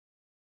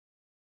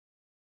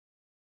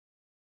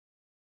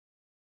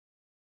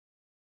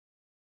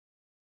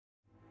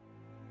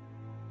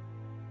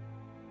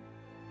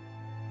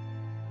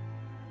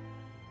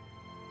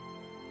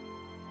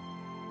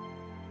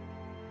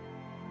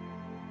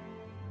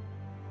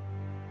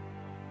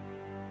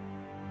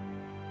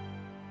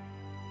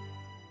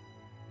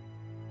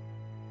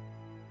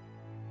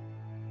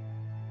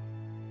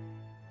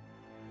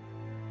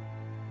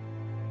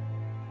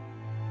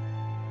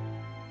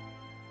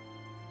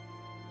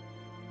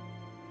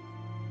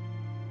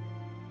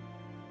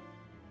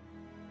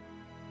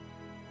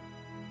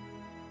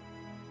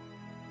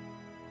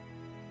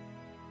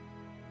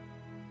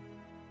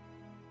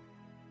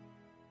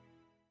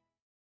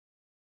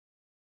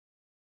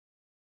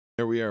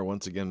Here we are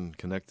once again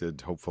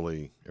connected.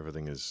 Hopefully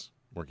everything is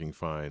working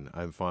fine.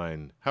 I'm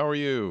fine. How are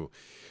you?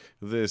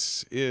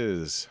 This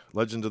is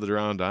Legend of the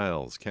Drowned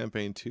Isles,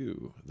 Campaign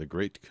 2, The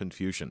Great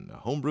Confusion, a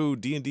homebrew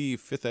D&D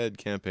 5th ed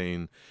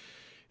campaign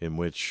in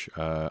which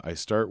I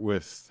start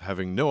with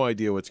having no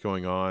idea what's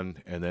going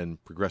on and then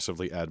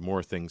progressively add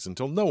more things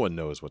until no one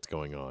knows what's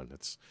going on.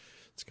 It's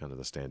kind of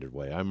the standard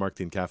way. I'm Mark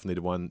the Encaffeinated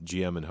One,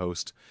 GM and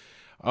host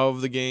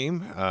of the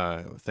game.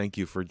 Thank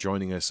you for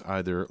joining us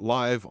either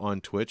live on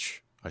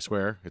Twitch. I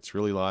swear, it's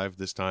really live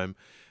this time.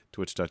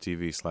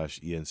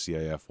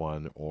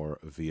 Twitch.tv/ENCAF1 or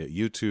via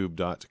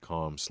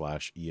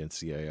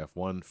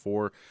YouTube.com/ENCAF1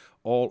 for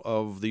all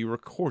of the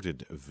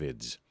recorded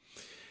vids.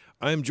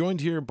 I am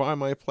joined here by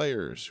my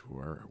players who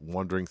are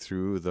wandering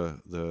through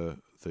the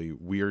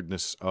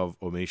weirdness of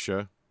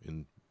Ommatia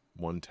in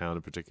one town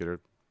in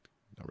particular.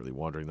 Not really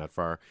wandering that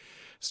far.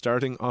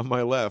 Starting on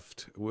my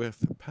left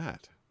with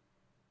Pat.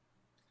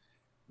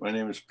 My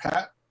name is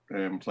Pat.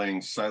 I'm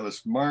playing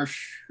Silas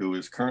Marsh, who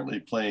is currently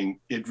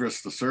playing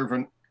Idris the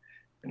Servant,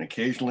 and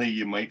occasionally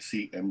you might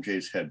see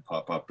MJ's head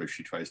pop up as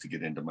she tries to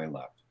get into my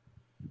lap.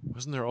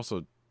 Wasn't there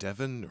also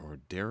Devin or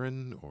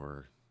Darren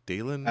or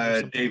Dalen?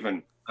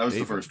 Davin. That was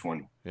the first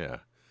one. Yeah.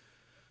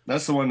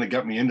 That's the one that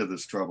got me into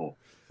this trouble,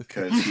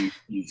 because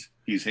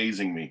he's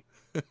hazing me.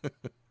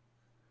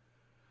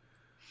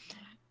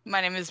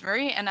 My name is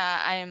Marie, and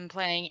I am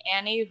playing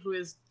Annie, who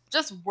is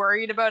just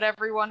worried about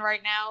everyone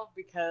right now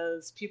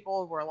because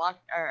people were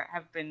locked or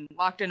have been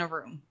locked in a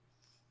room.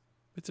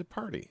 It's a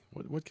party.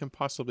 What can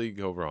possibly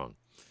go wrong?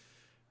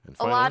 And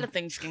finally, a lot of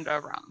things can go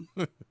wrong.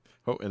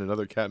 Oh, and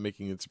another cat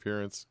making its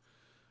appearance.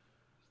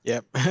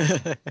 Yep.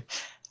 I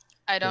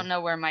don't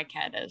know where my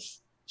cat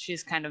is.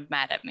 She's kind of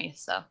mad at me,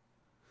 so.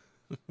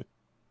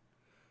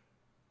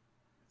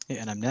 Yeah,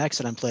 and I'm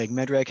next, and I'm playing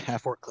Medrek,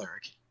 half-orc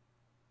cleric.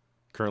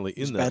 Currently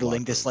in that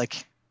battling this,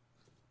 like,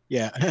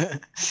 yeah.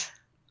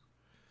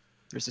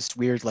 There's this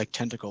weird, like,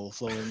 tentacle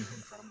flowing in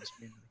front of us.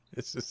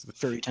 It's just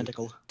furry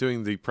tentacle.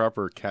 Doing the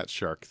proper cat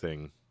shark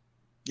thing.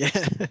 Yeah.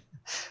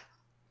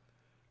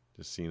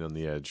 Just seen on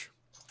the edge.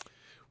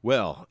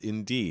 Well,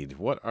 indeed.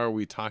 What are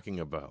we talking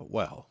about?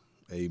 Well,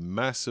 a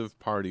massive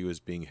party was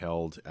being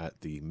held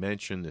at the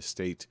mansion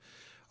estate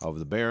of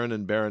the Baron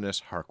and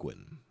Baroness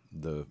Harquin,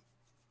 the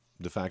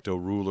de facto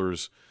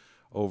rulers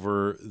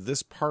over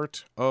this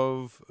part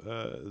of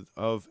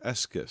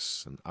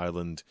Escus, an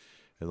island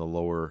in the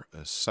lower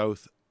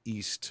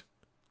southeast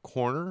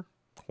corner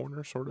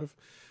sort of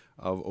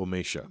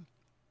Ommatia,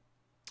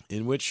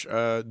 in which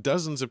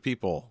dozens of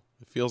people,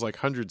 it feels like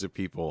hundreds of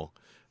people,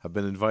 have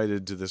been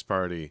invited to this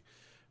party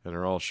and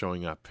are all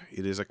showing up.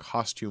 It is a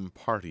costume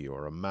party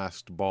or a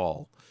masked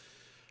ball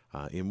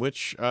in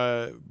which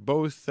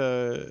both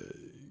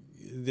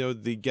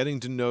the getting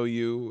to know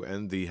you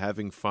and the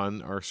having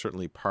fun are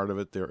certainly part of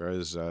it. There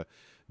is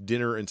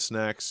dinner and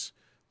snacks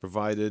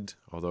provided,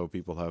 although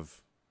people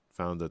have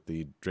found that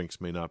the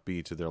drinks may not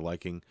be to their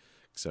liking,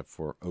 except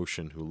for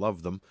Ocean, who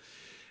loved them.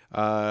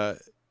 But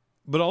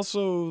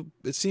also,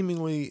 it's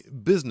seemingly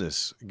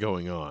business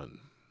going on.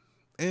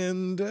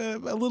 And a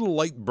little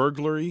light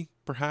burglary,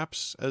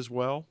 perhaps, as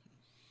well.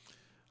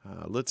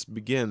 Let's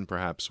begin,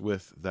 perhaps,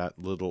 with that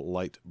little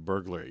light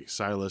burglary.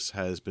 Silas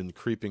has been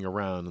creeping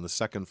around on the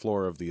second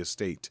floor of the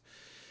estate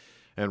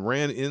and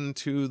ran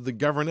into the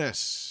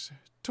governess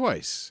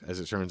twice, as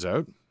it turns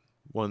out.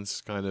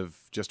 Once kind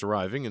of just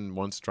arriving and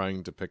once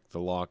trying to pick the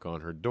lock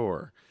on her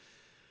door.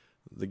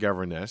 The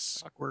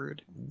governess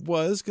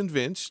was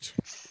convinced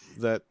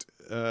that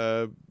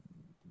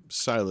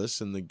Silas,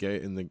 in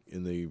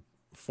the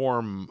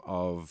form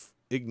of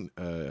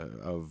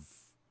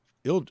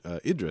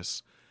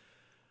Idris,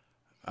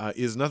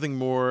 is nothing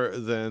more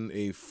than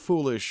a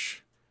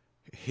foolish,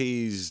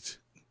 hazed,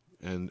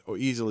 and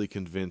easily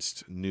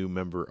convinced new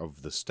member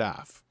of the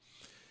staff.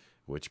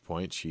 At which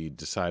point she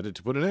decided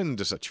to put an end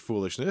to such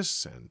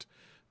foolishness and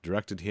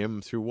directed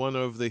him through one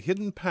of the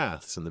hidden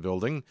paths in the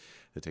building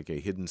that take a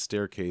hidden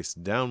staircase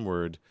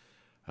downward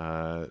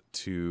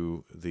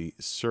to the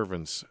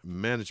servants'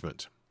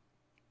 management.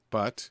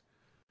 But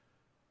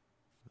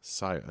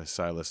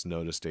Silas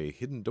noticed a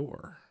hidden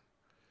door.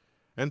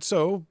 And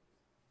so,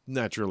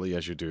 naturally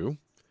as you do,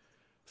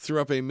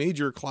 threw up a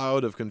major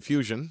cloud of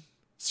confusion,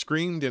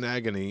 screamed in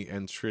agony,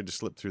 and tried to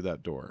slip through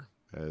that door,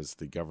 as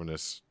the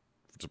governess,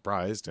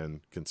 surprised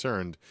and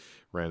concerned,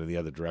 ran in the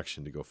other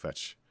direction to go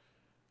fetch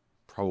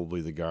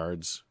probably the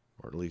guards,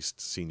 or at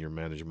least senior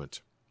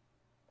management.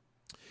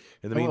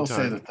 In the meantime, I will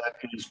say that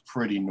is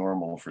pretty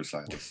normal for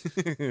Silas.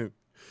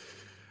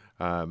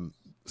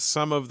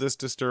 Some of this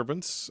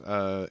disturbance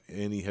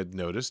Annie had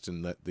noticed,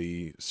 in that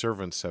the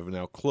servants have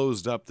now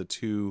closed up the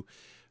two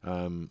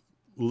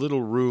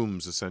little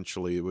rooms,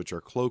 essentially, which are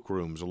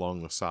cloakrooms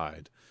along the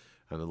side,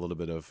 and a little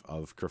bit of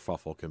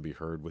kerfuffle can be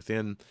heard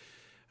within.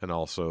 And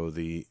also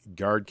the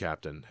guard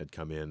captain had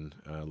come in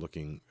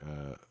looking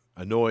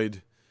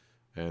annoyed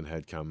and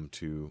had come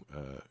to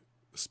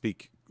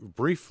speak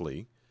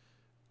briefly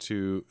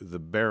to the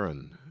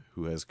Baron,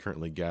 who has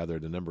currently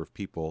gathered a number of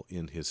people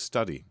in his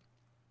study,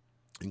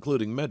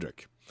 including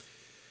Medrek.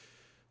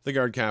 The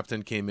guard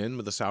captain came in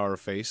with a sour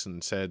face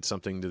and said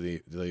something to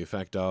the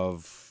effect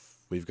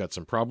of, "We've got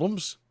some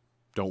problems.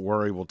 Don't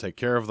worry, we'll take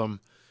care of them,"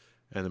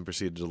 and then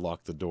proceeded to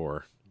lock the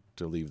door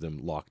to leave them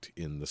locked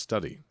in the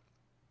study.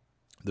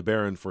 The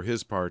Baron, for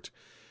his part,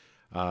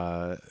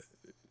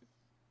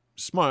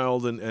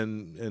 smiled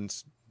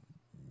and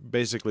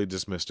basically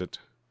dismissed it.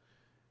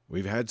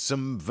 "We've had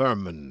some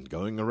vermin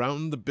going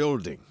around the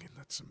building.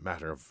 That's a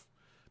matter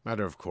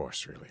of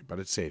course, really, but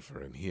it's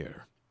safer in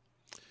here."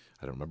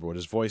 I don't remember what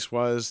his voice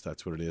was.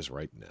 That's what it is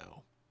right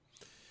now.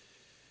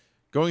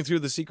 Going through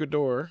the secret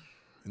door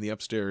in the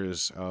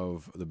upstairs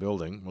of the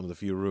building, one of the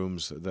few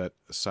rooms that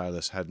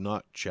Silas had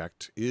not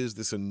checked, is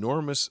this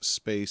enormous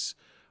space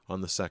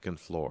on the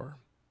second floor.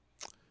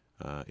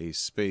 A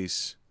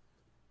space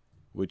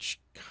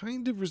which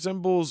kind of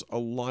resembles a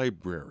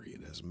library.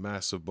 It has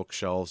massive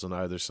bookshelves on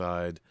either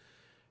side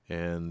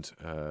and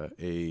I'm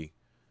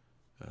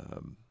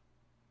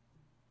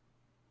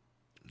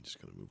just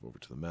going to move over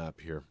to the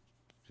map here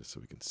just so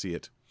we can see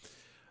it,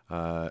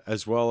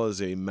 as well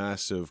as a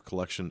massive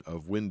collection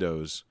of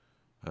windows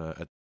at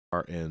the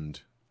far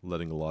end,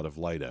 letting a lot of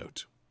light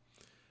out.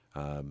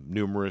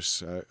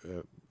 Numerous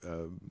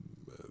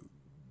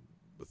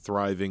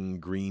thriving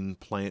green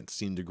plants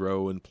seem to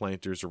grow in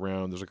planters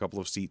around. There's a couple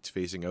of seats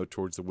facing out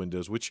towards the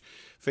windows, which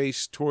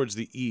face towards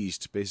the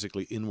east,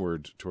 basically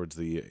inward towards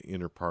the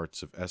inner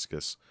parts of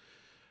Escus,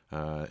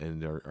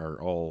 and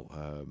are all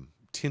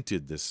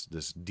tinted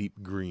this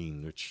deep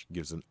green, which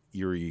gives an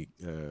eerie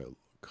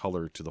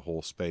color to the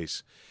whole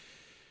space.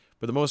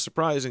 But the most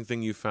surprising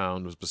thing you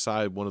found was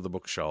beside one of the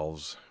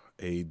bookshelves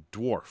a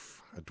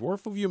dwarf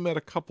who you met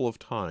a couple of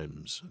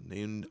times,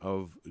 named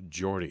of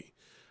Geordie.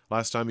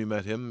 Last time you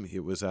met him,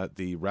 it was at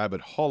the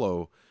Rabbit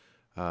Hollow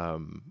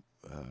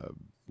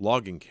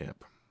logging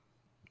camp,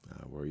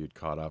 where you'd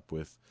caught up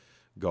with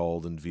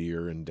Gald and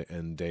Veer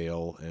and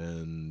Dale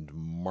and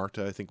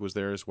Marta, I think, was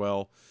there as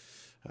well.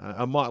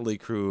 A motley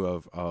crew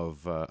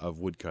of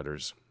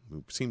woodcutters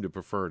who seem to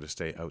prefer to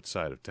stay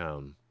outside of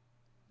town.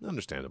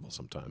 Understandable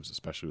sometimes,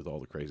 especially with all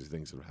the crazy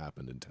things that have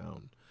happened in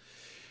town.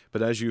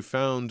 But as you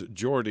found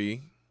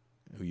Geordie,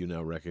 who you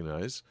now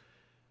recognize,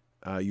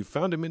 you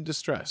found him in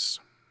distress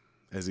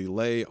as he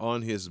lay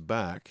on his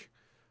back,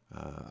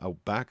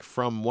 back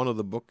from one of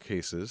the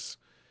bookcases,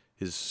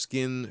 his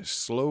skin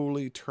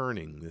slowly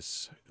turning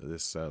this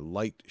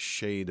light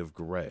shade of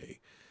gray.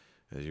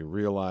 As you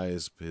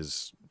realize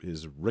his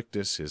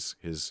rictus,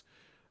 his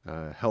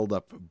held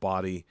up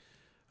body,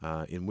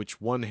 in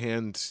which one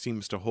hand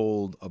seems to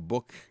hold a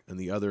book and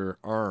the other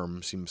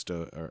arm seems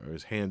to, or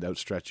his hand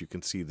outstretched, you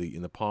can see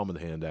in the palm of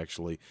the hand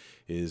actually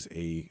is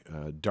a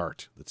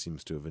dart that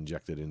seems to have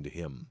injected into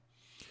him,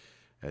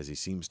 as he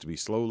seems to be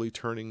slowly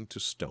turning to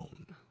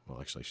stone. Well,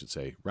 actually I should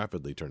say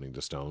rapidly turning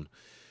to stone,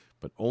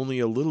 but only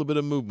a little bit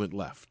of movement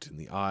left in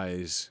the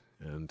eyes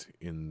and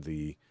in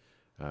the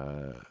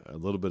a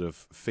little bit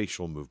of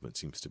facial movement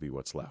seems to be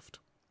what's left.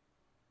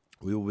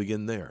 We will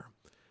begin there,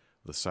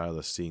 with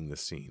Silas seeing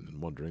this scene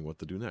and wondering what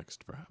to do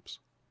next, perhaps.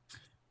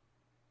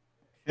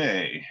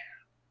 Okay.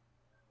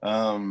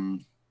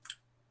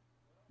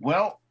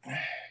 Well,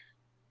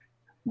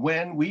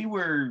 when we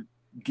were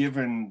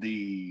given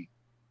the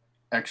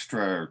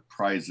extra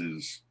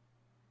prizes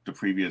the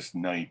previous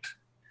night,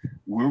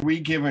 were we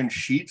given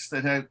sheets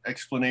that had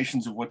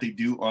explanations of what they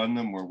do on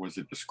them, or was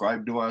it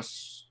described to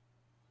us?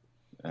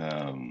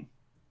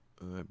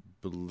 I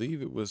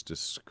believe it was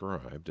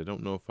described. I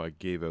don't know if I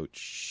gave out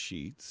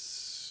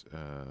sheets.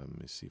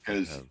 Let me see if I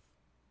have.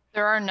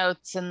 There are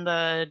notes in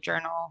the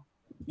journal.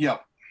 Yeah.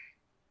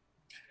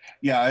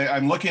 Yeah,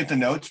 I'm looking at the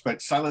notes,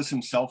 but Silas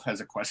himself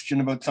has a question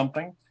about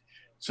something.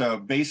 So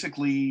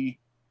basically,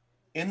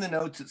 in the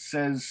notes it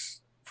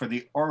says for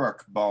the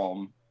Auroch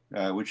balm,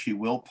 which he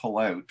will pull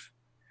out,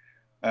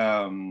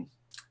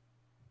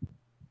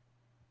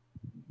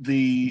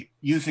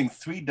 using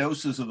 3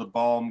 doses of the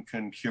balm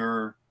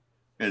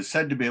is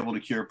said to be able to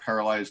cure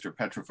paralyzed or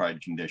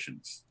petrified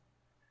conditions.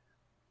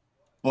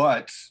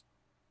 But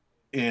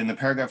in the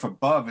paragraph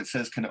above, it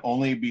says can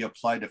only be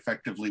applied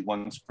effectively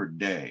once per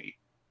day.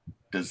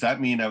 Does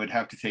that mean I would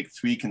have to take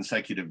 3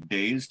 consecutive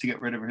days to get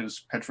rid of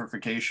his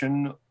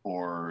petrification,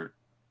 or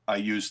I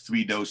use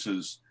 3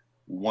 doses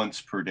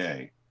once per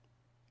day?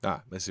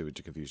 I see what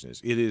your confusion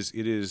is. It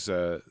is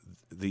the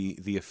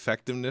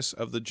effectiveness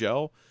of the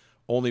gel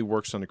only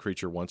works on a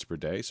creature once per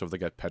day. So if they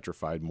got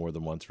petrified more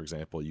than once, for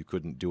example, you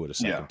couldn't do it a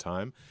second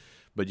time,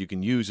 but you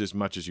can use as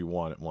much as you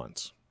want at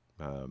once.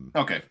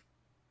 Okay.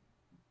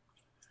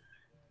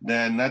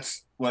 Then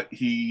that's what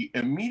he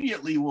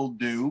immediately will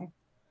do.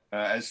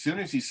 As soon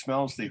as he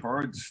smells the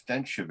horrid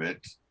stench of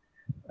it,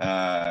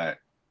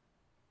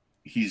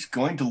 he's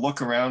going to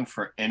look around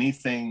for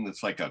anything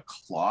that's like a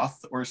cloth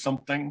or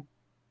something,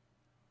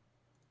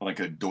 like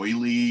a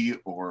doily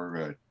or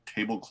a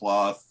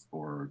tablecloth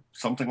or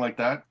something like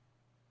that.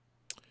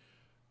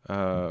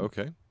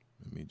 Okay.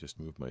 Let me just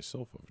move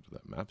myself over to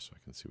that map so I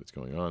can see what's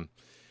going on.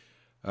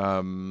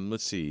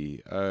 Let's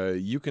see.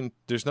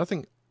 There's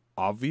nothing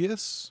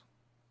obvious,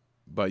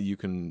 but you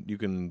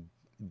can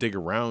dig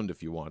around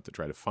if you want to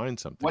try to find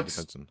something.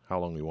 Depends on how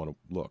long we want to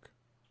look.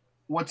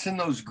 What's in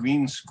those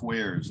green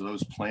squares? Are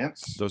those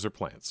plants? Those are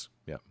plants.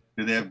 Yeah.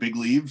 Do they have big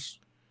leaves?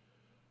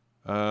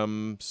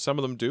 Some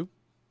of them do.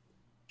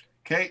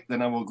 Okay,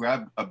 then I will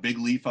grab a big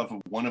leaf off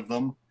of one of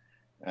them,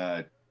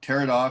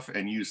 tear it off,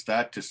 and use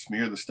that to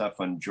smear the stuff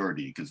on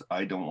Jordy, because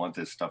I don't want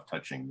this stuff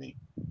touching me.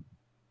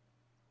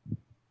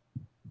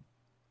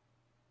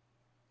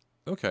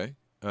 Okay.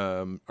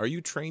 Are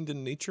you trained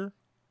in nature?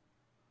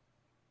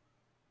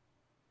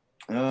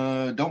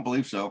 Don't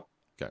believe so.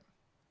 Okay.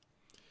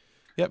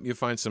 Yep, you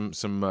find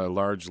some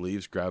large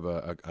leaves. Grab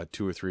a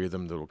 2 or 3 of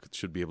them that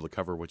should be able to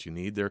cover what you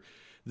need.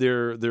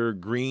 They're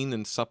green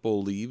and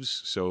supple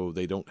leaves, so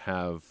they don't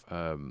have.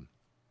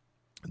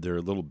 They're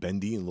a little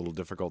bendy and a little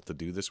difficult to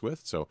do this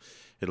with, so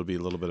it'll be a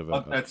little bit of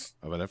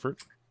an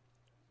effort.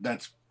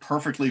 That's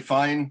perfectly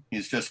fine.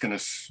 He's just going to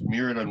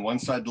smear it on one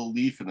side of the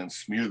leaf and then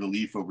smear the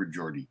leaf over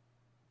Jordy.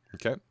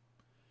 Okay.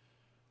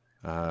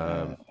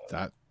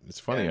 It's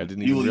funny. I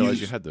didn't even realize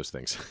you had those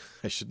things.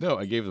 I should know.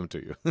 I gave them to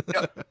you.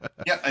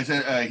 Yeah. I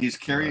said he's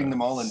carrying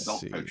them all in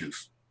belt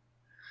pouches.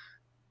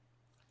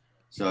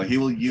 So he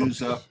will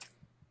use up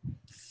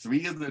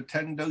 3 of the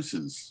 10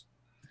 doses.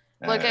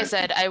 Like I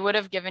said, I would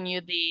have given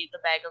you the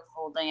bag of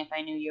holding if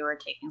I knew you were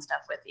taking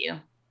stuff with you.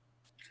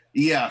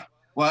 Yeah.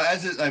 Well,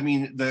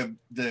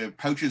 the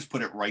pouches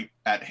put it right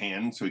at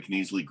hand, so he can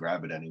easily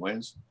grab it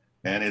anyways.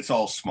 And it's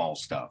all small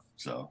stuff,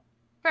 so.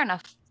 Fair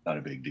enough. Not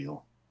a big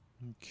deal.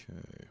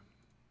 Okay.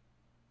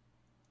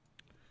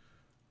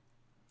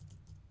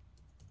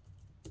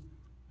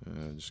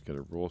 Just got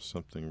to roll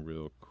something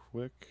real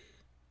quick.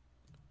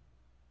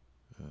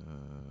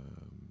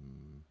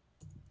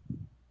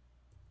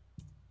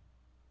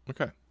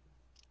 Okay.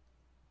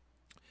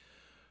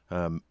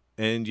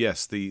 And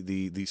yes,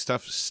 the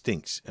stuff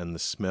stinks, and the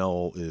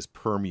smell is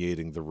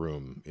permeating the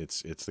room.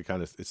 It's the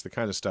kind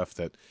of stuff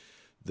that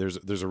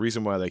there's a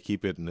reason why they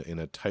keep it in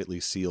a tightly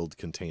sealed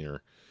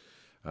container.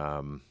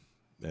 And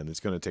it's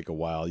going to take a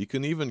while. You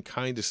can even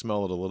kind of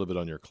smell it a little bit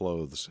on your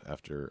clothes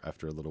after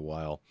a little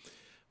while,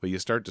 but you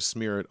start to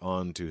smear it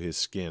onto his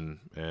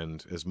skin,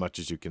 and as much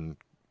as you can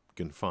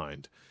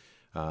find.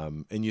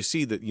 And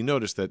you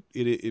notice that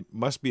it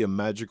must be a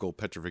magical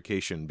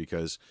petrification,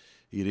 because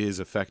it is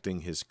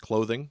affecting his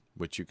clothing,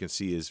 which you can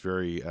see is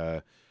very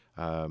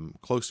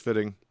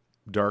close-fitting,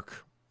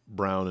 dark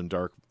brown and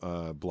dark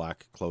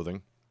black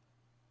clothing,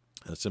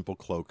 a simple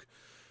cloak,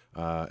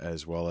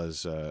 as well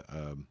as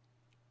a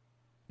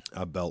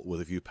belt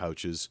with a few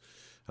pouches.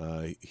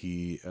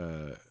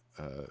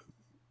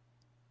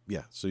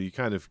 So you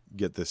kind of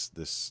get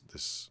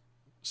this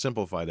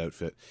simplified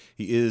outfit.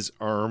 He is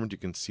armed. You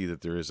can see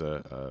that there is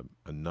a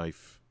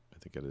knife, I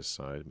think, at his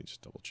side. Let me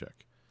just double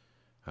check.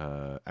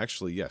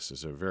 Actually, yes,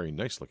 there's a very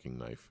nice looking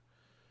knife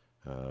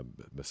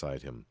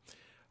beside him.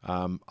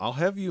 I'll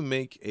have you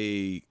make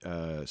a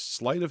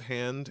sleight of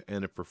hand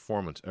and a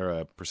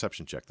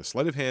perception check. The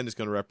sleight of hand is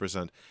going to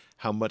represent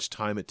how much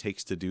time it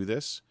takes to do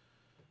this,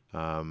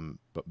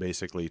 but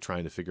basically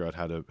trying to figure out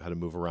how to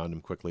move around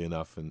him quickly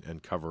enough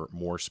and cover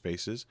more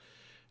spaces.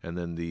 And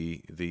then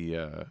the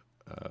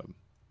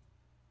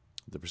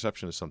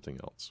perception is something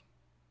else.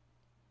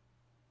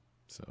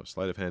 So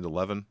sleight of hand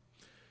 11.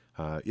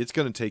 It's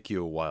going to take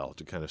you a while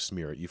to kind of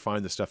smear it. You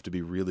find the stuff to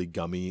be really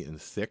gummy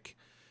and thick,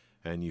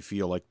 and you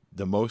feel like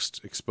the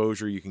most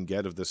exposure you can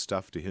get of this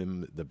stuff to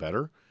him, the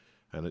better.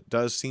 And it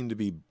does seem to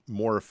be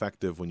more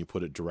effective when you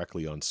put it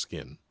directly on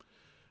skin.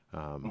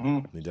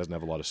 He doesn't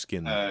have a lot of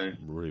skin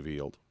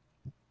revealed.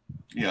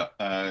 Yeah.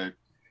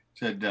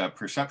 Said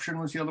perception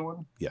was the other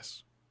one?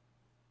 Yes.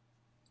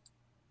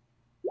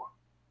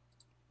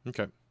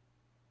 Okay.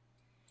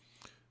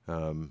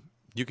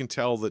 You can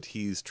tell that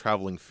he's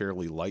traveling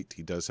fairly light.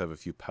 He does have a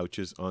few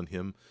pouches on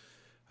him.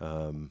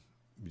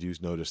 You do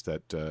notice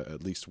that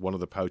at least one of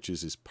the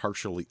pouches is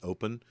partially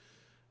open,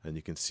 and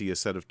you can see a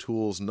set of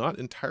tools not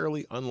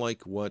entirely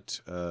unlike what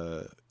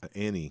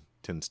Annie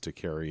tends to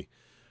carry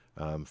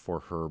for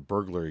her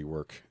burglary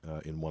work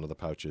in one of the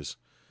pouches.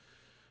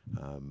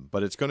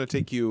 But it's going to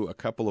take you a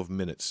couple of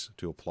minutes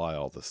to apply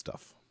all this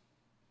stuff.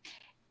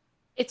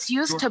 It's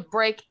used to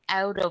break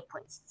out of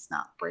places,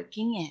 not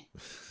breaking in.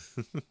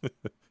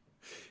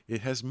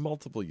 It has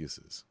multiple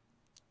uses.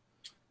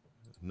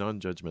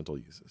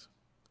 Non-judgmental uses.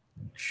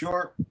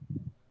 Sure.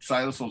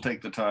 Silas will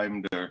take the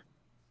time to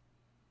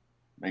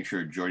make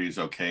sure Jordy's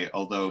okay,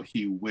 although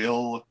he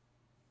will,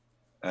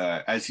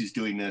 as he's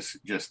doing this,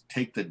 just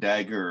take the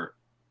dagger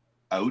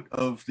out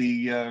of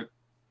the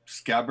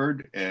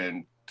scabbard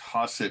and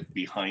toss it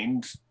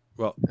behind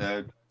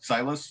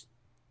Silas.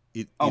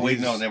 No,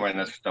 never mind,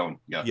 that's stone.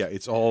 Yeah,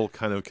 it's all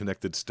kind of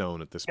connected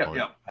stone at this point.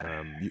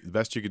 Yeah. The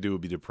best you could do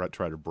would be to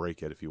try to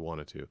break it if you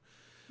wanted to.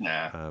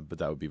 Nah. But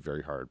that would be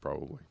very hard,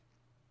 probably.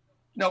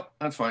 Nope,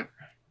 that's fine.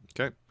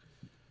 Okay.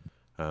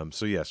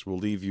 So yes, we'll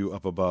leave you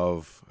up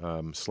above,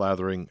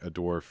 slathering a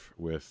dwarf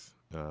with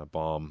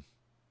balm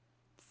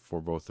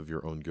for both of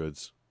your own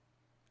goods.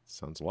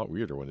 Sounds a lot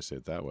weirder when you say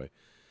it that way.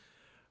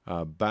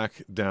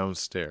 Back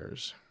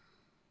downstairs.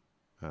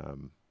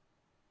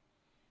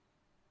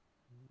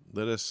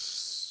 let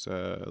us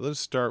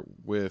start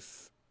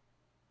with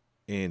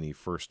Annie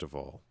first of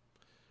all.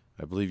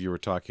 I believe you were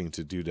talking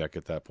to Dudek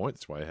at that point.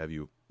 That's why I have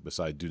you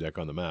beside Dudek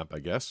on the map, I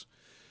guess.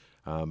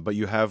 But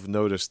you have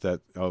noticed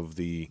that of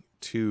the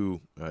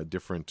two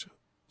different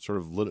sort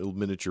of little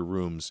miniature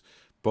rooms,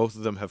 both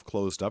of them have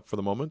closed up for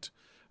the moment.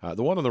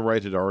 The one on the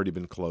right had already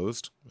been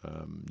closed.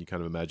 You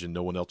kind of imagine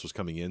no one else was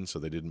coming in, so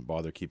they didn't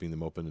bother keeping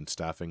them open and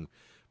staffing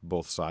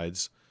both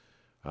sides.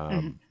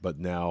 But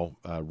now,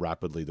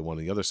 rapidly, the one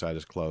on the other side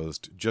is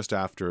closed just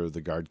after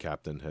the guard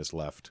captain has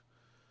left,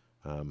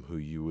 who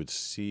you would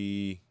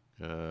see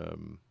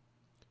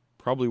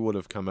probably would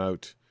have come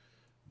out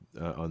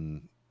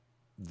on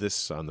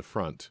the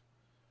front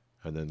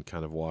and then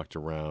kind of walked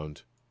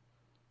around,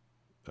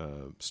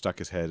 stuck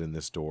his head in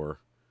this door,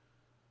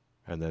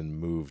 and then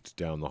moved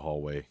down the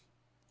hallway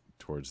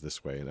towards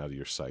this way and out of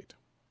your sight.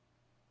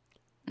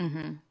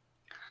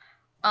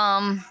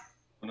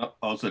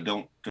 Also,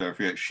 don't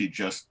forget, she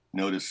just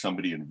noticed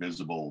somebody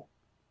invisible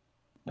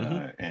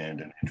and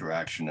an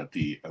interaction at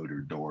the outer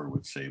door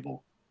with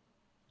Sable.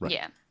 Right.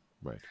 Yeah.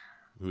 Right.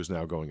 Who's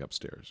now going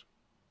upstairs.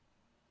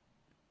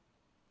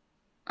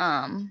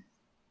 I'm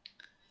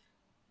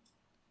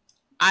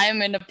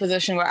in a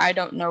position where I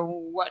don't know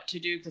what to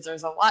do because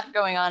there's a lot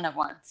going on at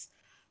once.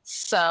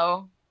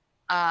 So,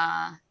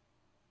 I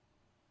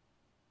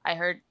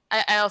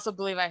also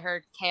believe I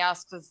heard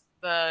chaos because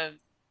the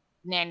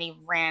nanny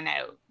ran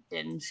out,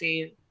 didn't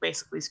she?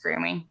 Basically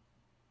screaming.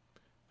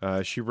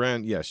 She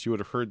ran. Yes, you would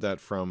have heard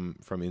that from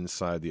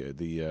inside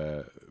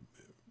the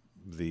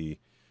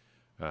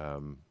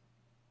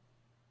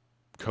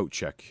coat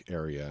check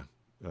area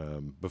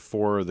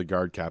before the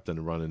guard captain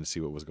had run in to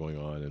see what was going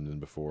on, and then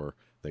before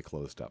they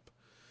closed up.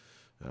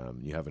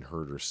 You haven't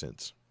heard her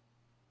since.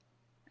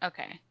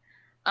 Okay.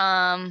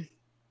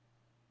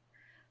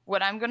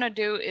 What I'm gonna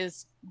do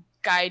is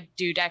guide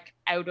Dudek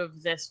out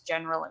of this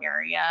general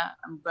area.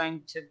 I'm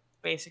going to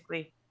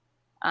basically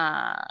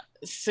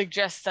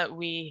suggest that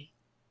we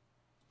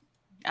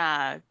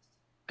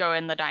go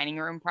in the dining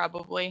room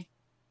probably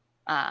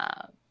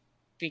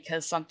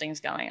because something's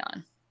going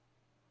on.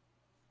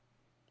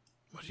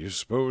 What do you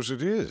suppose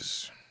it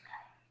is?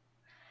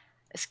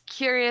 As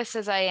curious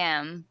as I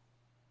am,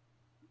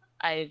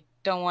 I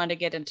don't want to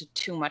get into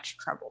too much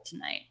trouble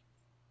tonight.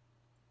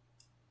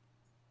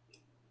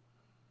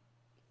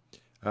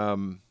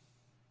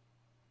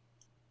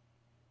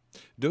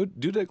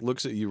 Dudek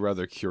looks at you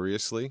rather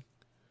curiously.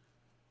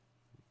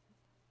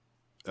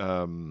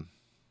 I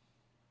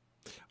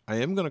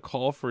am going to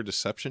call for a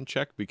deception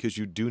check because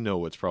you do know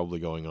what's probably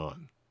going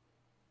on.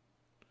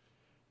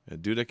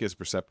 Dudek is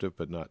perceptive,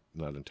 but not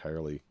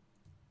entirely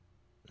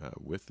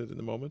with it in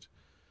the moment.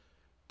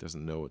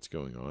 Doesn't know what's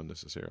going on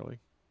necessarily.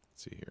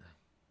 Let's see here.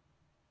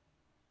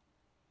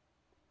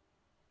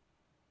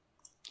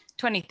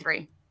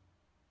 23.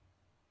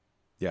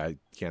 Yeah, I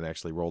can't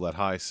actually roll that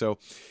high. So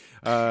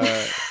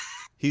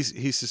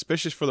he's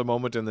suspicious for the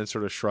moment and then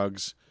sort of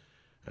shrugs.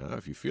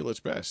 If you feel it's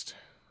best.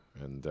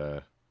 And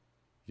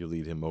you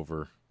lead him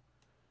over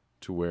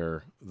to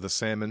where the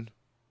salmon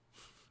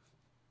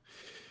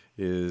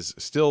is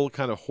still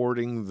kind of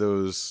hoarding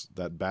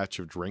that batch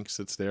of drinks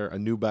that's there. A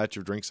new batch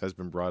of drinks has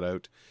been brought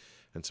out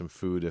and some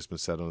food has been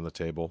set on the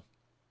table.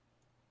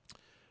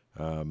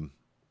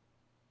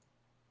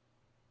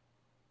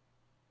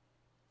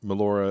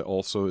 Melora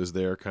also is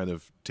there, kind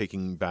of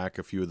taking back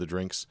a few of the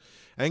drinks.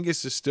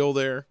 Angus is still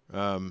there.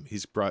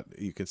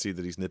 You can see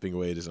that he's nipping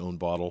away at his own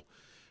bottle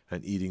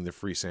and eating the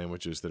free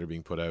sandwiches that are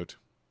being put out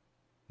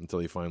until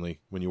he finally,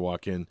 when you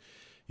walk in,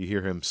 you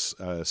hear him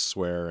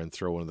swear and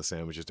throw one of the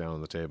sandwiches down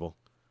on the table.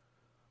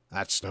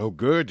 That's no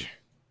good.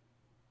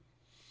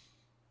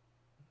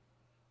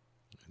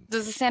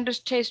 Does the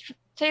sandwich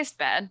taste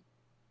bad?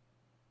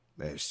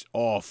 It's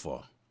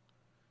awful.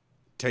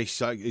 Tastes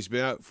like he's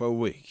been out for a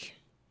week.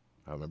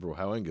 I don't remember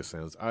how Angus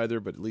sounds either,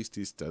 but at least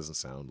he doesn't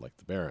sound like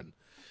the Baron.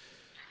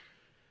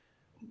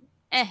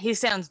 He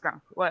sounds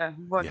drunk. What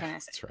can I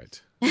say? That's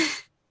right.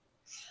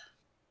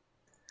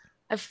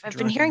 I've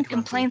been hearing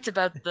complaints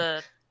about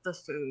the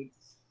food.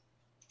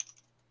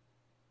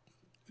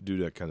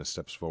 Dudek kind of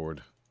steps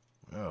forward.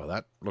 Oh,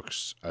 that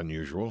looks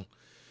unusual.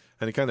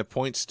 And he kind of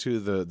points to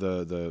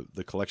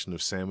the collection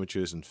of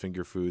sandwiches and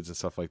finger foods and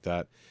stuff like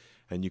that.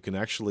 And you can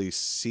actually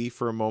see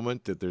for a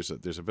moment that there's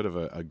a bit of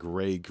a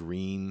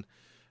gray-green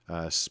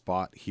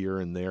spot here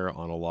and there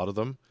on a lot of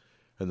them.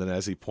 And then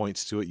as he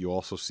points to it, you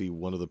also see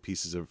one of the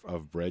pieces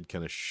of bread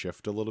kind of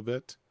shift a little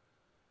bit.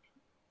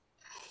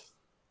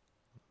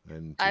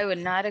 And I would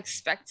not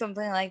expect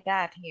something like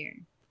that here.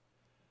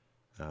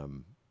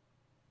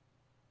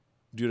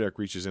 Dudek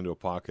reaches into a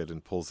pocket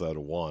and pulls out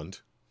a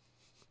wand,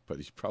 but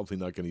he's probably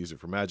not going to use it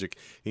for magic.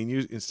 He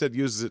instead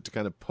uses it to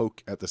kind of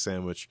poke at the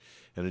sandwich,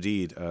 and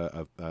indeed,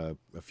 a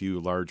few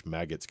large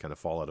maggots kind of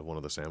fall out of one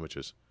of the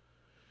sandwiches.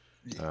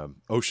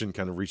 Ocean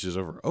kind of reaches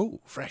over.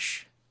 Oh,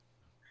 fresh!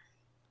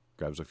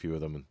 Grabs a few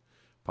of them and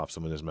pops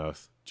them in his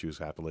mouth. Chews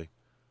happily.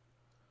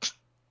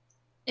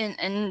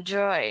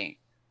 Enjoy.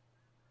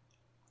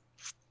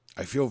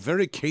 I feel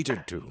very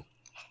catered to.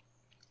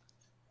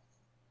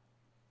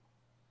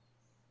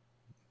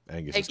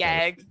 Angus I is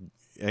gag.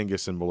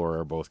 Angus and Melora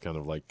are both kind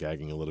of like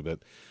gagging a little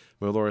bit.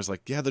 Melora's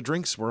like, yeah, the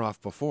drinks were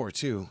off before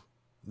too.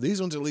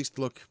 These ones at least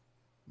look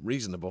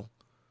reasonable.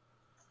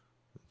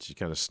 She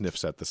kind of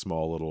sniffs at the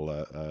small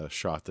little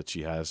shot that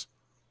she has,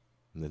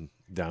 and then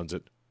downs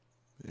it.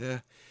 Yeah,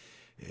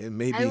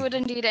 maybe. I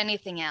wouldn't eat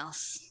anything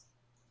else.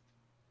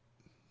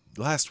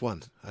 Last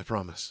one, I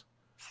promise.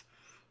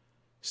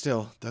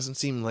 Still, doesn't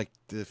seem like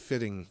the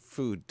fitting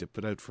food to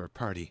put out for a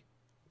party.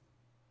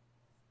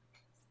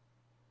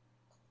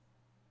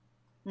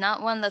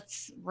 Not one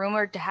that's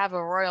rumored to have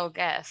a royal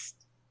guest.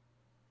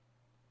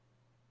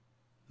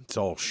 It's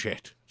all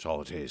shit. It's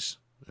all it is.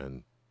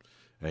 And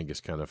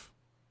Angus kind of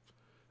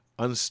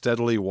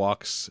unsteadily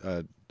walks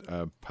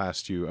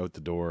past you out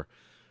the door,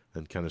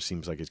 and kind of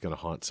seems like he's going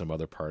to haunt some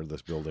other part of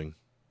this building.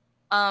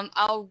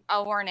 I'll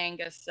warn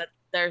Angus that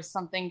there's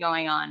something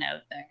going on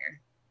out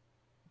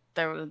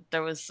there.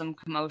 There was some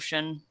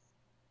commotion.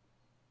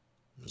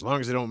 As long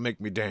as they don't make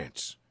me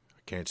dance.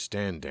 I can't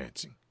stand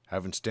dancing.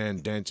 Haven't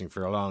stand dancing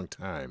for a long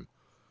time.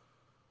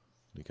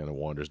 He kind of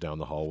wanders down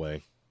the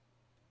hallway.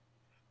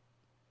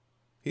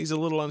 He's a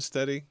little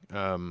unsteady.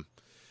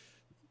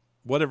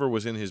 Whatever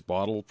was in his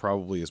bottle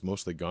probably is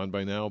mostly gone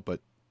by now,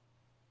 but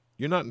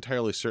you're not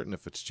entirely certain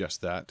if it's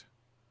just that.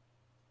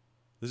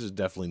 This is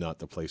definitely not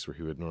the place where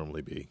he would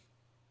normally be.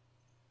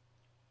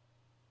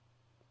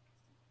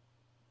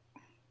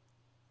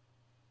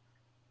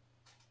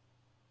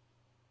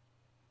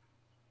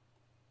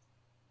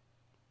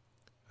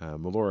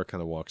 Melora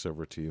kind of walks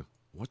over to you.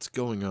 What's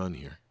going on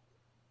here?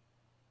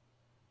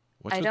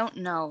 I don't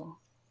know.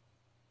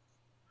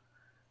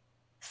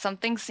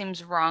 Something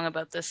seems wrong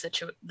about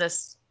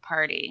this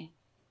party.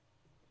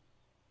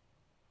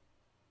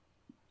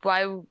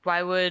 Why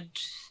would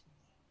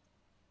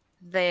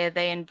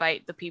they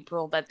invite the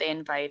people that they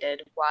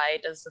invited? Why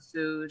is the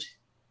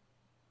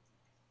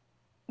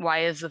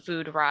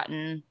food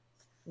rotten?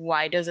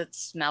 Why does it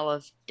smell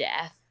of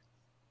death?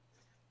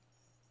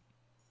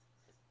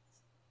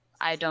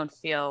 I don't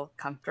feel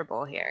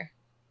comfortable here.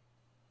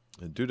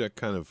 And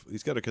Dudek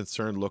he's got a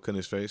concerned look on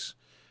his face.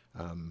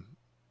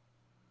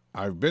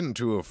 I've been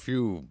to a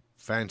few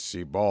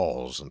fancy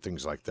balls and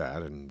things like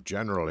that, and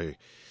generally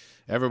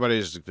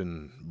everybody's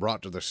been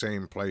brought to the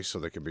same place so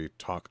they can be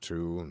talked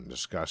to and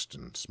discussed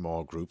in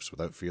small groups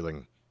without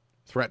feeling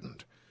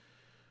threatened.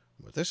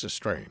 But this is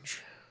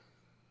strange.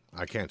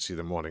 I can't see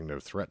them wanting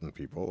to threaten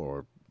people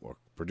or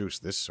produce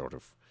this sort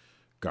of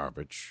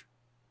garbage.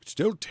 It's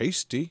still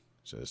tasty,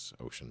 says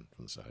Ocean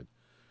from the side.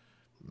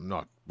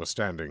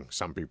 Notwithstanding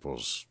some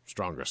people's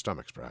stronger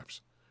stomachs,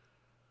 perhaps.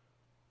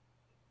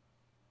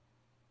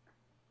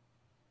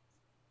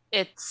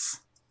 It's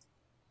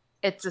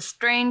a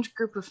strange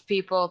group of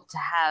people to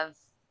have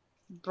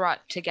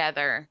brought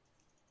together,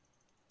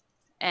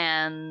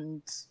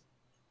 and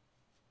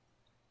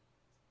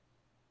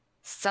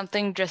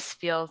something just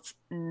feels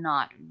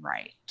not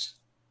right.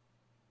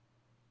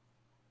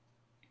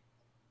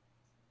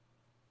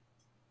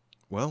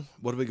 Well,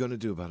 what are we going to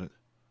do about it?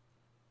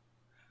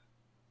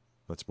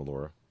 That's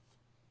Melora.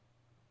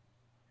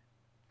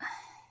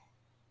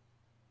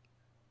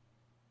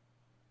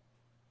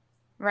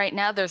 Right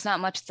now, there's not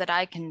much that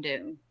I can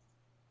do.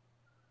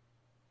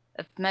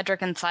 If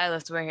Medric and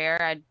Silas were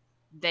here,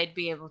 they'd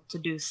be able to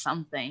do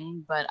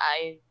something, but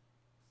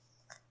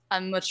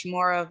I'm much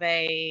more of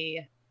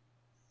a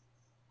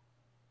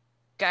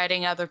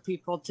guiding other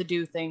people to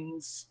do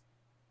things,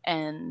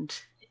 and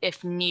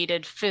if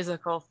needed,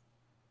 physical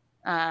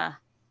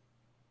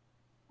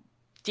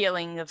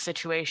dealing of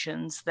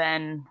situations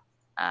than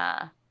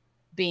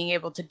being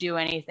able to do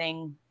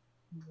anything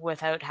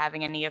without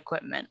having any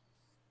equipment.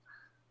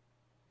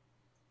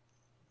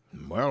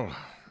 Well,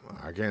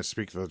 I can't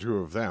speak for the two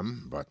of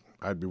them, but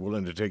I'd be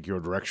willing to take your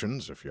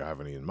directions if you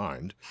have any in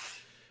mind.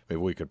 Maybe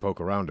we could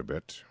poke around a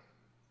bit.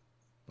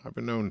 I've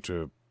been known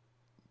to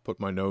put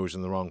my nose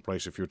in the wrong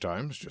place a few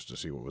times just to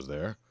see what was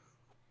there.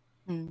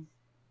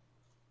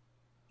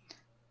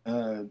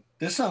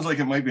 This sounds like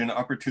it might be an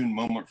opportune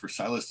moment for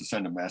Silas to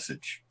send a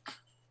message.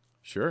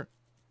 Sure.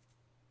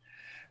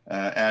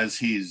 As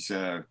he's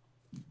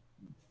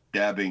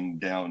dabbing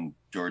down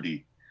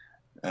Geordie.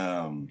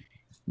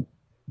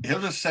 He'll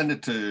just send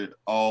it to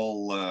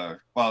all,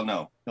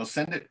 he'll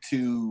send it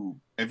to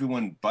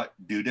everyone but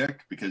Dudek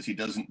because he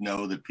doesn't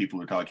know that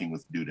people are talking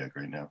with Dudek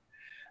right now.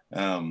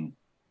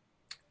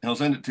 He'll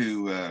send it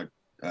to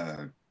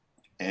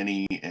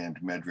Annie and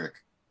Medric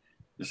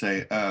to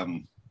say,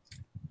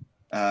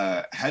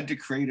 had to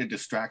create a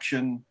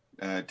distraction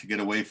to get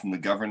away from the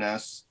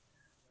governess,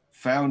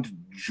 found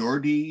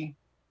Geordie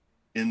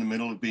in the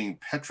middle of being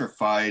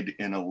petrified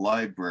in a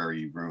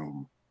library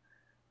room.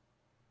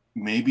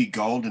 Maybe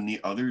Gald and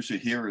the others are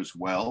here as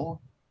well.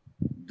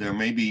 There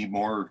may be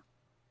more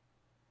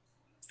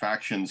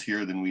factions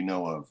here than we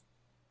know of.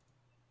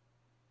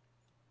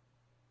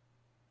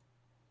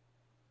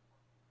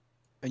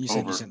 And you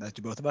said you sent that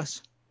to both of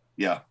us?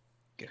 Yeah.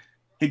 Okay.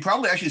 He'd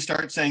probably actually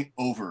start saying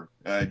over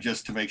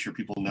just to make sure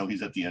people know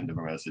he's at the end of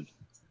a message.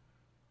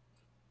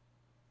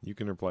 You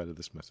can reply to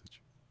this message.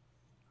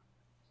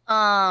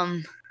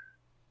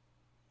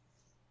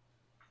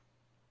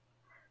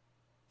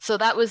 So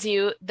that was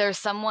you. There's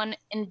someone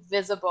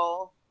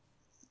invisible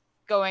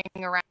going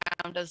around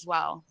as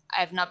well. I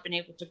have not been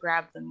able to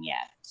grab them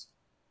yet.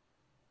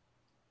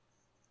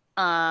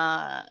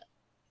 I'm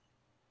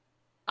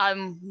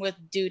with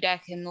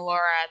Dudek and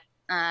Laura,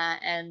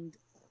 and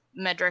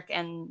Medric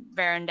and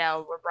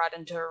Varendell were brought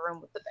into a room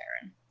with the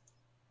Baron.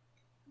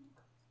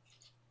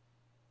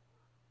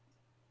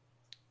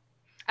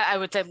 I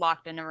would say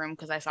locked in a room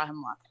because I saw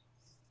him locked.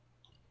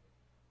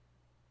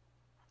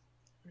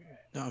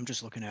 No, I'm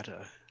just looking at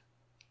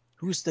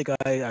who's the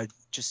guy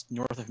just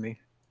north of me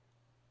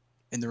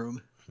in the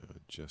room?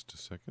 Just a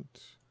second.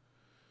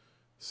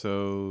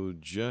 So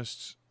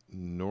just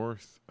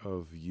north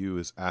of you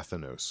is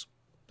Athenos.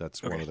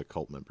 That's one of the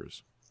cult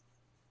members.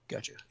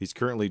 Gotcha. He's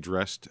currently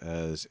dressed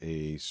as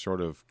a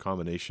sort of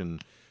combination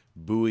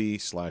buoy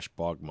 /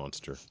 bog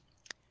monster.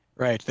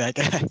 Right, that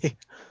guy.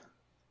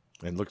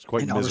 And looks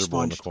quite And I'll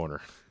miserable in the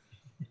respond.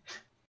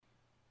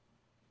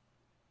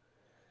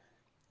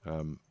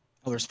 corner.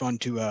 I'll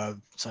respond to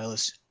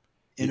Silas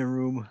in a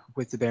room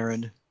with the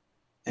Baron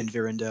and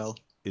Virendell.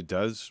 It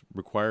does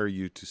require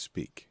you to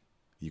speak.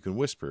 You can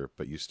whisper,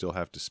 but you still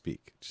have to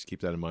speak. Just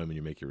keep that in mind when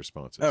you make your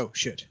responses. Oh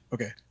shit.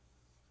 Okay.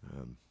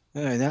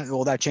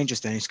 That changes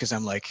things because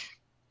I'm like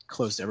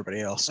close to everybody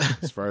else.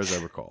 As far as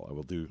I recall, I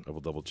will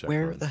double check.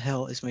 Where the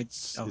hell is my?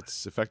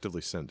 It's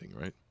effectively sending,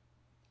 right?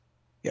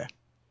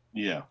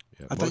 Yeah.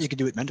 I thought you could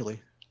do it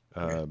mentally.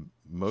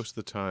 Most of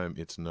the time,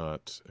 it's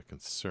not a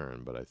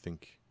concern, but I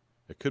think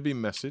it could be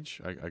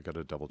message. I got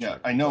to double check.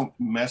 Yeah, I know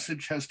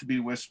message has to be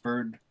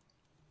whispered.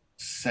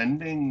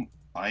 Sending,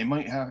 I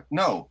might have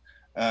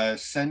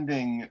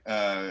sending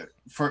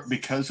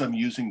because I'm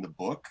using the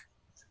book.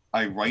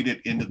 I write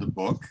it into the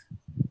book,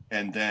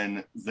 and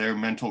then their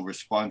mental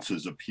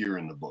responses appear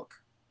in the book.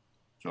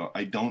 So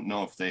I don't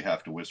know if they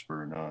have to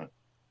whisper or not.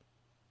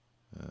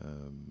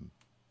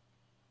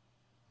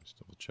 Let's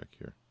double check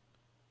here.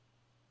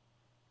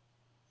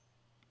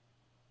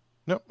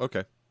 No,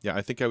 okay. Yeah,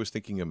 I think I was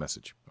thinking a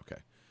message. Okay.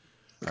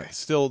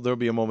 Still, there'll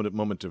be a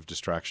moment of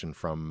distraction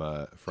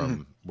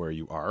from where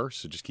you are.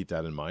 So just keep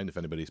that in mind. If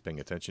anybody's paying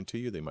attention to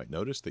you, they might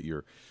notice that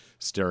you're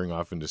staring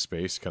off into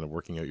space, kind of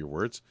working out your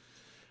words.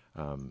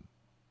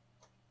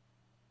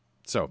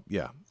 So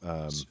yeah,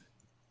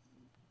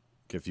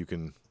 if you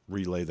can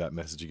relay that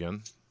message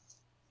again.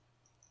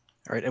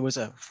 All right, it was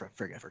I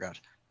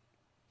forgot.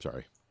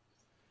 Sorry.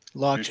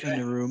 Locked in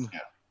a room. Yeah.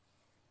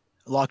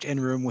 Locked in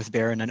room with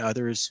Baron and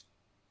others.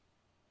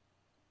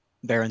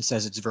 Baron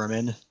says it's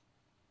vermin.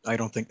 I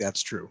don't think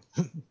that's true.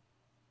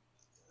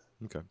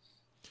 Okay.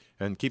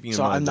 And keeping in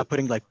So mind I'm not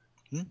putting like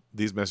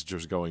these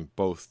messages going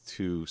both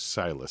to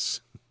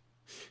Silas.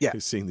 Yeah.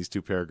 Seeing these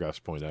two paragraphs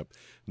point up,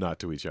 not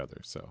to each other.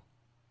 So.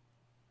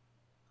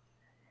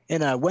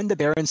 And when the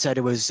Baron said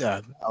it was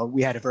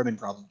we had a vermin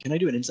problem, can I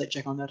do an insight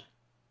check on that?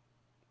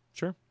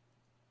 Sure.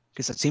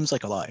 Because that seems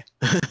like a lie.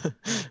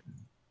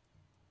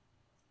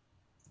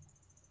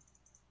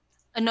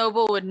 A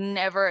noble would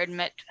never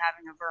admit to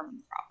having a vermin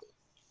problem.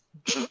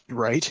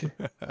 Right.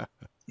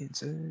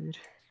 Inside.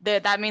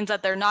 That means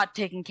that they're not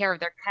taking care of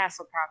their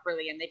castle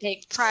properly, and they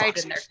take pride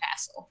in their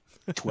castle.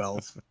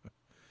 12.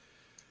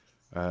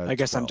 I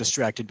guess 12. I'm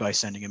distracted by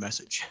sending a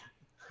message.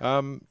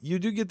 You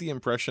do get the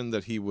impression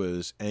that he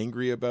was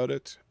angry about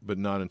it, but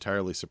not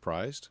entirely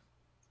surprised,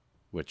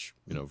 which,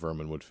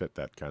 vermin would fit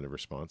that kind of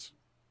response.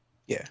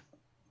 Yeah.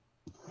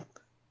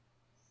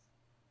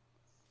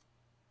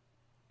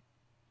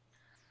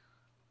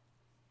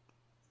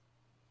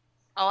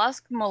 I'll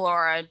ask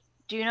Melora,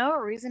 do you know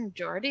a reason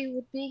Jordy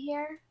would be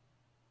here?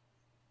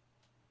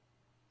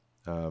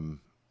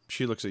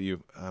 She looks at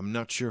you. I'm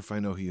not sure if I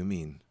know who you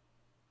mean.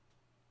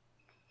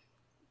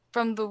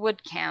 From the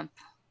wood camp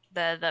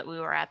that we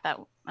were at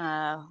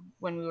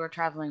when we were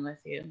traveling with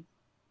you.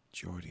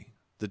 Jordy.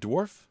 The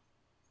dwarf?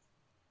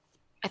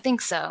 I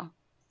think so.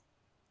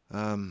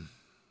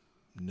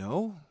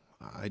 No.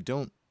 I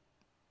don't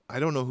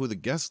know who the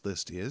guest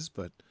list is,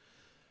 but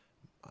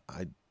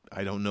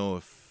I don't know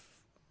if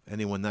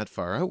anyone that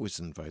far out was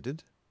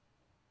invited.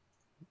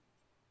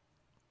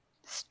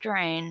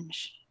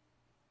 Strange.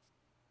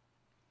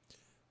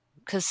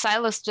 Because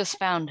Silas just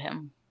found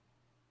him.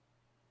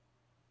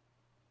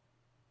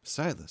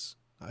 Silas?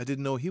 I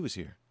didn't know he was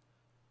here.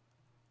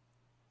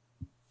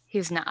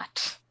 He's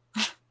not.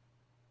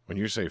 When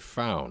you say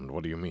found,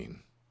 what do you mean?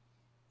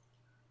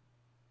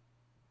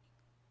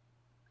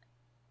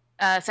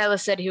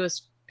 Silas said he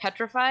was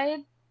petrified,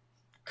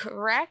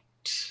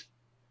 correct?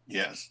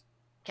 Yes.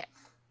 Okay.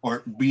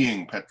 Or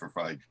being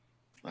petrified,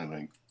 I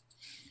think.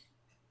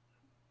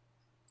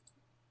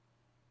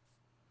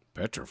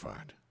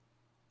 Petrified?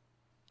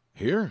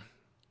 Here?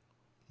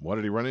 What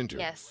did he run into?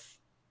 Yes.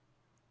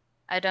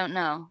 I don't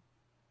know.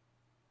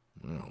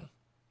 Well,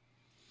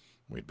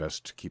 we'd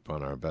best keep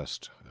on our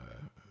best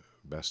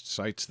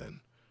sights then.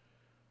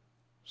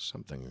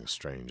 Something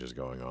strange is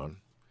going on.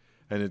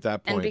 And at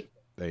that point,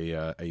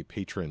 a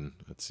patron,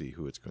 let's see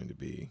who it's going to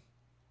be.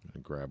 I'm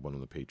going to grab one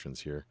of the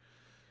patrons here.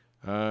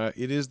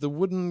 It is the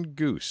Wooden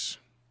Goose.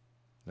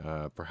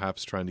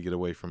 Perhaps trying to get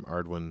away from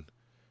Ardwin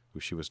who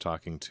she was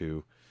talking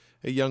to,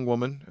 a young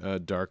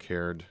woman,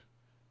 dark-haired,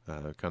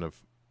 kind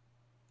of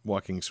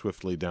walking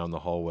swiftly down the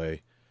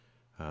hallway,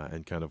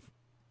 and kind of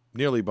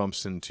nearly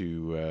bumps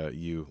into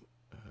you,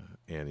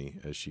 Annie,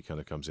 as she kind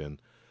of comes in.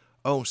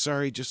 Oh,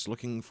 sorry, just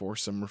looking for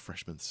some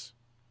refreshments.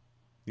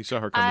 You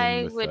saw her come in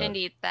I with... wouldn't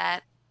eat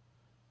that.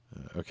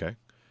 Okay.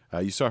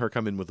 You saw her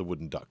come in with a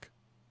wooden duck,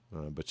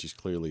 but she's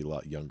clearly a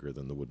lot younger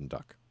than the wooden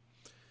duck.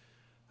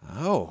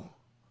 Oh,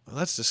 well,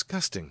 that's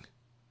disgusting.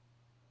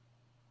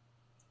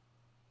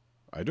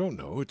 I don't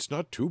know. It's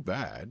not too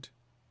bad.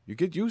 You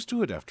get used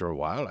to it after a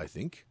while, I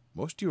think.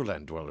 Most of your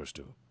land dwellers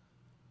do.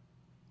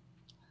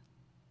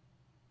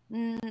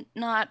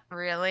 Not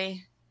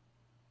really.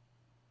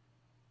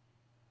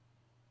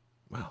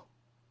 Well,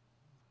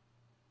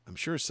 I'm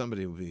sure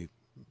somebody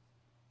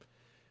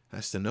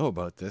has to know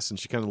about this, and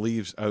she kind of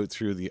leaves out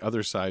through the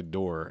other side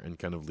door and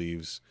kind of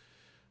leaves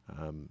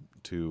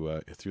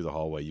through the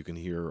hallway. You can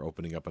hear her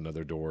opening up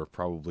another door,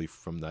 probably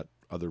from that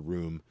other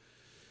room,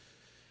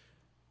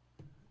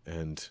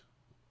 and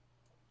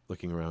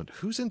looking around.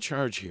 Who's in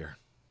charge here?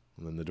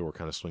 And then the door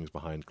kind of swings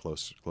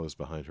closed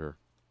behind her.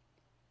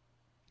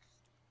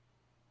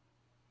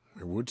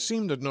 It would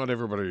seem that not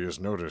everybody has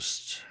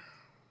noticed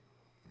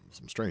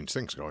some strange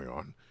things going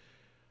on.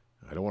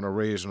 I don't want to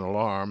raise an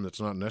alarm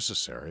that's not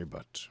necessary,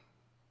 but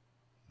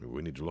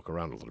we need to look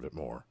around a little bit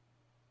more.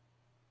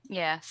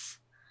 Yes.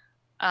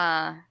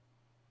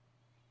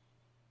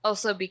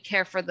 Also be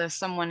careful, there's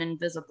someone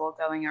invisible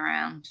going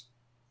around.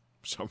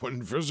 Someone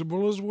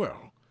invisible as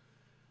well.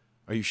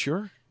 Are you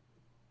sure?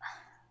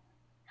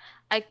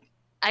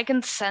 I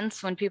can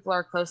sense when people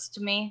are close to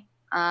me.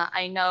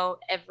 I know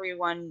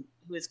everyone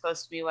who is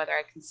close to me, whether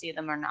I can see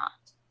them or not.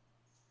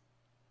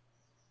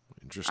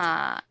 Interesting.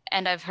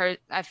 And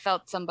I've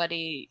felt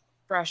somebody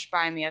brush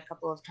by me a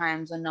couple of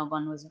times when no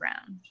one was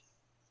around.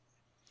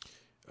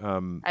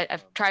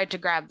 I've tried to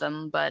grab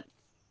them, but...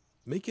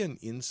 Make an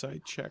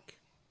insight check.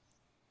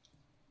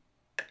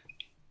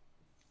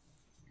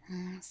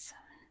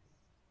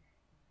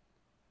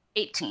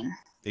 18.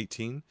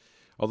 18.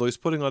 Although he's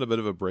putting on a bit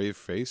of a brave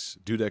face,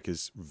 Dudek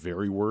is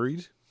very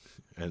worried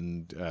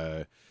and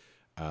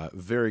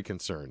very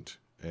concerned,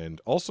 and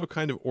also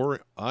kind of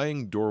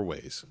eyeing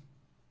doorways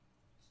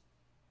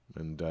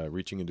and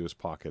reaching into his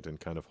pocket and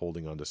kind of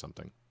holding onto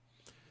something.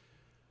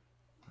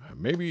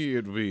 Maybe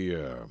it'd be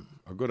a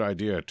good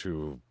idea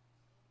to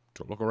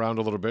look around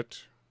a little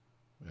bit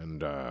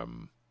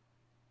and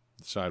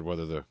decide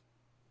whether the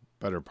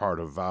better part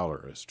of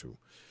valor is to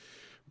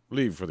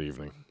leave for the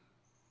evening.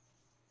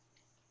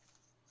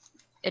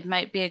 It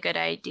might be a good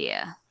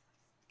idea.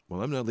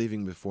 Well, I'm not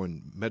leaving before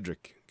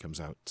Medric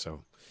comes out,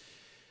 so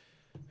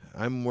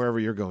I'm wherever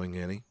you're going,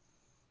 Annie,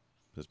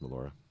 says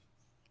Melora.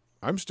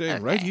 I'm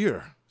staying right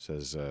here,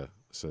 says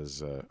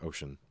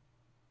Ocean,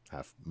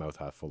 mouth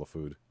half full of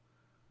food.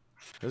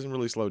 Hasn't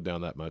really slowed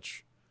down that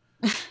much.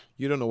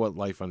 You don't know what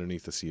life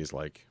underneath the sea is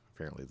like.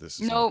 Apparently, this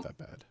is not that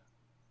bad.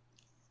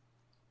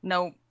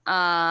 Nope.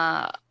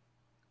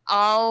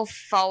 I'll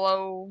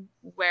follow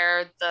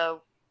where the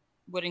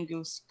wooden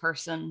goose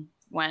person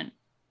went.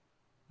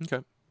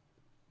 Okay.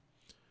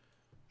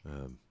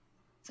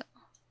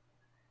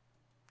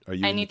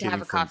 I need to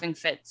have a coughing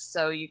fit,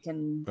 so you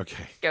can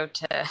go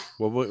to...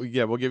 Well,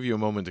 we'll give you a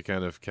moment to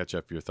kind of catch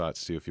up your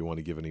thoughts, too, if you want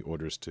to give any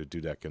orders to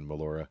Dudek and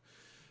Melora.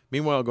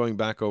 Meanwhile, going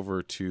back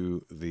over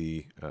to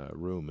the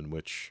room in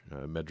which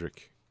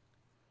Medric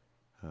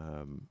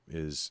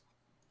is...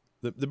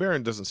 The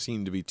Baron doesn't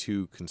seem to be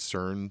too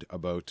concerned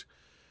about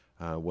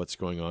what's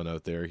going on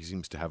out there. He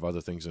seems to have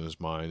other things in his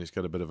mind. He's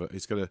got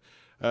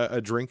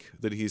a drink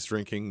that he's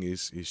drinking.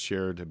 He's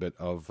shared a bit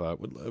of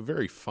a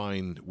very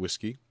fine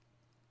whiskey.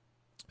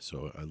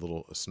 So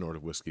a snort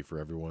of whiskey for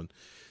everyone.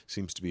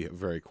 Seems to be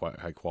very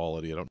high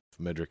quality. I don't know if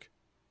Medric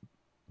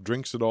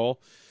drinks at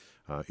all.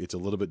 It's a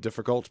little bit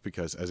difficult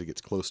because as it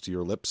gets close to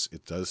your lips,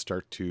 it does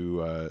start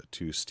to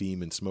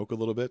steam and smoke a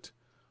little bit.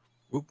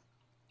 Oop.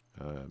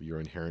 Your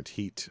inherent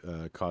heat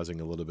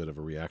causing a little bit of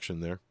a reaction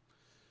there.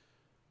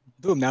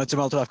 Boom, now it's a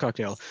Molotov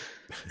cocktail.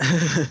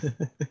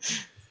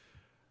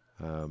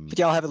 But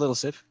yeah, I'll have a little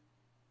sip.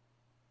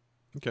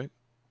 Okay.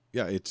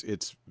 Yeah,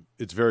 it's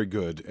very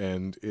good,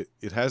 and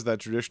it has that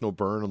traditional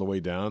burn on the way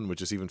down,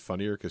 which is even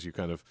funnier because you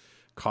kind of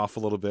cough a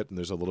little bit, and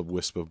there's a little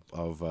wisp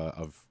of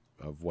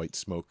white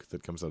smoke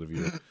that comes out of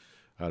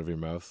your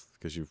mouth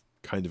because you've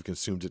kind of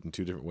consumed it in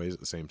two different ways at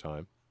the same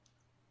time.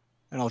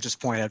 And I'll just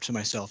point out to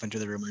myself into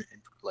the room,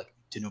 like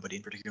to nobody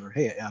in particular.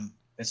 Hey,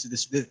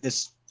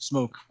 this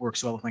smoke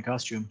works well with my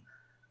costume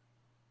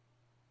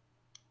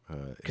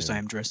because I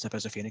am dressed up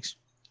as a phoenix.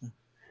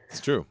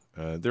 It's true.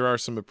 There are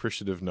some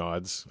appreciative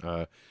nods.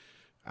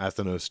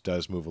 Athenos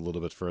does move a little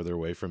bit further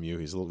away from you.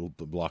 He's a little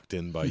blocked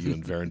in by you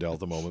and Verendel at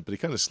the moment, but he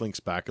kind of slinks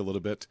back a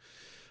little bit,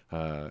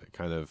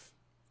 kind of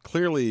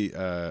clearly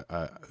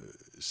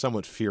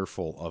somewhat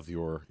fearful of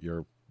your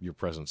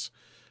presence.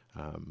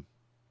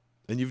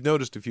 And you've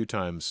noticed a few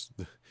times,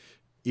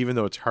 even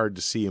though it's hard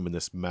to see him in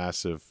this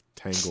massive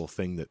tangle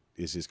thing that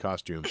is his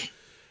costume,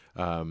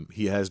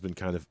 He has been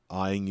kind of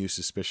eyeing you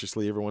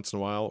suspiciously every once in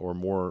a while, or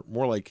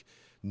more like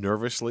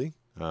nervously,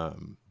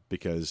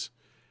 because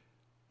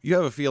you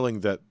have a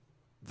feeling that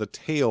the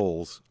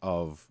tales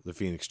of the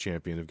Phoenix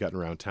Champion have gotten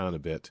around town a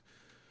bit,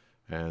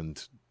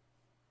 and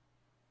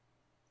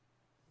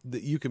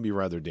that you can be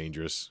rather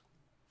dangerous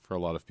for a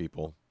lot of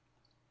people.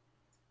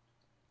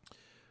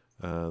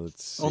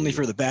 Let's see. Only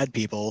for the bad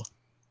people.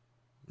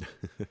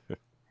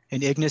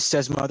 And Ignis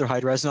says Mother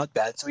Hydra is not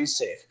bad, so he's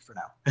safe for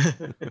now.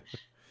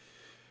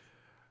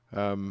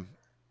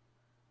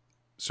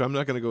 So I'm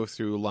not going to go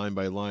through line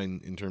by line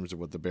in terms of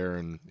what the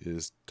Baron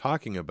is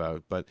talking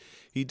about, but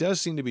he does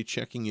seem to be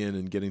checking in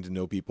and getting to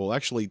know people.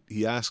 Actually,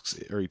 he asks,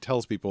 or he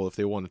tells people if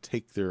they want to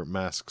take their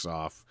masks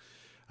off,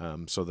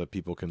 so that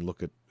people can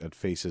look at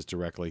faces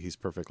directly. He's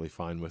perfectly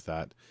fine with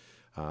that.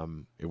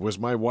 It was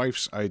my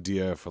wife's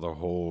idea for the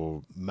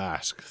whole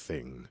mask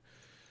thing.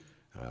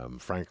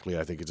 Frankly,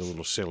 I think it's a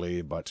little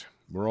silly, but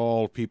we're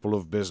all people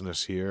of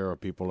business here, or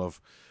people of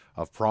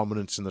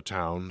prominence in the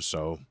town,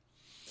 so...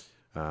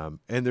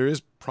 and there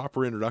is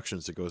proper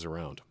introductions that goes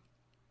around.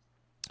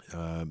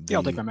 Yeah,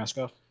 I'll take my mask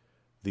off.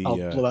 I'll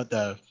blow out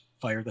the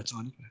fire that's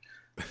on.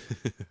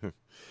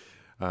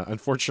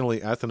 Unfortunately,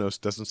 Athenos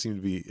doesn't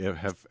seem to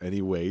have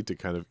any way to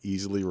kind of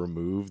easily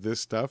remove this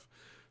stuff.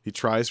 He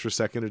tries for a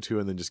second or two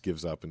and then just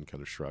gives up and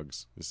kind of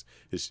shrugs.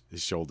 His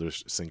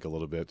shoulders sink a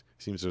little bit.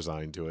 Seems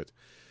resigned to it.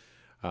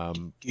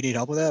 Do you need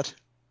help with that?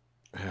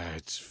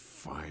 It's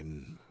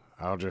fine.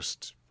 I'll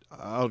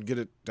get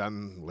it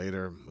done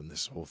later when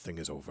this whole thing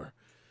is over.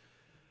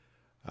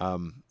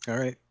 All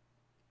right.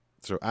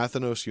 So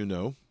Athenos, you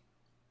know,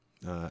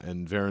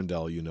 and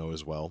Verendel, you know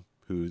as well,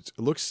 who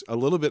looks a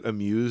little bit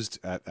amused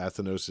at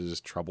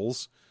Athenos's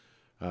troubles.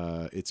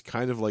 It's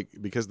kind of like,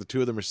 because the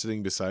two of them are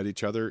sitting beside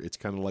each other, it's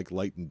kind of like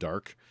light and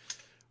dark,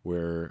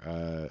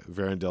 where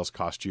Verendel's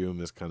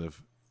costume is kind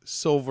of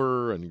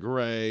silver and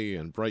gray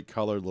and bright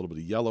color, a little bit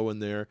of yellow in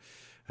there,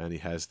 and he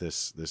has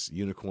this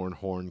unicorn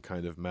horn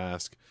kind of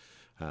mask.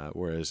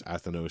 Whereas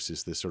Athenos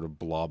is this sort of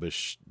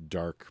blobbish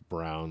dark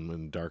brown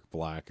and dark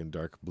black and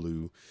dark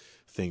blue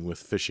thing with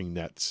fishing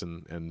nets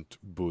and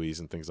buoys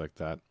and things like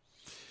that.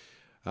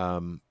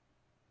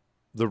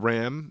 The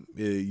ram,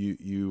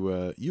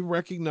 you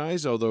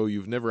recognize, although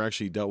you've never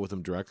actually dealt with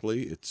him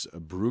directly. It's a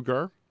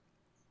Brugar.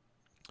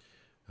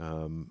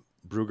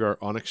 Brugar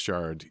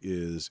Onyxshard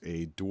is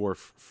a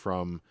dwarf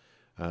from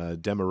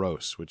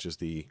Demaros, which is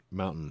the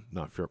mountain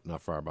not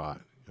far by.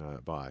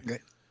 Okay.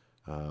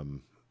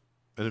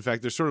 And in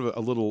fact, there's sort of a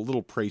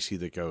little précis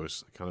that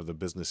goes, kind of the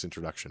business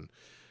introduction,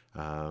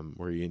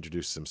 where he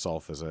introduces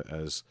himself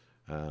as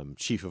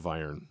Chief of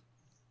Iron,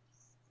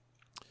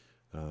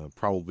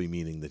 probably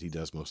meaning that he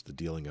does most of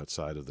the dealing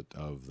outside of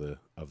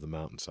the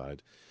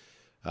mountainside.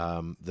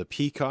 The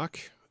Peacock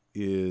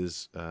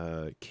is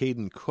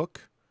Caden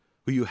Cook,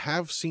 who you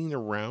have seen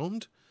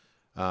around,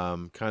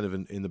 kind of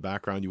in the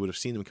background. You would have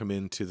seen him come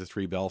into the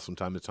Three Bells from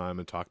time to time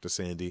and talk to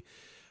Sandy.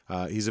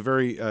 He's a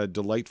very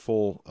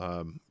delightful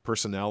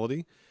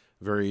personality,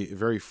 very,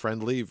 very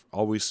friendly,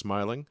 always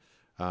smiling.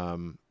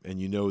 And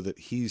you know that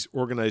he's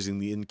organizing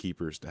the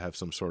innkeepers to have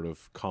some sort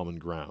of common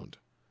ground.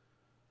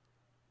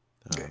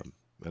 Okay.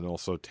 And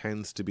also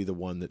tends to be the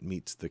one that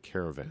meets the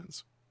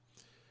caravans.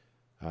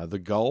 The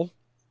Gull,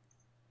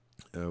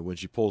 when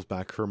she pulls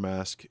back her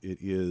mask, it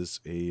is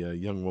a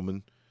young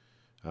woman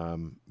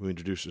who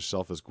introduced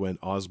herself as Gwen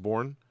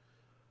Osborne,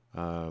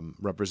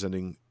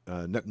 representing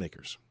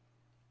netmakers.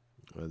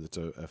 That's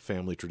a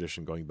family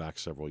tradition going back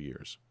several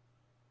years.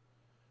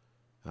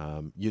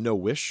 You know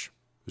Wish,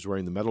 who's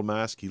wearing the metal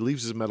mask. He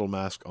leaves his metal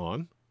mask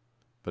on,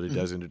 but he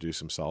does introduce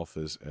himself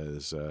as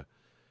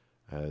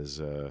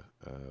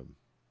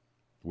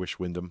Wish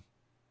Wyndham,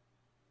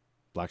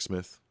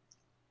 blacksmith.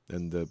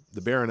 And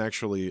the Baron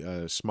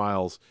actually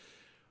smiles.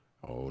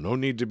 Oh, no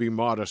need to be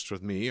modest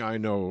with me. I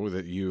know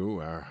that you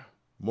are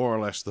more or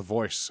less the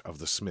voice of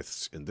the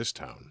smiths in this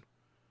town,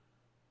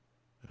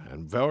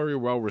 and very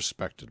well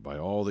respected by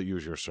all that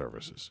use your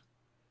services.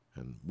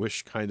 And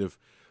Wish kind of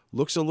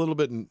looks a little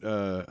bit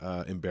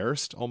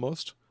embarrassed,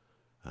 almost.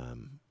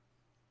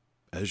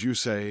 As you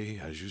say.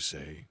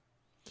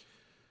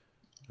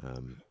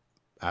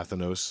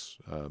 Athenos,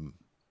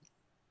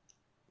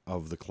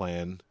 of the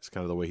clan, is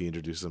kind of the way he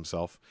introduces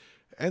himself.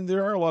 And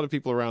there are a lot of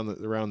people around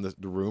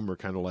the room are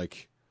kind of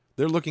like,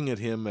 they're looking at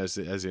him as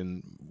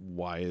in,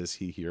 why is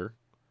he here?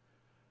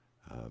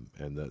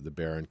 And the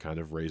Baron kind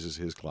of raises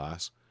his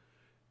glass.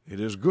 It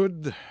is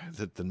good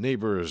that the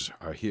neighbors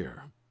are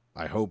here.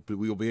 I hope that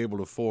we will be able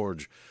to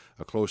forge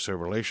a closer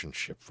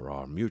relationship for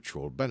our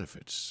mutual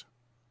benefits.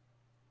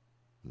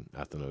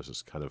 Athenos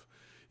is kind of...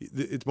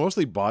 It's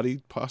mostly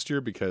body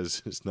posture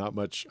because it's not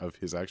much of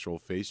his actual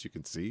face you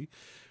can see,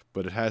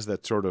 but it has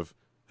that sort of,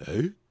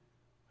 hey?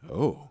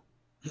 Oh.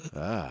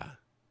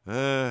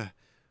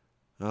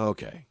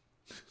 Okay.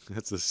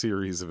 That's a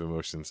series of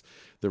emotions.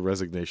 The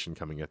resignation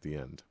coming at the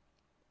end.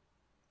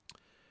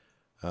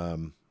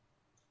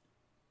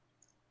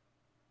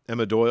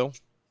 Emma Doyle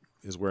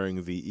is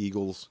wearing the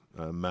Eagles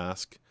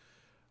mask.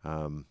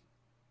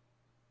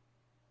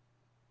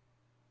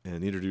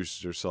 and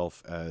introduces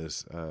herself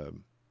as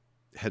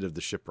head of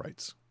the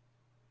shipwrights.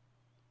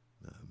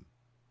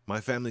 My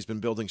family's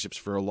been building ships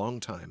for a long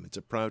time. It's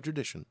a proud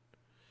tradition.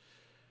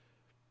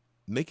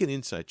 Make an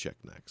insight check,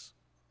 Nax.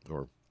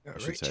 Or I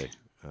should say,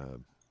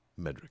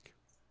 Medric.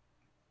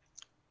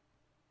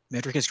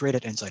 Medric is great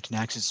at insight.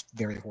 Nax is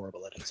very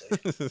horrible at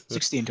insight.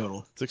 16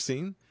 total.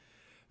 16?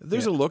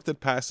 There's a look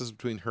that passes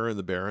between her and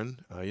the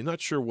Baron. You're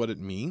not sure what it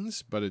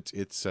means, but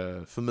it's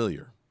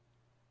familiar.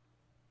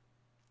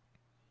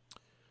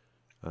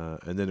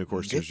 And then, of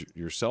course, there's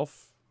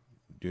yourself.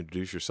 Do you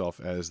introduce yourself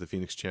as the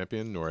Phoenix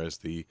Champion or as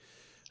the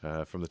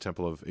from the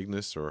Temple of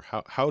Ignis? Or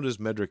how does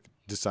Medric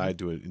decide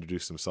to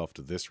introduce himself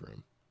to this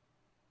room?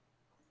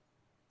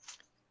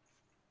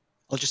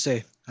 I'll just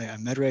say,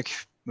 I'm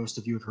Medric. Most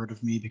of you have heard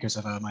of me because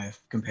of my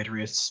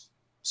compatriots'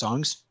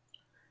 songs.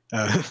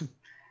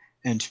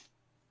 And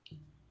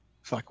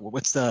fuck,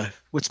 what's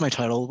my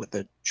title with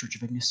the Church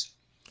of Ignis?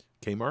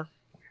 Kamar?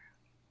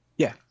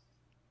 Yeah.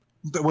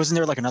 But wasn't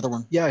there like another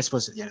one? Yeah, I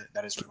suppose. Yeah,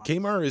 that is.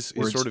 Kamar is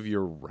sort of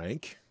your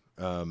rank.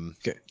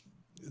 Okay.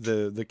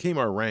 The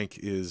Kamar rank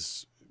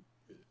is,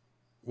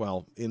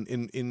 well,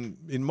 in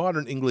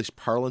modern English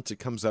parlance, it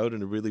comes out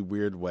in a really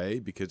weird way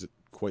because it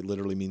quite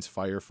literally means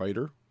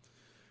firefighter.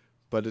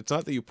 But it's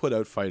not that you put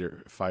out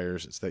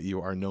fires; it's that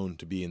you are known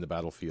to be in the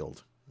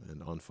battlefield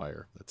and on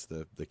fire. That's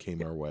the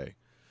Kamar way.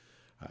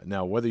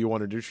 Now, whether you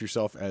want to introduce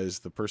yourself as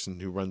the person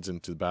who runs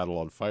into the battle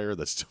on fire,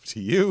 that's up to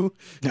you.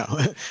 No,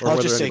 I'll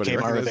just say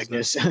Kamar of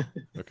Ignis.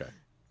 Okay.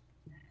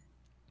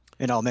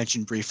 And I'll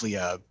mention briefly,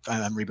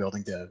 I'm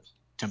rebuilding the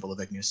Temple of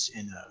Ignis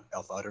in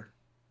Alfadar.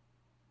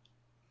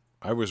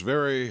 I was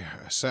very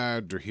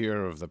sad to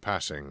hear of the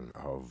passing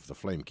of the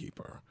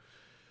Flamekeeper.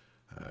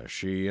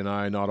 She and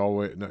I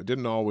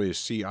didn't always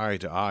see eye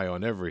to eye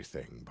on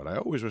everything, but I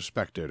always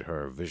respected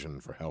her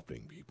vision for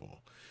helping people.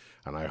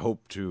 And I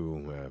hope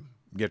to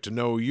get to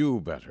know you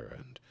better,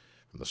 and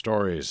from the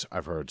stories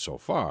I've heard so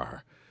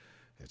far,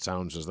 it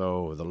sounds as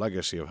though the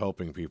legacy of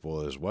helping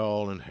people is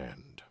well in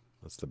hand.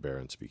 That's the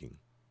Baron speaking.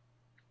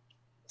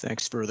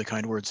 Thanks for the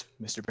kind words,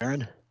 Mr.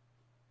 Baron.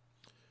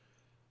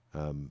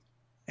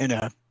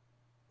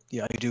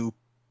 Yeah, I do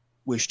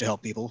wish to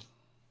help people.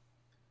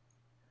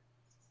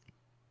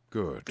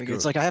 Good.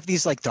 It's like I have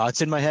these like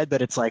thoughts in my head,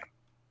 but it's like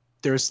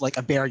there's like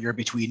a barrier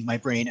between my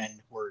brain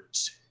and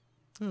words.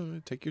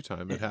 Take your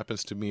time. It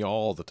happens to me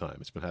all the time.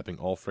 It's been happening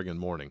all friggin'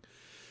 morning.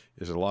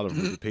 There's a lot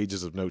of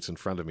pages of notes in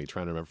front of me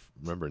trying to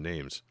remember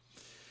names.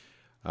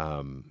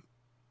 And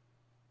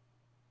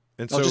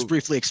I'll just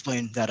briefly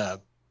explain that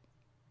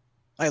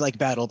I like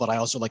battle, but I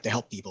also like to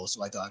help people,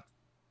 so I thought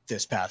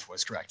this path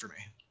was correct for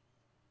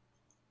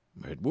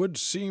me. It would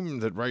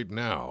seem that right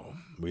now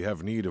we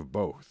have need of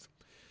both.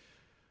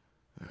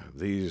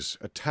 These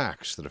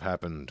attacks that have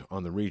happened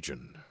on the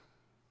region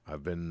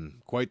have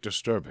been quite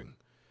disturbing.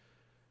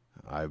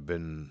 I've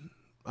been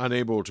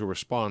unable to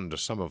respond to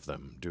some of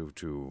them due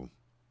to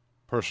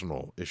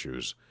personal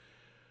issues,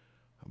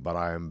 but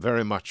I am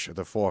very much at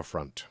the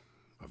forefront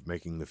of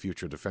making the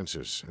future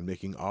defenses and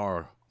making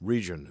our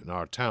region and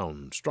our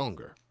town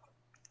stronger.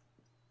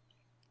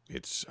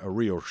 It's a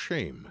real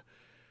shame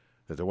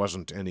that there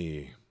wasn't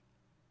any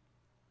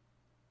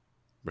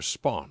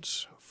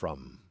response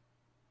from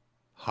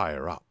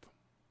higher up.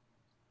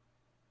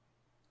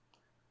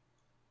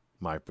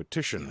 My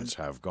petitions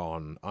have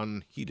gone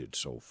unheeded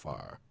so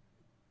far.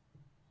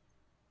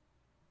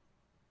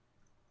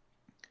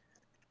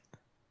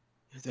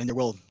 And there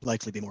will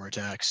likely be more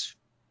attacks.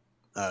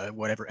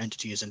 Whatever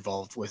entity is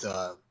involved with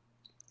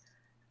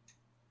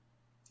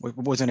what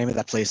was the name of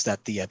that place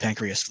that the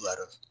pancreas flew out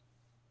of?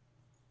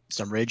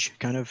 Some ridge,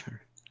 kind of?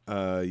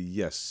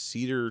 Yes,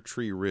 Cedar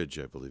Tree Ridge,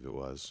 I believe it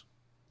was.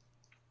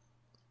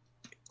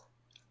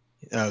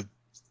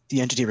 The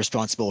entity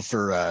responsible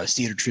for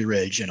Cedar Tree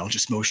Ridge, and I'll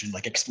just motion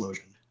like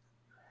explosion,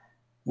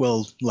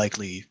 will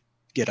likely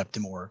get up to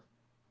more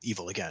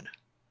evil again.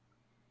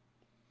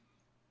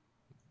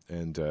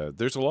 And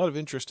there's a lot of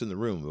interest in the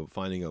room of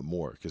finding out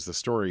more, because the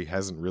story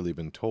hasn't really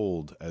been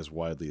told as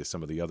widely as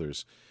some of the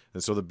others.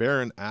 And so the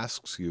Baron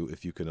asks you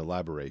if you can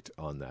elaborate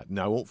on that.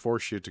 Now, I won't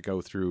force you to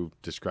go through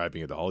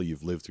describing it all.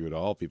 You've lived through it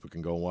all. People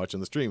can go and watch on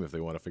the stream if they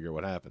want to figure out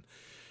what happened.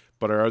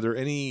 But are there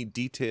any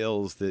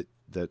details that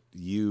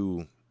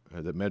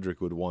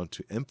Medric would want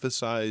to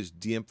emphasize,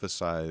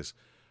 de-emphasize,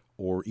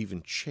 or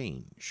even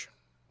change?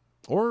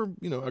 Or,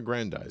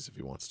 aggrandize if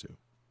he wants to.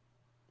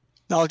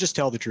 No, I'll just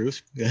tell the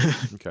truth.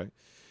 Okay.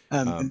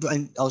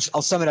 And I'll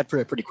sum it up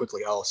pretty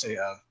quickly. I'll say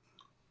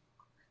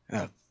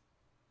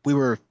we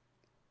were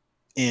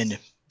in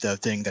the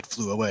thing that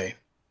flew away.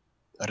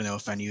 I don't know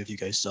if any of you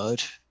guys saw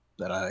it,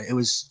 but it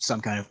was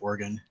some kind of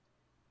organ.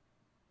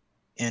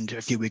 And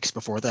a few weeks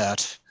before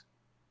that,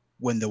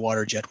 when the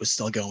water jet was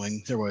still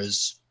going, there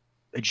was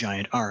a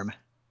giant arm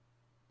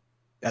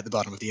at the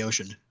bottom of the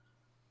ocean.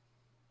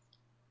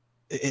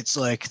 It's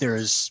like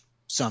there's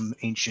some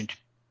ancient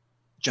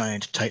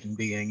giant titan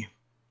being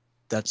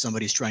that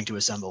somebody's trying to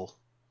assemble,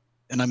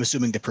 and I'm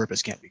assuming the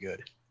purpose can't be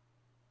good.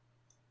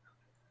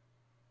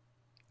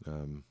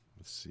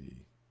 Let's see.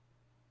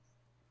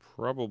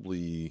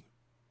 probably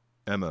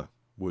Emma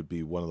would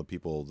be one of the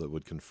people that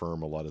would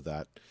confirm a lot of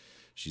that.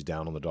 She's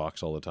down on the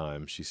docks all the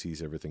time. She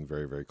sees everything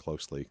very, very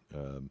closely.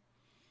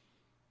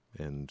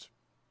 And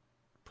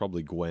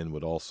probably Gwen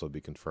would also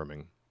be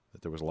confirming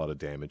that there was a lot of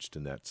damage to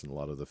nets and a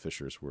lot of the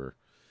fishers were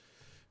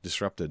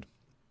disrupted.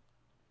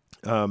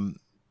 The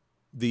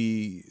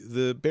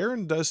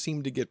Baron does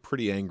seem to get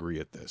pretty angry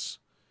at this.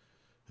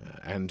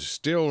 And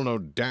still no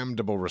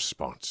damnable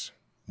response.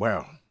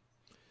 Well,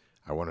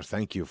 I want to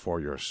thank you for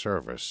your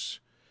service,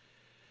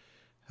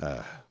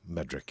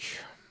 Medric.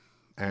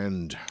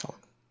 And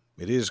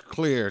it is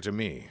clear to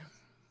me,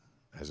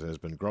 as it has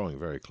been growing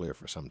very clear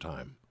for some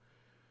time,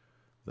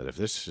 that if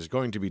this is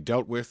going to be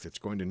dealt with, it's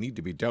going to need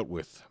to be dealt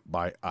with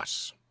by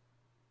us.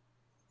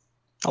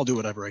 I'll do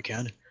whatever I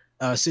can.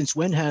 Since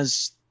when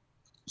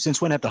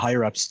have the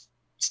higher-ups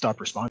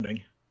stopped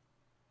responding?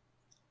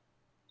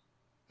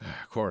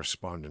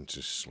 Correspondence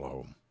is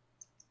slow.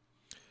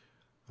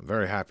 I'm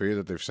very happy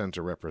that they've sent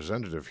a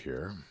representative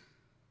here,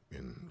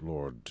 in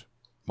Lord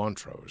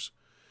Montrose.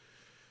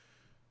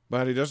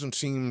 But he doesn't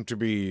seem to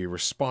be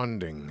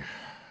responding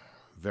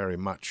very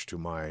much to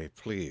my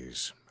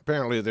pleas.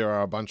 Apparently there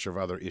are a bunch of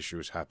other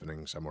issues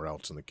happening somewhere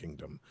else in the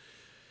kingdom.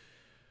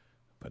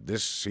 But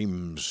this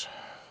seems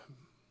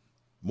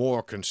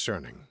more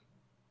concerning.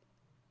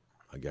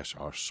 I guess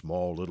our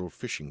small little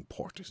fishing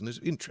port isn't as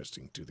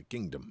interesting to the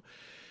kingdom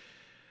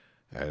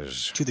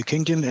as... To the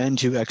kingdom and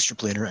to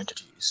extraplanar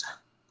entities.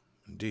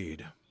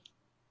 Indeed.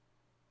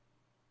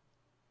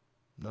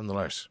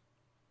 Nonetheless.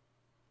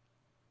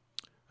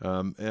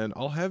 And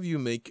I'll have you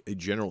make a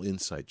general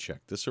insight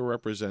check. This will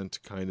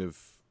represent kind of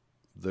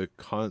the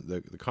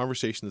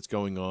conversation that's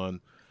going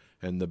on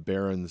and the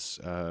Baron's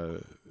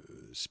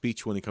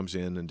speech when he comes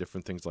in and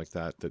different things like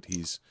that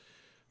he's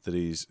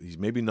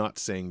maybe not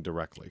saying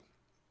directly.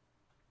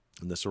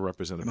 And this will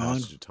represent a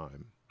passage of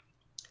time.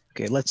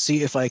 Okay, let's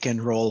see if I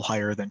can roll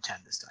higher than 10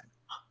 this time.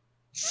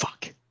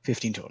 Fuck.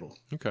 15 total.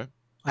 Okay.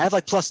 I have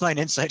like +9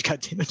 insight,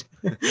 goddammit.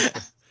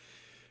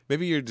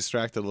 Maybe you're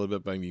distracted a little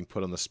bit by being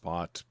put on the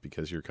spot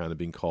because you're kind of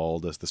being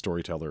called as the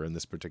storyteller in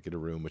this particular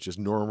room, which is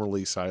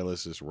normally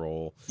Silas's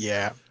role.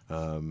 Yeah.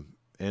 And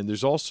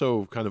there's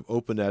also kind of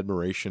open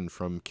admiration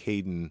from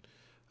Caden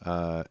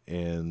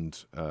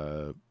and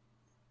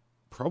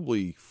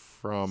probably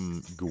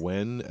from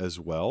Gwen as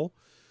well.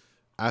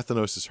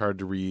 Athenos is hard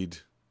to read.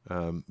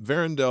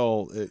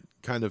 Verendel, it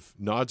kind of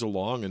nods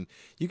along, and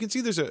you can see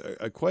there's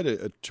quite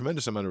a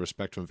tremendous amount of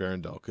respect from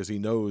Verendel because he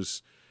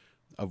knows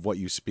of what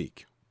you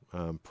speak.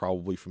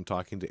 Probably from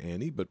talking to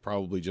Annie, but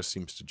probably just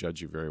seems to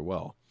judge you very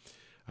well.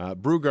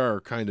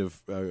 Brugar kind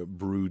of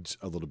broods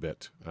a little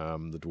bit.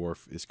 The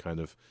dwarf is kind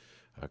of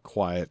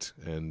quiet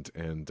and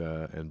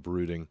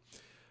brooding.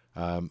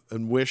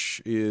 And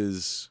Wish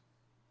runs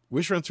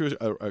through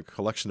a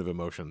collection of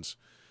emotions,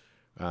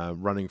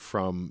 running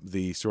from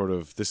the sort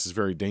of this is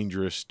very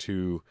dangerous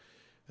to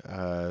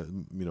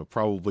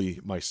probably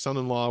my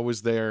son-in-law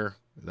was there.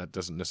 That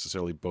doesn't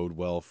necessarily bode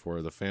well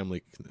for the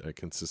family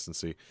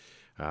consistency,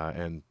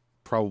 and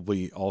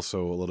probably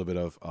also a little bit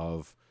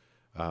of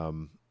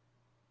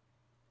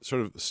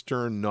sort of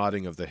stern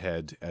nodding of the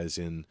head, as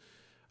in,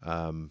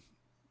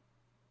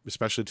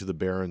 especially to the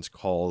Baron's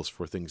calls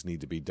for things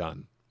need to be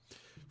done.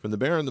 From the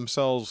Baron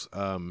themselves,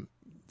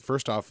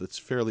 first off, it's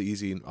fairly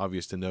easy and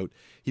obvious to note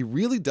he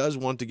really does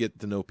want to get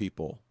to know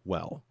people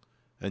well,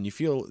 and you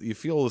feel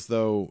as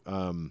though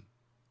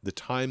the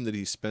time that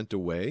he spent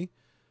away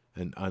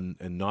and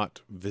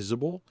not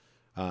visible,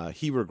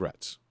 he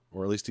regrets.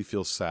 Or at least he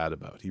feels sad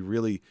about. He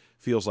really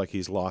feels like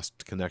he's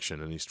lost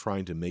connection, and he's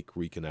trying to make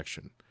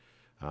reconnection.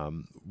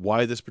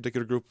 Why this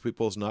particular group of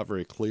people is not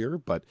very clear,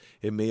 but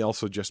it may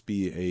also just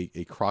be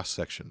a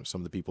cross-section of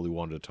some of the people he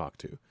wanted to talk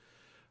to.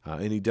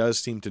 And he does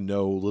seem to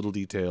know little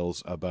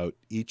details about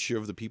each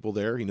of the people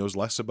there. He knows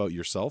less about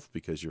yourself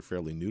because you're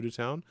fairly new to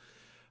town.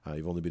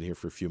 You've only been here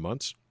for a few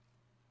months.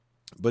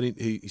 But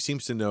he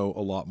seems to know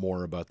a lot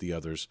more about the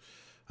others,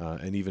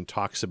 and even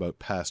talks about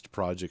past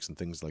projects and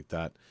things like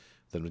that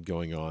that have been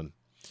going on.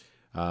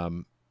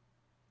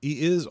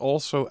 He is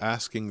also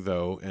asking,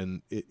 though,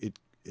 and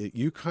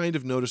you kind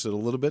of notice it a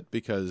little bit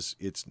because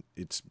it's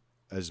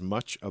as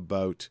much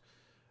about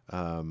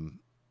as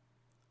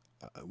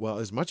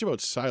much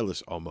about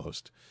Silas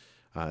almost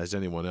as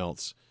anyone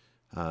else.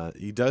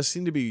 He does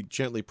seem to be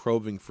gently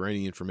probing for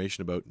any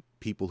information about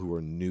people who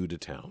are new to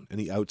town,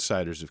 any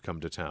outsiders who've come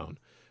to town,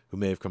 who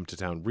may have come to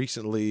town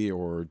recently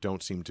or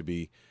don't seem to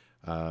be,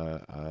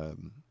 or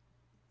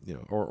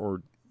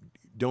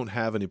don't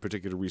have any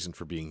particular reason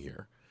for being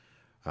here.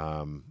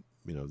 The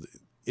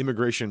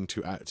immigration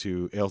to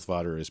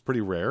Aelthvader is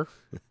pretty rare,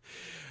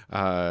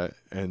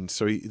 and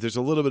so there's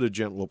a little bit of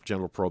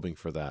gentle probing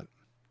for that.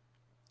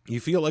 You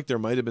feel like there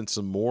might have been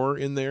some more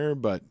in there,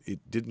 but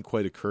it didn't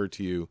quite occur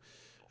to you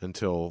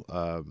until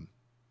kind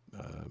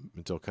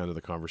of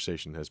the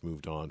conversation has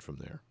moved on from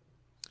there.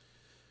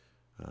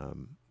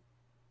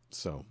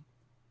 So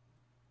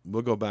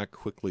we'll go back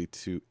quickly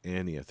to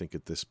Annie, I think,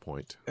 at this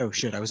point. Oh,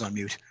 shit, I was on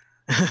mute.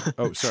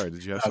 Oh, sorry.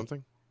 Did you have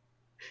something?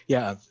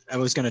 Yeah, I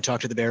was going to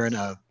talk to the Baron.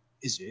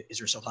 is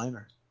there still time?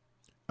 Or?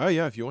 Oh,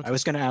 yeah, if you want I to.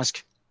 was going to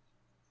ask.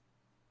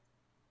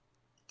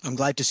 I'm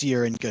glad to see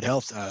you're in good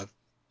health.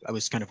 I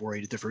was kind of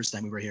worried the first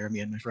time we were here, me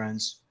and my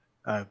friends,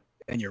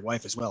 and your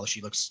wife as well.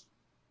 She looks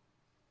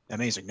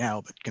amazing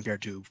now, but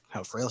compared to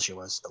how frail she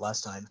was the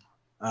last time,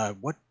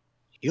 what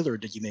healer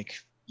did you make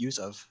use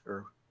of,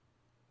 or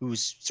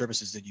whose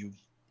services did you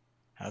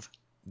have?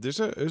 There's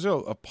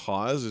a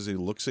pause as he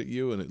looks at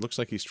you, and it looks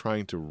like he's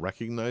trying to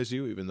recognize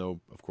you, even though,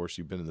 of course,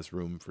 you've been in this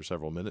room for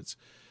several minutes.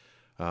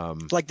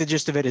 Like the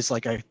gist of it is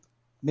like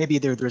maybe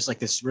there's like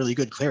this really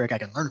good cleric I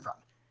can learn from.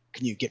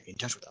 Can you get me in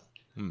touch with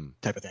them?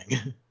 Type of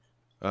thing.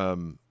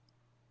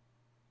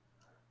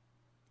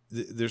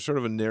 There's sort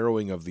of a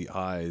narrowing of the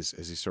eyes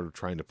as he's sort of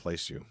trying to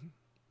place you.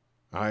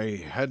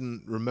 I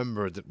hadn't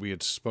remembered that we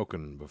had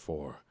spoken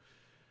before.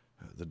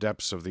 The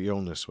depths of the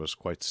illness was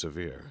quite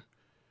severe.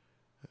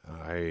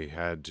 I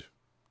had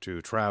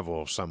to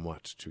travel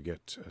somewhat to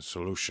get a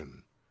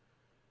solution,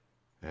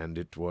 and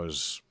it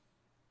was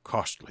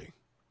costly.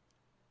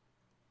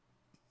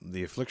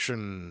 The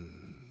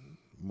affliction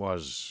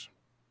was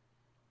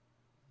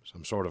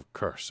some sort of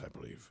curse, I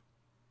believe.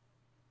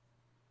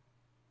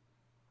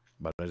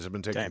 But it has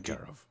been taken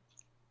care of.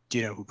 Do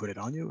you know who put it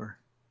on you, or?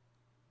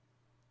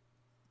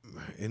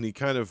 And he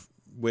kind of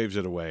waves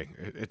it away.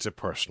 It's a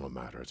personal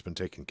matter. It's been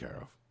taken care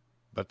of.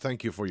 But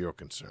thank you for your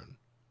concern.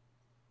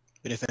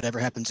 But if it ever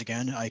happens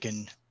again, I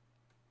can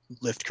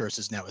lift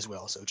curses now as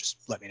well, so just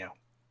let me know.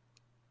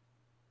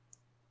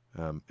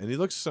 And he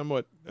looks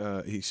somewhat,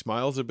 he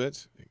smiles a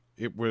bit.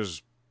 It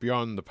was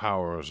beyond the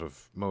powers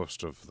of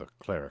most of the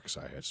clerics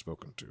I had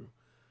spoken to.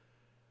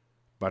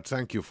 But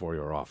thank you for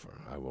your offer.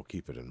 I will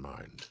keep it in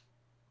mind.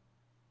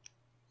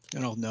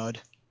 And I'll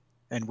nod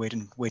and wait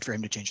for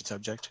him to change the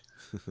subject.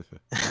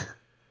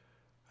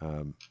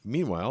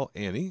 Meanwhile,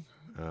 Annie,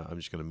 I'm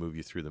just going to move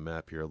you through the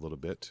map here a little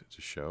bit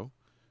to show.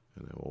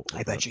 And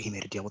I bet you he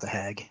made a deal with a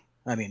hag.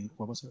 I mean,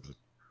 what was it?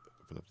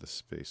 Open up the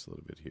space a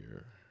little bit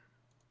here.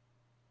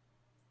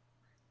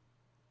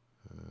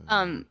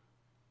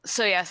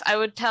 So yes, I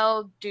would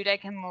tell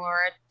Dudek and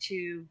Melora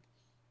to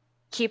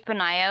keep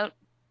an eye out,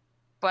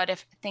 but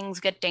if things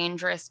get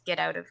dangerous, get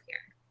out of here.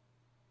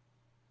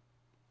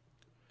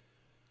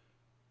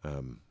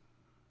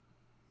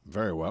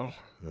 Very well.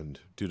 And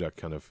Dudek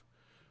kind of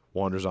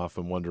wanders off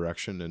in one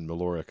direction, and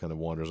Melora kind of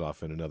wanders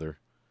off in another.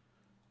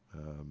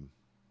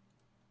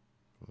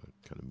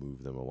 Kind of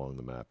move them along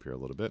the map here a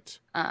little bit.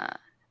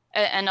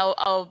 And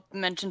I'll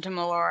mention to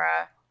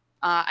Melora,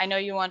 I know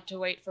you want to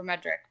wait for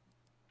Medric,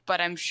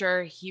 but I'm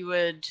sure he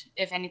would,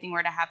 if anything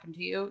were to happen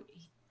to you,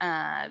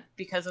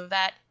 because of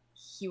that,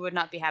 he would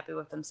not be happy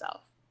with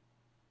himself.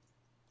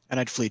 And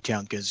I'd flee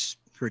town because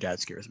her dad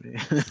scares me.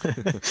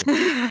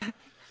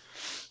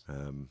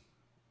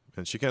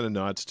 And she kind of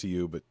nods to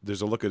you, but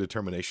there's a look of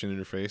determination in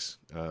her face.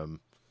 You're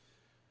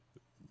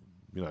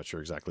not sure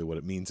exactly what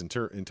it means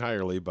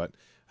entirely, but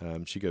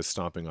she goes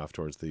stomping off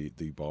towards the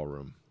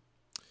ballroom.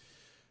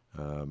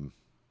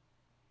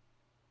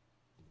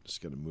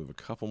 Just got to move a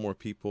couple more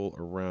people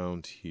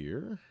around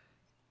here.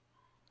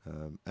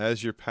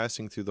 As you're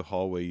passing through the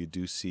hallway, you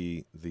do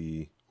see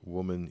the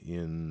woman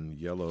in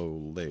yellow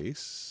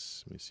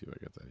lace. Let me see if I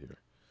got that here.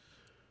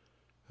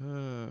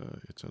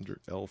 It's under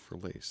L for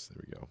lace.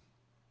 There we go.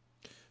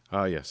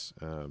 Yes.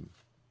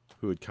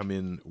 Who had come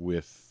in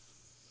with,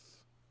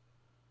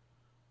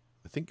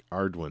 I think,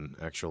 Ardwin,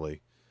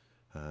 actually.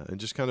 And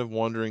just kind of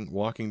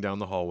walking down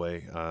the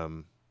hallway.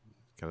 Kind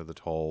of the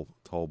tall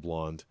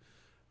blonde.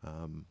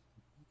 And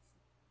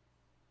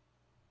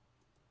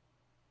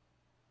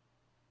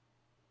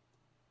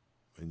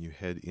you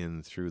head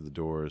in through the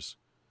doors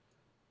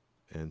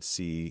and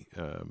see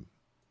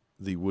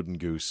the wooden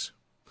goose.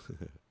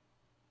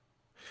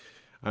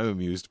 I'm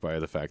amused by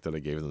the fact that I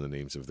gave them the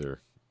names of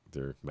their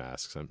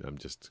masks. I'm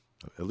just,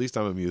 at least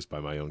I'm amused by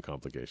my own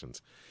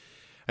complications.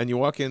 And you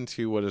walk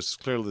into what is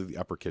clearly the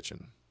upper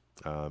kitchen.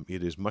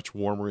 It is much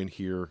warmer in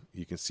here.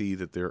 You can see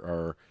that there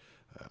are,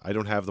 I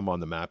don't have them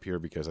on the map here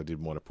because I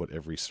didn't want to put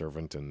every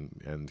servant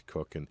and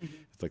cook. And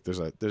it's like there's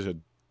a,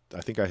 I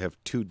think I have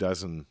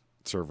 24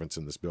 servants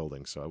in this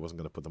building, so I wasn't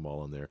going to put them all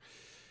on there.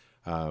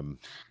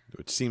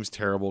 Which seems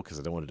terrible because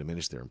I don't want to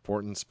diminish their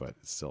importance, but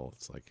it's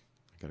like,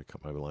 I got to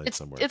cut my line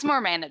somewhere. It's more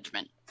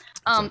management.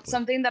 Exactly.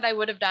 Something that I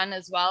would have done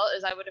as well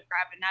is I would have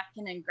grabbed a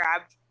napkin and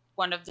grabbed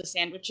one of the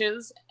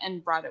sandwiches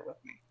and brought it with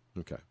me.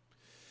 Okay.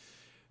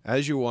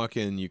 As you walk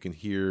in, you can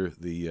hear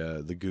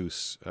the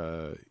goose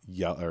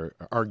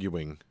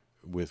arguing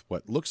with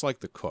what looks like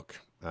the cook.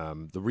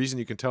 The reason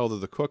you can tell they're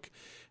the cook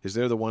is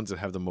they're the ones that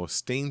have the most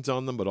stains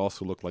on them, but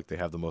also look like they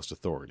have the most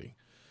authority.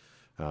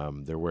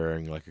 They're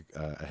wearing like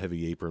a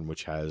heavy apron,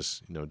 which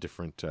has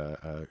different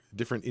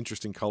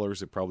interesting colors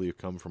that probably have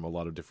come from a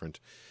lot of different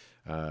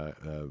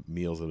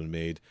meals that have been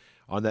made.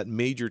 On that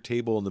major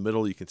table in the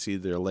middle, you can see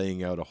they're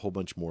laying out a whole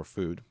bunch more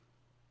food,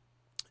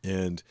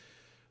 and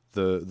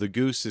the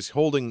goose is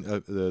holding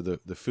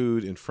the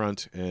food in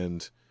front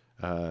and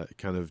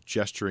kind of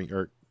gesturing,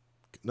 or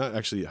not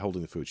actually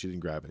holding the food. She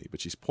didn't grab any, but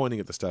she's pointing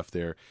at the stuff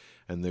there,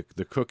 and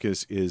the cook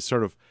is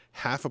sort of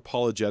half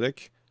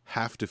apologetic,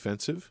 half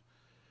defensive,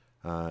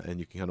 and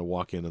you can kind of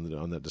walk in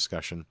on that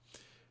discussion.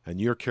 And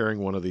you're carrying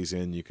one of these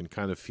in. You can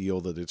kind of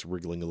feel that it's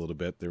wriggling a little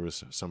bit. There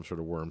was some sort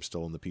of worm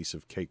still in the piece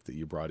of cake that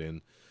you brought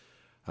in.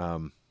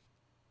 And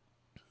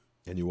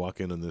you walk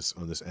in on this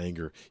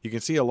anger. You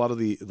can see a lot of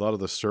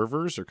the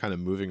servers are kind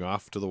of moving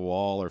off to the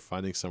wall or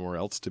finding somewhere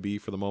else to be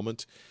for the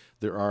moment.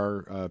 There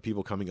are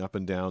people coming up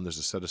and down. There's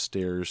a set of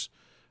stairs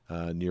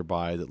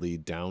nearby that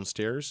lead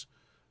downstairs,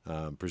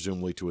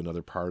 presumably to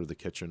another part of the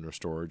kitchen or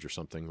storage or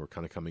something. We're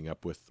kind of coming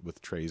up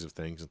with trays of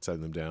things and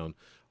setting them down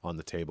on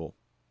the table.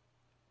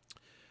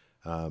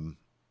 The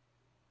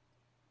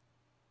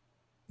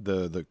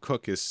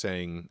cook is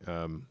saying,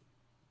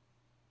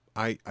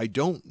 I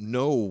don't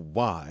know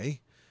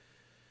why.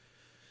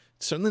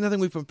 Certainly nothing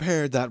we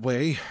prepared that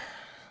way.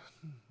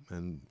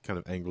 And kind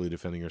of angrily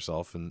defending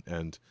herself.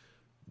 And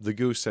the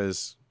goose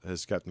has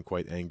gotten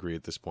quite angry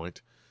at this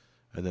point.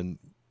 And then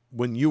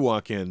when you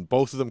walk in,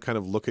 both of them kind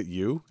of look at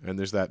you, and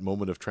there's that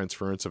moment of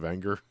transference of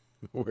anger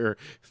where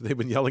they've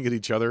been yelling at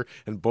each other,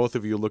 and both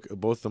of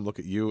them look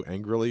at you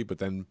angrily, but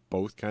then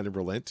both kind of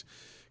relent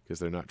because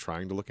they're not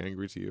trying to look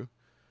angry to you.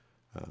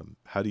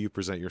 How do you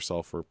present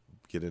yourself or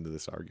get into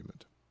this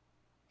argument?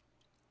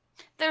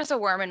 There's a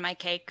worm in my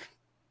cake.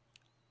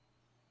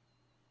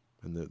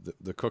 And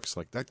the cook's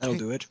like, I'll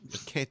do it.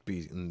 It can't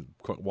be. And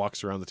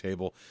walks around the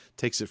table,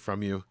 takes it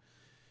from you,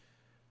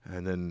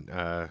 and then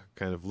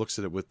kind of looks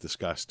at it with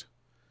disgust.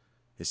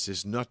 This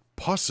is not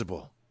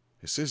possible.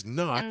 This is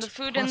not And the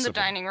food possible. in the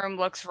dining room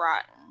looks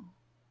rotten.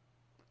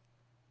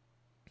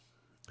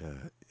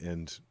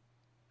 And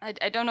I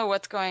don't know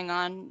what's going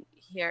on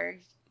here.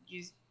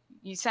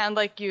 You sound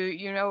like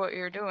you know what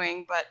you're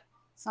doing, but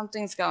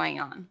something's going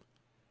on.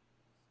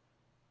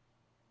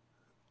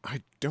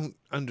 I don't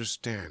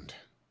understand.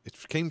 It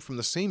came from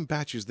the same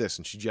batch as this,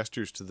 and she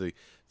gestures to the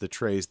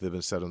trays that have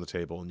been set on the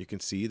table, and you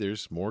can see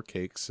there's more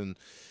cakes and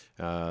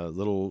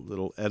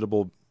little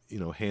edible,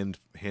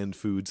 hand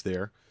foods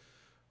there.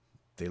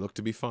 They look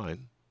to be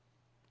fine.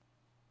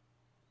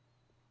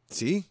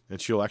 See?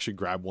 And she'll actually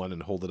grab one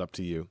and hold it up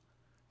to you.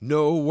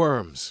 No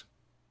worms.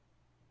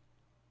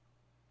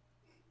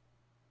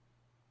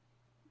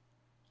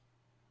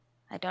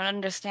 I don't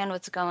understand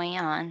what's going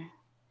on.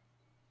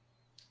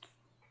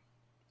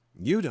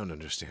 You don't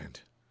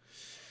understand.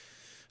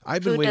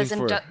 I've been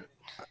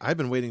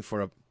waiting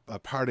for a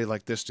party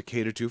like this to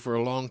cater to for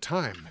a long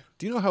time.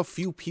 Do you know how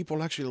few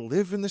people actually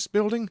live in this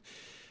building?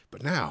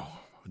 But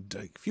now,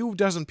 a few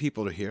dozen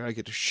people are here. I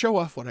get to show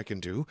off what I can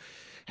do,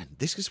 and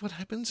this is what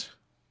happens?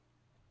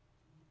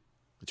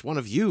 It's one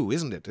of you,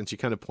 isn't it? And she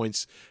kind of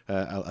points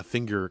a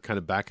finger kind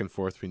of back and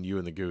forth between you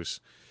and the goose.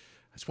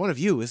 It's one of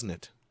you, isn't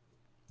it?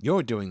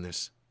 You're doing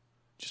this.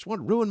 Just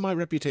want to ruin my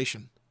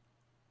reputation.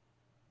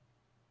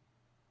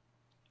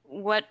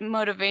 What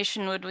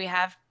motivation would we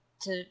have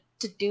to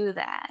do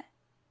that?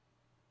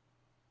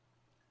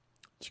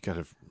 She kind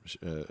of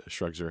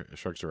shrugs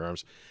her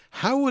arms.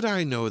 How would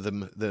I know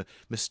the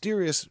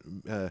mysterious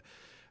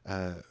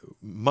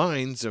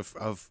minds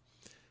of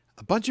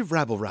a bunch of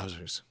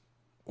rabble-rousers?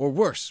 Or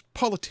worse,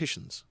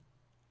 politicians?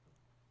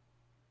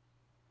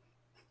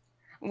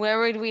 Where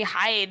would we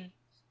hide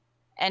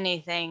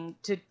anything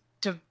to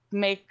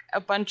make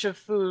a bunch of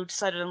food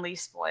suddenly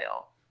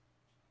spoil?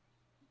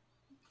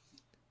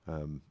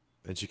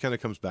 And she kind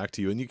of comes back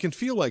to you, and you can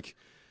feel like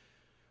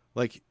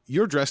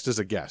you're dressed as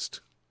a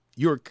guest.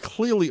 You're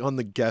clearly on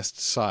the guest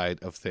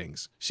side of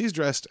things. She's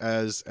dressed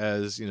as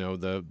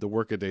the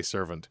workaday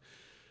servant,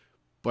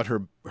 but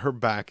her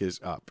back is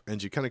up,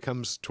 and she kind of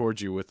comes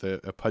towards you with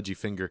a pudgy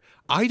finger.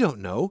 I don't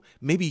know.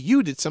 Maybe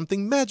you did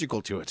something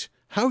magical to it.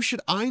 How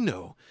should I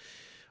know?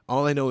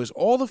 All I know is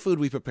all the food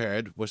we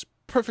prepared was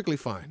perfectly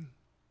fine.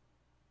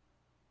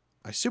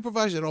 I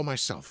supervised it all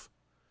myself.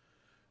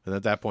 And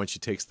at that point, she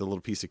takes the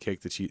little piece of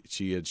cake that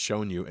she had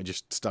shown you and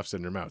just stuffs it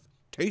in her mouth.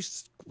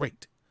 Tastes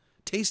great.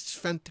 Tastes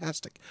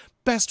fantastic.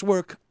 Best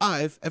work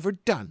I've ever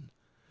done.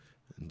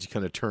 And she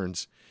kind of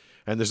turns.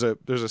 And there's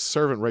a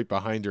servant right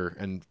behind her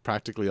and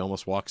practically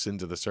almost walks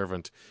into the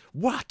servant.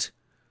 What?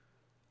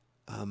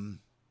 And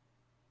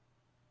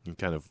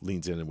kind of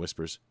leans in and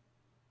whispers.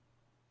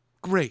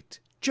 Great.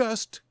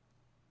 Just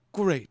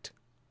great.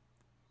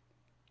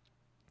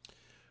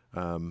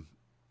 And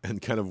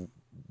kind of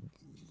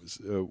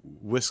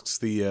whisks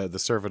the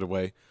servant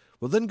away.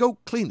 Well, then go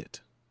clean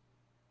it.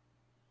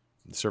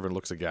 The servant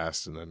looks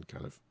aghast, and then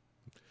kind of,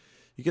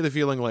 you get the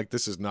feeling like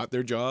this is not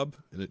their job,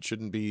 and it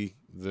shouldn't be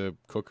the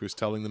cook who's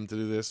telling them to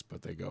do this,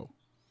 but they go.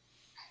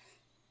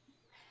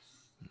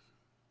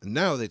 And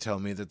now they tell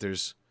me that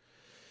there's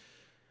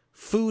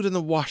food in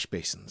the wash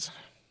basins,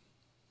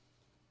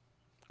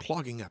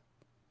 clogging up.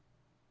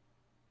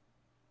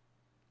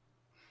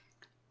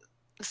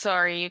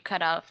 Sorry, you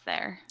cut off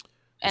there.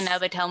 And now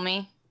they tell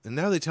me? And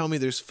now they tell me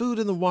there's food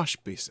in the wash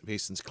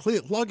basins,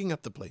 clogging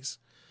up the place.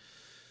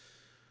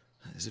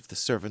 As if the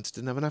servants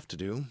didn't have enough to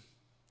do.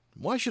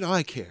 Why should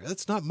I care?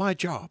 That's not my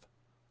job.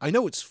 I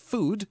know it's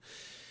food,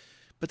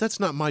 but that's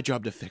not my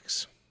job to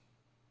fix.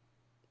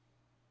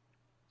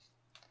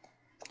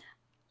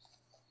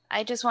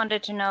 I just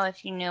wanted to know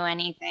if you knew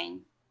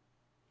anything.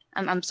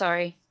 I'm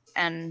sorry.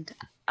 And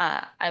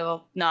I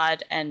will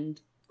nod and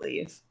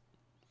leave.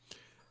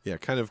 Yeah,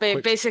 kind of.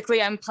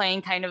 Basically, I'm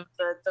playing kind of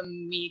the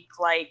meek,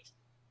 like,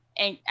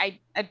 and I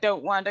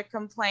don't want to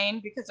complain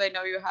because I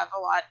know you have a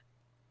lot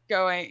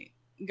going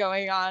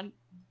on,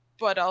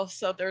 but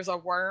also there's a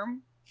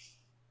worm.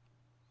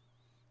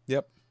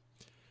 Yep.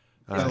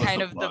 It's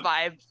kind of the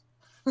vibe.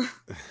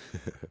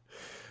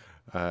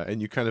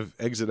 And you kind of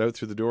exit out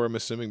through the door, I'm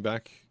assuming,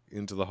 back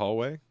into the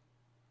hallway.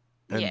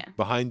 And yeah.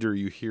 Behind her,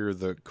 you hear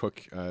the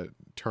cook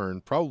turn,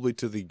 probably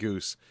to the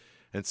goose,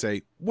 and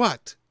say,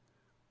 "What?"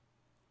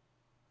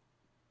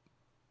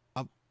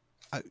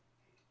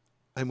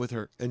 I'm with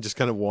her, and just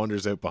kind of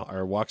wanders out,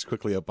 or walks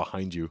quickly up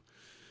behind you,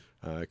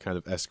 kind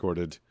of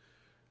escorted.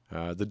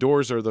 The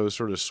doors are those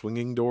sort of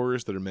swinging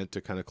doors that are meant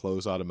to kind of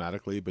close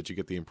automatically, but you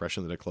get the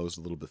impression that it closed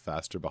a little bit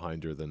faster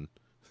behind her than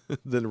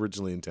than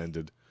originally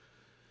intended.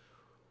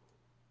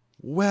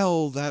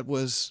 Well, that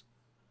was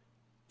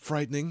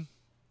frightening.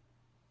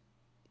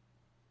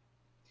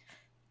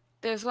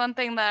 There's one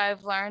thing that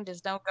I've learned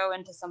is don't go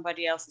into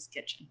somebody else's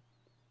kitchen.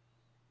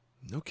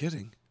 No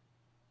kidding.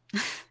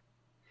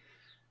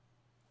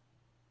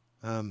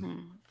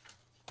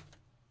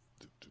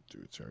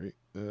 Sorry.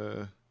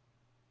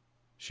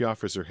 She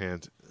offers her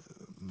hand.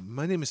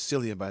 My name is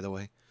Celia, by the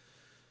way.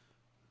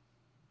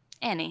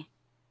 Annie.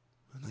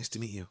 Nice to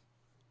meet you.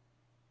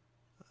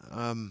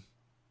 I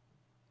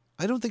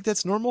don't think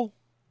that's normal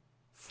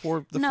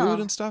for the food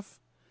and stuff.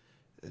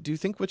 Do you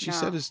think what she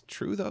said is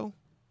true, though?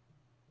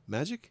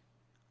 Magic?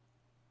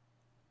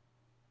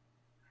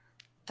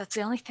 That's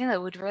the only thing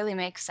that would really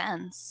make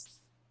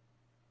sense.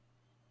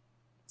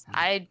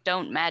 I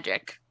don't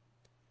magic.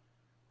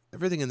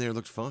 Everything in there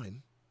looked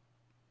fine.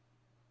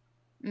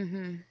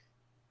 Mm-hmm.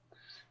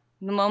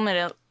 The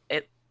moment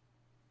it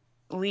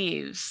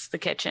leaves the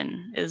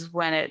kitchen is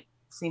when it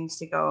seems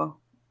to go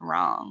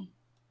wrong.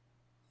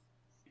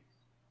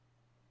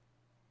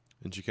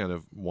 And she kind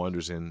of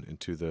wanders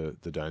into the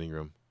dining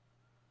room.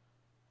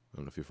 I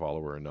don't know if you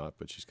follow her or not,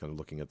 but she's kind of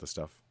looking at the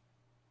stuff.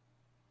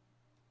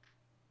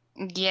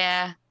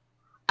 Yeah,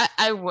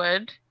 I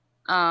would.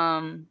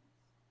 Ocean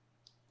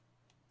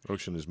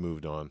has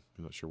moved on.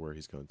 I'm not sure where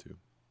he's gone to.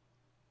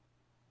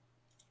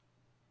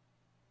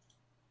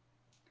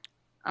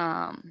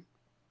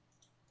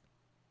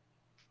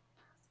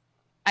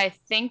 I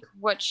think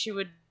what she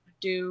would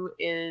do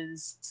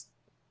is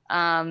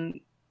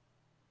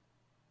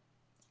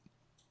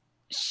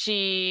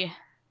she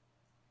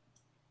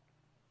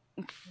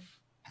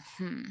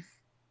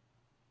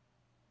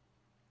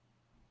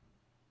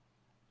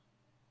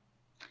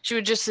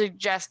would just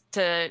suggest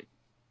to,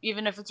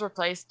 even if it's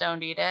replaced,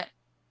 don't eat it,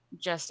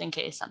 just in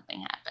case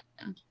something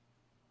happened.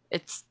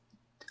 It's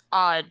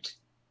odd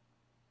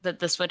that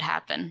this would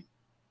happen.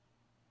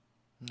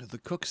 The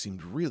cook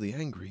seemed really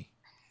angry.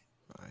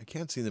 I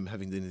can't see them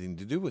having anything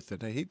to do with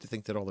it. I hate to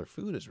think that all their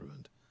food is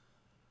ruined.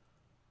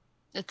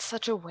 It's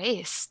such a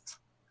waste.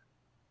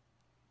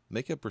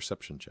 Make a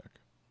perception check.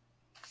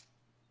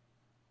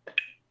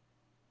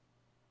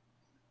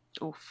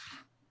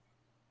 Oof.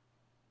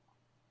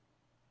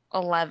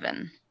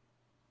 11.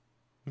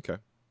 Okay.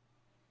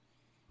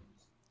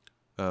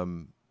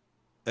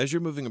 As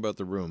you're moving about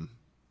the room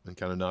and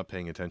kind of not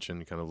paying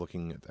attention, kind of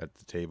looking at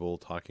the table,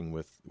 talking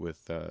with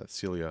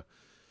Celia,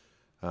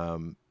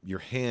 your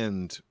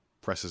hand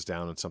presses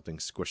down on something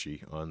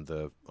squishy on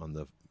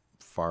the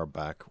far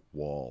back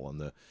wall,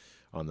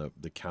 on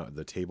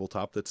the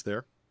tabletop that's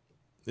there.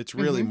 It's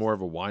really more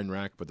of a wine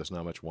rack, but there's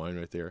not much wine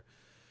right there.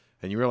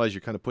 And you realize you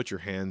kind of put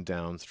your hand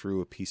down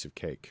through a piece of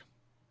cake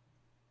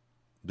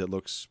that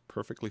looks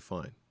perfectly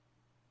fine.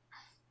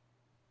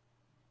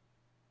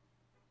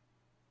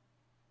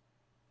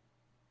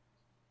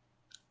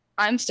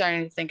 I'm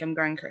starting to think I'm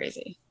going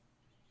crazy.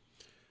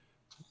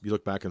 You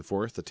look back and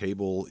forth. The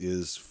table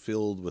is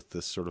filled with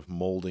this sort of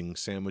molding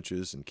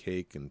sandwiches and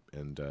cake and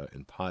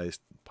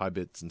pie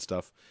bits and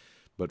stuff.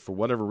 But for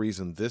whatever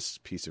reason, this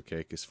piece of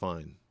cake is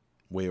fine,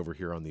 way over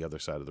here on the other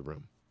side of the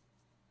room.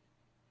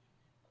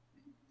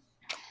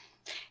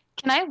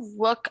 Can I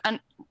look and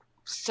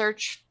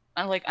search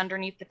like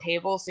underneath the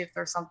table, see if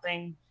there's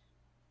something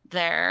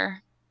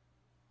there?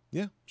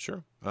 Yeah,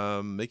 sure.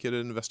 Make it an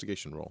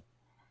investigation roll.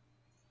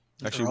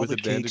 Actually, Are all with the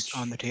advantage cakes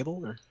on the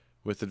table, or?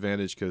 With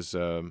advantage, because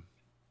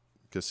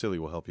Silly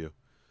will help you.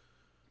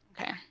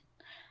 Okay.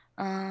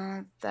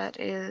 That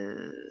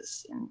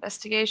is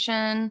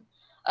investigation.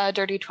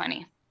 Dirty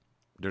 20.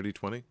 Dirty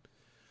 20.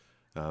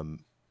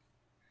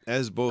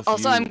 As both.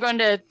 Also, I'm going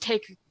to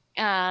take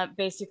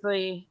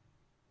basically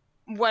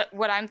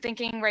what I'm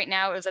thinking right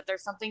now is that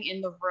there's something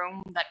in the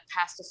room that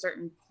past a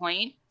certain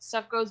point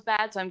stuff goes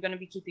bad. So I'm going to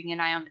be keeping an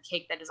eye on the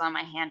cake that is on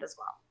my hand as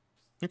well.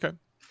 Okay.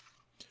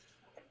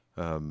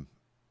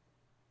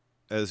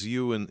 As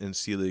you and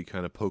Celia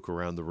kind of poke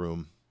around the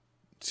room,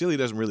 Celia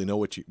doesn't really know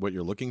what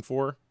you're looking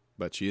for,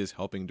 but she is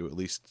helping to at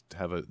least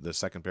have the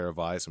second pair of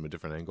eyes from a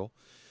different angle.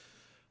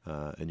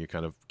 And you're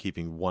kind of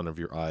keeping one of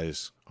your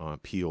eyes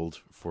peeled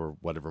for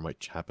whatever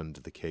might happen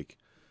to the cake.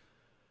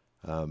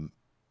 And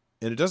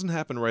it doesn't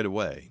happen right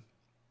away,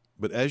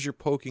 But as you're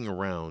poking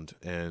around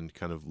and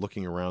kind of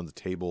looking around the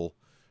table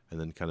and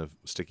then kind of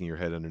sticking your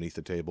head underneath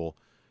the table,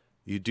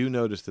 you do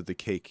notice that the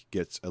cake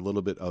gets a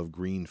little bit of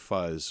green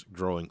fuzz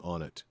growing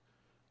on it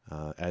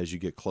as you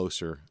get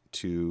closer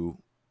to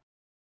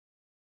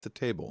the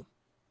table.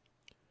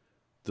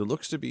 There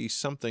looks to be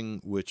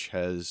something which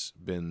has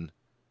been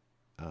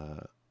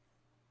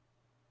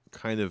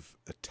kind of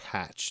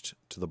attached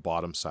to the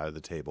bottom side of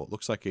the table. It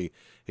looks like a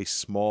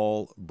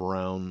small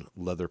brown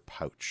leather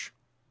pouch,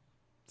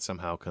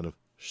 somehow kind of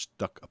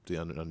stuck up the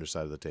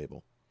underside of the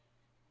table.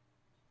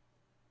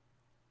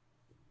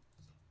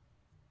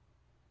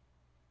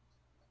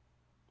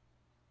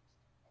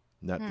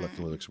 That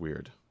definitely looks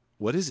weird.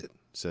 What is it?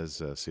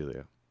 Says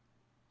Celia.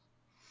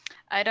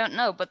 I don't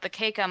know, but the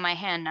cake on my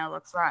hand now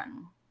looks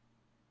rotten.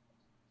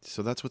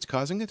 So that's what's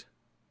causing it?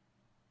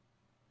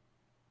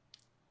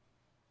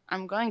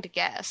 I'm going to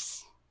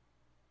guess.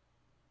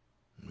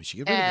 We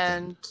should get rid of it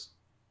then.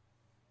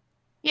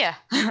 Yeah,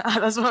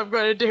 that's what I'm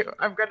going to do.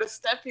 I'm going to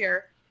step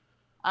here.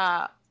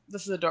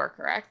 This is a door,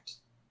 correct?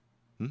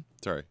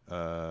 Sorry.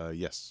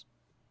 Yes.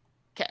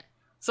 Okay.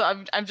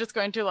 So I'm just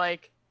going to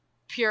like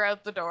peer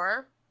out the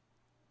door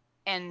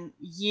and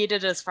yeet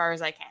it as far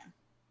as I can.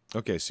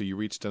 Okay, so you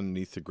reached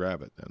underneath to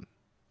grab it then.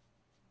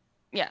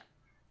 Yeah.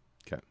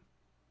 Okay.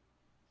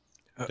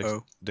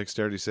 Uh-oh.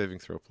 Dexterity saving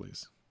throw,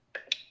 please.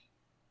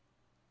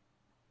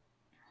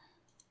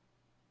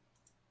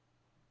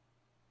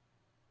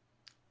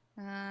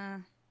 Uh,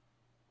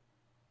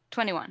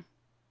 21.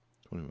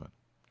 21.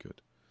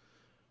 Good.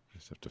 I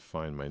just have to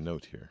find my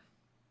note here.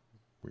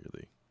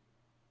 Weirdly.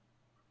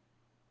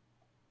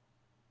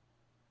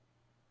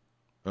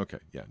 Okay,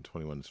 yeah,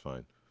 21 is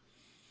fine.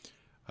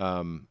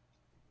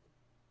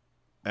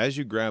 As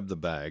you grab the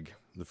bag,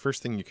 the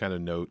first thing you kind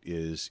of note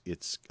is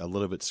it's a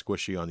little bit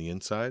squishy on the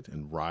inside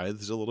and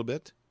writhes a little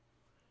bit.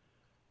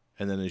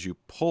 And then as you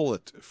pull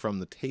it from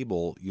the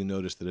table, you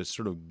notice that it's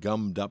sort of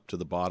gummed up to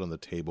the bottom of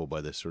the table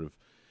by this sort of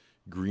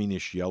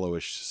greenish,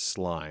 yellowish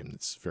slime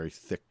that's very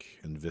thick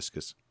and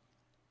viscous.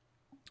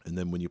 And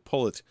then when you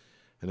pull it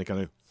and it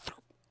kind of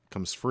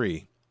comes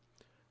free,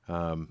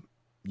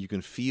 you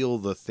can feel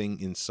the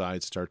thing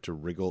inside start to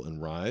wriggle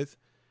and writhe.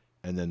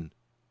 And then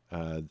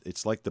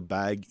it's like the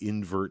bag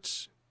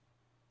inverts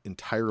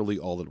entirely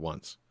all at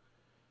once.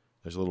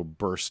 There's a little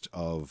burst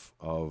of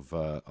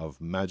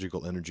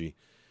magical energy,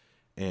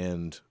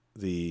 and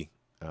the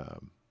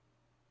oh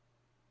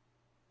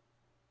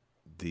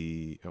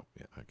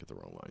yeah, I get the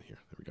wrong line here.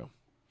 There we go.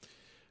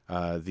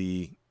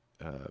 The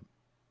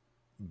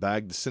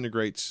bag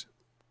disintegrates.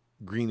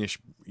 Greenish,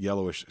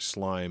 yellowish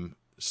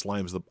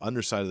slimes the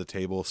underside of the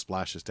table,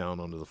 splashes down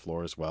onto the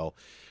floor as well,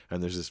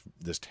 and there's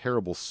this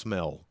terrible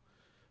smell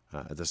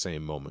at the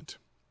same moment.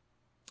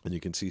 And you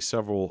can see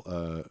several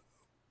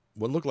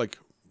what look like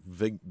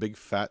big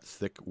fat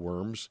thick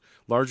worms,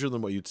 larger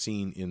than what you'd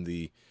seen in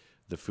the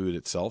food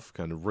itself,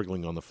 kind of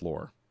wriggling on the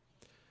floor.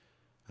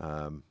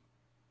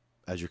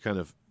 As you're kind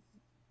of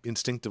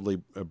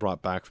instinctively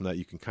brought back from that,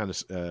 you can kind of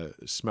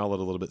smell it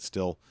a little bit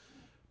still,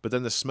 but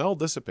then the smell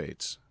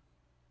dissipates,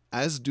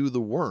 as do the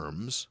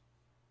worms,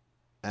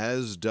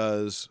 as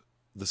does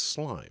the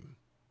slime.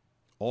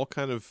 All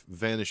kind of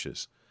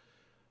vanishes.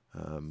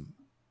 And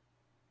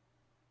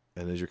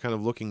as you're kind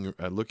of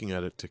looking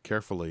at it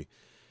carefully,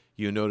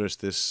 you notice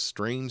this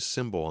strange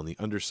symbol on the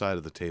underside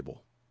of the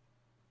table.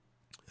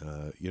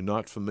 You're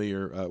not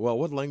familiar. Well,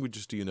 what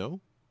languages do you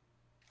know?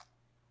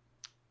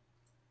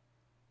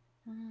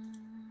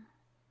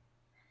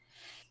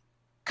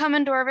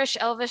 Common, Dwarvish,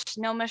 Elvish,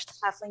 Gnomish,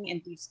 Halfling,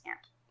 and Thieves' Cant.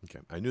 Okay,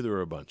 I knew there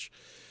were a bunch.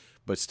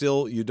 But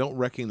still, you don't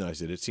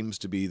recognize it. It seems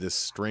to be this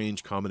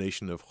strange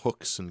combination of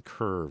hooks and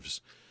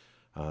curves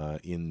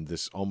in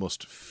this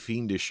almost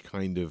fiendish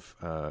kind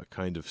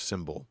of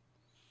symbol.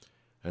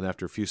 And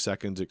after a few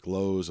seconds, it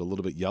glows a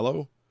little bit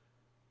yellow,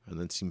 and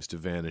then seems to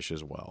vanish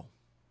as well.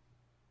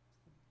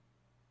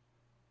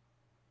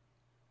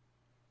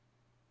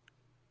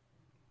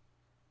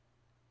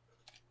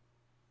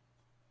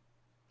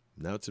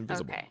 Now it's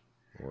invisible, Okay.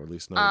 or at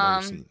least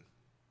not seen.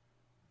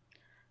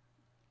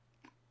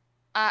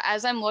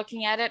 As I'm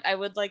looking at it, I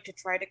would like to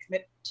try to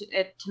commit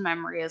it to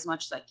memory as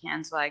much as I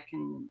can, so I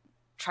can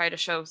try to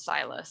show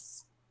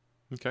Silas.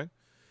 Okay.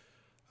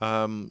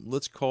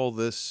 Let's call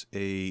this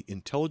a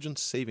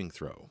intelligence saving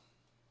throw,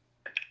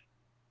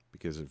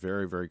 because it's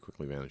very, very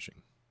quickly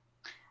vanishing.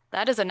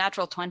 That is a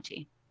natural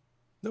 20.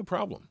 No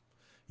problem.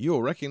 You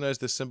will recognize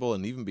this symbol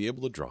and even be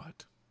able to draw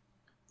it.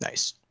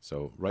 Nice.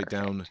 So write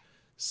down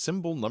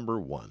symbol number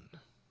 1.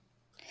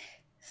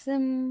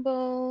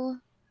 Symbol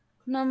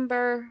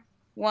number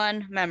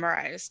 1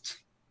 memorized.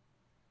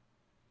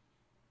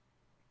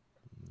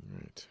 All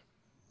right.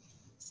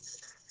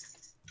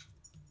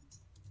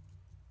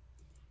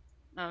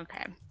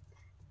 Okay.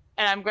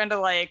 And I'm going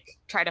to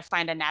try to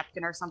find a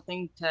napkin or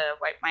something to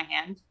wipe my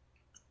hand.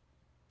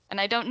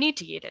 And I don't need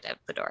to eat it out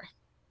the door.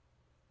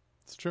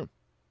 It's true.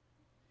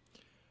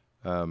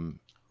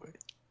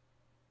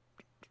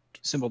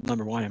 Symbol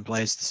number 1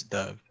 implies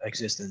the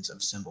existence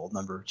of symbol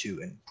number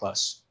 2 and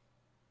plus.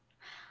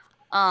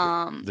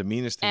 The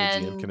meanest thing a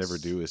GM can and- ever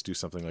do is do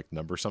something like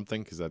number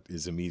something, because that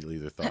is immediately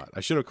the thought.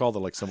 I should have called it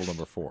like symbol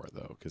number 4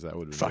 though, because that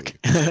would have been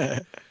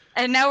Fuck.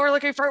 And now we're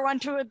looking for 1,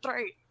 2, and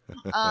 3.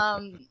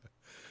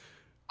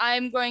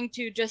 I'm going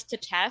to, just to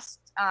test,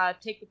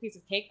 take the piece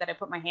of cake that I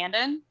put my hand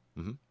in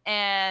Mhm.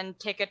 and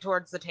take it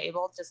towards the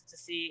table just to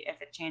see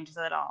if it changes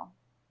at all.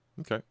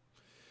 Okay.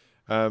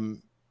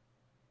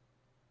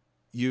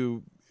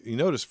 You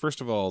notice,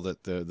 first of all,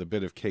 that the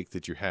bit of cake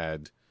that you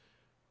had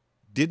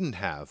didn't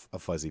have a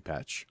fuzzy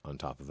patch on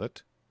top of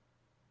it.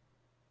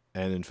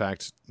 And in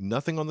fact,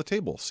 nothing on the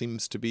table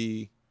seems to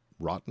be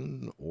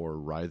rotten or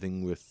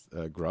writhing with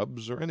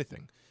grubs or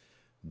anything.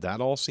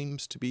 That all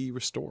seems to be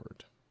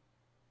restored.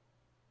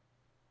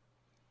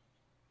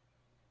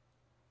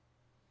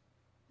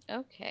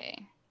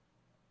 Okay.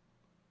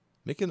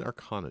 Make an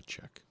Arcana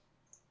check.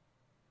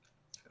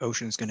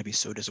 Ocean's going to be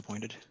so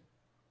disappointed.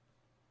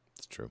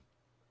 It's true.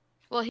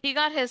 Well, he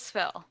got his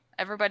fill.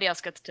 Everybody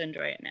else gets to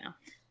enjoy it now.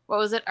 What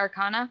was it,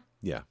 Arcana?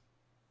 Yeah.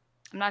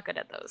 I'm not good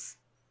at those.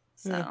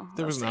 So Yeah,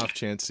 there was let's an see. off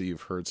chance that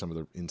you've heard some of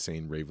the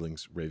insane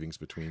ravings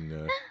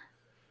between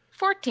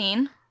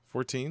 14.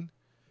 14.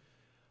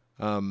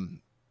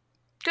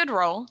 Good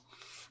roll.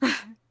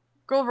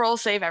 Good roll,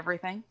 save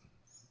everything.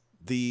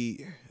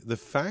 The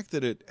fact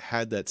that it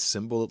had that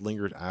symbol that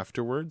lingered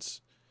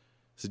afterwards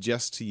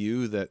suggests to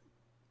you that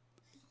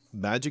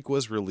magic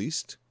was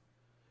released,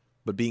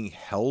 but being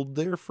held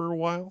there for a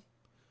while.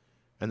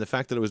 And the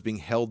fact that it was being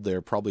held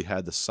there probably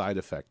had the side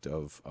effect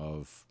of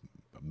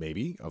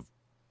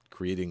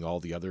creating all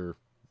the other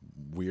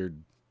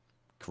weird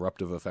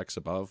corruptive effects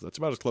above. That's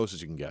about as close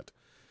as you can get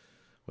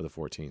with a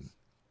 14.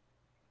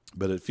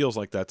 But it feels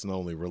like that's not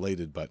only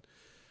related, but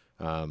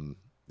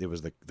it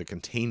was the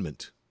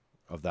containment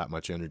of that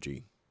much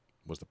energy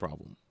was the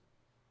problem.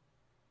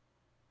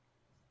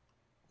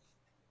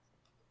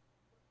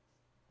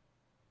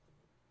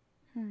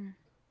 And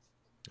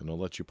I'll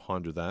let you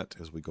ponder that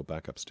as we go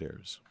back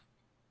upstairs.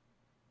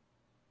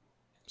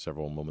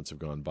 Several moments have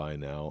gone by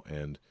now,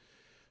 and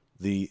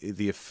the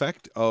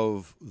effect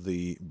of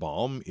the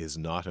balm is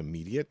not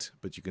immediate,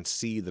 but you can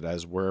see that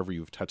as wherever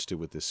you've touched it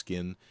with the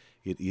skin,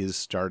 it is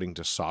starting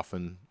to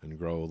soften and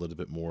grow a little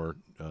bit more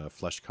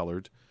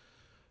flesh-colored.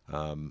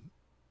 But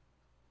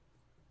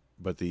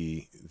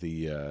the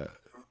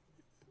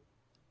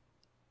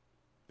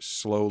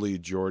slowly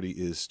Geordie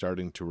is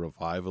starting to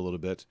revive a little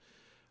bit.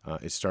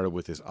 It started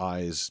with his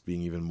eyes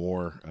being even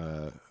more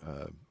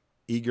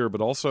eager,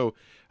 but also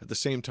at the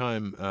same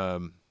time,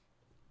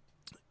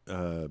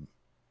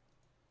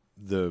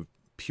 the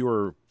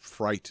pure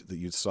fright that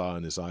you saw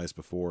in his eyes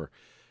before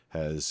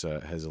has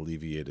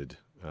alleviated,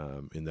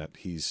 in that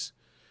he's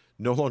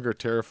no longer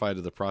terrified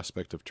of the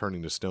prospect of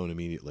turning to stone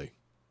immediately.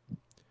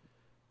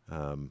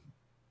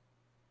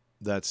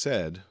 That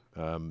said,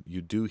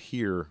 you do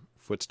hear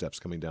footsteps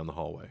coming down the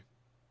hallway.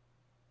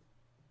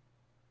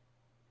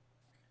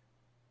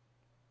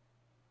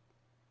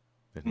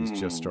 And he's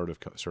just sort of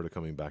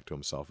coming back to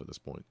himself at this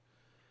point.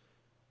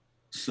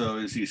 So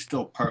is he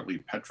still partly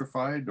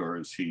petrified, or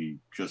is he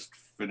just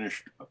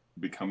finished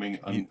becoming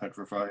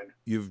unpetrified?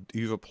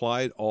 You've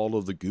applied all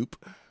of the goop,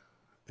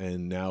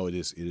 and now it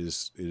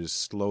is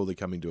slowly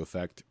coming to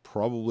effect.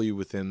 Probably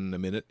within a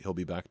minute, he'll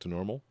be back to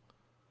normal.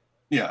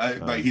 Yeah,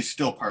 but he's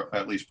still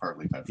at least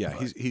partly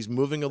petrified. Yeah, he's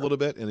moving a little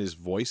bit, and his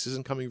voice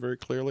isn't coming very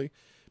clearly.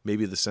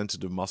 Maybe the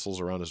sensitive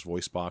muscles around his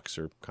voice box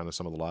are kind of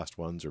some of the last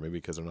ones, or maybe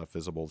because they're not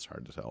visible, it's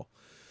hard to tell.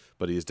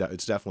 But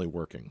it's definitely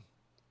working.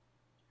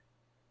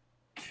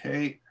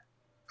 Okay.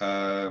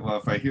 Well,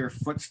 if I hear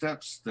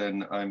footsteps,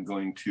 then I'm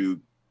going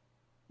to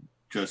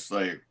just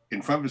like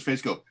in front of his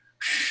face go,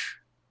 shh,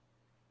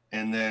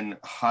 and then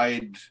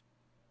hide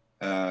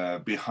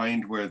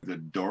behind where the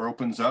door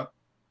opens up.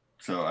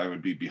 So I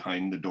would be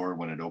behind the door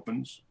when it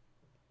opens.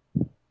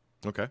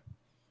 Okay.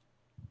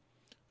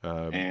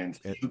 And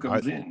who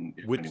comes in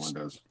if anyone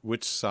does.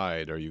 Which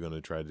side are you going to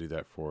try to do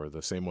that for?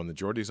 The same one that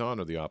Geordie's on,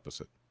 or the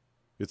opposite?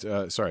 It's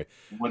sorry.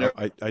 Whatever.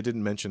 I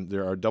didn't mention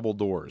there are double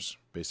doors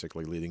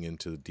basically leading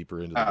deeper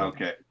into the building.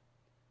 Okay.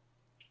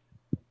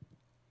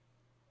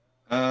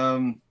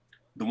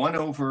 The one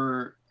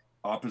over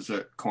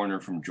opposite corner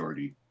from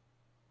Geordie.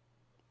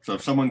 So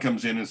if someone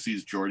comes in and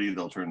sees Geordie,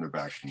 they'll turn their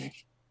back to me.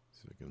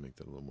 See if I can make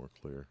that a little more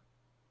clear.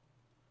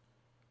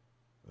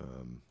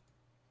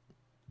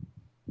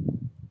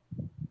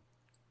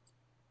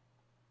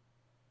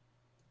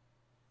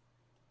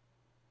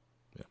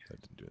 Yeah,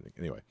 that didn't do anything.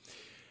 Anyway.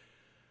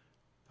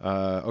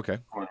 Okay.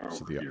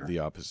 So the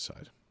opposite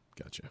side.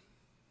 Gotcha.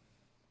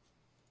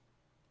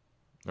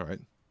 All right.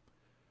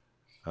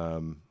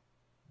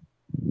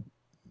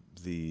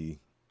 The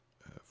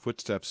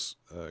footsteps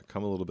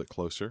come a little bit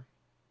closer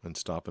and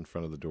stop in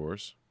front of the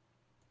doors.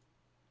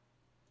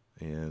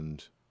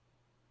 And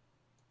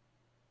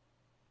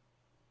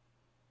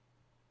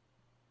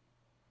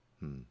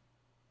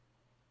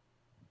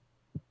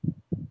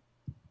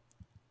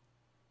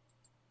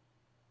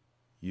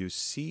you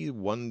see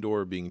one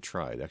door being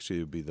tried. Actually,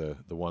 it would be the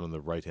one on the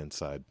right-hand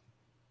side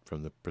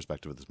from the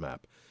perspective of this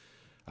map.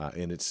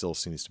 And it still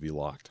seems to be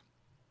locked.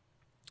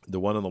 The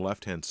one on the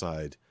left-hand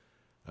side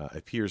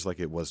appears like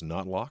it was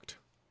not locked.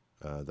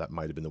 That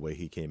might have been the way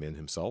he came in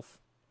himself.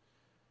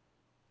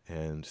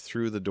 And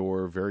through the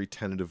door, very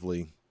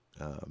tentatively,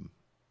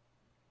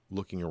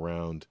 looking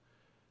around,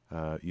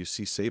 you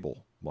see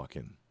Sable walk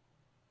in.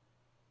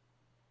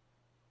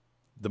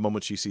 The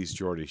moment she sees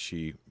Geordie,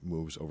 she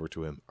moves over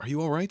to him. "Are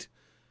you all right?"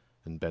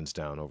 And bends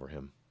down over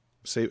him.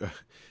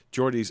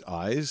 Geordie's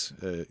eyes,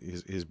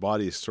 his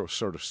body is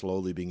sort of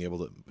slowly being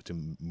able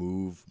to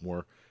move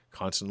more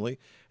constantly,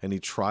 and he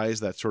tries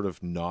that sort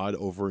of nod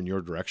over in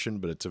your direction,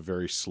 but it's a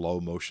very slow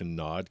motion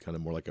nod, kind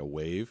of more like a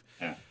wave.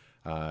 Yeah.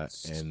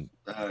 And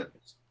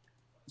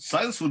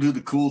Silas will do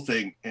the cool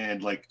thing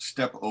and like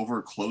step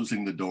over,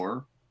 closing the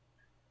door.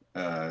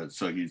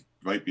 So he's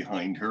right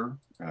behind her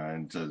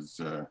and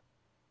says,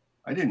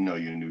 "I didn't know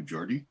you knew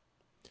Geordie."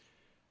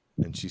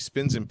 And she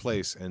spins in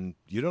place, and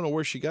you don't know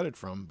where she got it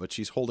from, but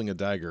she's holding a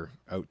dagger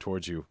out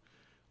towards you,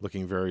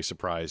 looking very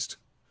surprised.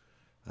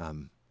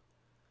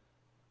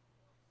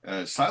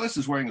 Silas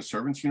is wearing a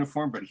servant's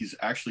uniform, but he's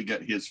actually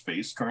got his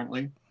face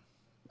currently.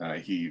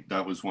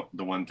 That was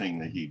the one thing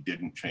that he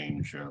didn't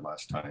change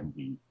last time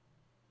he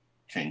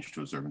changed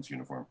to a servant's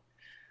uniform.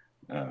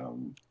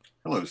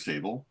 Hello,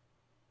 Sable.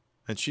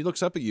 And she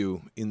looks up at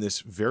you in this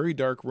very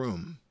dark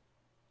room,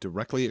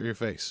 directly at your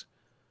face,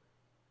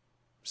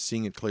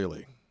 seeing it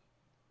clearly.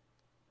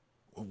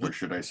 Or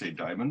should I say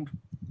Diamond?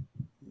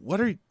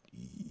 What are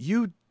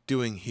you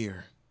doing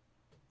here?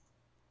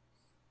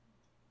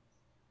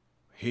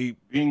 He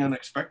Being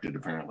unexpected,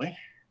 apparently.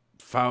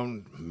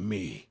 found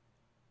me,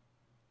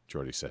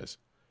 Geordie says.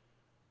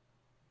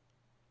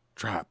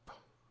 Trap.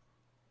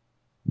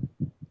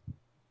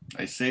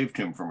 I saved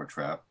him from a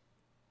trap.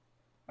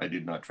 I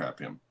did not trap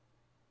him.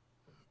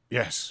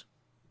 Yes.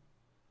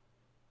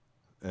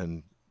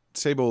 And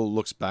Sable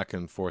looks back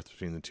and forth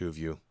between the two of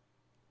you.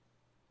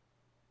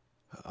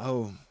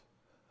 "Oh,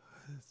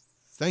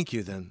 thank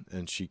you then."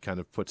 And she kind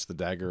of puts the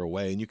dagger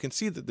away, and you can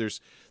see that there's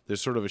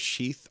sort of a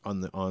sheath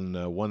on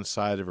one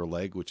side of her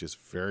leg, which is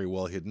very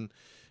well hidden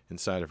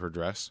inside of her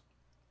dress.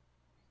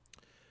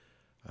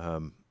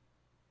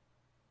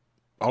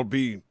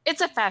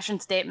 It's a fashion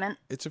statement.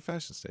 It's a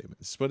fashion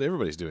statement. It's what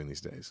everybody's doing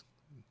these days.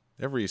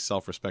 Every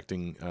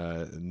self-respecting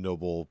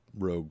noble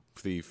rogue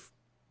thief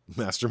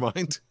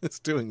mastermind is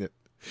doing it.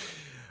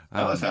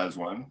 Alice has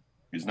one.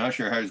 He's not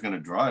sure how he's going to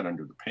draw it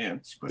under the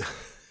pants, but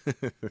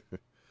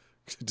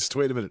just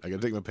wait a minute. I got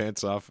to take my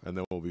pants off, and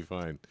then we'll be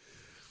fine.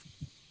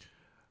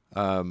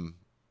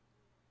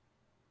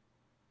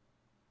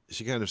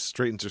 She kind of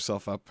straightens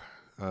herself up.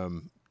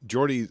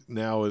 Geordie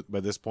now, by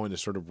this point,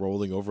 is sort of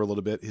rolling over a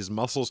little bit. His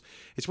muscles.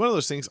 It's one of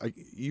those things.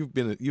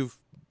 You've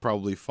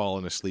probably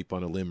fallen asleep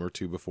on a limb or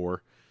two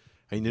before,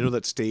 and you know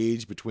that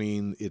stage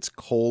between it's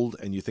cold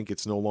and you think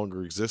it's no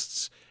longer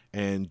exists,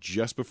 and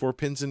just before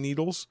pins and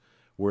needles,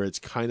 where it's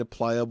kind of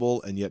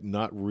pliable and yet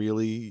not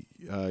really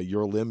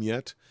your limb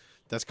yet.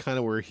 That's kind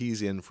of where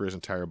he's in for his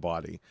entire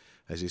body,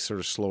 as he's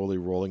sort of slowly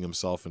rolling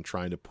himself and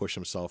trying to push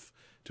himself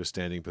to a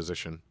standing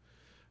position.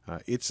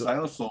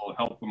 Silas will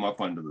help him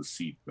up onto the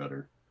seat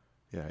better.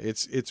 Yeah,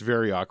 it's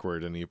very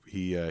awkward, and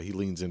he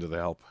leans into the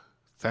help.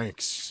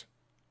 Thanks.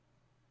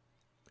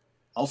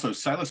 Also,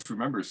 Silas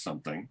remembers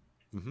something,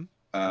 Mm-hmm.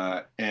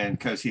 and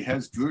because he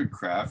has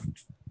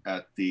Druidcraft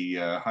at the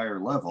higher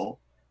level,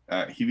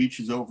 he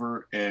reaches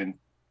over and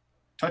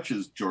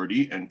touches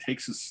Geordie and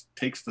takes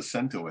the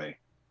scent away.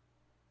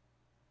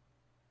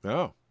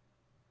 Oh,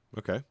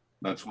 okay.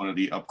 That's one of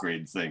the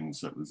upgrade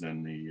things that was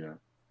in the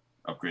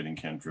upgrading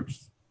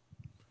cantrips.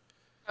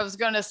 I was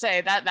going to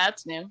say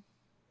that's new.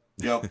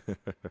 Yep.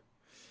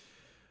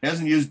 He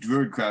hasn't used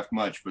Druidcraft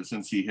much, but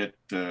since he hit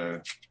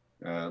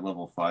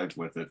level 5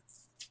 with it,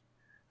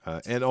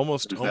 and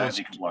almost, he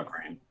can block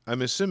rain.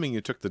 I'm assuming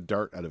you took the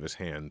dart out of his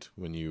hand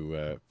when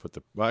you put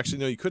the. Well, actually,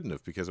 no, you couldn't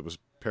have because it was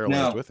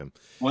paralyzed with him.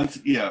 Once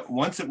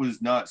it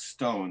was not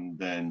stone,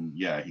 then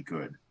yeah, he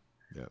could.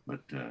 Yeah,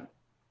 but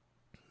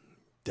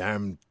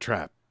damn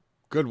trap,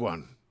 good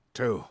one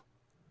too.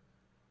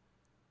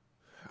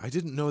 I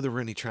didn't know there were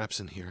any traps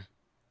in here.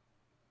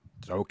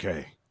 It's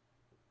okay.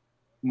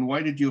 And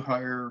why did you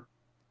hire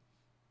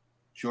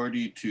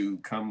Geordie to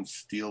come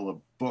steal a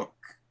book?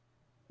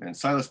 And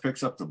Silas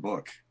picks up the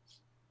book.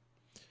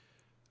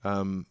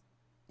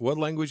 What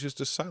languages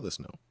does Silas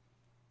know?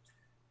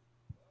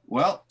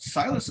 Well,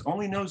 Silas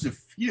only knows a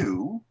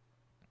few,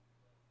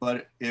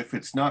 but if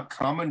it's not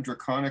common,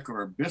 draconic,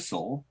 or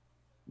abyssal,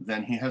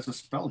 then he has a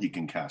spell he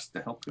can cast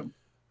to help him.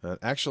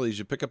 Actually, as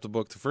you pick up the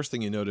book, the first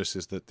thing you notice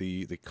is that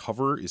the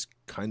cover is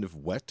kind of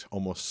wet,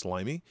 almost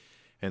slimy,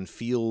 and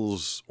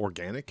feels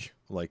organic,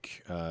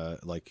 like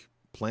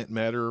plant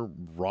matter,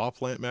 raw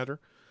plant matter.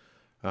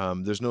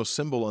 There's no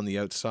symbol on the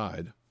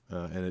outside,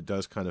 and it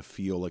does kind of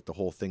feel like the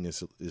whole thing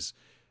is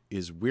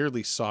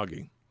weirdly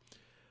soggy.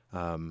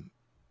 And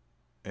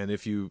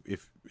if you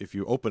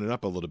open it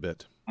up a little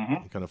bit,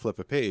 and kind of flip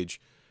a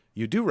page,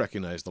 you do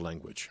recognize the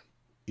language.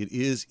 It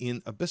is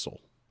in abyssal.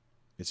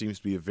 It seems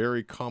to be a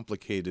very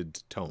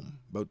complicated tome,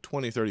 about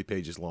 20, 30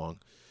 pages long.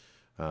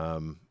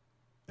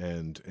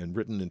 and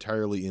written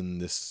entirely in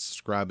this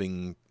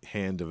scribing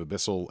hand of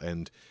Abyssal,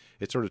 and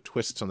it sort of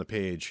twists on the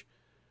page.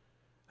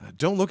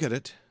 Don't look at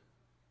it,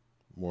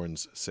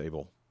 warns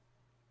Sable.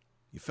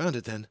 You found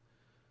it then?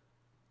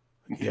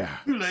 Yeah.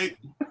 Too late.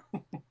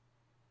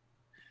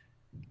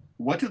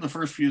 What do the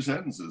first few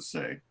sentences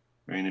say?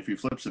 I mean, if he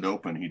flips it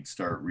open, he'd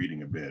start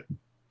reading a bit.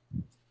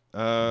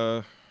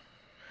 How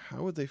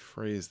would they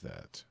phrase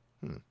that?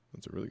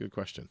 That's a really good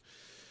question.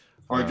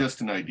 Or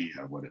just an idea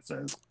of what it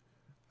says.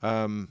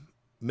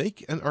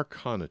 Make an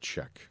Arcana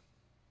check.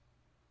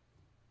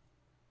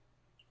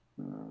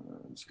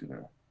 I'm just going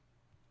to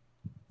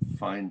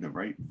find the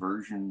right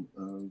version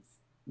of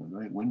the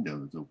right window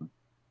that's open.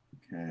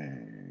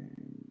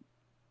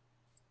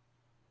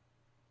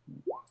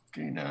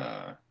 Okay,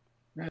 nah.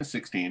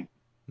 16.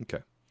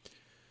 Okay.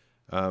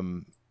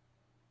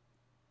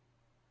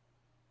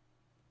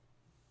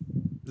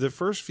 The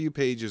first few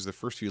pages, the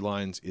first few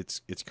lines,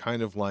 it's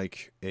kind of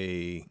like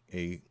a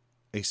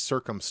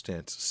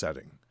circumstance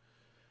setting,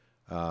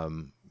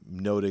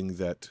 noting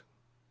that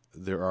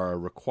there are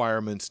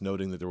requirements,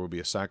 noting that there will be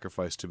a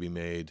sacrifice to be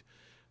made,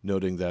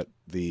 noting that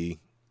the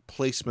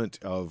placement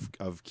of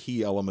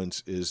key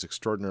elements is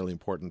extraordinarily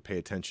important. Pay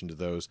attention to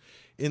those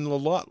in a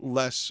lot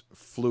less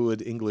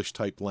fluid English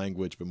type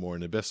language, but more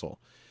in Abyssal.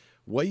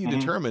 What you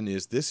determine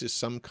is this is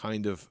some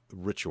kind of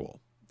ritual.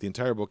 The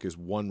entire book is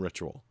one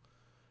ritual.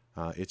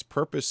 Its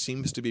purpose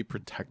seems to be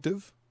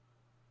protective,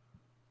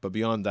 but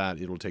beyond that,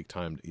 it'll take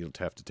time. You'll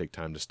have to take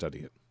time to study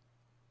it.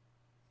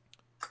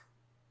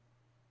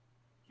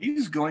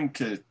 He's going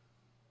to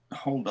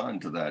hold on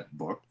to that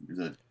book.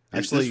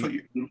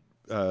 Actually,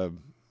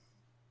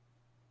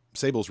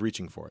 Sable's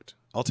reaching for it.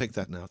 I'll take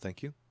that now,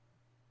 thank you.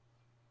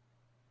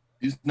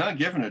 He's not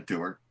giving it to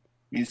her.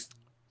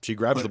 She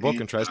grabs the book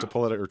and tries to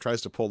pull it, or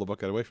tries to pull the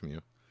book away from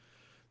you.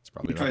 It's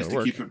probably not going to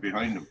work. He tries to keep it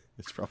behind him.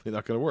 It's probably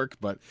not going to work,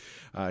 but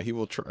he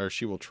will try, or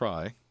she will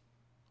try.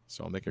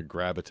 So I'll make a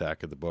grab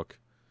attack at the book.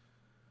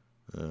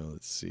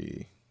 Let's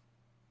see.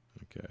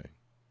 Okay.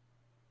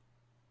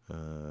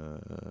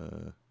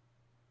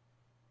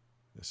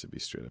 This would be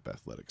straight up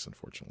athletics,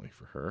 unfortunately,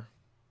 for her.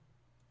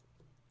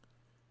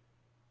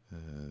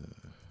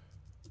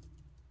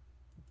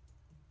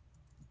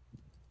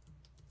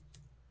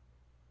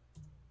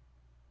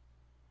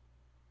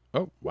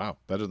 Oh, wow.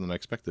 Better than I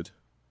expected.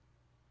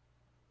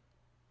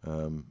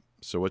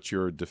 So what's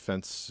your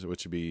defense?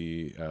 What should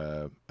be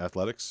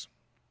athletics?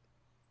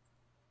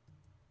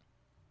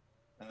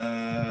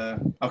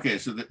 Okay,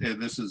 so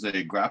this is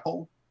a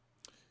grapple?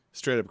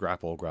 Straight up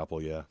grapple,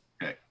 yeah.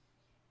 Okay.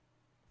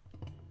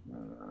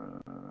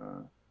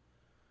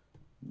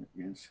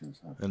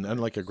 And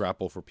unlike a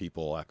grapple for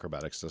people,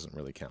 acrobatics doesn't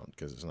really count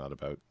because it's not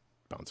about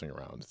bouncing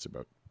around. It's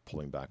about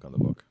pulling back on the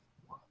book.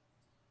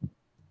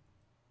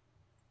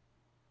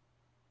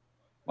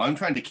 Well, I'm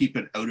trying to keep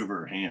it out of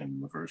her hand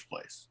in the first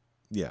place.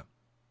 Yeah.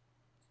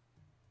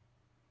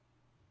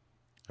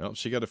 Well,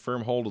 she got a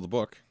firm hold of the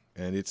book,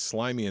 and it's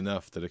slimy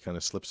enough that it kind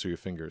of slips through your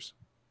fingers.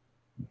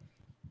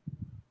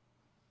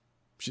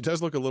 She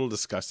does look a little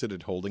disgusted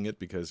at holding it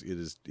because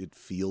it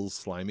feels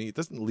slimy. It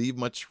doesn't leave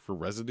much for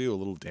residue, a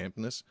little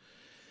dampness.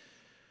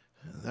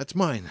 That's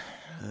mine,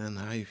 and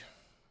I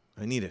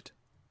need it.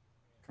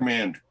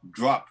 Command,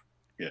 drop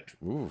it.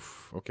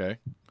 Oof, okay.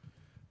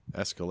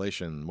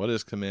 Escalation. What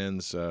is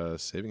Command's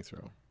saving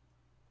throw?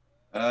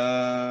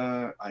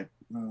 Oh,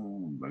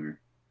 bugger.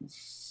 Let's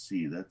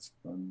see, that's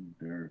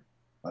under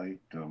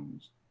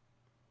items.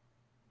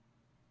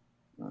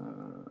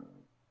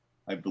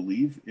 I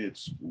believe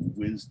it's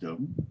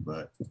wisdom,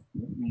 but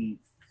let me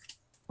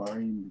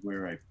find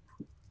where I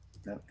put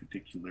that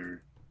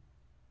particular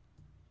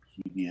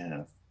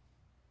PDF.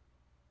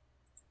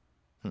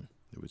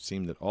 It would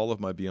seem that all of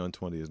my Beyond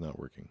 20 is not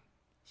working.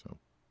 So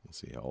we'll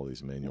see how all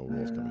these manual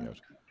rules coming out.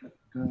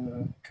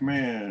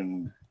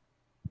 Command.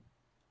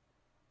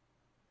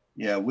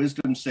 Yeah,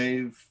 wisdom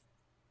save.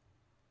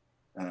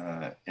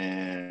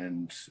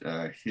 And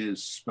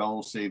his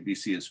spell save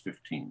DC is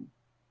 15.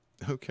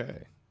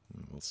 Okay.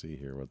 We'll see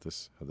here how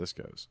this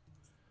goes.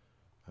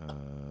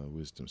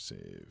 Wisdom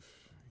save.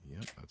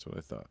 Yep, that's what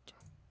I thought.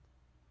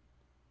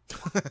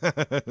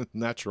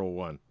 Natural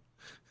 1.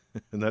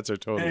 And that's our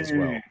total as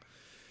well.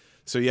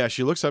 So yeah,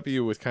 she looks up at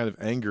you with kind of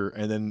anger,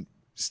 and then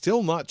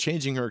still not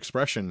changing her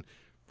expression,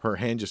 her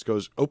hand just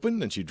goes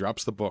open and she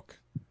drops the book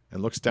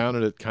and looks down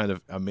at it kind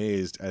of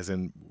amazed, as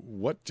in,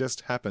 what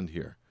just happened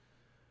here?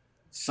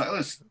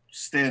 Silas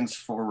stands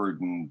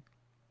forward and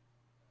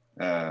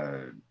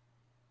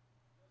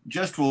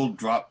just will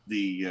drop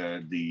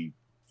the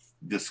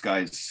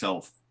disguised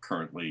self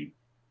currently,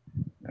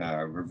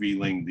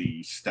 revealing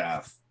the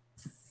staff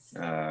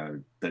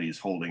that he's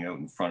holding out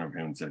in front of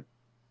him, and said,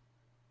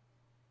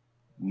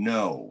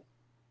 "No,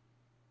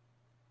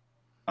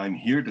 I'm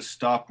here to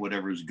stop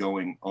whatever's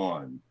going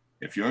on.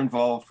 If you're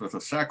involved with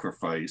a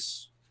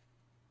sacrifice,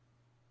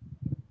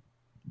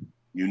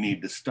 you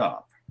need to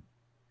stop.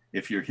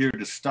 If you're here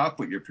to stop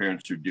what your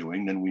parents are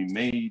doing, then we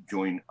may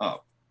join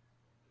up.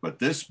 But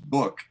this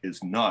book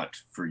is not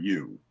for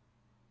you."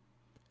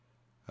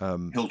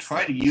 He'll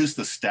try to use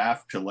the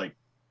staff to like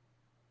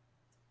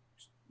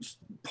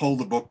pull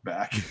the book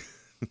back.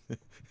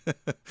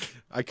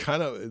 I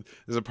kind of,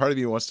 there's a part of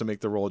me who wants to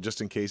make the roll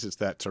just in case it's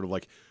that sort of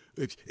like,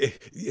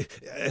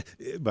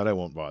 but I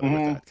won't bother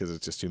with that because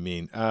it's just too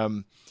mean.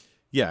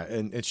 Yeah,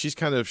 and she's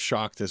kind of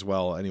shocked as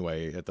well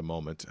anyway at the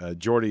moment.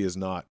 Geordie is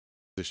not in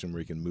a position where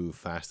he can move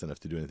fast enough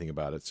to do anything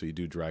about it, so you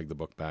do drag the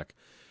book back.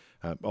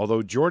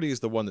 Although Geordie is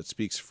the one that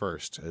speaks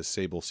first, as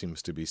Sable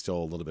seems to be still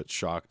a little bit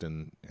shocked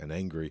and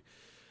angry.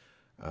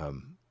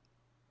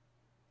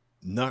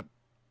 Not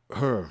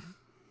her.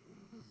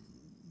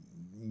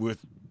 With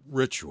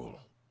ritual.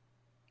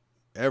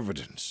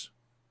 Evidence.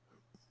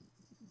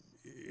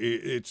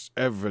 It's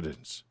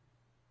evidence.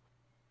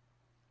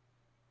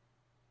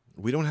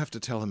 We don't have to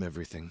tell him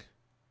everything.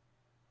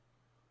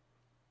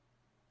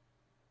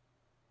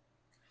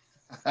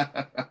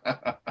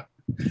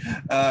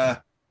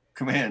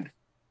 Command.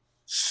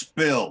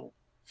 Spill.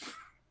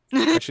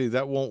 Actually,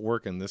 that won't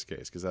work in this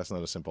case because that's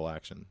not a simple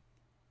action.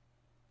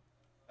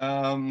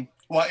 Well,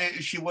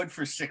 she would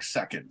for 6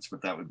 seconds,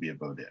 but that would be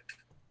about it.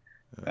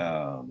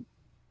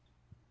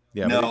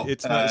 Yeah, no, but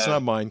it's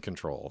not mind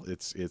control.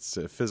 It's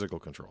physical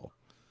control.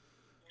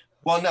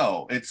 Well,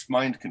 no, it's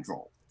mind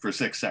control for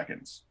 6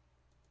 seconds.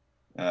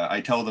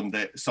 I tell them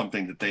that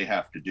something that they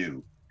have to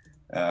do,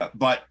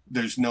 but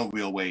there's no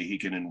real way he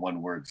can, in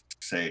one word,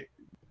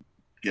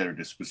 get her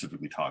to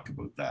specifically talk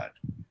about that.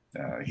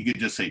 He could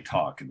just say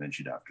talk, and then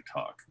she'd have to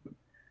talk.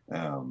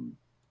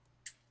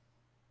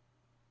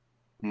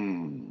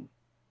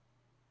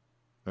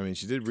 I mean,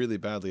 she did really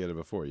badly at it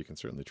before. You can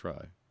certainly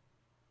try.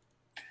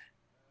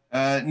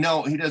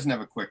 No, he doesn't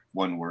have a quick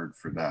one word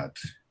for that.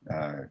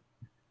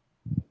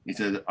 He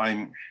said,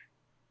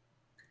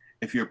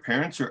 if your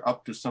parents are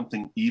up to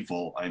something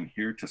evil, I'm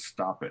here to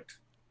stop it.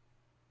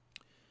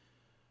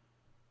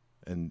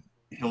 And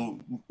he'll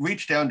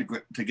reach down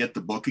to get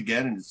the book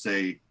again and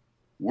say,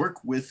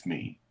 work with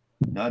me,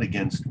 not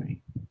against me.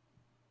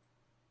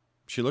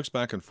 She looks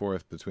back and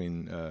forth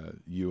between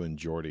you and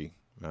Geordie.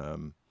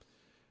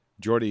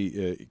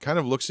 Geordie kind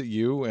of looks at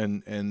you,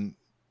 and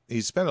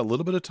he's spent a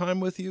little bit of time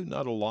with you,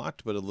 not a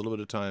lot, but a little bit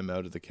of time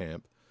out at the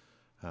camp.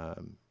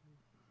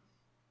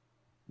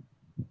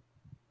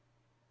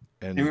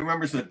 And he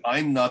remembers that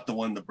I'm not the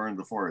one that burned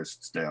the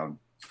forests down.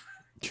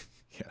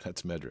 Yeah,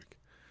 that's Medric.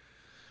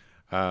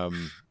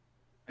 I'm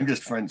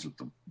just friends with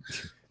them.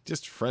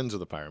 Just friends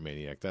with the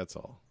pyromaniac, that's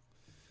all.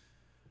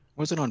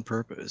 Was it on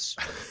purpose?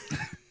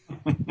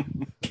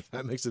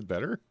 That makes it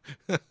better.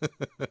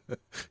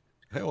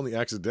 I only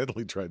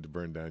accidentally tried to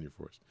burn down your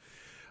force.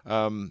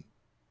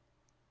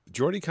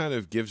 Geordie kind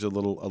of gives a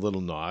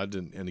little nod,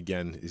 and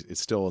again, it's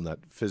still in that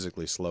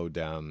physically slowed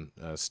down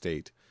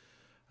state.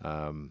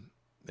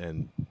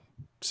 And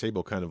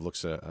Sable kind of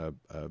looks a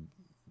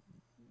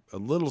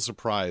little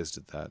surprised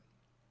at that.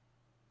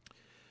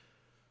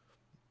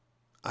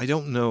 I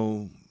don't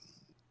know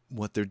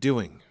what they're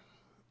doing.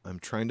 I'm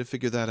trying to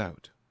figure that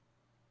out.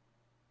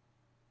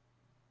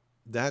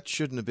 That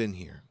shouldn't have been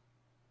here.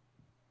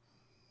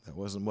 That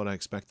wasn't what I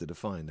expected to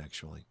find,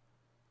 actually.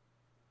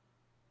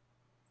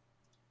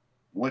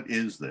 What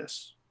is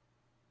this?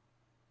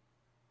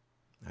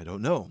 I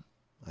don't know.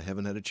 I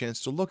haven't had a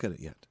chance to look at it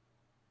yet.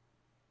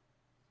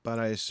 But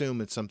I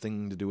assume it's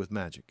something to do with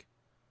magic.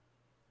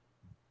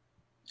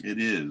 It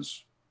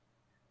is.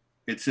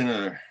 It's in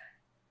a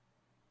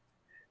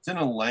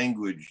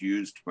language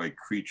used by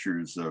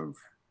creatures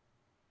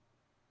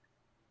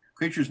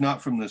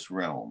not from this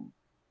realm.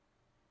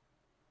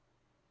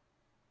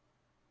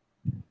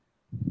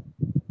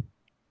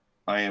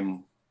 I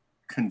am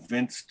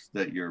convinced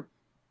that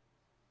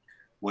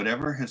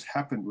whatever has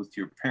happened with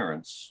your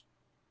parents,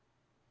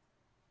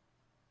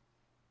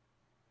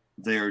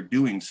 they are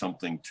doing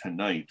something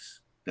tonight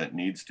that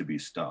needs to be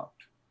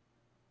stopped.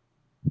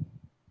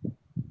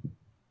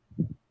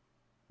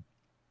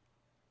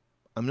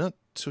 I'm not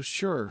so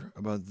sure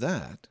about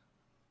that.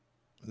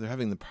 They're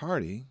having the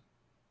party.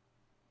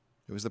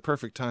 It was the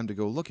perfect time to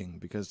go looking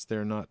because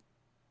they're not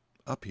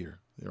up here.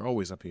 They're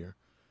always up here.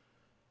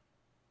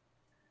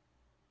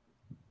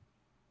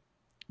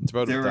 It's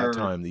about at that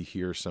time that you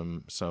hear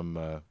some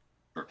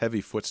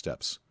heavy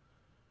footsteps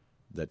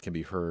that can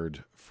be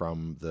heard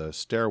from the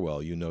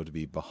stairwell, you know to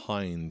be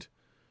behind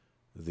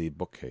the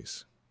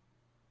bookcase.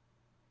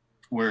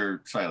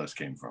 Where Silas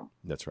came from.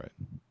 That's right.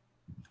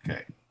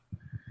 Okay.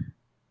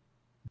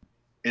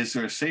 Is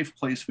there a safe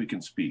place we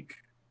can speak?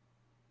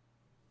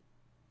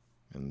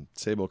 And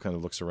Sable kind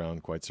of looks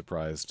around quite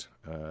surprised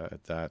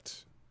at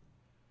that,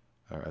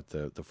 at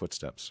the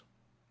footsteps.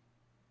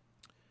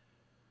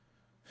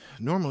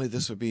 Normally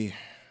this would be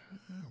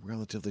a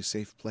relatively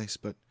safe place,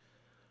 but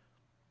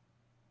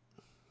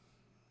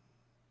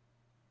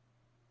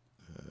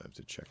I have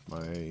to check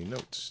my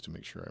notes to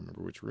make sure I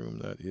remember which room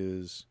that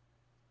is.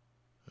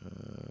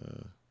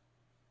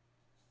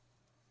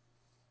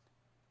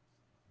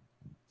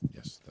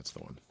 Yes, that's the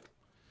one.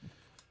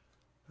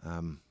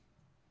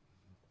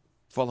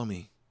 Follow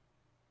me.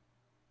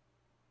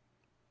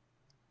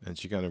 And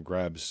she kind of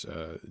grabs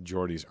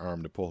Geordie's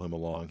arm to pull him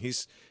along.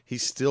 He's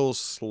still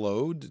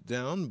slowed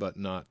down, but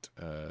not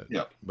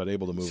but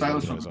able to move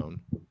on his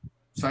own.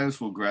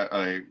 Silas will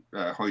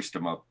hoist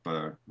him up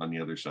on the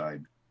other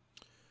side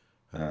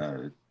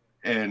and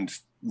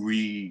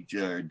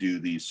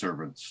redo the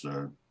servant's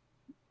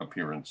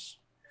appearance,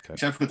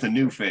 except with a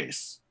new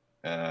face,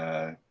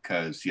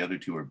 because the other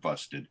two are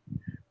busted.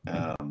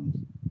 So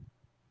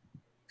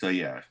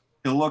yeah,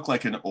 he'll look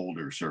like an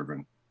older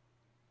servant.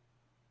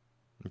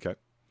 Okay.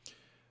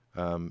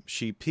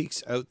 She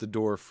peeks out the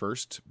door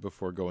first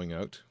before going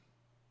out,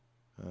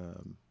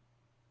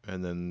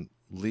 and then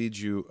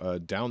leads you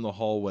down the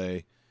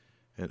hallway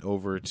and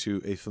over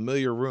to a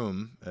familiar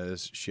room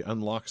as she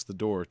unlocks the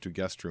door to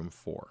guest room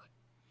 4.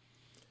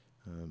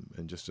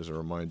 And just as a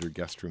reminder,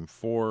 guest room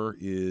 4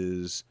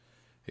 is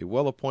a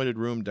well-appointed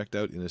room decked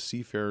out in a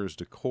seafarer's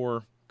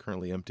decor,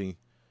 currently empty,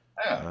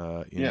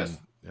 in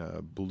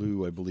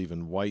blue, I believe,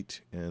 and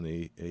white, and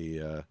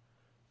a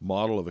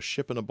model of a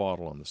ship in a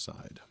bottle on the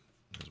side.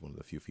 That's one of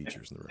the few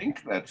features in the room. I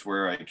think that's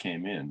where I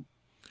came in.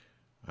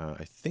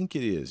 I think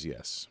it is,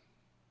 yes.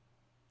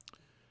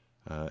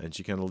 And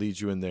she kind of leads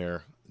you in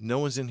there. No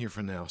one's in here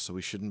for now, so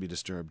we shouldn't be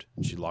disturbed.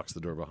 And she locks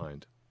the door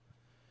behind.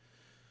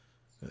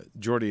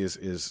 Geordie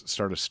is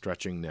started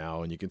stretching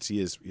now, and you can see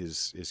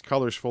his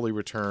color's fully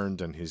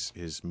returned, and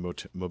his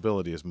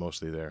mobility is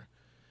mostly there.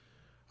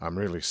 I'm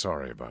really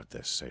sorry about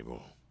this,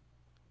 Sable.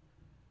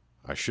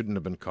 I shouldn't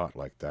have been caught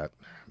like that.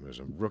 It was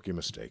a rookie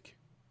mistake.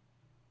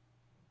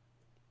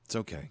 It's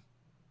okay.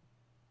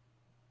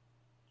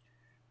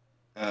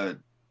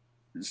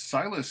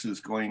 Silas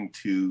is going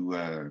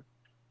to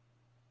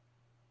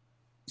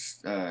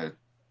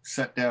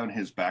set down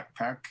his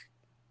backpack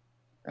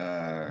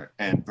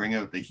and bring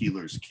out the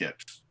healer's kit.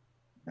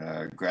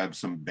 Grab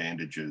some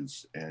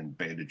bandages and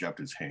bandage up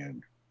his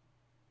hand.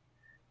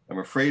 I'm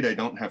afraid I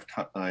don't have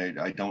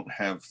I don't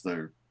have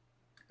the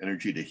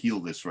energy to heal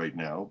this right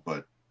now,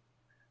 but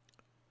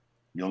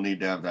you'll need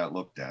to have that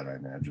looked at, I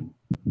imagine.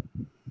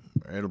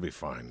 It'll be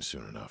fine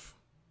soon enough.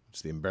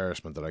 It's the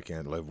embarrassment that I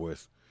can't live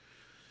with.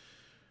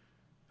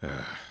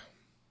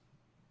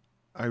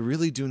 I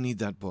really do need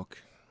that book.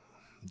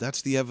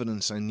 That's the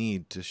evidence I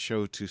need to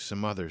show to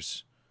some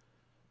others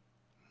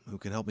who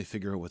can help me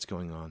figure out what's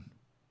going on.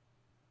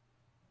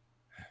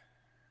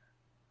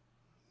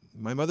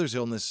 My mother's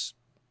illness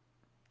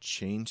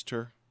changed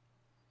her.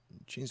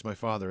 Changed my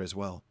father as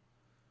well.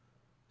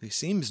 He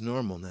seems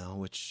normal now,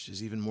 which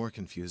is even more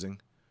confusing.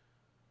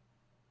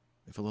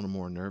 If a little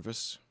more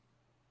nervous.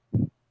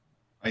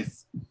 I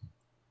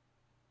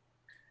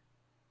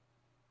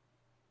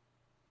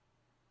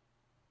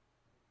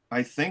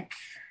think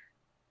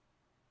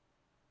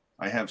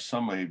I have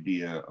some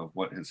idea of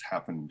what has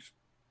happened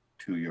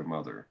to your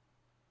mother.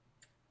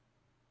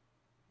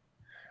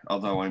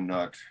 Although I'm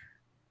not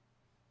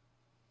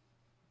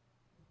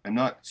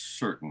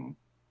certain.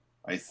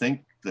 I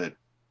think that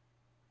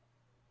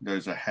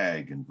there's a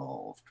hag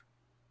involved.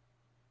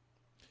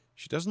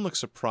 She doesn't look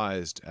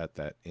surprised at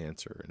that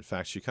answer. In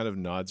fact, she kind of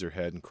nods her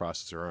head and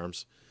crosses her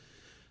arms.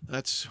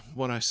 That's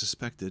what I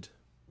suspected.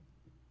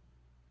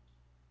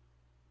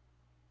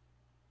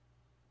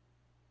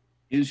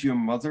 Is your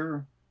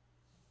mother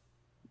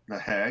the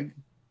hag?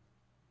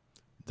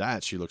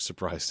 That she looks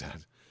surprised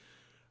at.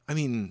 I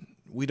mean,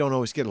 we don't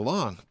always get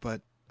along,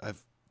 but I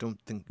don't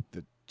think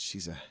that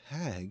she's a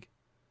hag.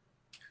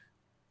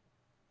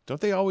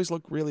 Don't they always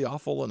look really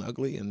awful and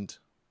ugly and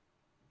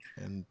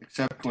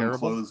except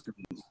terrible?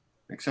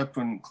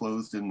 when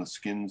clothed in the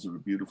skins of a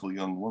beautiful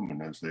young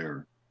woman, as they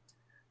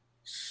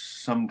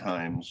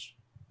sometimes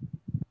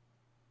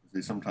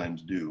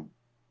do.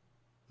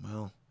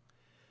 Well,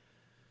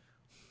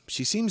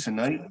 she seems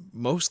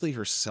mostly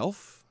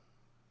herself,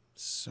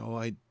 so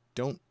I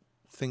don't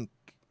think...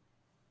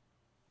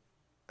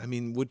 I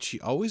mean, would she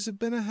always have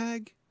been a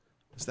hag?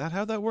 Is that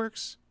how that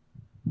works?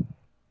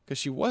 Because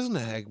she wasn't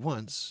a hag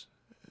once.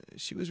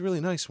 She was really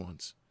nice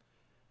once.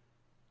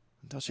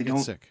 Until she got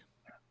sick.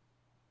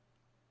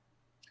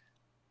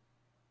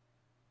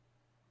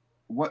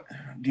 What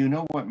do you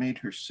know what made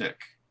her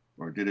sick?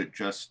 Or did it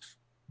just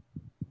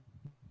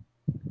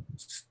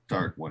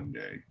start one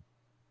day?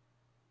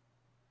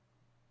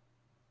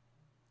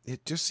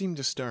 It just seemed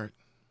to start.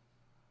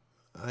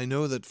 I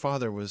know that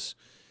Father was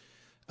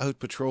out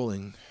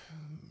patrolling,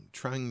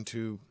 trying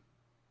to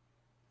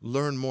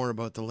learn more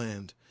about the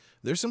land.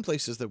 There's some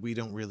places that we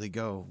don't really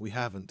go. We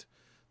haven't.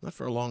 Not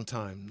for a long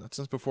time. Not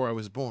since before I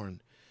was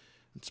born.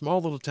 And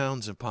small little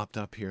towns have popped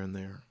up here and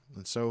there.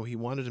 And so he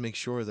wanted to make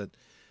sure that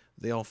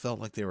they all felt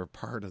like they were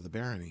part of the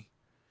barony.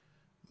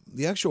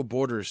 The actual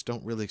borders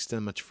don't really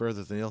extend much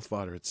further than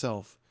Ilfvater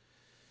itself.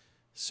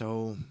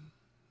 So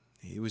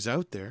he was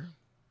out there.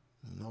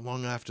 Not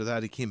long after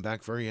that, he came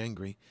back very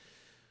angry.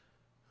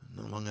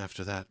 Not long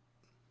after that,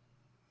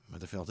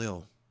 Mother fell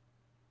ill.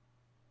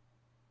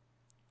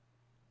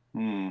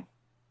 And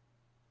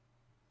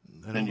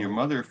your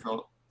mother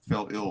fell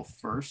ill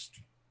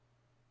first?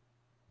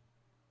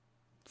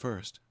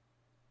 First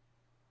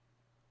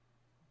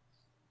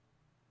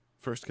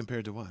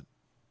compared to what?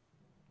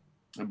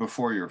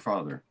 Before your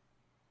father.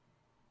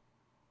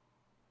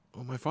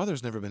 Well, my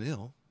father's never been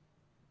ill.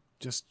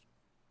 Just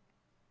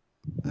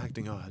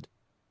acting odd.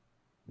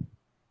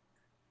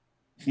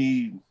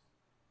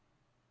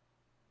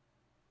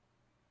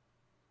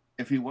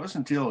 If he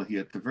wasn't ill, he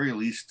at the very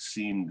least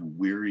seemed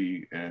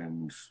weary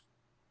and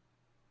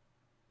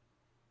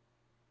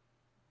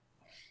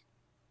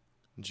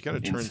she kind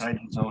of turns inside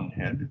his own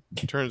head.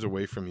 Turns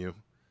away from you.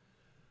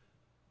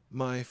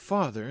 My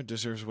father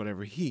deserves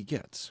whatever he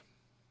gets.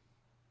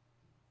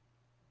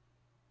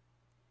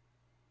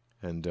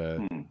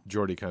 And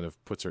Geordie kind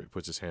of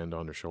puts his hand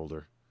on her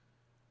shoulder.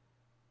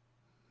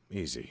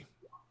 Easy.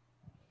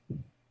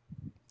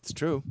 It's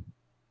true.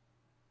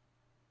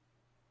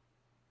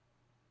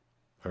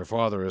 Her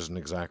father isn't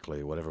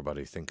exactly what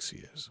everybody thinks he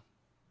is.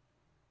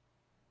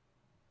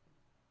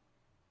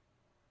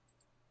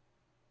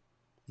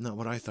 Not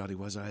what I thought he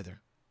was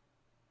either.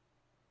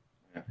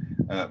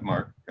 Yeah.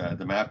 Mark,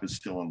 the map is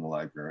still in the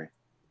library.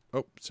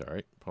 Oh,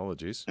 sorry.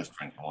 Apologies. Just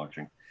trying to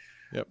watching.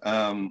 Yep.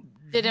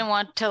 Didn't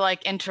want to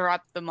like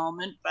interrupt the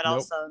moment, but Nope.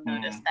 also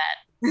noticed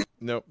that.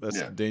 Nope, that's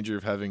the danger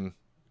of having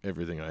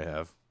everything I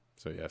have.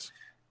 So yes.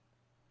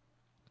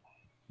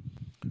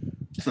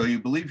 So you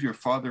believe your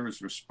father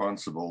is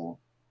responsible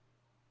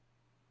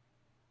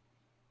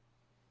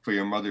for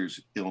your mother's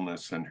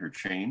illness and her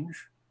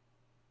change?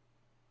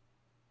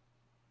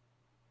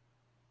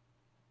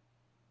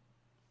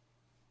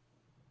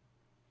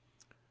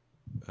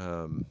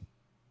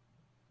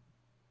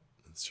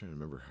 Let's try to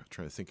remember.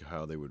 Trying to think of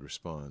how they would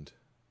respond.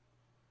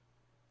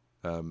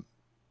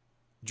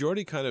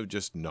 Geordie kind of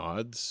just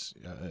nods,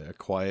 a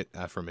quiet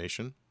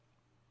affirmation.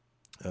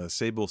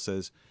 Sable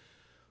says,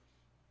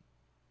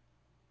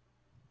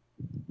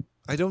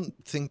 I don't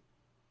think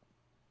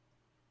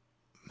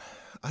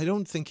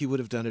he would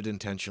have done it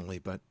intentionally,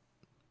 but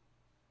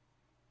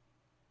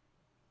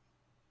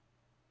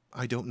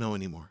I don't know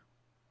anymore.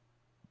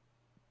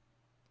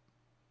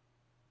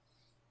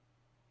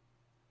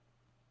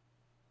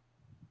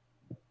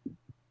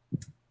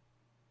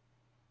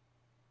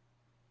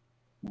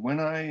 When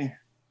I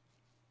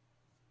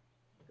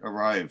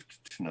arrived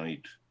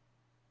tonight,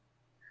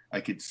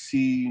 I could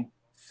see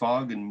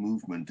fog and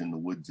movement in the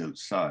woods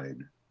outside,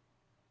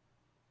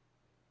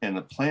 and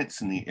the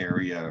plants in the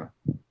area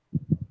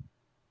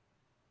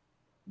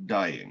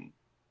dying.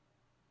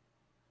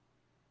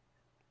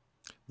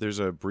 There's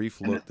a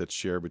brief look that's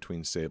shared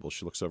between Sable.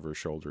 She looks over her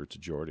shoulder to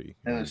Geordie.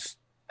 And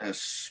a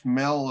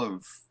smell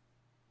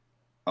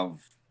of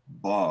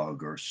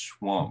bog or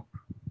swamp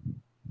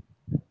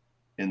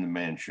in the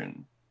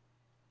mansion.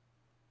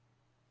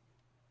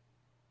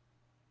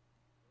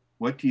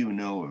 What do you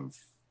know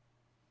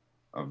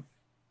of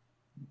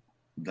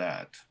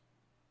that?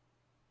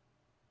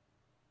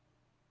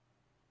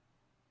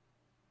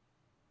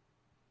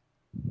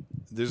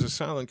 There's a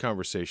silent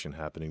conversation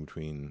happening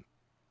between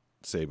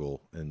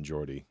Sable and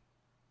Geordie,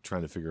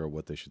 trying to figure out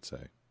what they should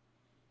say.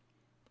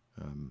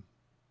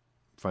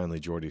 Finally,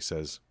 Geordie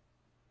says,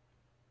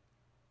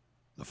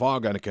 the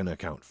fog I can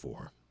account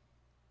for.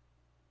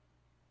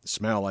 The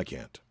smell I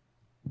can't.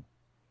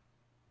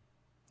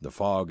 The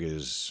fog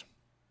is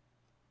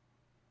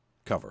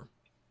cover.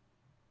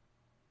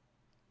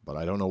 But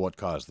I don't know what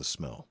caused the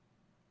smell.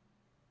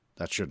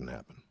 That shouldn't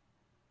happen.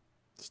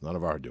 It's none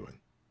of our doing.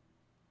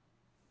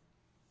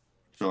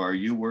 So are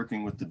you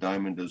working with the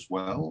diamond as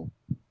well?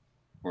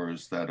 Or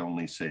is that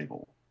only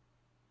Sable?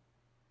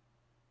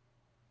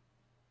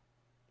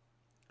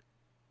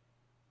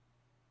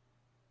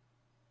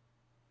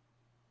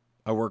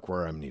 I work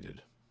where I'm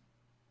needed.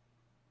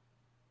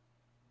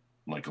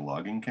 Like a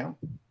logging camp?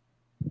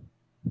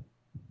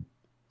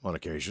 On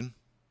occasion.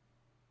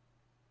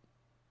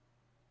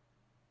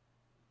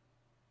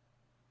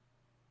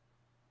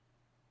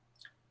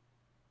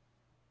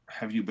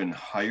 Have you been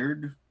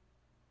hired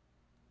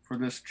for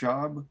this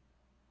job?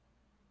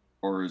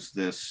 Or is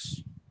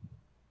this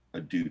a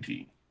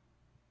duty?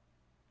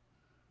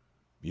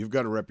 You've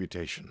got a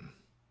reputation,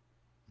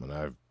 and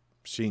I've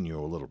seen you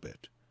a little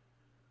bit.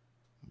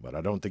 But I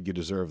don't think you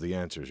deserve the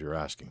answers you're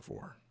asking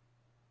for.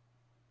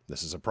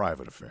 This is a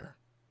private affair.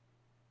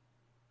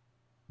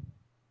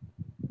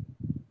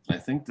 I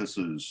think this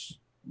is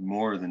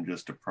more than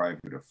just a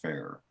private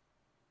affair.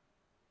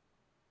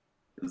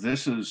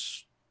 This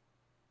is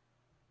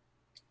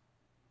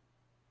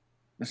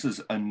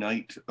a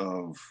night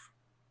of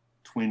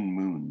twin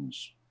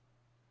moons.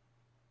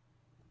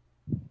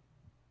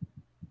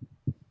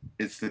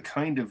 It's the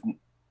kind of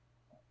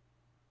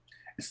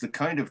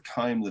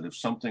time that if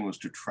something was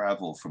to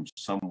travel from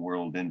some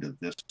world into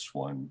this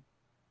one,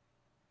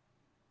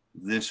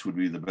 this would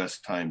be the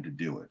best time to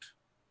do it.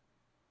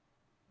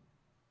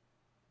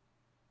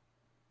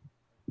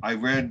 I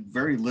read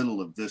very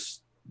little of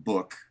this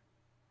book,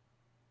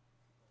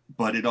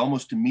 but it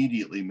almost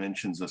immediately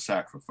mentions a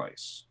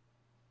sacrifice.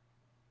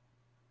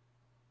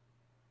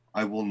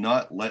 I will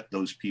not let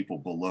those people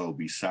below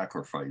be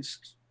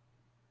sacrificed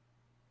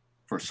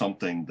for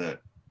something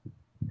that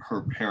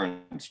her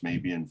parents may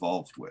be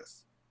involved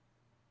with.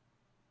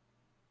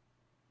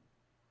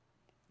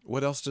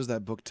 What else does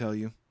that book tell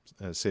you?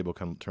 As Sable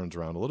kind of turns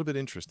around, a little bit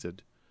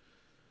interested,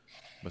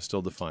 but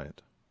still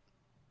defiant.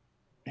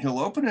 He'll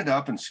open it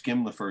up and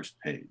skim the first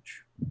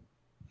page.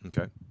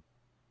 Okay.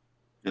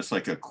 Just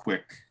like a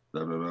quick...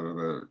 Blah, blah, blah, blah,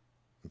 blah.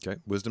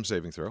 Okay. Wisdom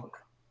saving throw.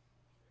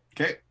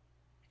 Okay.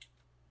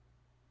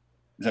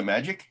 Is that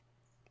magic?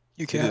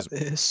 You got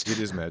this. It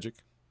is magic.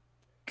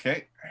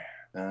 Okay.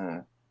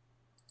 Let's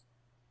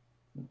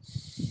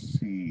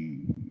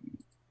see.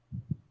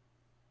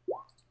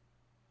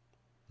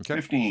 Okay.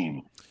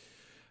 15.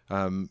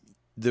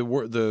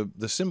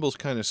 The symbols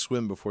kind of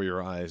swim before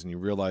your eyes, and you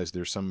realize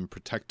there's some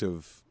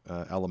protective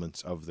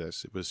elements of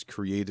this. It was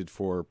created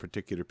for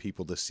particular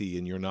people to see,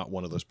 and you're not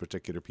one of those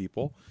particular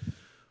people.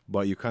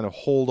 But you kind of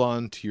hold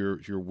on to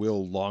your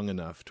will long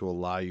enough to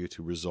allow you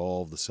to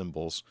resolve the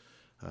symbols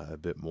a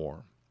bit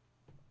more.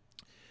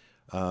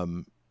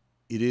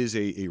 It is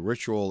a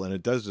ritual, and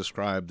it does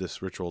describe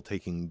this ritual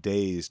taking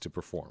days to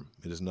perform.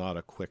 It is not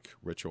a quick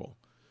ritual.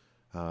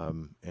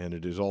 And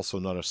it is also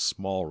not a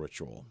small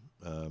ritual.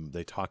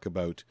 They talk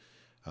about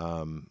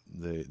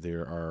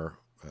there are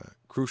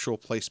crucial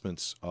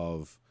placements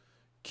of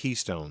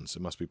keystones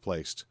that must be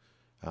placed.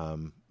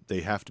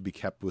 They have to be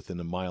kept within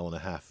 1.5 miles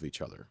of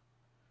each other.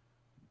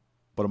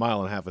 But 1.5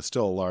 miles is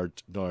still a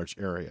large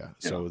area.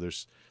 Yeah. So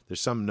there's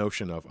some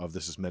notion of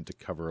this is meant to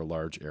cover a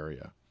large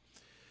area.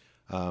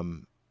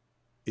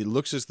 It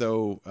looks as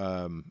though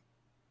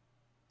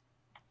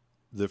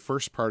the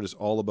first part is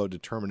all about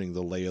determining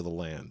the lay of the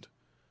land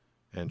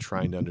and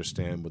trying to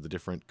understand what the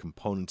different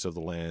components of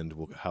the land,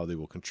 how they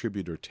will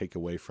contribute or take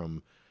away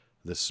from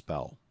this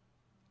spell.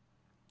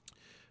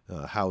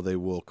 How they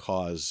will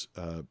cause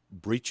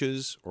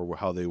breaches or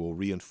how they will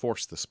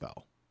reinforce the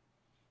spell.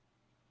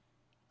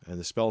 And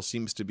the spell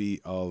seems to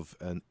be of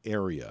an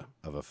area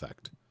of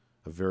effect,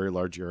 a very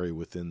large area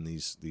within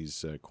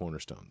these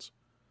cornerstones.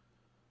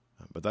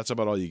 But that's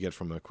about all you get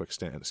from a quick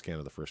scan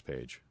of the first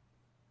page.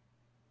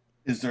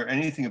 Is there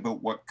anything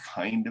about what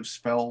kind of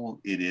spell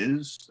it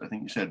is? I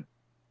think you said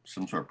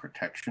some sort of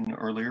protection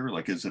earlier.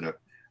 Like, does it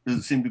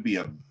seem to be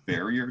a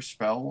barrier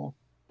spell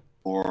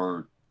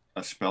or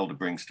a spell to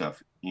bring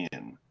stuff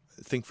in?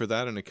 I think for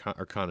that, an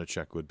Arcana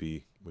check would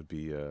be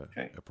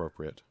okay.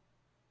 Appropriate.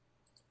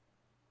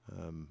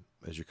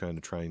 As you're kind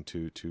of trying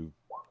to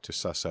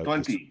suss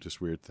out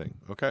this weird thing.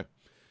 Okay.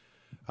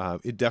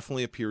 It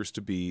definitely appears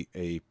to be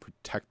a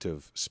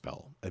protective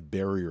spell, a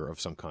barrier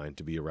of some kind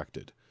to be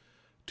erected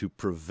to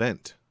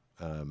prevent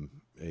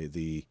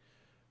the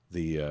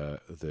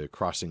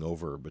crossing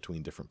over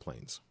between different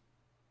planes,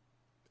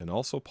 and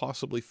also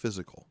possibly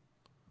physical.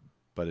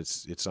 But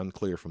it's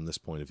unclear from this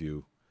point of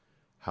view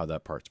how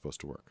that part's supposed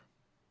to work.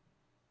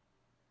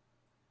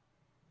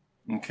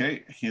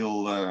 Okay,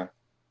 he'll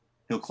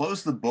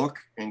close the book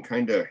and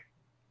kind of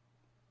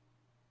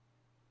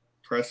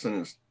press on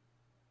his,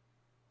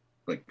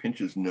 like, pinch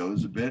his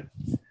nose a bit,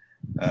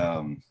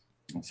 and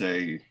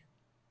say,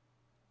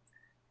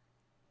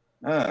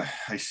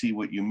 I see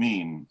what you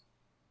mean.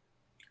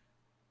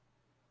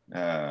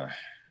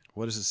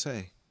 What does it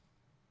say?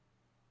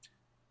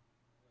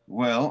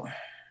 Well,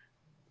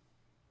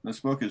 this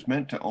book is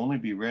meant to only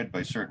be read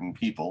by certain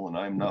people, and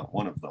I'm not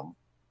one of them.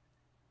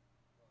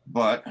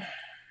 But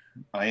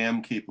I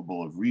am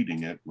capable of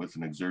reading it with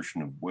an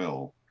exertion of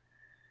will.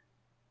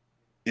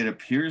 It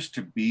appears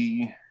to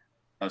be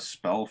a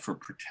spell for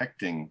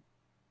protecting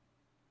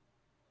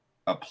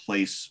a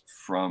place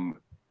from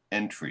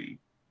entry,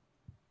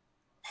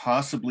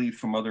 possibly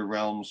from other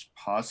realms,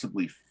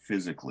 possibly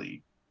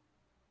physically.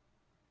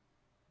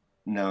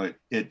 Now,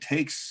 it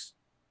takes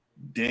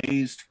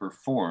days to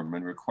perform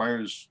and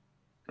requires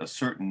a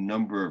certain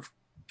number of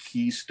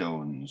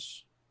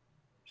keystones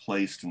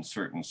placed in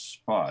certain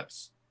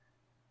spots.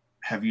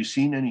 Have you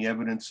seen any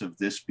evidence of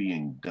this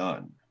being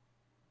done?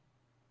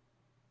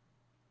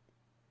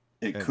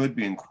 It could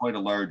be in quite a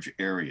large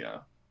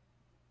area.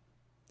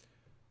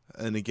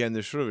 And again,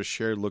 there's sort of a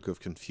shared look of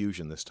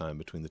confusion this time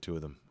between the two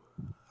of them.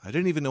 I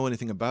didn't even know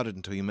anything about it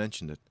until you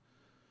mentioned it.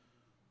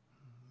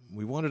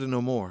 We wanted to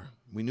know more.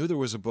 We knew there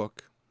was a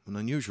book, an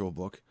unusual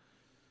book.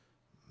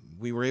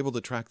 We were able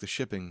to track the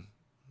shipping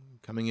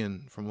coming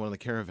in from one of the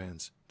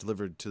caravans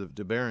delivered to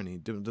the barony,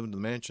 to the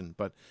mansion,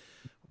 but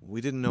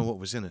we didn't know what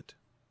was in it.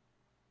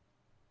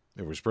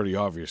 It was pretty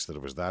obvious that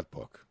it was that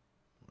book.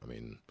 I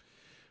mean,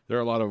 there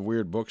are a lot of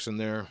weird books in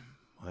there.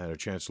 I had a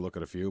chance to look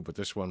at a few, but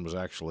this one was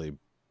actually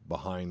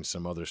behind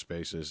some other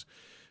spaces.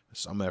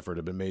 Some effort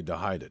had been made to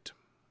hide it.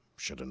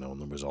 Should have known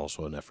there was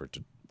also an effort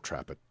to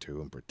trap it too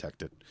and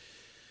protect it.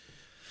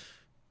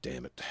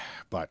 Damn it.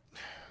 But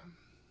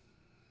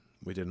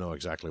we didn't know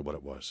exactly what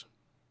it was.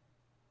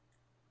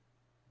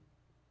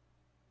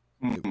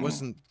 It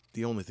wasn't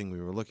the only thing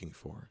we were looking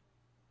for.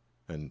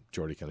 And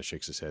Jordy kind of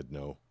shakes his head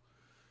no.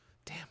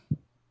 Damn.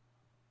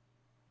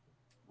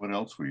 What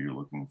else were you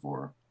looking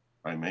for?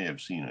 I may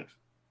have seen it.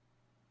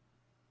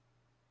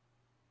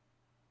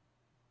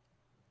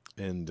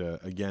 And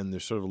again,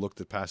 there's sort of a look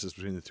that passes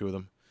between the two of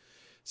them.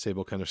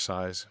 Sable kind of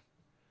sighs.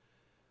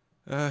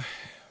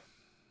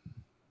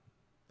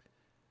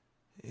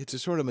 It's a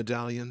sort of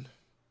medallion.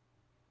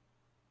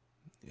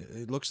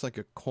 It looks like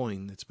a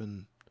coin that's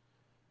been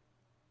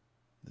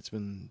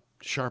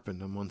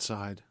sharpened on one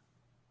side.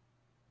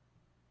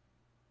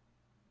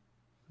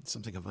 It's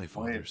something of my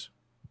father's,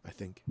 I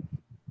think.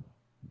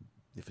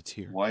 If it's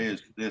here. Why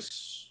is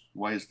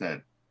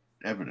that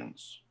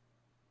evidence?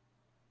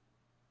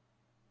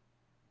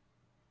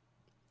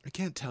 I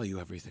can't tell you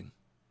everything.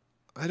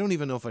 I don't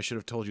even know if I should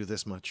have told you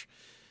this much.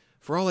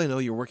 For all I know,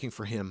 you're working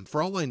for him.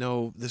 For all I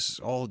know, this is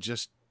all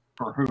just...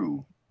 For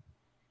who?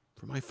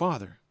 For my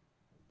father.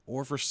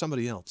 Or for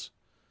somebody else.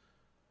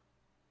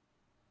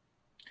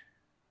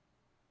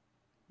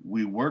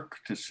 We work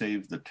to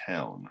save the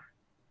town.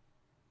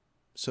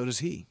 So does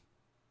he.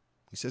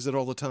 He says it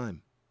all the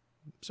time.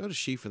 So does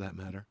she, for that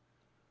matter.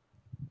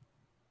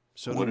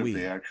 So what do we.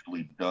 have they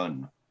actually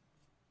done?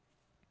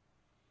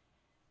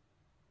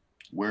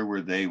 Where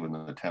were they when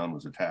the town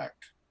was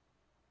attacked?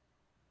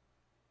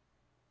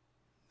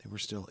 They were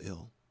still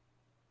ill.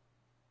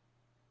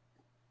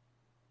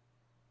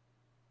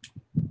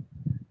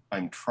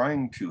 I'm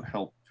trying to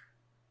help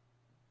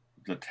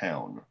the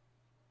town.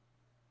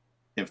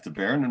 If the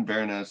Baron and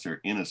Baroness are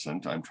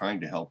innocent, I'm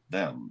trying to help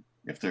them.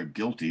 If they're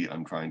guilty,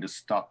 I'm trying to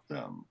stop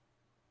them.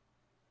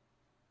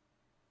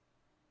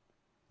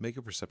 Make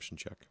a perception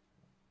check.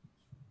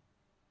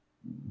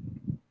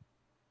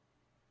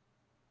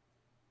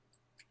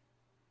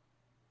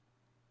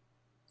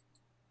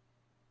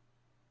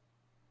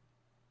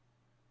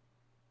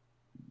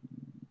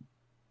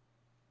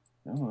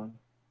 Come on.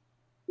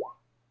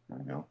 There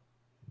we go.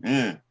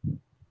 Yeah.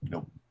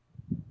 Nope.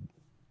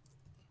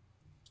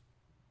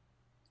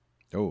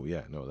 Oh,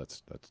 yeah. No,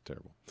 that's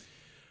terrible.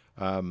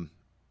 And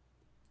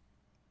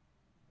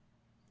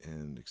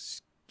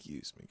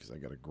excuse me, because I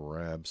got to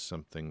grab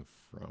something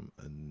from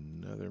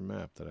another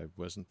map that I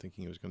wasn't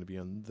thinking it was going to be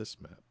on this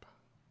map,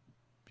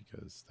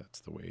 because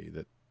that's the way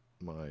that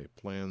my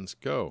plans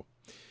go.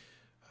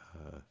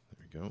 There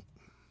we go.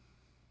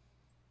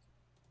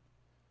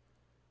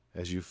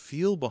 As you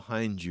feel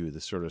behind you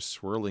the sort of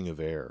swirling of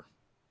air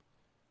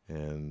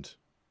and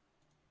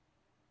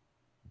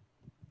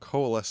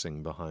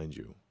coalescing behind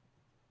you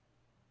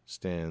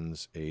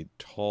stands a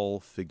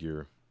tall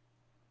figure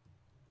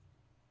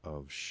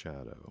of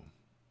shadow.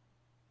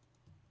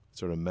 It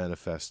sort of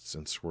manifests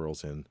and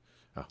swirls in.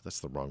 Oh, that's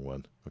the wrong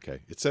one. Okay.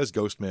 It says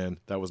Ghost Man.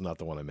 That was not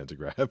the one I meant to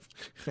grab.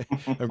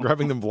 I'm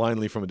grabbing them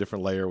blindly from a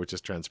different layer, which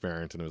is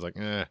transparent, and it was like,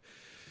 eh.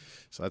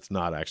 So that's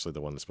not actually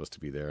the one that's supposed to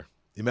be there.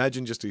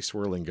 Imagine just a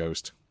swirling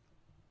ghost.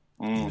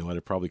 You know what? I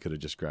probably could have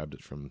just grabbed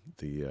it from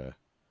the...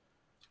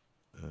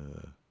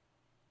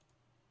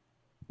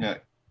 Yeah.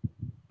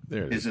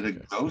 There it is. Is it a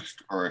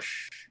ghost or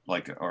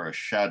a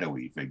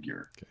shadowy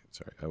figure? Okay,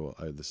 sorry.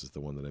 This is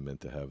the one that I meant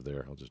to have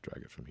there. I'll just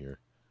drag it from here.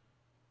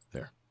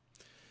 There.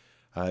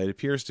 It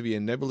appears to be a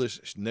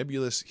nebulous,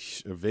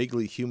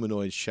 vaguely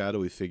humanoid,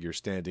 shadowy figure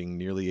standing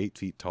nearly 8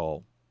 feet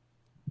tall.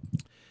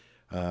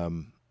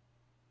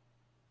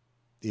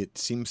 It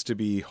seems to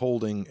be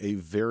holding a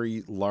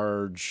very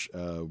large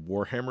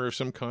warhammer of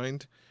some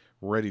kind,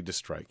 ready to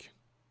strike.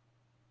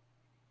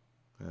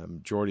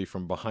 Geordie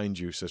from behind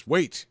you says,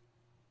 "Wait!"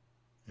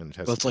 And it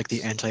has. Well, it's like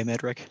the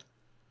anti-Medric.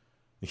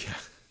 Yeah,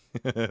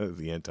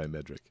 the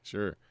anti-Medric.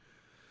 Sure.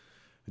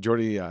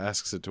 Geordie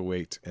asks it to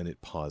wait, and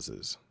it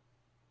pauses.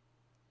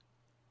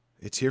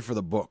 It's here for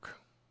the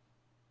book.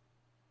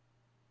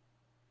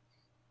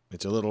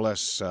 It's a little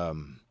less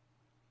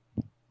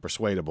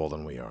persuadable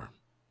than we are.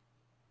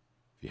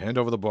 If you hand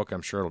over the book,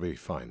 I'm sure it'll be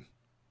fine.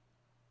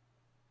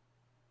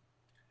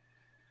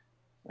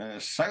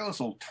 Silas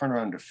will turn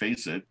around to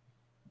face it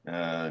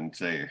and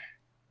say,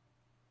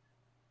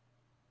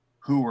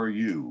 "Who are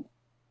you?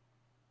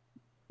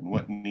 And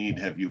what need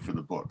have you for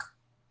the book?"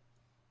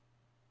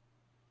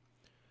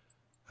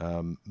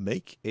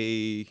 Make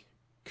a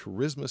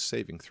charisma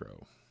saving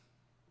throw.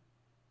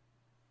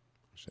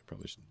 I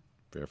probably should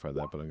verify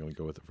that, but I'm going to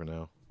go with it for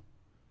now.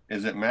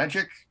 Is it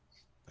magic?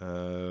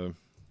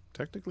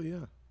 Technically,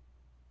 yeah.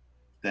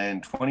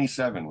 Then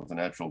 27 with a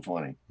natural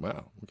 20.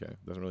 Wow. Okay.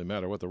 Doesn't really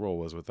matter what the roll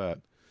was with that.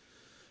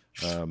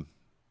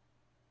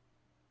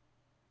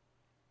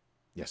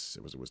 Yes,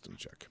 it was a wisdom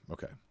check.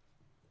 Okay.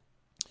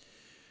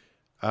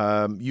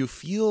 You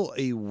feel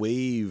a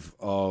wave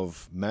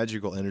of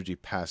magical energy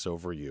pass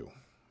over you,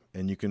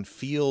 and you can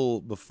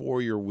feel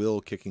before your will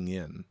kicking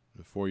in,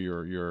 before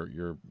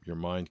your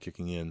mind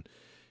kicking in,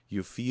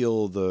 you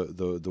feel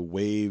the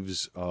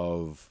waves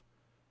of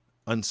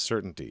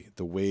uncertainty,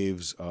 the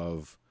waves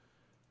of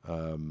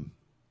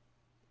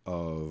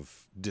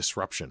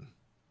disruption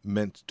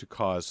meant to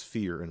cause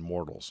fear in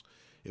mortals.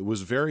 It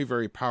was very,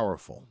 very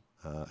powerful,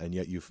 and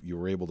yet you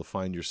were able to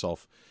find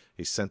yourself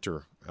a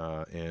center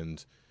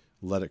and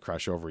let it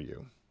crash over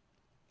you.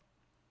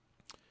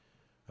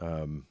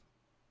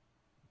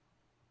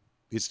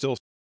 It's still...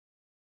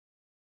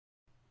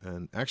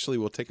 And actually,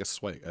 we'll take a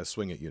swing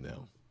at you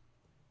now.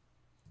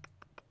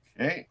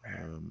 Okay.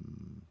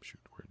 Shoot,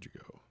 where'd you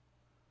go?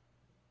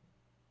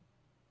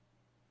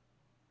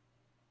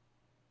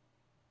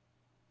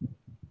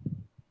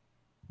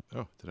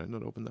 Oh, did I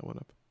not open that one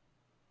up?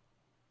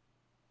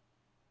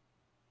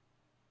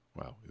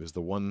 Wow, it was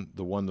the one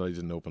that I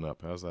didn't open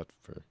up. How's that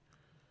for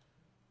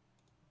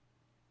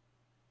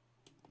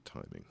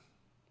timing?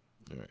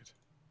 All right.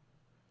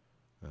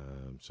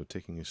 So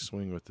taking a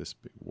swing with this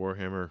big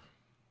warhammer.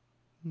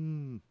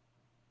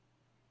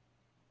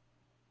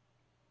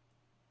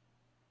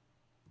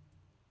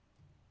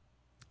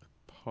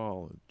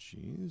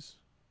 Apologies.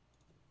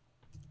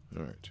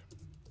 All right.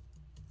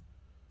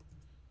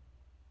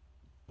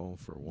 All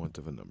for want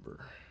of a number.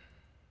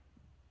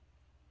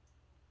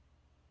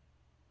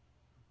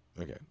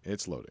 Okay,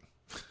 it's loading.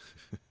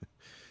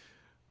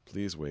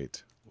 Please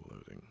wait.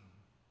 Loading.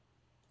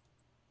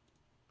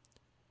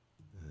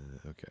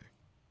 Okay.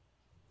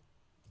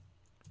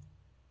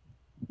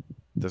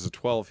 Does a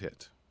 12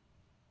 hit?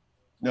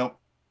 Nope.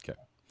 Okay.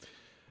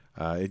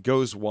 It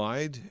goes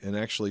wide and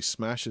actually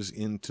smashes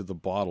into the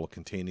bottle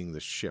containing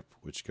the ship,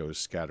 which goes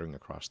scattering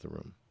across the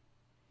room.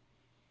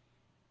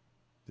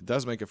 It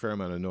does make a fair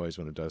amount of noise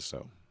when it does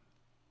so,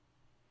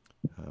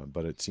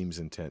 but it seems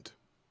intent.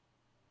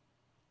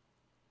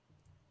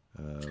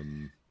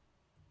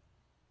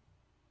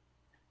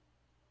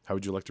 How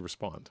would you like to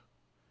respond?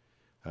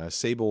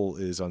 Sable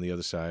is on the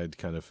other side,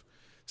 kind of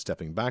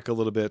stepping back a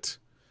little bit.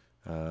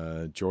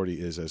 Geordie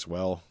is as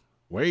well.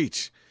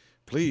 Wait,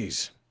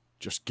 please,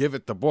 just give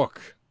it the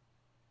book.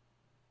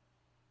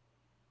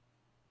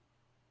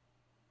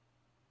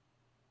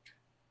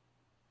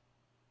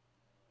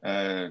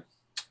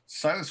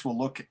 Silas will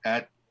look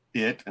at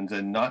it and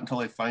then not until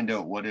I find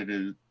out what it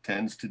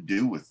intends to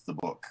do with the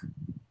book.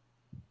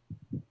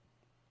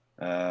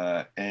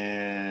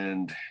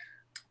 And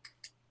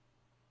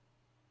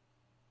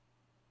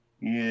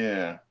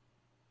yeah,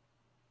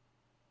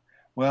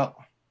 well,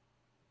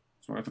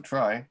 it's worth a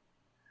try.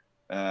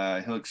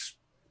 He'll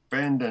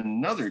expend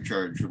another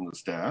charge from the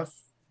staff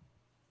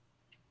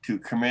to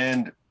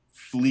command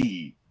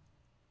flee.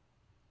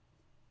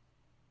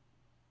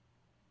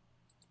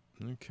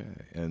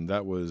 Okay, and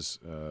that was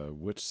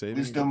which saving?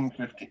 Wisdom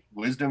 15.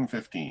 Wisdom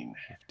 15.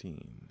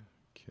 15.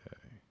 Okay.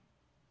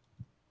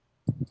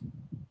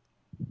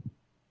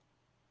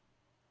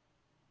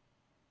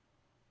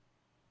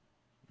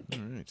 All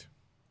right.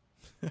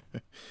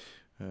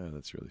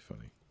 That's really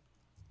funny.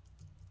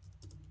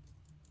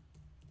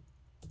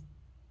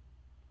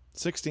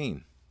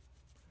 16.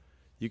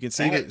 You can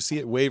see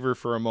it waver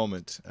for a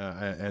moment,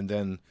 and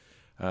then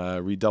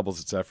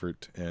redoubles its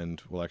effort, and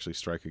will actually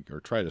strike or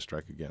try to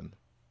strike again.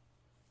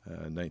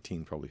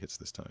 19 probably hits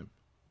this time.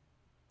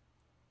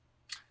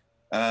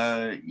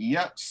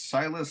 Yep,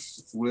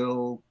 Silas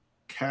will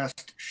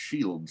cast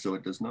shield, so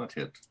it does not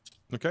hit.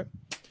 Okay.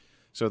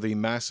 So the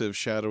massive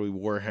shadowy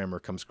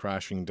warhammer comes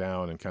crashing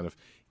down and kind of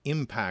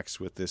impacts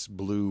with this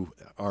blue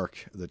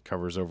arc that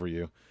covers over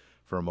you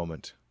for a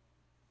moment.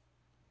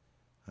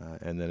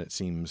 And then it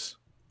seems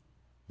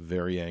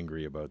very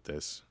angry about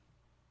this.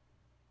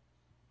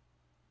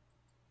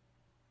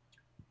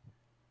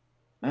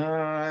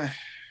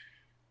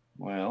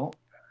 Well,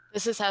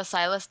 This is how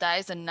Silas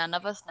dies, and none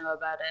of us know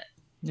about it.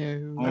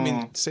 No. I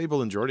mean,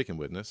 Sable and Geordie can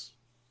witness.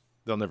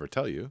 They'll never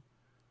tell you.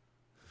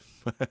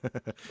 I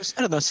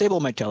don't know.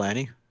 Sable might tell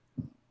Annie.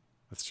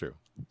 That's true.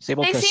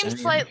 Sable They trusts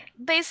seem Annie.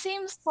 they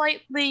seem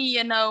slightly,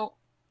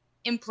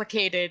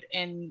 implicated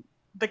in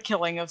the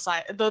killing of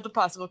the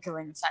possible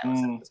killing of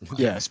Silas. At this point.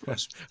 Yeah, I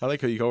suppose. I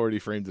like how you already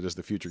framed it as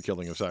the future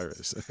killing of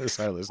Silas. Like,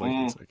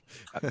 it's like,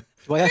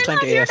 Do I have You're time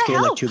not to here to AFK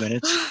like help. 2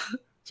 minutes?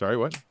 sorry,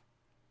 what?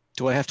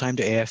 Do I have time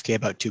to AFK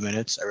about 2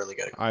 minutes? I really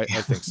gotta go. I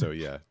think so,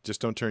 yeah.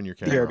 Just don't turn your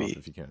camera BRB. off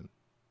if you can.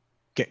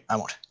 Okay, I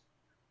won't.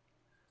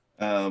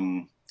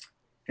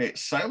 Okay,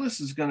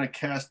 Silas is going to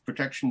cast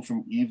protection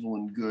from evil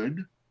and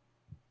good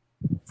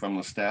from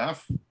the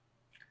staff.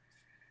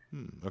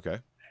 Okay.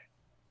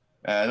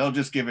 They'll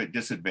just give it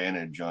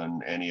disadvantage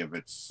on any of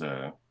its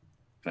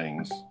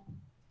things.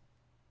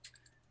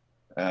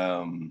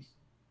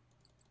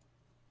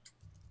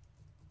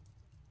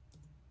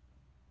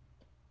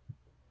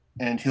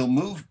 And he'll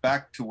move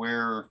back to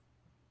where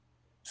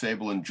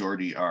Sable and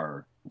Geordie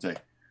are and say,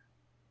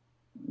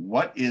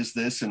 "What is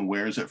this and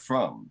where is it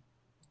from?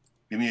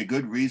 Give me a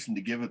good reason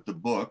to give it the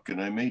book,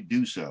 and I may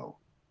do so."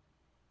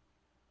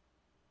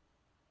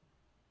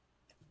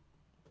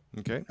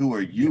 Okay. Who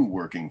are you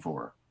working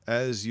for?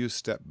 As you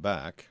step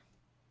back,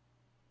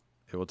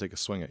 it will take a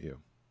swing at you.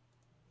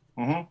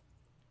 Mm-hmm.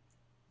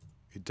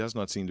 It does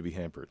not seem to be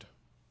hampered.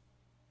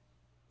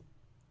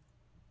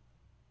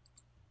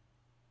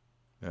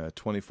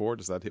 24,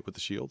 does that hit with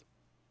the shield?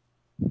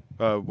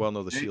 Well,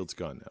 no, the shield's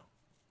gone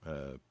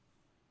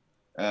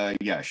now.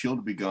 Yeah, shield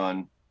will be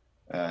gone.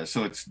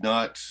 So it's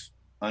not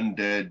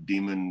undead,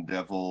 demon,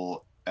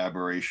 devil,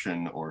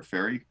 aberration, or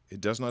fairy. It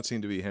does not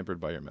seem to be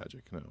hampered by your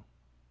magic, no.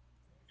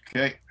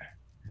 Okay.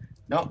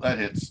 No, that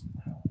hits.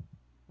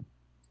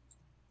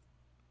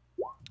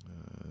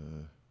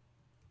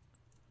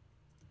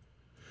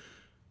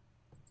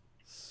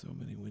 So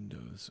many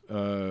windows.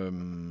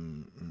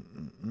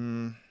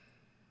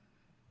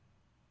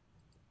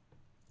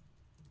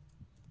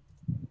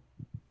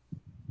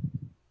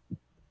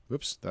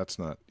 Whoops, that's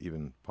not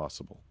even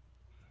possible.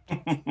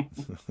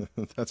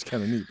 That's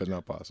kind of neat, but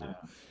not possible.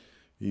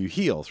 You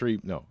heal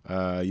 3. No,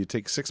 you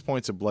take 6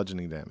 points of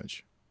bludgeoning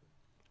damage.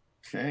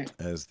 Okay.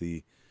 As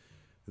the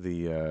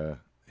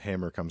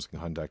hammer comes in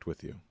contact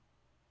with you.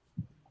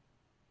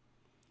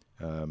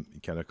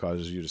 It kind of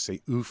causes you to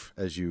say "oof"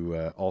 as you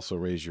also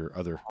raise your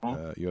other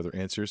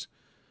answers.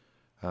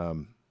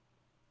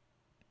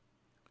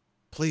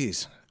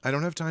 Please, I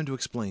don't have time to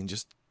explain.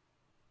 Just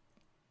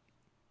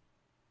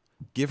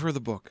give her the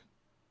book.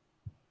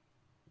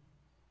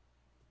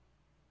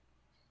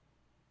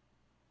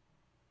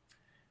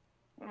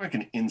 I'm going to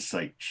make an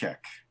insight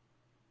check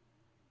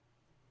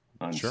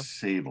on Sure.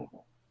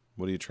 Sable.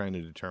 What are you trying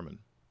to determine?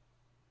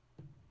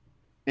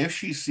 If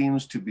she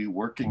seems to be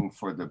working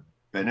for the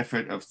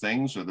benefit of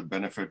things or the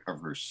benefit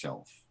of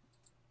herself.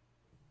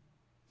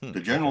 The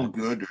general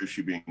good, or is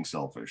she being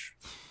selfish?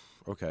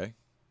 Okay.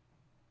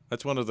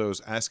 That's one of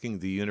those asking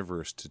the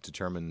universe to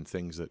determine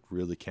things that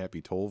really can't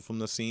be told from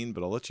the scene,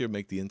 but I'll let you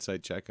make the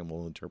insight check and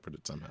we'll interpret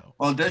it somehow.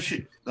 Well, does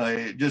she,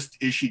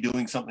 is she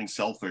doing something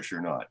selfish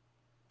or not?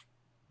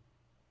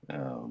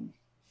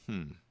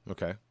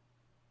 Okay.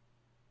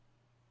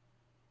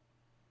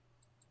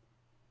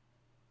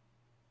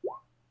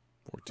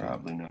 14.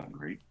 Probably not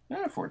great.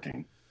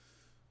 14.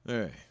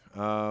 All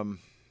right.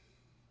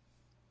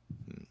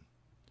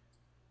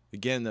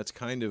 Again, that's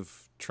kind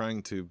of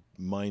trying to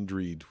mind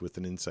read with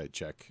an insight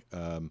check.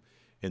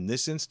 In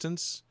this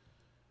instance,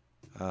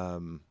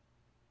 that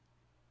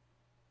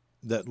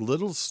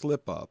little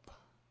slip up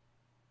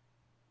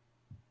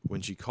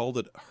when she called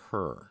it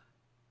her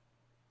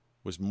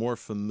was more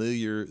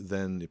familiar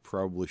than it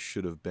probably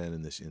should have been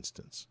in this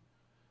instance.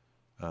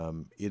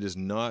 It is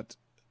not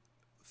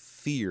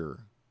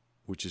fear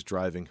which is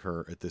driving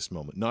her at this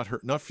moment.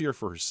 Not fear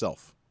for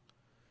herself.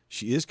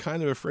 She is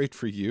kind of afraid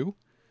for you,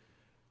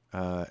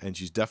 and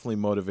she's definitely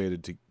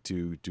motivated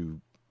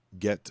to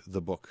get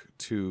the book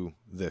to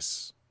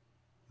this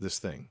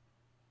thing.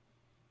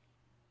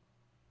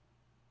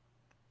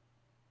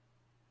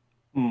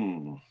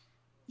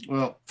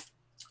 Well,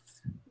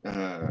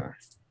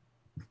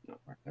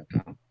 write that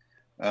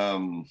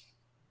down.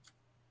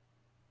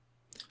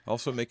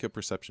 Also make a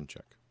perception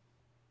check.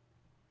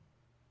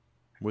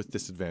 With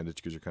disadvantage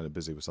because you're kind of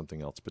busy with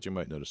something else, but you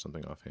might notice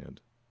something offhand.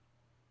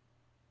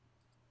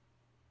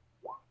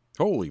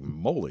 Holy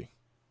moly.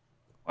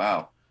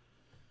 Wow.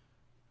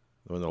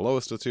 When the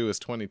lowest of 2 is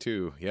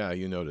 22, yeah,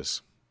 you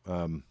notice.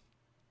 Sort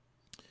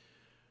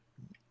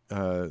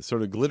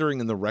of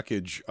glittering in the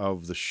wreckage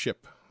of the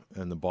ship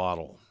and the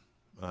bottle,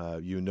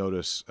 you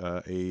notice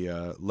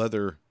a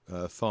leather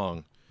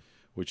thong,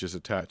 which is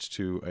attached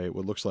to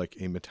what looks like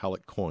a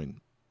metallic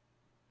coin.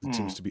 It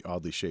seems to be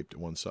oddly shaped at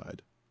one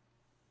side.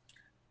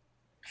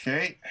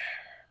 Okay.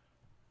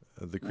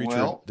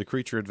 The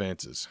creature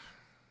advances.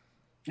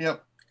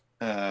 Yep.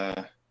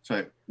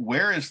 So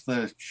where is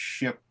the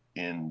ship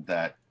in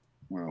that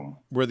room?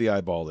 Where the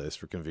eyeball is,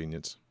 for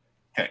convenience.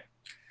 Okay.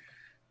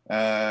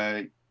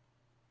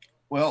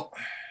 Well,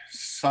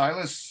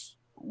 Silas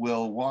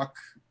will walk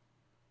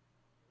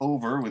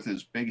over with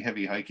his big,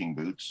 heavy hiking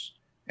boots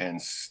and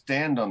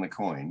stand on the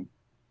coin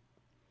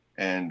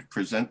and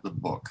present the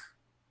book.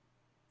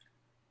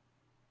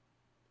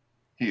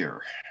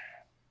 Here.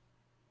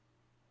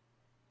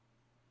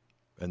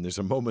 And there's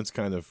a moment's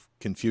kind of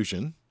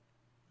confusion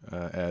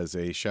as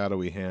a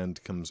shadowy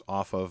hand comes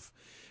off of.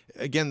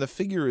 Again, the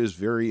figure is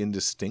very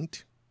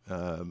indistinct,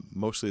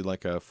 mostly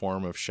like a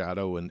form of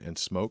shadow and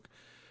smoke.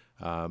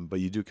 But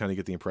you do kind of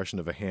get the impression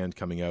of a hand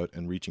coming out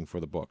and reaching for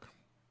the book,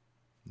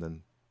 and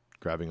then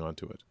grabbing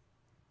onto it.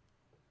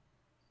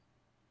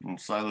 And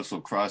Silas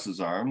will cross his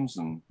arms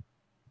and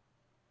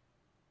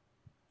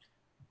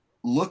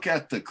look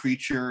at the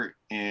creature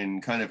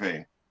in kind of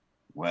a,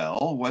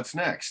 well, what's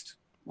next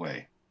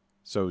way.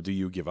 So do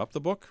you give up the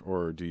book,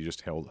 or do you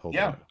just hold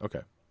Yeah. it?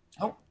 Okay.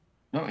 Oh,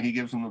 no, he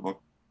gives him the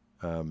book.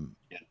 The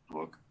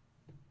book.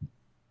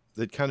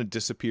 It kind of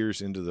disappears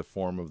into the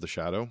form of the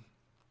shadow.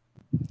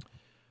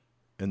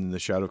 And then the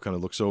shadow kind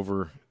of looks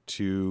over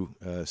to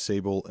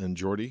Sable and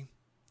Geordie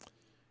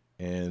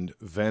and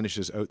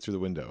vanishes out through the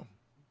window.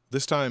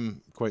 This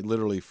time, quite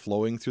literally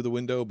flowing through the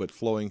window, but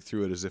flowing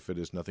through it as if it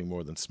is nothing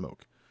more than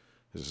smoke.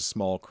 There's a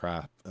small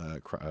crack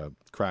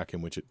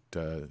in which it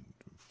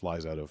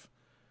flies out of.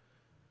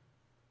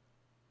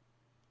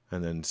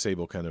 And then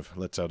Sable kind of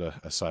lets out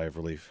a sigh of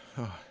relief.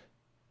 Oh,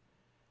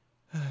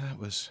 that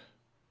was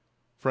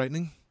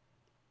frightening.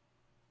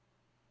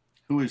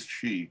 Who is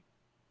she?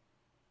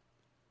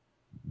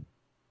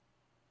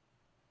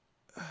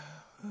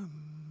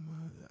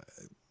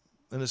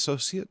 An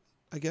associate,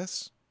 I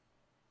guess,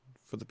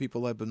 for the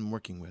people I've been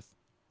working with.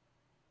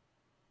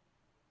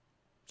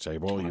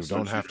 Sable, you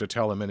don't have to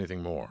tell him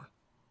anything more.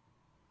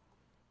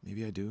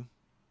 Maybe I do.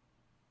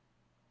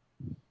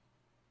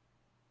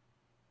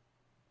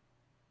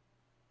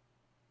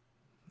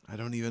 I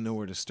don't even know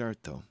where to start,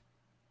 though.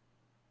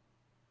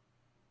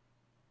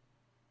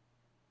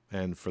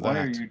 And for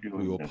that,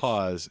 we will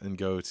pause and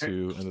go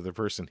to another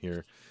person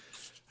here,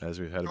 as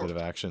we've had a bit of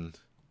action.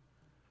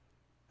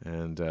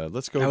 And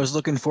let's go. I was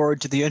looking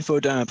forward to the info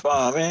dump.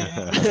 Oh,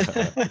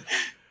 man.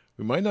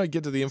 We might not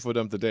get to the info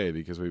dump today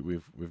because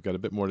we've got a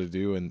bit more to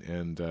do,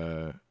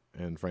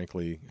 and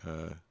frankly,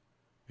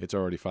 it's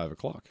already 5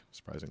 o'clock.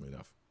 Surprisingly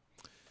enough,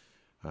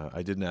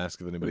 I didn't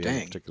ask if anybody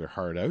had a particular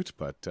hard out,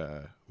 but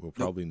we'll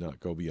probably not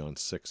go beyond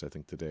 6. I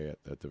think today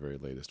at the very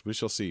latest. We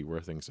shall see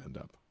where things end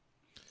up.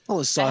 Well,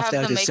 a soft I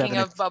have out the of making 7.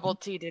 of bubble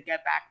tea to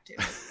get back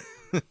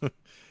to.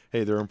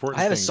 Hey, there are important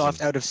I have a things.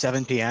 soft out of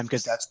 7 p.m.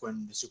 because that's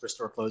when the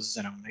superstore closes,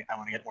 and I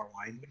want to get more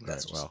wine. But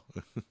that's Right, well,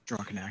 just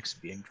drunken acts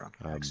being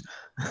drunken acts.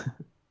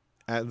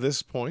 at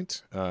this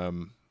point,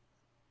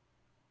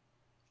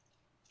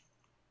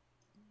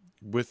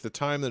 with the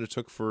time that it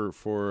took for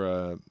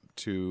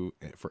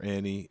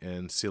Annie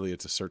and Celia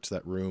to search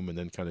that room and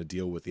then kind of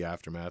deal with the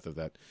aftermath of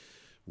that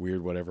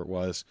weird whatever it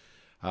was,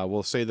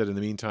 we'll say that in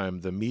the meantime,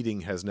 the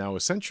meeting has now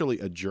essentially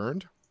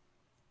adjourned.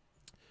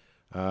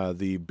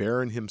 The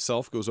Baron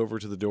himself goes over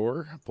to the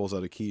door, pulls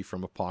out a key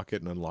from a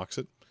pocket and unlocks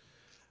it.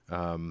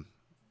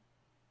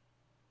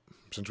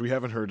 Since we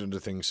haven't heard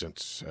anything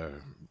since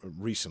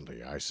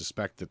recently, I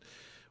suspect that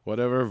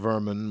whatever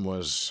vermin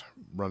was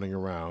running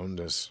around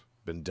has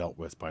been dealt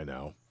with by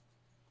now.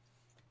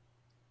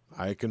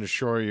 I can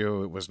assure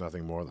you it was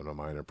nothing more than a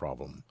minor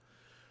problem.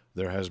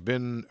 There has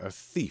been a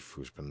thief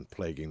who's been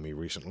plaguing me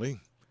recently,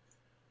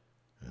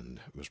 and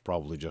it was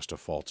probably just a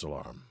false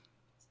alarm.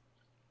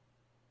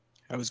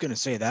 I was going to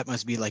say that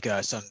must be like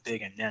some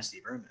big and nasty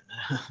vermin.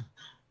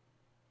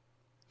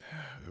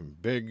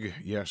 Big,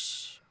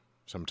 yes.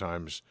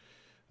 Sometimes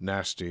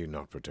nasty,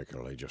 not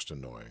particularly, just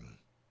annoying.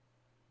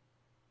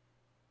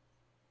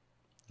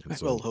 And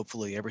so, Well,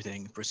 hopefully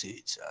everything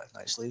proceeds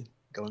nicely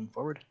going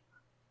forward.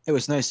 It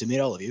was nice to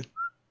meet all of you.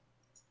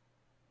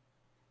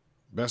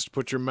 best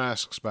put your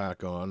masks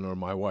back on or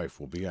my wife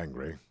will be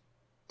angry.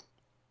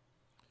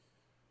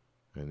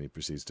 And he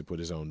proceeds to put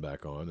his own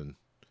back on, and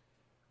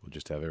we'll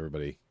just have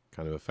everybody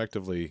kind of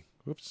effectively...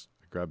 Whoops,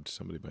 I grabbed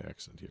somebody by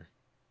accident here.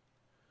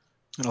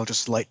 And I'll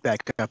just light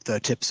back up the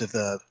tips of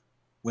the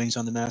wings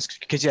on the mask.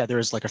 Because, yeah, there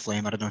is like a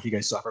flame. I don't know if you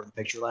guys saw from the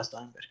picture last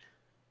time. But...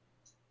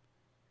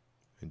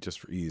 And just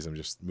for ease, I'm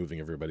just moving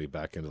everybody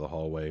back into the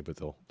hallway, but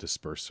they'll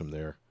disperse from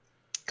there.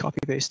 Copy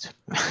paste.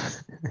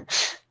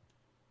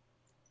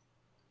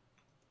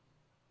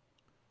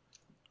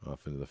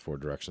 Off into the four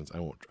directions. I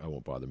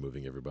won't bother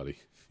moving everybody.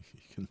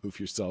 You can move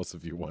yourselves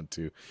if you want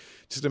to.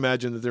 Just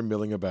imagine that they're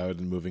milling about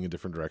and moving in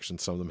different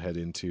directions. Some of them head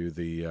into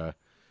the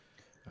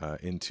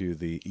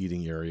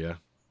eating area.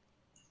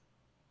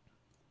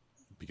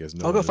 Because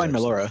I'll go find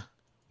Melora.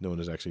 No one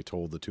has actually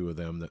told the two of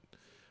them that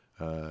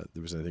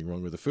there was anything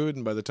wrong with the food,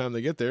 and by the time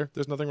they get there,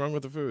 there's nothing wrong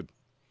with the food.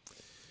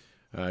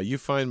 You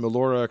find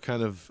Melora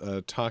kind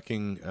of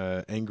talking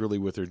angrily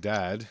with her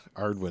dad,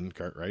 Ardwin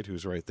Cartwright,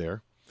 who's right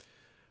there,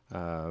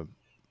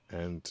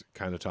 and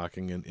kind of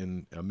talking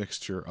in a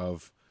mixture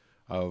of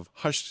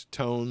hushed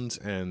tones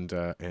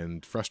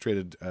and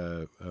frustrated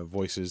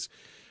voices.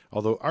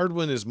 Although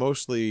Ardwin is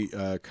mostly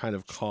kind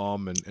of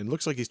calm and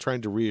looks like he's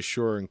trying to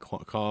reassure and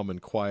calm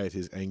and quiet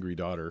his angry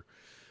daughter.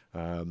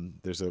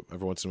 Every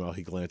once in a while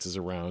he glances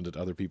around at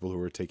other people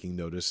who are taking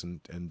notice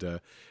and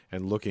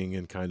looking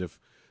and kind of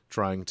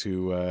trying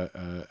to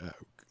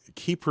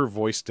keep her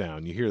voice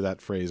down. You hear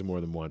that phrase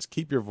more than once.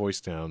 Keep your voice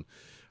down.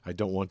 I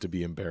don't want to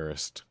be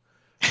embarrassed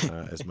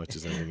as much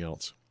as anything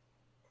else.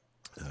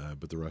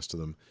 But the rest of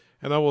them,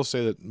 and I will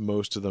say that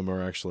most of them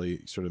are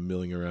actually sort of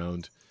milling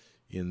around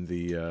in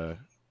the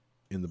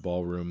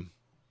ballroom.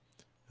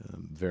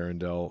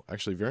 Varendell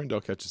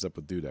catches up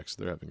with Dudek,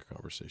 so they're having a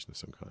conversation of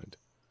some kind.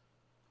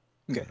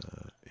 Okay.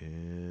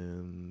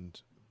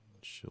 And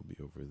she'll be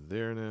over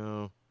there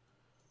now.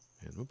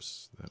 And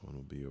whoops, that one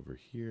will be over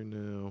here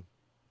now.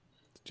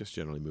 Just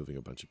generally moving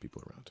a bunch of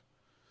people around.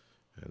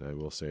 And I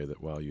will say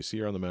that while you see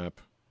her on the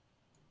map,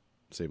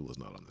 Sable is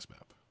not on this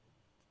map.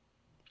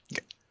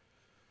 Okay.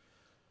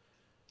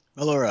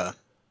 Melora,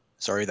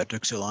 sorry that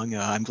took so long.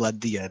 I'm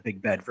glad the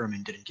big bad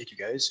vermin didn't get you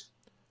guys.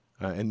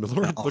 And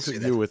Melora looks at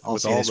you with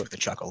a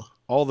chuckle.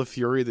 All the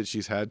fury that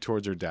she's had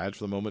towards her dad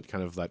for the moment.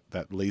 Kind of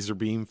that laser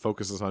beam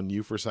focuses on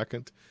you for a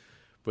second,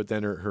 but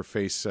then her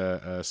face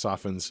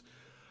softens.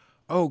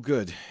 Oh,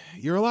 good,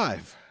 you're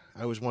alive.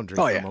 I was wondering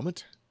for a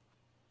moment.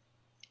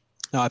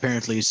 No,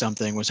 apparently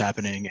something was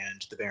happening,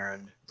 and the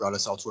Baron brought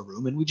us all to a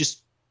room, and we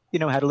just,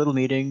 had a little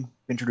meeting,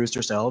 introduced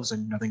ourselves,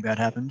 and nothing bad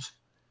happened.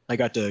 I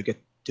got to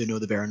get to know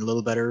the Baron a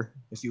little better,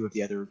 a few of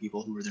the other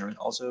people who were there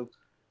also.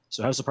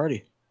 So how's the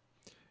party?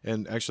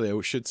 And actually,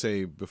 I should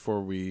say,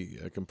 before we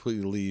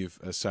completely leave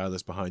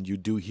Silas behind, you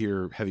do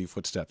hear heavy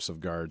footsteps of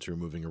guards who are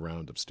moving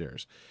around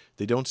upstairs.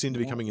 They don't seem to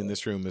be coming in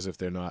this room as if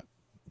they're not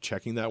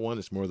checking that one.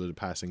 It's more that they're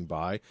passing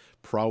by,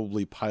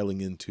 probably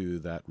piling into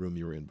that room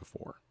you were in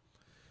before.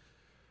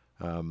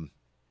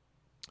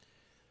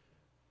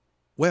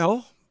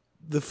 Well,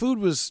 the food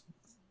was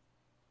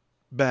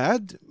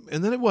bad,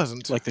 and then it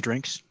wasn't. Like the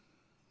drinks?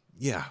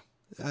 Yeah.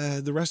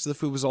 The rest of the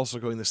food was also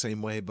going the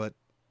same way, but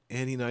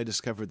Annie and I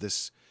discovered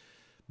this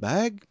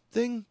magic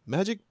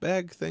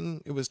bag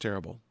thing. It was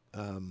terrible.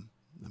 That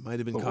might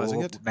have been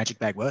causing it. Magic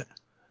bag what?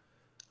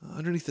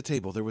 Underneath the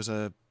table, there was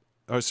a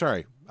Oh,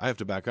 sorry. I have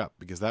to back up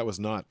because that was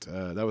not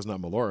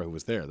Melora who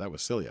was there. That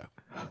was Cilia.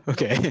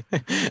 Okay.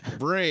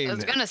 Brain. I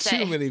was gonna say.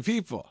 Too many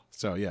people.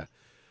 So yeah.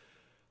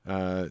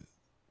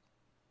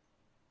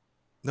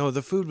 No,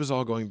 the food was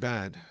all going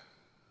bad.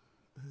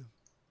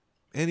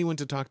 Annie went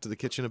to talk to the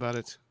kitchen about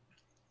it.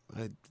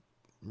 I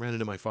ran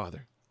into my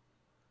father.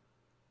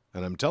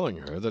 And I'm telling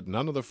her that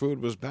none of the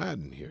food was bad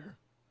in here.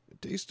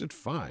 It tasted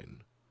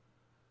fine.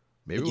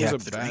 Maybe it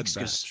was a bad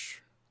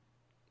batch.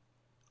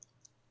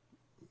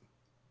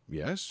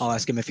 Yes? I'll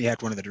ask him if he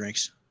had one of the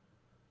drinks.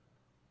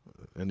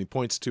 And he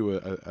points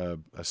to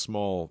a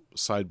small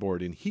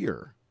sideboard in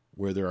here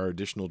where there are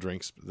additional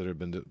drinks that have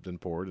been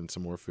poured and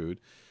some more food.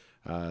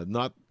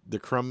 Not the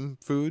crumb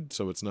food,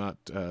 so it's not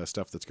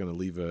stuff that's going to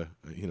leave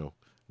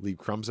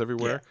crumbs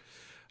everywhere.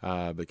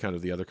 Yeah. But kind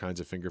of the other kinds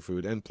of finger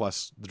food, and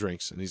plus the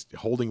drinks. And he's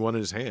holding one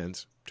in his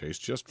hands.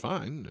 Tastes just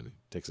fine. And he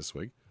takes a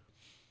swig.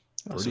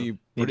 Pretty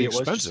maybe it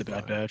expensive. was just a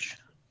bad batch.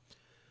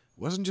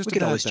 Wasn't just we a could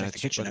bad always batch. check the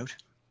kitchen out.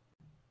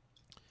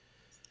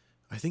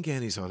 I think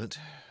Annie's on it.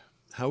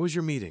 How was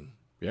your meeting?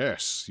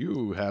 Yes,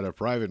 you had a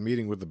private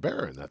meeting with the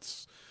Baron.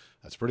 That's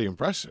pretty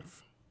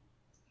impressive.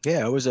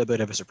 Yeah, it was a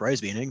bit of a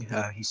surprise meeting.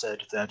 He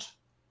said that.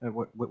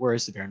 Where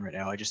is the Baron right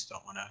now? I just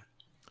don't want to.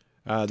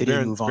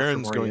 The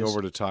Baron's going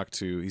over to talk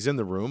to. He's in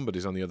the room, but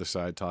he's on the other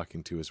side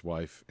talking to his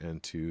wife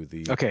and to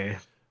the. Okay.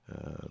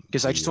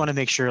 Because I just want to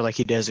make sure like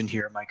he doesn't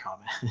hear my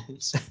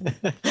comments.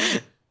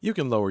 You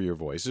can lower your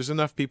voice. There's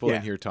enough people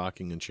in here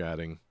talking and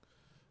chatting.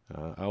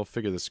 I'll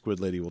figure the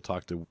Squid Lady will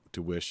talk to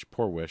Wish.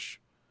 Poor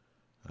Wish.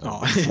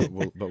 But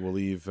we'll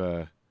leave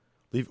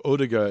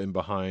Odiga in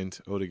behind.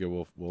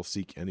 Odiga will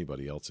seek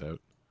anybody else out.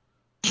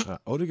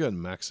 Odiga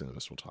and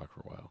Maximus will talk for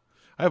a while.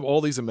 I have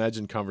all these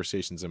imagined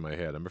conversations in my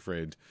head. I'm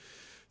afraid.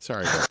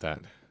 Sorry about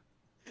that.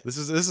 This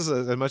is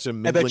as much a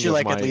mingling. I bet you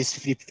like my... at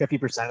least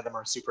 50% of them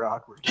are super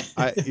awkward.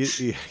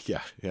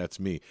 Yeah, it's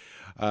me.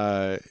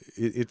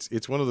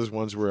 It's one of those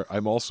ones where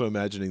I'm also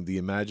imagining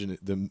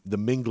the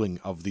mingling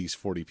of these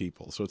 40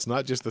 people. So it's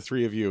not just the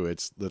three of you.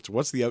 It's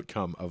what's the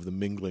outcome of the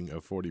mingling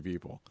of 40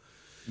 people.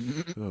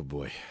 Oh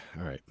boy.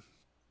 All right.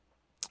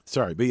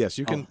 Sorry, but yes,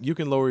 you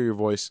can lower your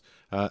voice.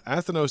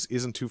 Athanos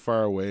isn't too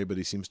far away, but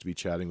he seems to be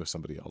chatting with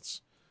somebody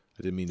else.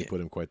 I didn't mean to put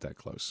him quite that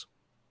close.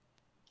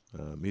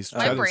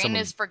 My brain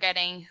is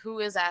forgetting. Who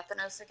is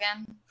Athanos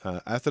again?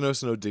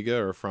 Athanos and Odiga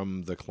are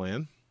from the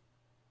clan.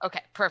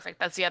 Okay, perfect.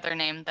 That's the other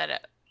name that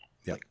it...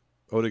 Yeah.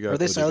 Odiga. Are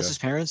they Silas's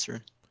parents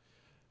or?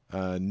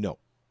 No.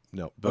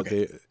 But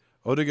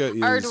Odiga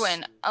is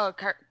Ardwin. Oh,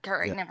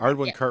 Cartwright. Yeah,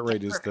 Ardwin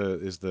Cartwright is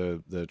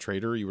the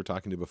trader you were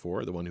talking to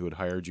before, the one who had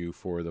hired you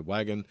for the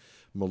wagon,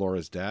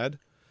 Melora's dad.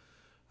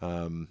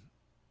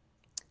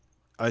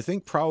 I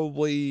think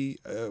probably,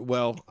 I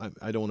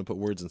don't want to put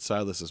words in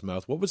Silas's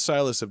mouth. What would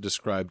Silas have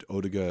described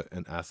Odiga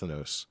and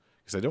Athanos?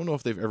 Because I don't know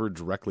if they've ever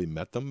directly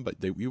met them,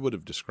 but you would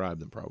have described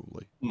them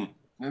probably.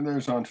 And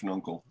there's aunt and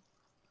uncle.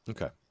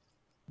 Okay.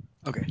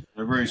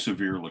 They're very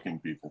severe-looking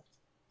people.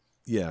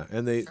 Yeah,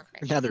 and they're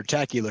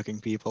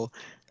tacky-looking people.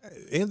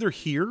 And they're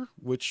here,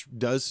 which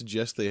does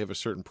suggest they have a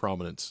certain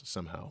prominence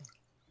somehow.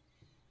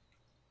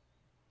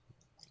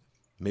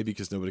 Maybe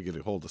because nobody could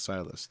get a hold of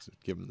Silas to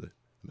give him the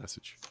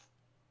message.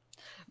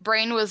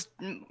 My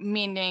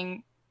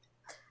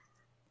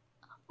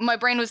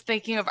brain was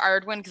thinking of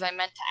Ardwin because I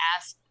meant to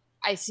ask.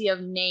 I see a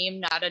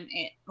name, not a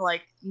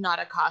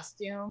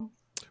costume.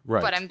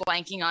 Right. But I'm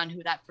blanking on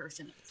who that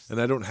person is. And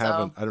I don't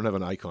have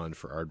an icon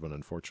for Ardwin,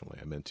 unfortunately.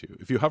 I meant to.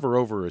 If you hover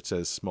over, it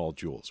says Small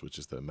Jewels, which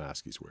is the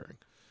mask he's wearing.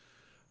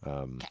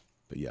 Okay.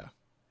 But yeah.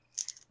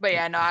 But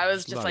yeah, no, I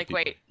was just like,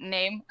 wait,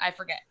 name? I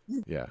forget.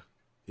 Yeah.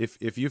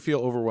 If you feel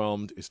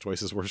overwhelmed, it's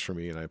twice as worse for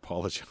me, and I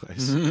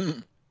apologize.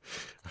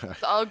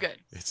 It's all good.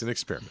 It's an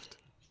experiment.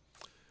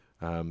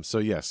 So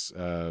yes,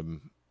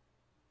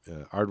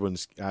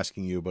 Ardwin's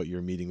asking you about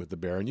your meeting with the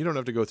Baron. You don't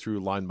have to go through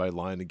line by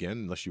line again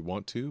unless you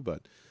want to,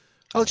 but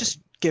I'll just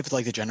give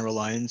like the general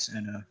lines,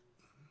 and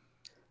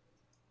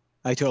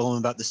I told him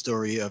about the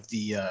story of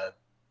the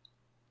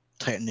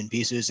Titan in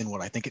pieces and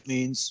what I think it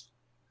means.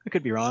 I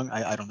could be wrong.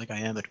 I don't think I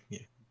am, but yeah.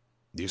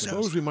 Do you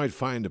suppose we might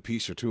find a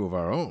piece or two of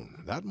our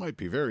own? That might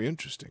be very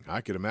interesting.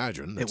 I could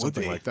imagine that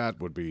something like that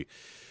would be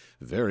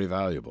very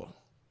valuable.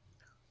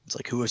 It's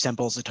like who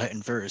assembles the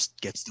Titan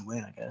first gets the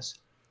win, I guess.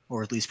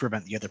 Or at least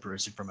prevent the other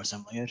person from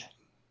assembling it.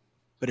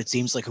 But it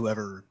seems like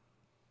whoever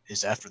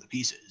is after the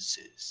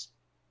pieces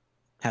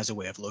has a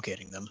way of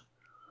locating them.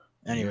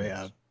 Anyway,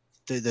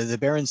 the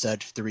Baron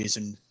said the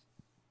reason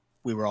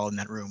we were all in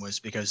that room was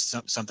because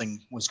something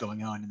was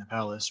going on in the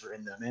palace or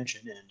in the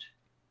mansion, and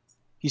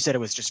he said it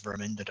was just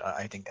vermin, but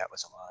I think that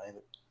was a lie.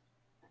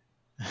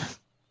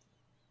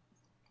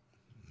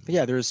 But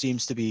yeah, there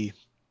seems to be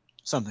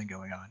something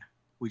going on.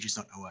 We just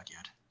don't know what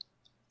yet.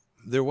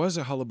 There was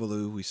a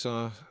hullabaloo. We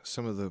saw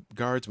some of the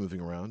guards moving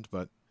around,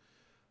 but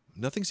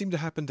nothing seemed to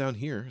happen down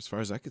here as far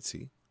as I could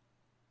see.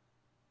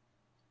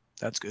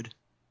 That's good.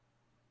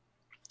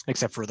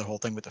 Except for the whole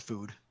thing with the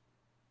food.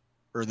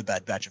 Or the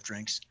bad batch of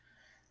drinks.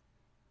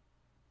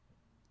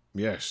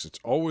 Yes, it's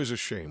always a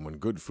shame when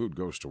good food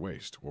goes to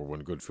waste, or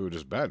when good food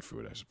is bad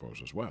food, I suppose,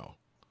 as well.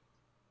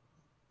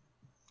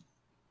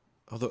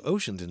 Although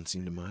Ocean didn't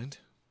seem to mind.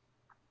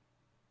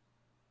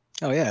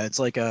 Oh yeah, it's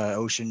like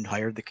Ocean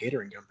hired the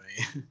catering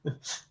company.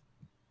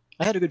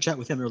 I had a good chat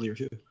with him earlier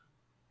too.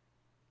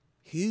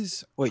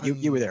 Wait,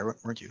 you were there,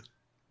 weren't you?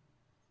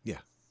 Yeah.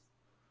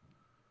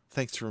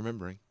 Thanks for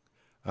remembering.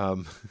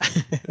 I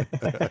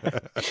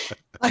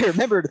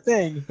remembered a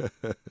thing.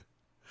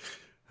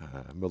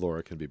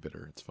 Melora can be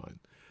bitter. It's fine.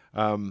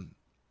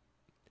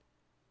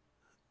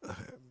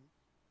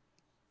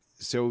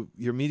 So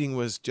your meeting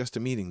was just a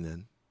meeting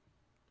then?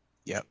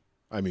 Yep.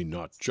 I mean,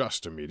 not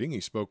just a meeting.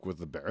 He spoke with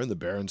the Baron. The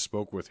Baron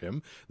spoke with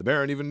him. The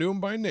Baron even knew him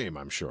by name,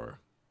 I'm sure.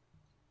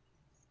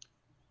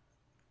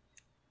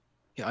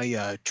 Yeah,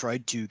 I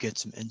tried to get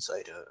some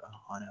insight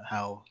on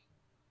how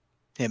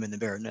him and the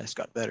Baroness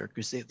got better,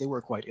 because they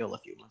were quite ill a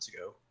few months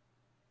ago.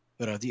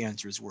 But the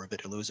answers were a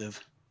bit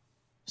elusive.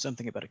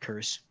 Something about a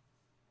curse.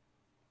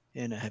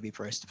 And a heavy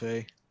price to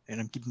pay. And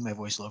I'm keeping my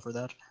voice low for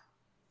that.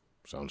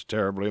 Sounds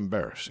terribly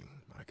embarrassing.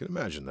 I can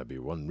imagine that'd be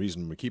one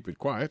reason we keep it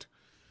quiet.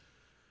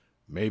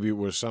 Maybe it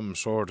was some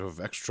sort of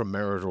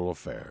extramarital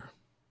affair.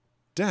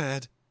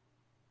 Dad,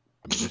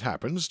 I mean, it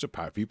happens to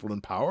people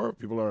in power.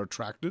 People are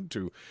attracted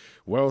to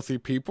wealthy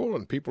people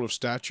and people of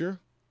stature.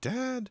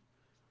 Dad,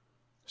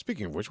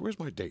 speaking of which, where's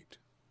my date?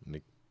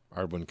 And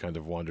Arwen kind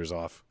of wanders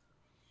off.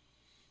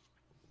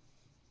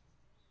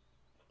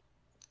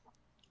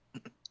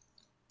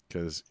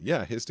 Because,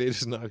 yeah, his date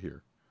is not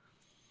here.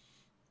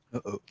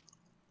 Uh-oh.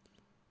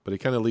 But he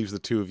kind of leaves the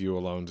two of you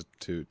alone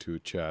to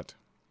chat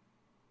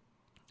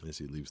as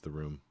he leaves the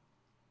room.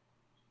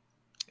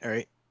 All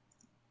right.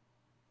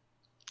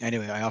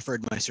 Anyway, I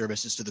offered my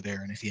services to the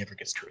Baron if he ever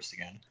gets cursed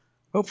again.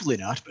 Hopefully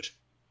not, but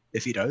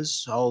if he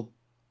does, I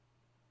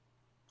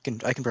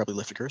can probably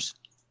lift a curse.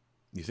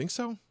 You think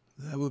so?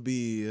 That would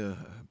be a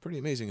pretty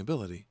amazing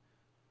ability.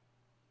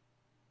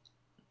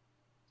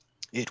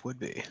 It would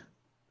be.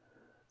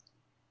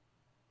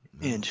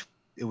 And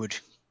it would...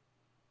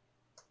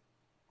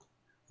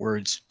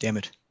 Words, damn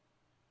it.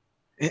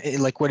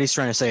 Like what he's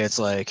trying to say, it's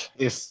like,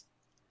 if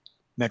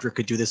Medric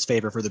could do this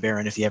favor for the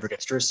Baron if he ever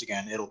gets cursed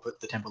again, it'll put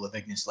the Temple of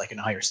Ignis like in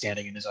a higher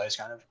standing in his eyes,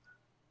 kind of.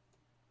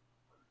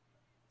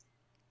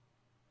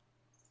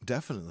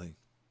 Definitely.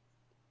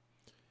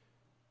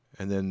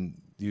 And then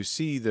you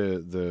see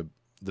the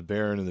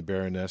Baron and the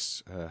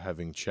Baroness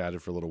having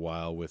chatted for a little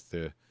while with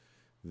the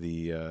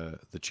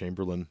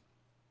Chamberlain.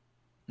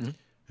 Mm-hmm.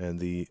 And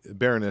the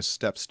Baroness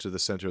steps to the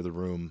center of the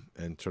room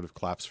and sort of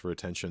claps for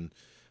attention.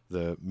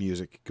 The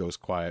music goes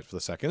quiet for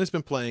the second. It's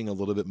been playing a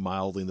little bit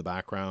mildly in the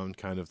background,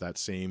 kind of that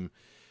same,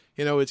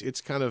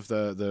 it's kind of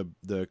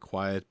the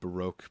quiet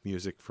Baroque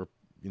music for,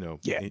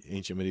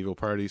 ancient medieval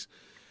parties.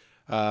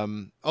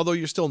 Although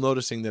you're still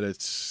noticing that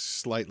it's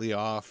slightly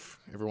off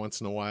every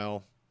once in a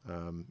while.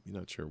 You're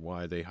not sure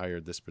why they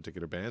hired this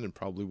particular band and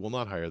probably will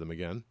not hire them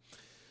again.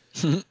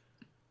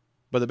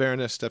 But the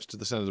Baroness steps to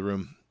the center of the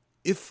room.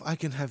 If I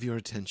can have your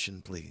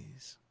attention,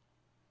 please.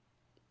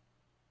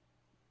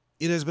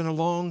 It has been a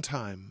long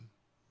time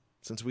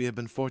since we have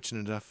been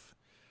fortunate enough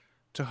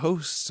to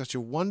host such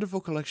a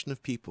wonderful collection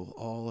of people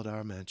all at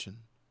our mansion.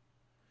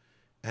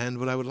 And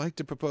what I would like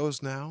to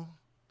propose now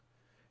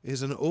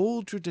is an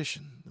old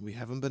tradition that we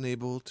haven't been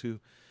able to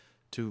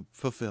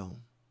fulfill.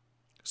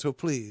 So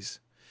please,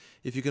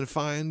 if you can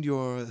find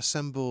your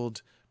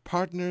assembled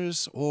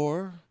partners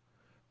or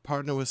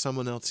partner with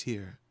someone else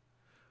here,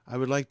 I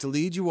would like to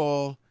lead you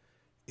all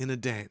in a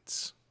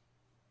dance.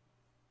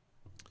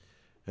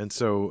 And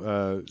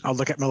so I'll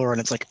look at Miller and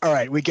it's like, all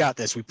right, we got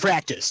this. We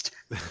practiced.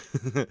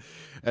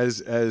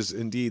 as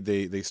indeed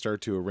they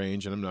start to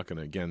arrange, and I'm not going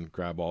to again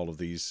grab all of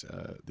these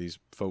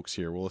folks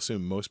here. We'll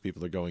assume most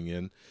people are going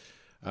in.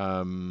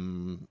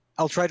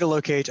 I'll try to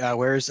locate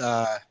where's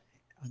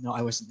no,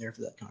 I wasn't there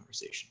for that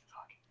conversation.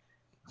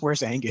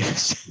 Where's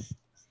Angus?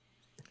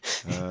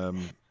 I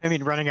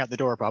mean, running out the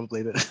door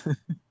probably, but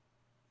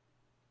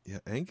yeah,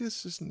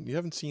 Angus isn't. You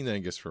haven't seen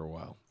Angus for a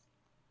while.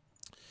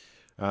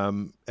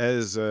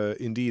 As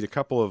indeed a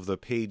couple of the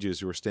pages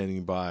who are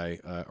standing by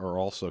are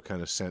also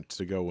kind of sent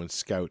to go and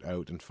scout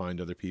out and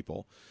find other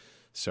people.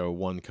 So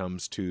one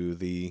comes to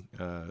the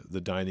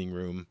dining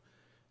room,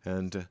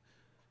 and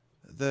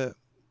the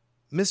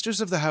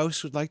mistress of the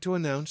house would like to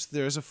announce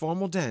there is a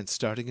formal dance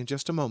starting in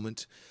just a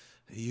moment.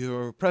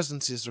 Your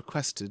presence is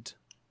requested.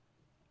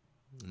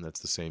 And that's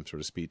the same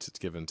sort of speech that's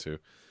given to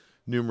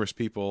numerous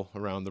people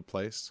around the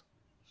place.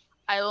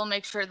 I will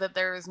make sure that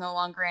there is no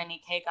longer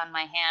any cake on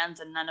my hands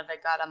and none of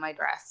it got on my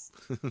dress.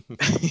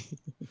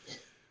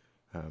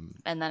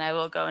 And then I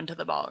will go into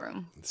the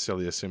ballroom.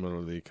 Celia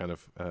similarly kind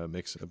of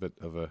makes a bit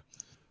of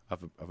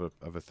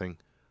a thing.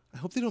 I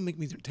hope they don't make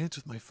me dance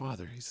with my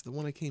father. He's the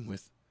one I came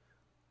with.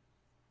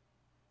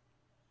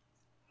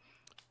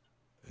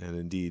 And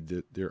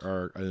indeed, there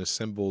are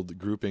assembled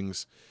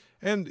groupings.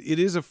 And it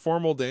is a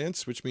formal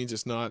dance, which means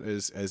it's not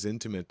as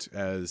intimate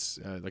as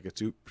like a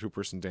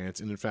two-person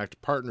dance. And in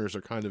fact, partners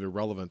are kind of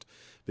irrelevant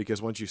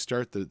because once you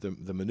start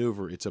the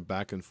maneuver, it's a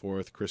back and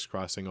forth,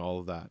 crisscrossing all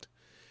of that.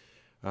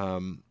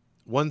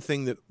 One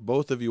thing that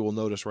both of you will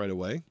notice right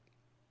away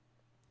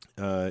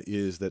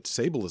is that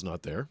Sable is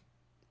not there.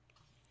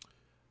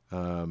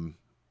 The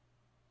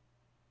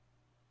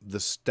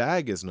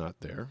stag is not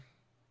there.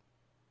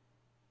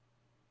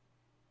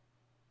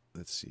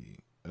 Let's see.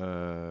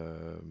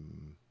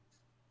 And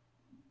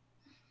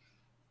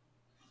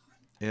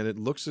it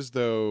looks as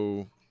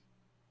though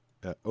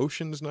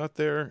Ocean is not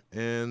there,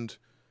 and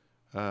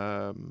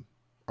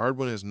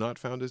Ardwin has not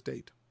found his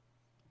date.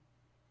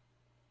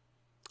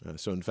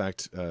 So, in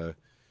fact, it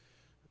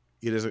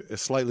is a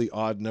slightly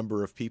odd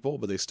number of people,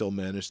 but they still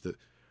managed to...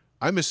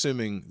 I'm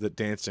assuming that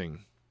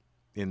dancing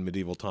in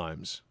medieval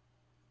times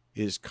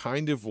is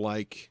kind of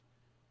like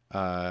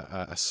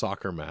a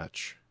soccer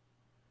match,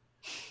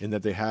 in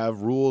that they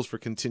have rules for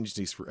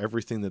contingencies for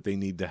everything that they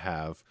need to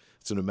have.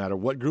 So no matter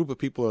what group of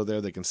people are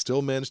there, they can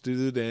still manage to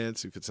do the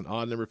dance. If it's an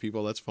odd number of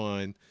people, that's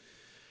fine.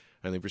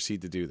 And they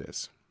proceed to do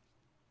this.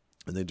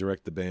 And they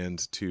direct the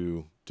band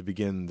to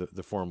begin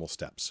the formal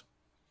steps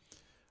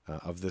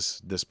of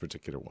this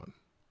particular one.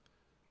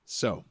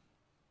 So,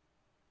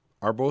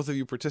 are both of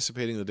you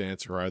participating in the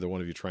dance, or are either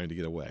one of you trying to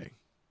get away?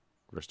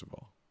 First of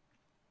all,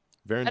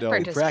 I'd Verendel,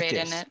 participate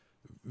in it.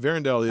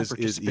 Verendel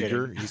is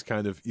eager. He's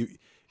kind of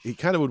he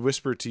kind of would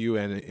whisper to you,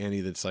 Annie,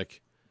 that's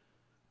like,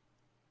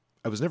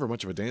 I was never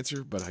much of a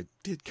dancer, but I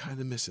did kind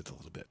of miss it a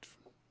little bit.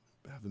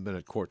 I haven't been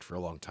at court for a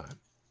long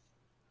time.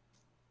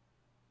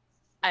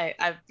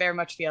 I very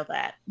much feel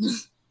that.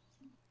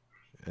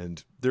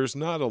 And there's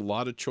not a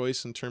lot of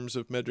choice in terms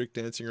of Medric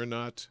dancing or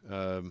not.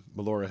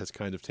 Melora has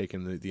kind of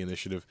taken the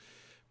initiative.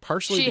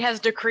 Partially, She has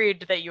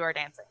decreed that you are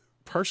dancing.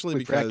 partially We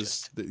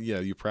because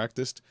you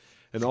practiced,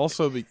 and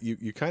also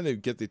you kind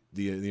of get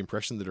the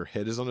impression that her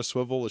head is on a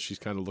swivel as she's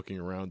kind of looking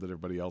around at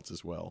everybody else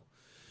as well,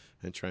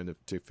 and trying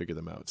to figure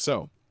them out.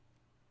 So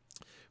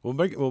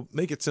we'll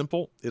make it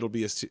simple. It'll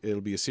be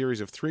a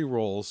series of 3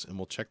 rolls, and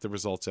we'll check the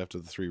results after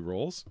the 3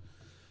 rolls.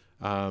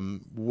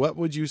 What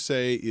would you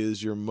say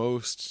is your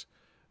most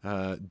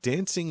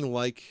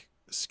dancing-like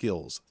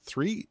skills?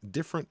 3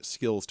 different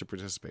skills to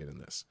participate in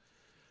this.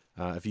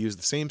 If you use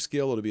the same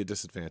skill, it'll be a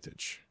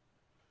disadvantage.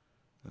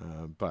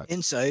 But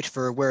Insight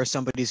for where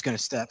somebody's going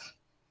to step,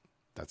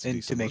 that's a and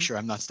decent to make one. sure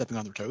I'm not stepping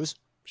on their toes.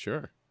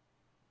 Sure.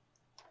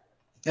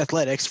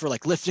 Athletics for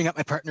like lifting up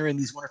my partner in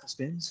these wonderful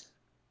spins.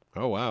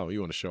 Oh wow, you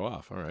want to show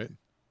off? All right.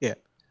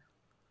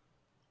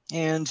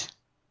 And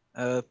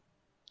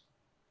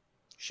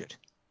shit,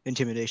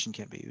 intimidation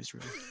can't be used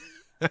really.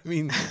 I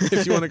mean,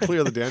 if you want to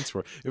clear the dance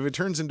floor, if it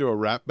turns into a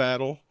rap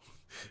battle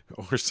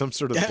or some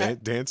sort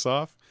of dance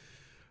off,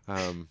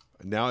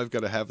 now I've got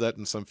to have that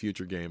in some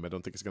future game. I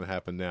don't think it's going to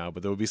happen now,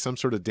 but there will be some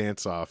sort of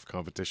dance off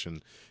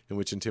competition in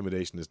which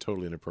intimidation is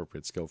totally an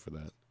appropriate skill for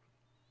that.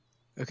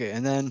 Okay,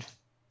 and then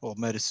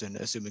medicine,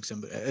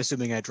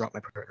 assuming I drop my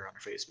partner on her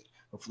face, but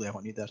hopefully I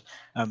won't need that.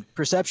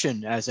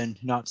 Perception, as in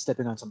not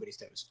stepping on somebody's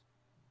toes.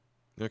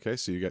 Okay,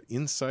 so you got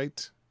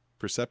insight,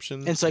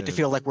 perception, Insight to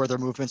feel like where their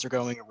movements are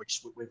going, or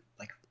which,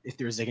 like if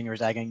they're zigging or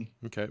zagging.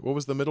 Okay, what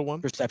was the middle one?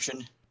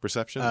 Perception.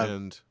 Perception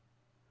and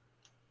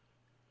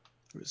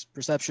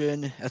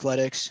Perception,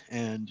 athletics,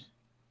 and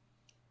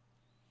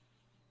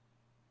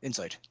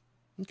insight.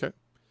 okay.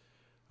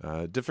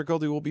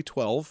 Difficulty will be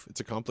 12. It's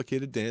a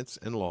complicated dance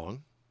and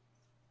long.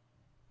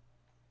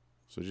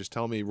 So just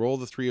tell me, roll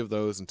the 3 of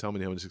those and tell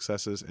me how many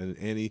successes. And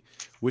Annie,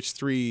 which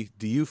 3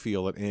 do you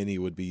feel that Annie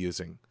would be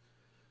using?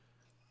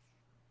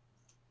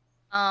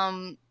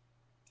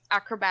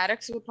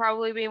 Acrobatics would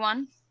probably be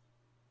one.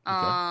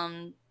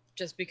 Okay.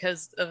 Just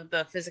because of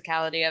the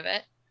physicality of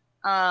it.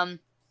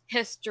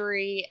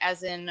 History,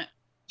 as in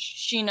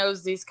she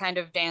knows these kind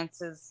of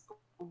dances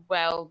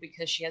well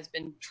because she has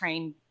been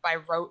trained by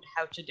rote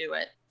how to do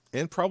it.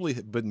 And probably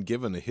been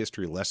given a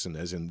history lesson,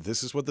 as in,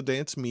 this is what the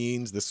dance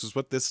means, this is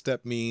what this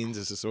step means,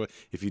 this is what,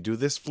 if you do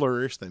this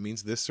flourish, that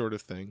means this sort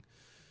of thing.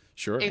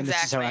 Sure. Exactly. And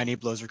this is how Annie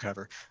blows her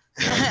cover.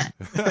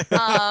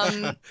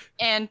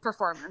 And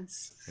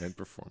performance. And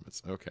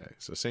performance. Okay.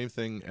 So same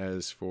thing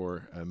as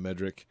for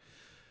Medric.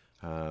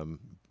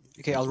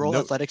 Okay, I'll roll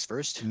athletics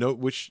first. Note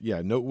which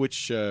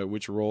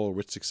role or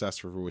which success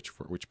for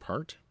which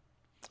part.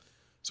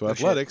 So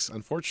athletics,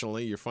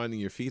 unfortunately, you're finding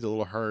your feet a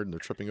little hard and they're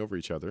tripping over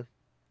each other.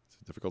 It's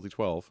difficulty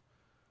 12.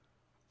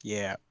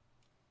 Yeah.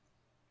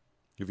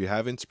 If you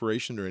have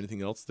inspiration or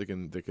anything else that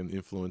can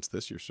influence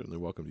this, you're certainly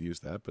welcome to use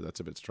that, but that's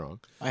a bit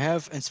strong. I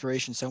have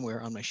inspiration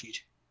somewhere on my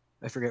sheet.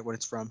 I forget what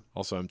it's from.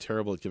 Also, I'm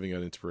terrible at giving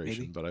out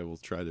inspiration, Maybe. but I will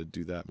try to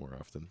do that more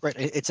often. Right,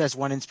 it says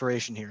 1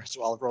 inspiration here,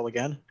 so I'll roll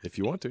again. If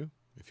you want to.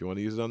 If you want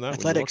to use it on that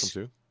Athletics. one,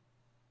 you're welcome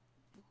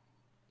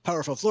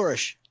Powerful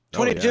flourish. to.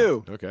 22.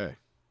 Oh, yeah. Okay.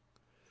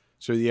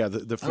 So yeah,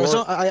 the I was,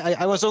 floor,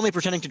 I was only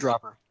pretending to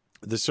drop her.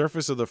 the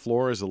surface of the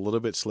floor is a little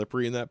bit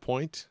slippery in that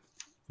point,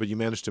 but you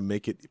managed to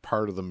make it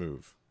part of the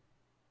move.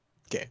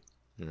 Okay.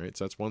 All right,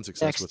 so that's 1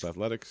 success Next. with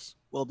athletics.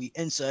 Will be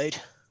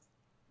insight.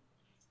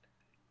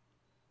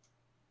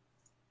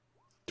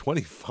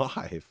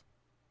 25.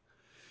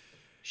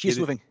 She's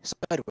moving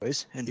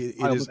sideways, and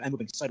I'm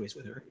moving sideways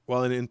with her.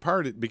 Well, and in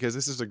part, because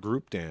this is a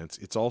group dance,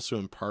 it's also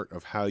in part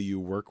of how you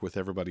work with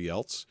everybody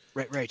else.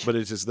 Right. But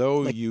it's as though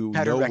Like you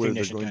pattern know where they're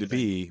recognition going kind to of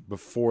be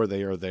before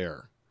they are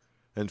there.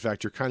 In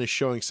fact, you're kind of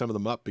showing some of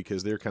them up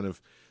because they're kind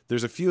of,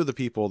 there's a few of the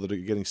people that are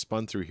getting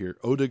spun through here.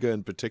 Odiga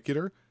in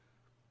particular,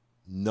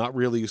 not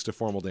really used to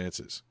formal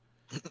dances.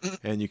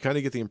 And you kind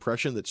of get the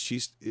impression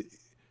that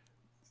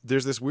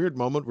there's this weird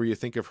moment where you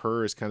think of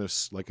her as kind of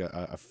like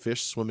a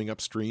fish swimming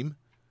upstream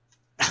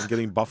and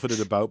getting buffeted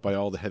about by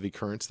all the heavy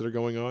currents that are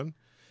going on.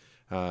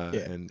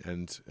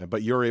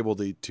 But you're able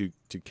to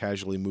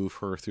casually move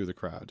her through the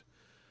crowd.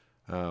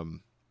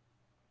 And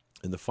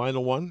the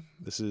final one,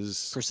 this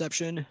is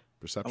Perception.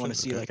 I want to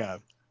see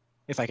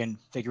if I can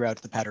figure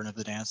out the pattern of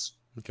the dance.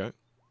 Okay.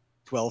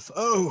 12.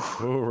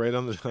 Oh, right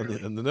on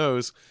the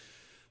nose.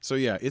 So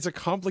yeah, it's a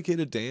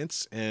complicated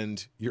dance,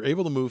 and you're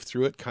able to move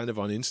through it kind of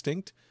on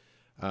instinct.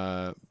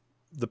 The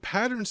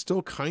pattern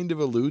still kind of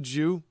eludes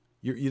you.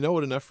 You know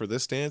it enough for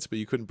this dance, but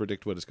you couldn't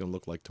predict what it's going to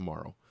look like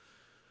tomorrow.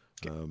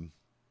 Okay.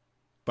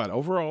 But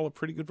overall, a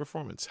pretty good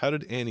performance. How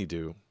did Annie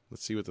do?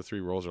 Let's see what the 3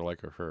 rolls are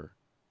like of her.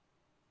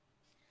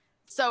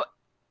 So,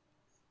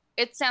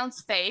 it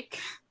sounds fake.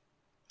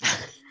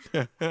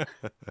 But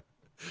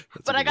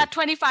I got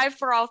 25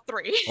 for all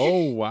 3.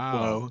 Oh,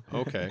 wow.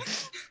 Whoa. Okay.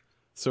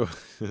 So,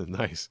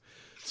 nice.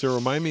 So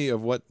remind me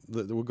of what,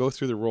 we'll go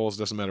through the rolls.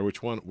 Doesn't matter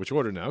which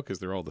order now, because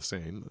they're all the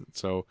same.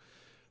 So,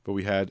 but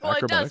we had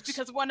acrobatics. It does,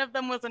 because one of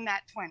them was a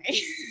nat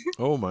 20.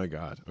 Oh my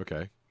God.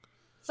 Okay.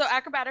 So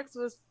acrobatics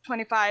was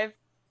 25.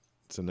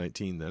 It's a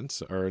 19 then.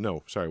 So, or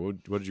no, sorry.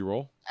 What did you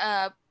roll?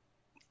 Plus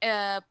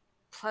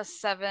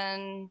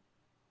 7.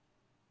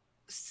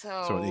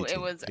 So 18,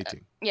 it was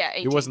 18. Yeah,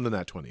 18. It wasn't the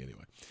nat 20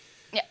 anyway.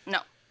 Yeah,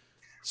 no.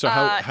 So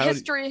how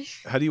history?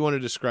 How do you want to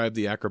describe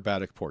the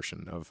acrobatic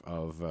portion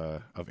of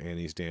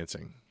Annie's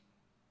dancing?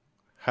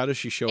 How does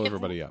she show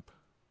everybody up?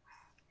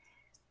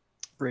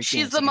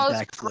 She's the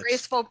most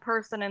graceful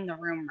person in the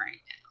room right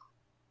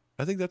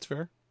now. I think that's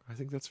fair.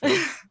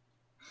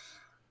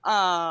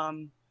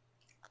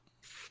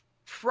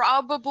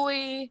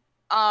 Probably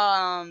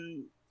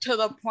to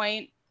the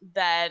point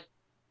that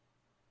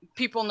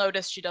people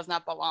notice she does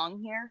not belong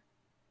here.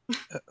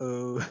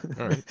 Uh-oh.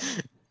 All right.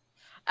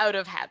 Out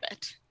of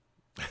habit.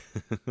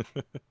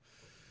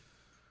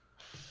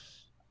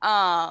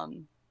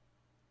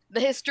 The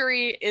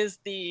history is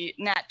the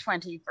nat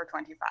 20 for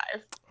 25.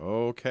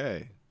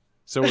 Okay.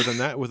 So with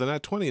a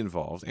nat 20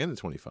 involved and a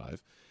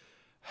 25,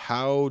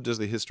 how does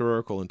the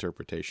historical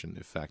interpretation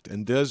affect?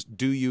 And does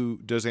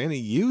Annie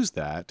use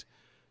that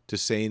to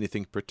say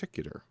anything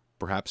particular,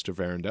 perhaps to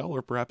Varendell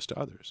or perhaps to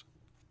others?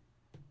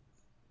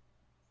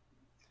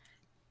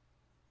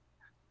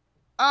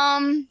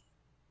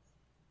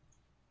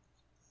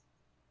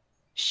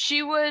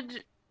 She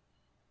would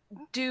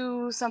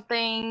do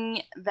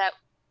something that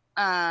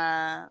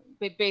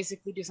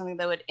basically do something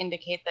that would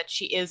indicate that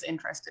she is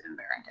interested in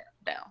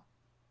Varendell.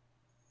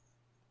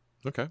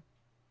 Okay.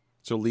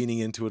 So leaning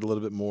into it a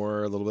little bit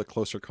more, a little bit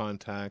closer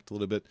contact, a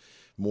little bit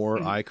more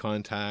eye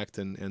contact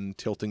and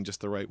tilting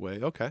just the right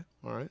way. Okay.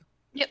 All right.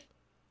 Yep.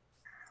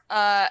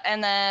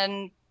 And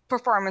then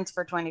performance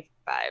for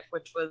 25,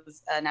 which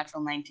was a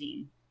natural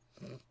 19.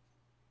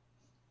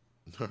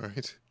 All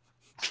right.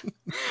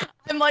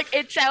 I'm like,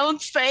 it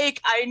sounds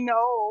fake. I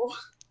know.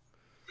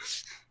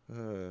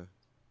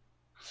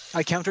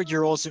 I countered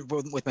your rolls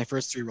with my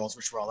first 3 rolls,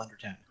 which were all under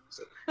 10.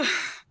 So.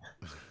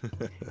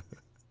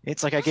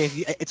 It's like I gave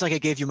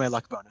you my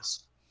luck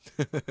bonus.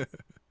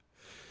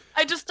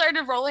 I just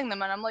started rolling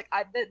them, and I'm like,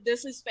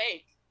 this is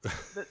fake.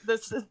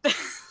 This is.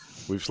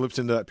 We've slipped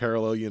into that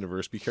parallel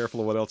universe. Be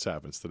careful of what else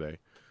happens today.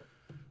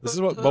 This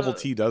is what bubble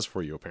tea does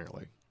for you,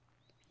 apparently.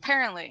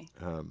 Apparently.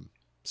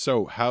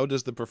 So how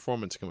does the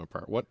performance come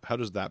apart? How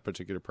does that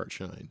particular part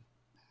shine?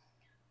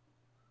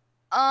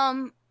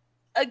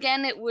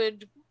 Again, it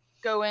would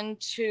go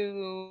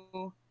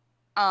into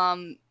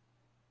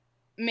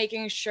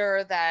making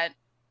sure that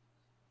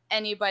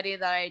anybody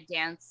that I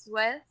dance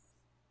with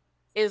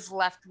is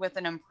left with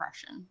an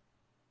impression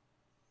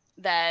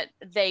that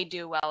they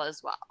do well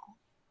as well,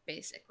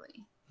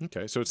 basically.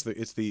 Okay, so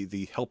it's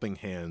the helping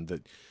hand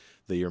that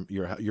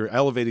you're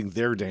elevating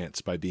their dance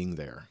by being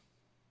there.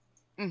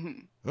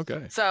 Mm-hmm.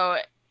 Okay. So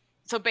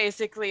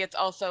basically, it's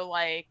also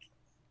like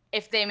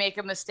if they make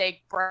a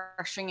mistake,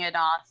 brushing it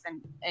off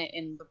and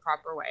in the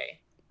proper way,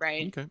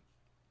 right? Okay.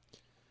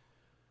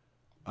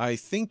 I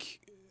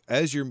think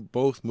as you're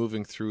both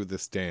moving through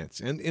this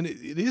dance, and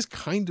it is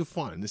kind of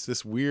fun. It's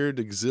this weird,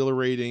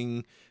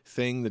 exhilarating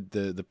thing that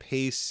the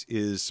pace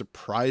is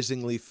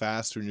surprisingly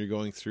fast when you're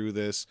going through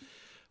this.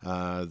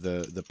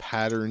 The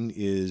pattern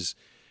is.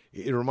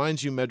 It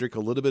reminds you, Medric,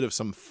 a little bit of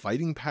some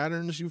fighting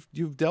patterns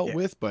you've dealt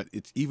with, but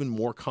it's even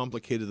more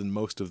complicated than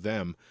most of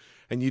them.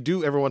 And you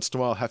do every once in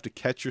a while have to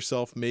catch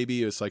yourself.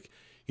 Maybe it's like,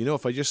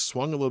 if I just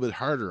swung a little bit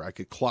harder, I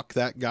could clock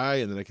that guy,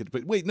 and then I could.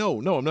 But wait, no,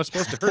 I'm not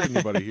supposed to hurt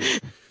anybody here.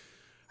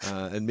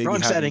 and maybe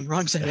Wrong setting.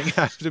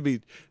 have to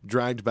be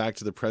dragged back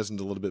to the present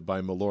a little bit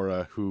by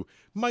Melora, who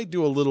might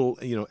do a little,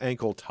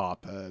 ankle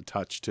top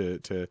touch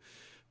to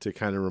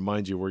kind of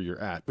remind you where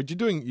you're at. But you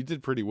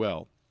did pretty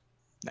well.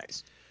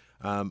 Nice.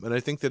 And I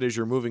think that as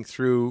you're moving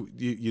through,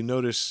 you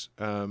notice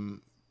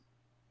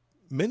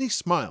many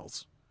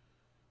smiles.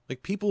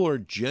 Like, people are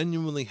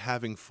genuinely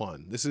having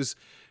fun. This is,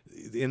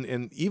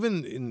 and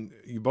even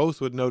you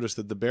both would notice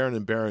that the Baron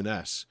and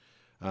Baroness,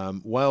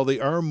 while they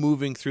are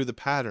moving through the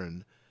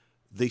pattern,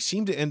 they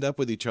seem to end up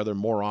with each other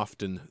more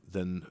often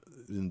than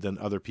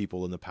other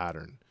people in the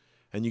pattern.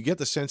 And you get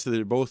the sense that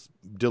they're both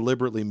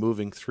deliberately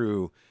moving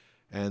through,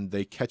 and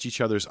they catch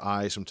each other's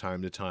eyes from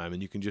time to time,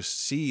 and you can just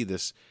see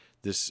this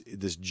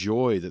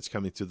joy that's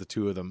coming through the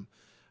two of them,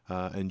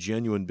 and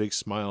genuine big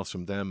smiles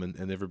from them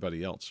and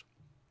everybody else.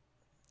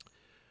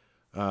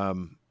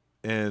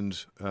 And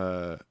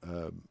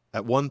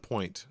at one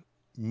point,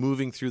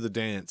 moving through the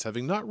dance,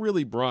 having not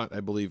really brought, I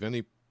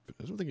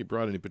don't think he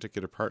brought any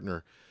particular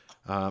partner,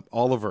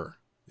 Oliver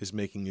is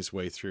making his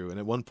way through. And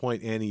at one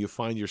point, Annie, you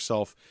find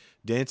yourself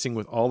dancing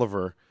with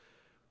Oliver,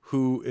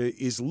 who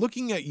is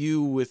looking at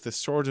you with a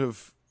sort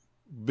of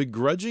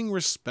begrudging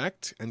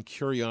respect and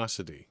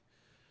curiosity.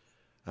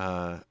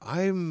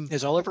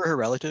 Is Oliver her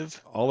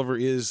relative? Oliver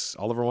is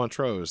Oliver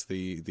Montrose,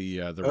 the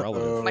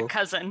relative. My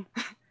cousin.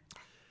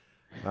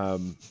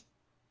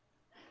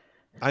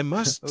 I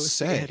must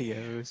say,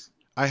 SpaghettiOs.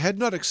 I had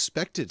not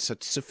expected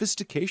such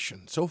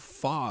sophistication so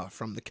far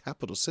from the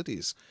capital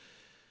cities.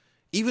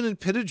 Even in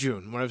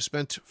Pidajun, where I've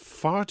spent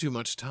far too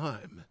much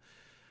time,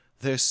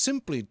 they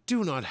simply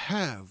do not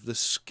have the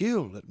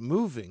skill at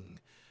moving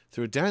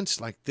through a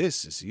dance like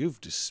this as you've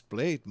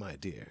displayed, my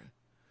dear.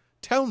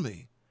 Tell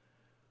me,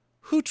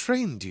 who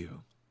trained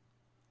you?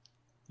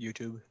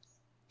 YouTube.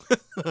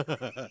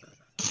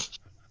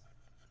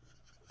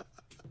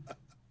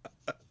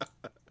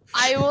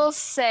 I will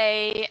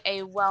say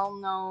a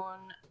well-known,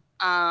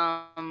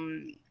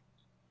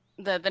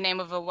 the name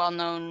of a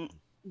well-known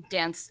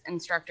dance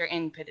instructor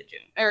in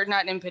Pidajun, or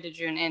not in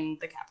Pidajun, in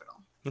the capital.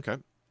 Okay.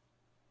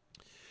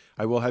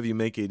 I will have you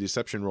make a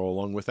deception roll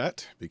along with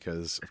that,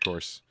 because, of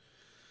course,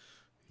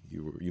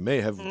 you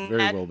may have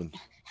very well been.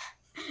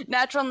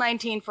 Natural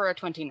 19 for a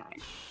 29.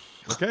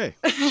 Okay.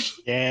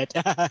 Shit.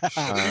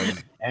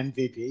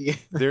 MVP.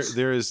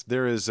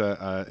 There is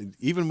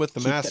even with the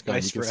mask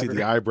on, you can see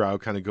the eyebrow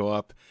kind of go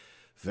up.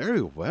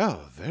 Very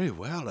well, very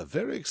well. A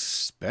very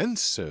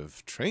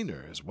expensive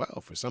trainer as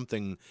well for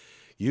something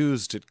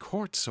used at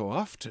court so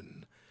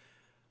often.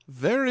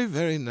 Very,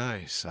 very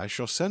nice. I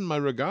shall send my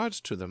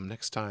regards to them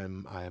next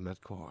time I am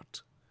at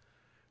court.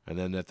 And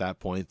then at that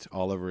point,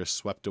 Oliver is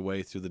swept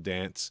away through the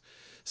dance,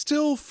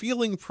 still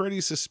feeling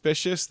pretty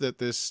suspicious that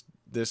this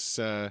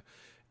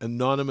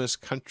anonymous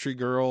country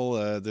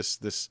girl, this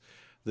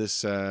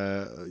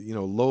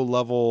low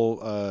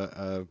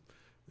level,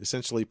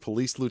 essentially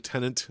police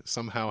lieutenant,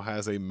 somehow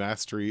has a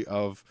mastery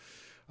of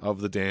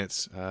the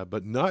dance,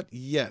 but not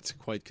yet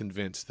quite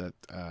convinced that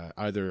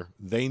either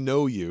they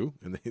know you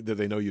and that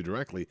they know you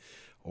directly,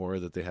 or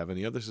that they have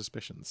any other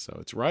suspicions. So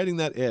it's riding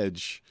that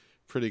edge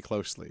pretty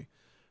closely.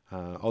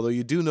 Although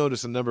you do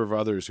notice a number of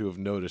others who have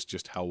noticed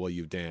just how well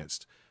you've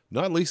danced,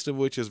 not least of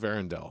which is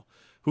Varendell,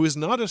 who is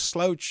not a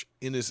slouch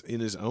in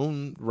his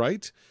own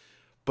right,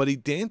 but he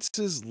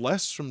dances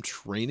less from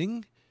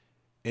training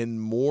and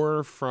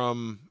more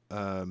from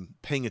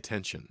paying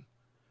attention.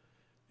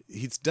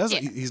 He's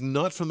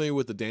not familiar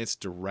with the dance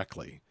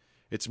directly.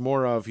 It's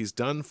more of, he's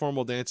done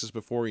formal dances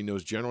before. He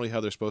knows generally how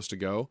they're supposed to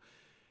go.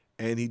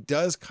 And he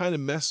does kind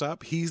of mess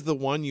up. He's the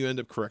one you end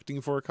up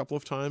correcting for a couple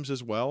of times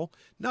as well.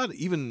 Not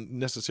even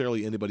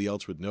necessarily anybody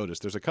else would notice.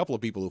 There's a couple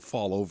of people who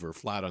fall over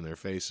flat on their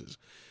faces.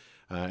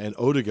 And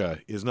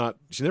Odiga is not,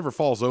 she never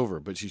falls over,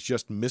 but she's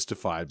just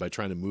mystified by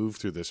trying to move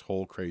through this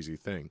whole crazy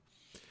thing.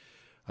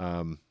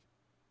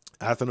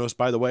 Athanos,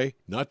 by the way,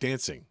 not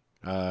dancing.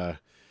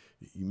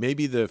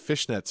 Maybe the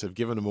fishnets have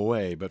given him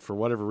away, but for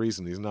whatever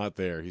reason, he's not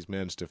there. He's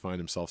managed to find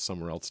himself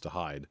somewhere else to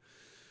hide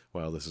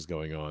while this is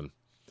going on.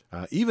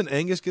 Even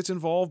Angus gets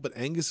involved, but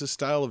Angus's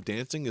style of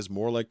dancing is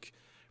more like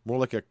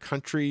a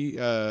country,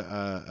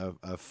 a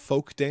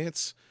folk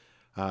dance.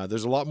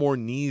 There's a lot more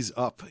knees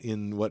up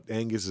in what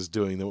Angus is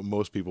doing than what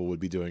most people would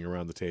be doing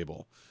around the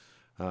table.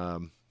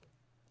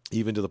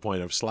 Even to the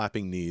point of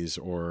slapping knees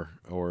or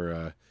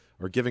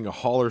giving a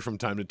holler from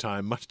time to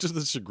time, much to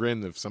the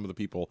chagrin of some of the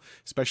people,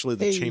 especially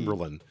the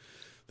Chamberlain.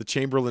 The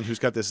Chamberlain, who's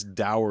got this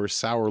dour,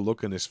 sour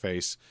look in his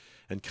face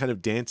and kind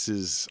of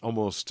dances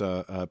almost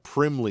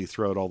primly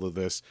throughout all of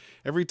this.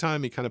 Every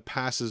time he kind of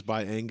passes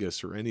by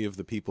Angus or any of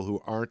the people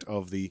who aren't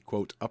of the,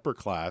 quote, upper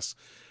class,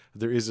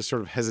 there is a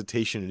sort of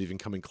hesitation in even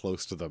coming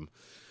close to them.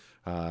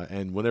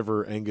 And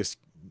whenever Angus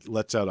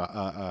lets out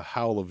a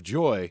howl of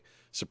joy,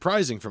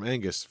 surprising from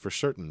Angus for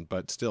certain,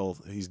 but still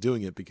he's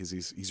doing it because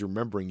he's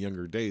remembering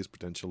younger days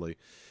potentially.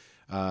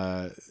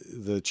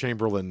 The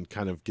Chamberlain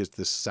kind of gets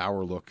this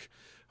sour look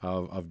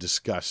of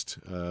disgust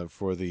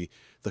for the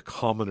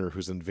commoner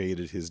who's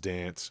invaded his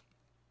dance.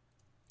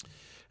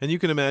 And you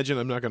can imagine,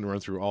 I'm not going to run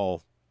through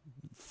all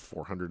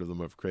 400 of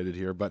them I've created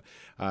here, but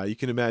you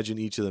can imagine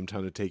each of them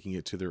kind of taking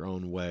it to their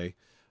own way.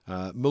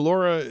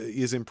 Melora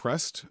is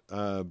impressed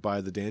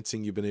by the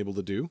dancing you've been able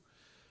to do,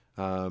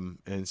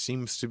 and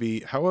seems to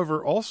be,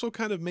 however, also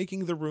kind of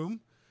making the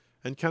room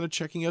and kind of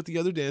checking out the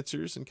other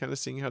dancers and kind of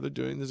seeing how they're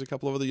doing. There's a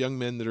couple of other young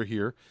men that are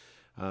here.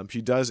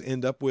 She does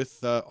end up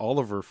with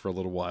Oliver for a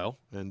little while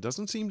and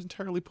doesn't seem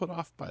entirely put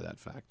off by that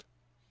fact.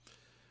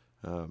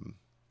 Can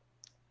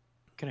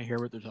I hear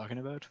what they're talking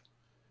about?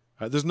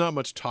 There's not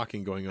much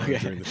talking going on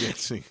during the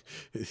dancing.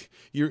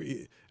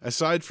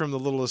 Aside from the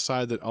little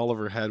aside that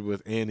Oliver had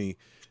with Annie,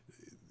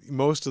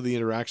 most of the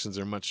interactions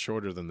are much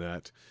shorter than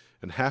that,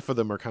 and half of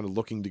them are kind of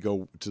looking to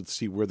go to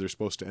see where they're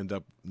supposed to end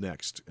up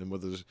next. And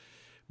whether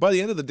by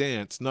the end of the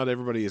dance, not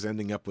everybody is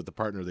ending up with the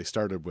partner they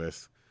started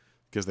with,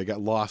 because they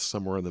got lost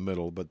somewhere in the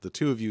middle. But the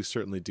two of you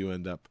certainly do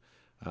end up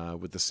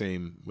with the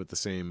same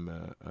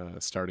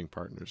starting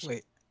partners.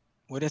 Wait,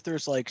 what if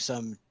there's like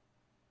some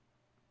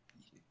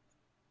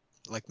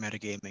like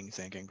metagaming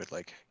thinking, but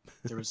like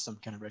there was some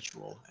kind of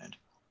ritual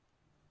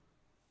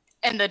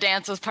And the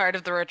dance was part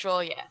of the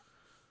ritual, yeah.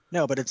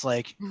 No, but it's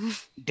like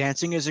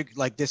dancing is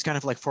like this kind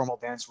of like formal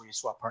dance where you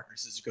swap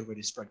partners is a good way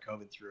to spread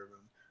COVID through a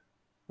room.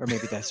 Or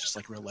maybe that's just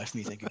like real life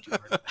me thinking too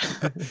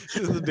hard. This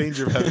is the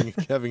danger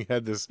of having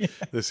had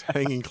this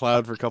hanging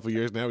cloud for a couple of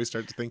years. Now we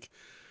start to think,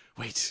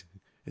 wait,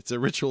 it's a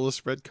ritual to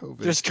spread COVID.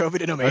 There's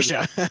COVID in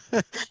Ommatia.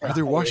 Are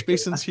there wash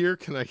basins here?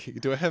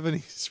 Do I have any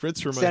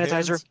spritz for my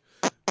sanitizer?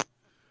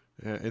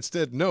 Hands?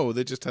 Instead, no.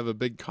 They just have a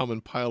big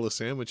common pile of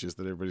sandwiches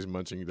that everybody's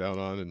munching down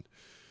on, and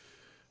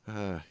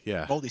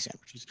yeah, Moldy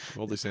sandwiches.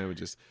 Moldy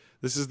sandwiches.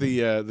 This is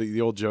the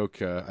old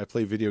joke. I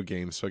play video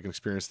games so I can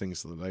experience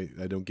things that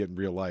I don't get in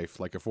real life,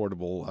 like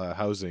affordable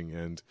housing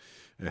and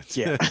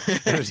yeah.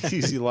 and an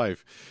easy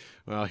life.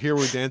 Well, here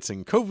we're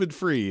dancing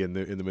COVID-free in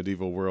the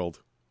medieval world.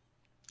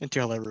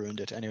 Until I ruined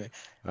it. Anyway.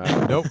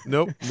 Nope,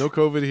 no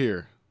COVID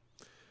here.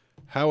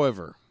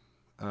 However,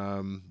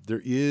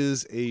 there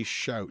is a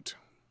shout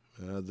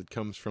that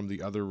comes from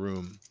the other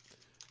room.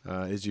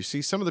 As you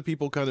see some of the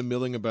people kind of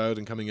milling about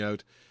and coming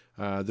out,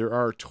 there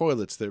are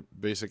toilets that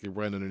basically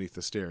run underneath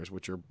the stairs,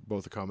 which are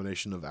both a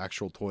combination of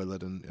actual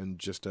toilet and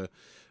just a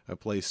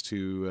place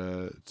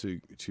to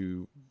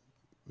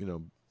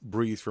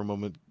breathe for a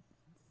moment,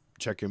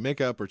 check your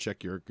makeup or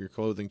check your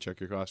clothing, check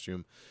your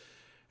costume.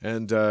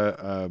 And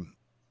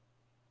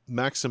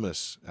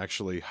Maximus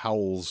actually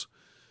howls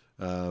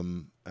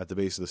at the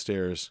base of the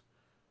stairs.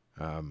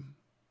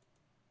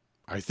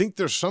 I think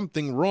there's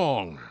something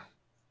wrong.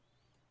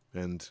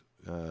 And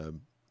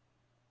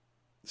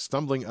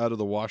stumbling out of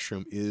the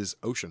washroom is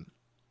Ocean.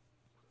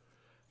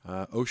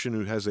 Ocean,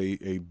 who has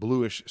a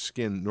bluish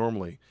skin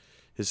normally.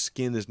 His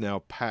skin is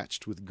now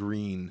patched with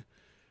green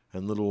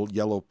and little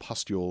yellow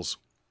pustules.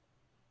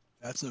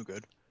 That's no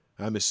good.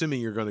 I'm assuming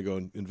you're going to go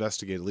and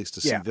investigate at least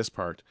to see this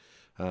part.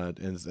 And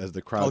as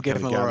the crowd I'll give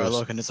him a gathers,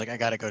 look, and it's like, I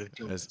gotta go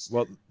to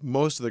well,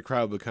 most of the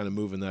crowd would kind of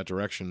move in that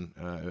direction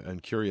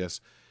and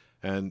curious.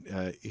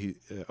 And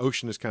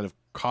Ocean is kind of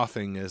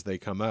coughing as they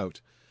come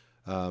out.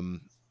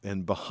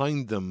 And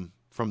behind them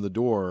from the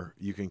door,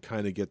 you can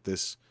kind of get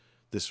this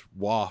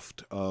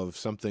waft of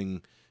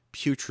something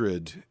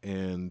putrid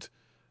and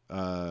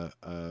kind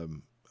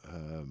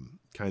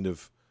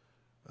of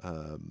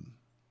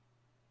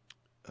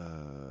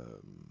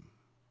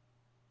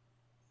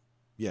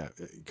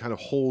it kind of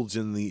holds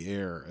in the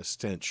air a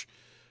stench,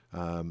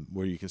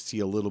 where you can see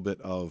a little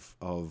bit of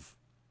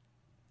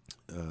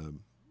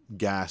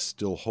gas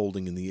still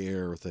holding in the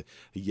air with a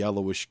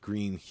yellowish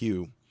green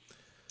hue.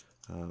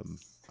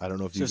 I don't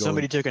know if you. So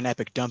somebody took an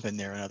epic dump in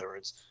there. In other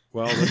words.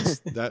 Well,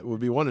 that would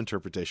be one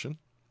interpretation.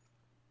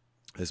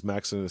 As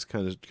Maximus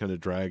kind of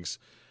drags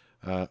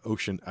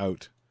Ocean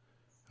out,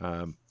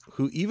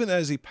 who even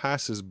as he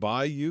passes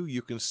by you,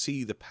 you can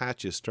see the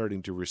patches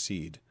starting to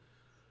recede.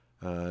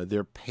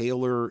 They're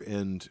paler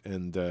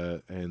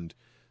and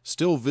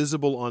still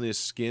visible on his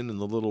skin, and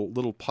the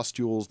little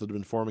pustules that have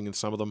been forming in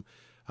some of them.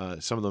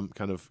 Some of them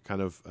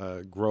kind of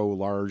grow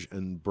large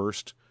and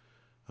burst,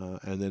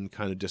 and then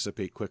kind of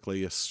dissipate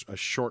quickly. A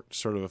short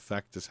sort of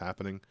effect is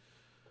happening.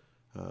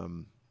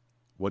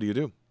 What do you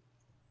do?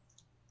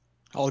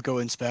 I'll go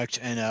inspect,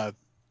 and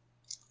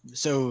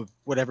so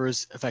whatever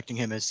is affecting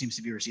him seems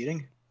to be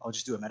receding. I'll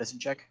just do a medicine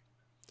check.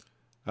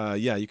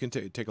 Yeah, you can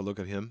take a look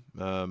at him.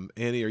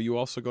 Annie, are you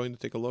also going to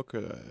take a look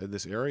at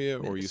this area,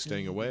 or are you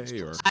staying away?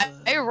 Or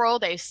I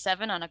rolled a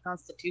 7 on a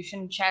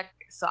Constitution check,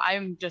 so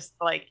I'm just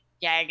like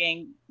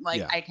gagging,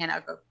 like I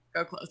cannot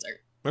go closer.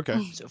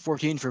 Okay. So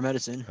 14 for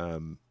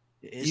medicine.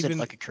 Is it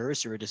like a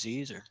curse or a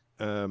disease, or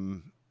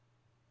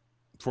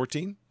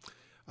 14?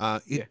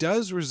 It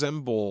does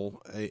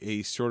resemble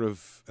a sort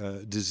of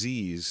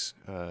disease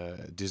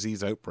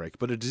outbreak,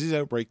 but a disease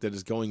outbreak that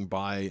is going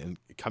by and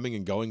coming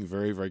and going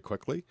very, very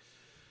quickly,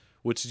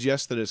 which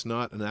suggests that it's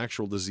not an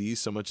actual disease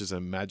so much as a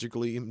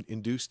magically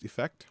induced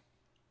effect,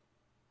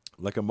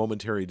 like a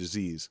momentary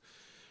disease.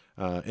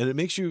 And it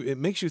makes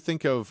you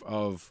think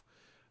of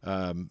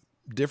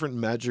different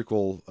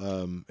magical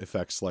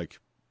effects, like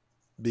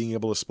being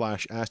able to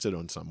splash acid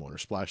on someone, or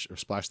splash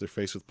their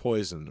face with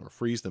poison, or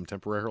freeze them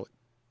temporarily.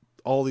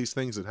 All these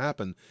things that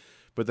happen,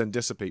 but then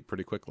dissipate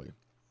pretty quickly.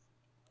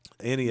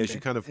 Annie, as you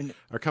kind of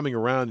are coming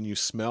around and you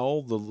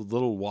smell the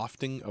little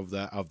wafting of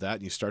that,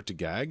 and you start to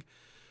gag,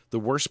 the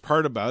worst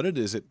part about it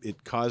is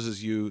it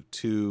causes you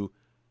to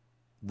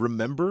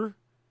remember,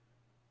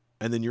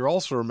 and then you're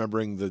also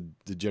remembering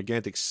the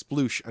gigantic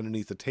sploosh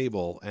underneath the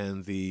table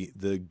and the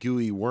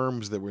gooey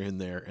worms that were in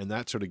there and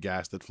that sort of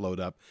gas that flowed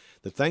up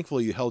that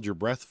thankfully you held your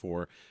breath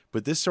for.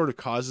 But this sort of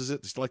causes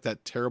it. It's like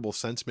that terrible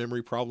sense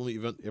memory problem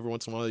even every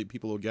once in a while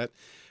people will get,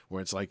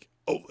 where it's like,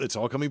 oh, it's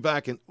all coming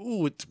back, and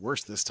oh, it's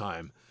worse this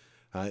time.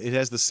 It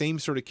has the same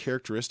sort of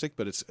characteristic,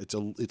 but it's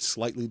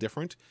slightly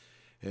different.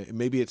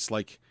 Maybe it's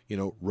like,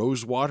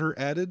 rose water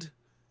added,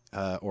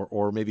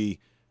 or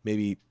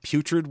maybe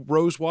putrid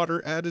rose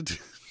water added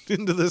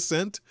into the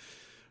scent.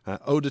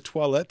 Eau de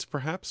toilette,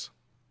 perhaps.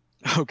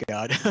 Oh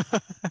God.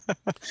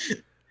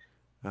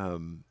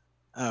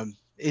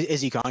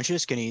 Is he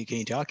conscious? Can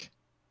he talk?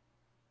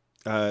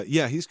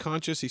 Yeah, he's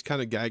conscious. He's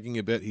kind of gagging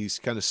a bit. He's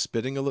kind of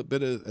spitting a little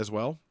bit as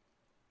well.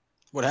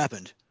 What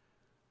happened?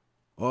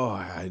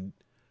 Oh,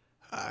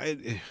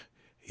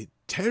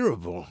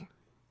 terrible.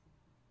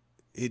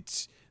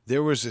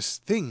 There was this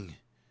thing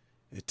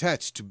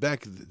attached to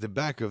the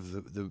back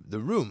of the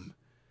room.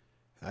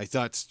 I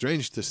thought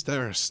strange to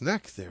stir a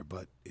snack there,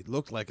 but it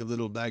looked like a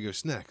little bag of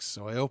snacks,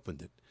 so I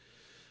opened it.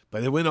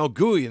 But it went all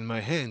gooey in my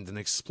hand and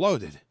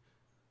exploded.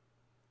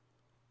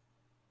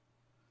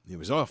 It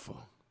was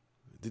awful.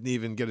 I didn't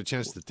even get a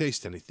chance to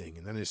taste anything,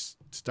 and then it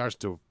starts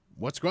to,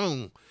 what's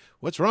wrong?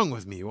 What's wrong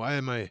with me?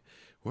 Where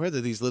are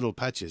these little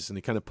patches? And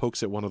he kind of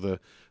pokes at one of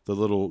the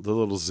little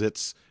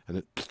zits, and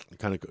it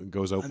kind of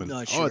goes open. I'm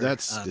not sure. Oh,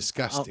 that's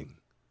disgusting.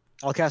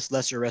 I'll cast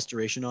Lesser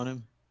Restoration on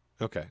him.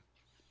 Okay.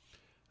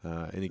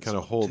 And he kind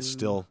of holds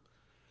still.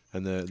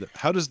 And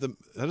how does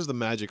the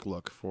magic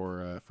look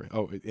for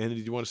oh, Andy,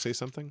 did you want to say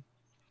something?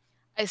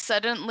 I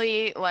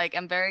suddenly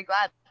I'm very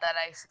glad that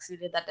I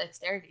succeeded that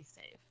dexterity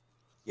save.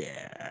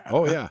 Yeah.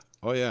 Oh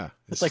yeah.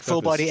 It's like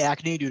full body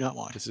acne. Do not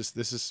want.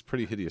 This is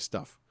pretty hideous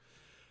stuff.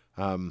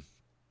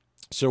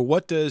 So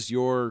what does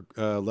your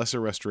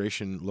lesser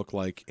restoration look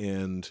like?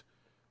 And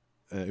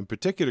in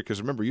particular, because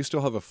remember, you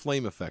still have a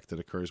flame effect that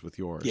occurs with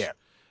yours. Yeah.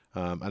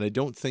 And I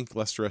don't think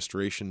lesser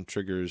restoration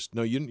triggers.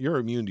 No, you're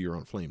immune to your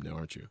own flame now,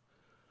 aren't you?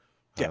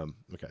 Yeah.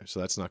 Okay, so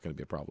that's not going to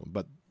be a problem.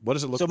 But what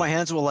does it look So like? my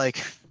hands will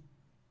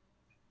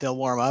they'll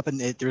warm up, and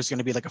there's going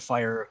to be like a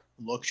fire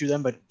look through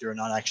them, but they're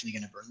not actually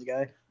going to burn the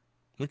guy.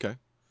 Okay.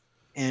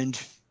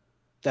 And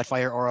that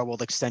fire aura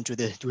will extend to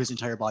his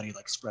entire body,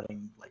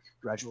 spreading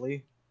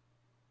gradually,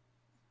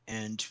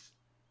 and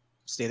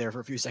stay there for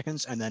a few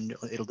seconds, and then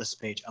it'll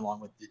dissipate along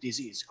with the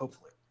disease,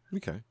 hopefully.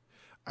 Okay.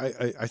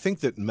 I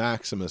think that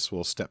Maximus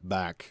will step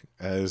back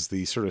as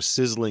the sort of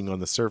sizzling on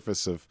the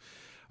surface of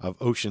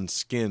Ocean's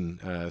skin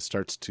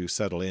starts to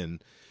settle in.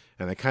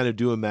 And I kind of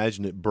do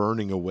imagine it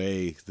burning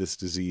away this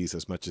disease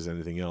as much as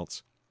anything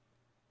else.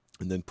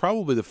 And then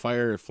probably the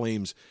fire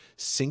flames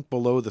sink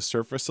below the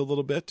surface a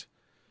little bit,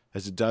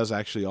 as it does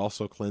actually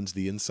also cleanse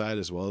the inside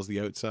as well as the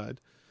outside.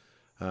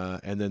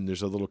 And then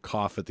there's a little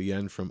cough at the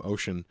end from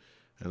Ocean,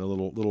 and a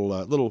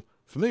little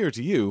familiar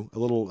to you, a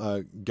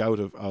little gout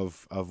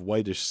of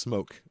whitish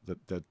smoke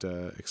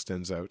that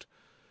extends out.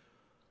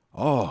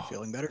 Oh,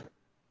 Feeling better?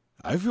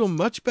 I feel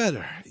much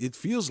better. It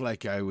feels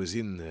like I was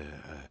in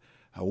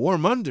a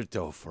warm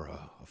undertow for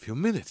a few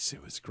minutes.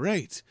 It was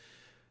great.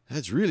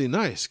 That's really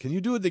nice. Can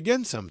you do it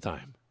again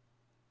sometime?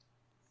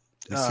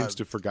 He seems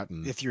to have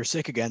forgotten. If you're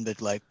sick again,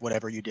 that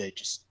whatever you did,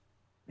 just...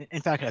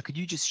 In fact, could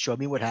you just show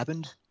me what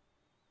happened,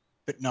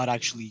 but not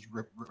actually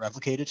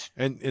replicate it?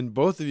 And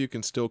both of you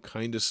can still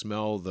kind of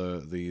smell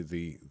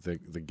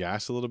the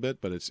gas a little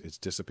bit, but it's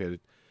dissipated.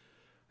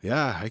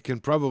 Yeah, I can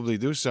probably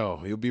do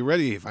so. You'll be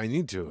ready if I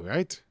need to,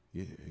 right?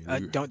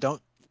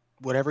 Don't.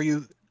 Whatever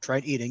you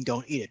tried eating,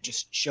 don't eat it.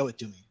 Just show it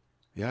to me.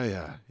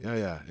 Yeah.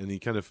 And he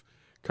kind of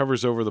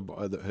covers over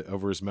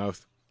over his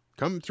mouth.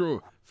 Come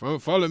through.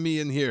 Follow me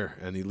in here.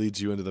 And he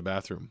leads you into the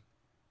bathroom.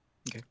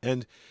 Okay.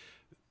 And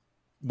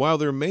while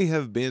there may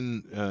have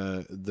been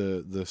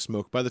the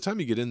smoke, by the time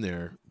you get in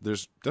there,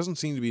 doesn't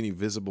seem to be any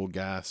visible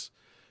gas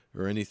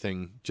or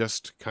anything.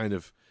 Just kind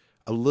of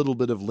a little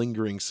bit of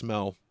lingering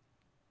smell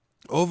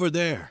over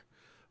there,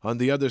 on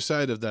the other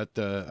side of that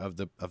of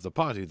the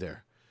potty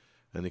there.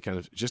 And he kind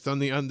of just on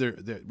the under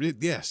there.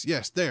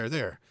 Yes, there.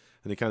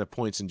 And he kind of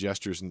points and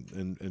gestures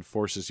and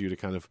forces you to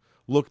kind of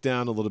look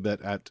down a little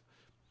bit at,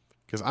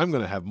 because I'm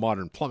going to have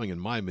modern plumbing in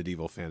my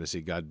medieval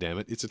fantasy. God damn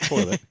it! It's a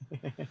toilet,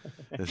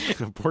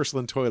 a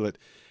porcelain toilet,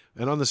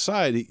 and on the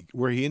side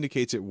where he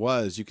indicates it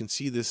was, you can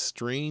see this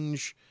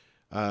strange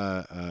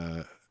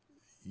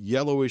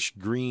yellowish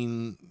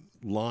green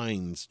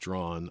lines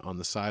drawn on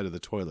the side of the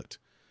toilet.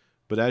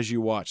 But as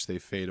you watch, they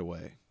fade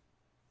away.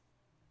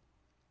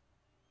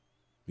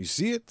 You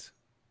see it?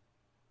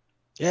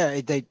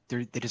 Yeah, they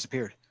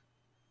disappeared.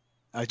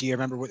 Do you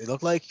remember what they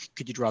look like?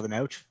 Could you draw them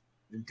out?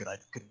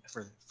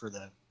 For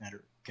the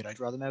matter, could I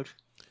draw them out?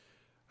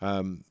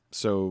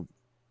 So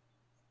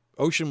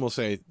Ocean will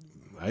say,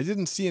 I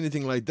didn't see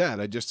anything like that.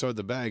 I just saw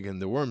the bag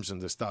and the worms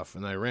and the stuff,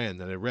 and I ran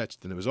and I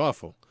retched, and it was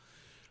awful.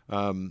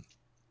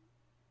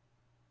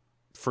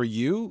 For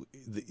you,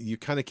 you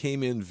kind of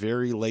came in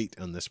very late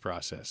on this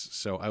process.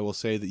 So I will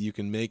say that you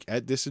can make,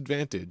 at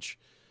disadvantage,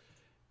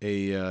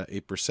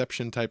 a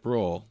perception type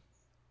roll,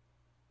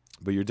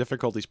 but your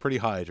difficulty is pretty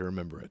high to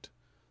remember it.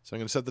 So I'm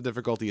going to set the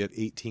difficulty at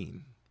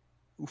 18.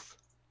 Oof.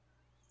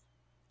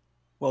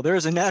 Well,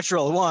 there's a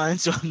natural 1,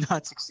 so I'm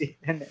not succeeding.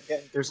 And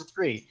there's a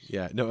 3.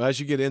 Yeah, no,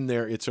 as you get in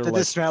there, it's sort of But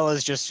like... the smell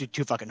is just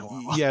too fucking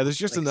horrible. Yeah, there's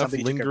just Like enough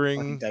somebody took a lingering,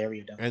 fucking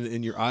diarrhea dump.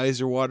 and your eyes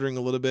are watering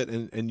a little bit,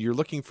 and you're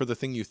looking for the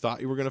thing you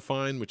thought you were going to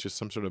find, which is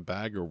some sort of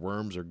bag or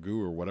worms or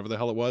goo or whatever the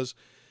hell it was,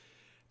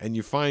 and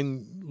you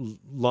find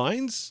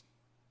lines.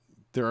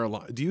 There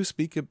are... Do you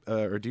speak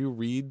or do you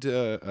read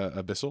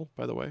Abyssal,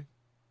 by the way?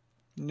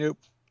 Nope.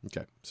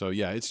 Okay, so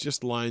yeah, it's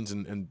just lines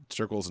and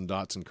circles and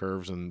dots and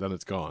curves, and then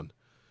it's gone.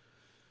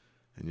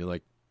 And you're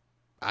like,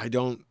 I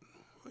don't...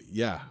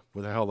 Yeah,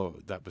 what the hell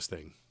that was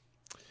thing.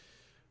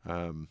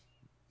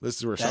 This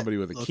is where That somebody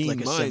with a looked keen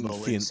like a mind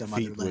symbol in some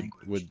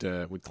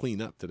other would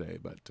clean up today,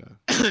 but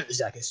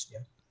Zakis, yeah.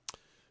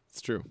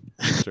 it's true.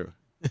 It's true.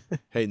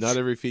 Hey, not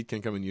every feat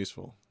can come in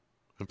useful.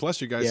 And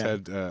plus, you guys Yeah.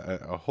 had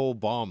a whole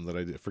bomb that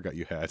I forgot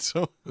you had.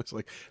 So it's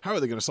like, how are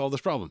they going to solve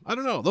this problem? I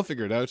don't know. They'll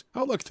figure it out.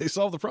 Oh, look, they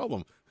solved the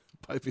problem.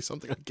 Might be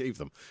something I gave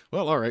them.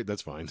 Well, all right,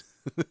 that's fine.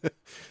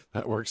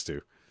 That works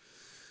too.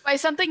 By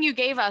something you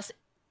gave us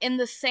in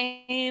the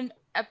same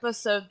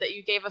episode that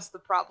you gave us the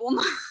problem.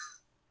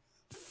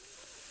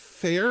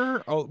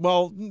 Fair. Oh,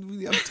 well,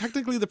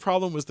 technically the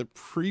problem was the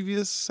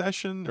previous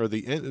session or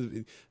the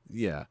end.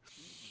 Yeah,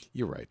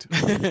 you're right.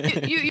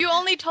 you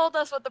only told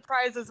us what the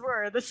prizes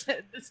were in the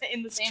same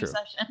true.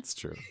 session. It's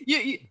true.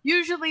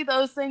 Usually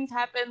those things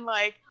happen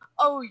like,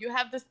 oh, you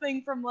have this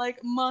thing from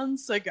like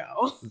months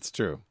ago. It's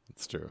true.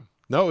 It's true.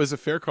 No, it was a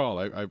fair call.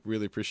 I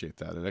really appreciate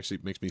that. It actually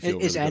makes me feel.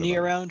 Is really Annie good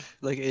about around?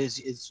 Like, is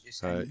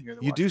Annie near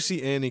the you do washroom?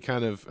 see Annie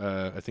kind of.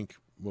 I think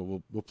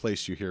we'll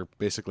place you here,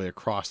 basically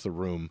across the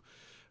room,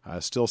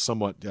 still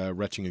somewhat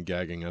retching and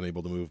gagging,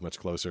 unable to move much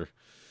closer.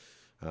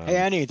 Hey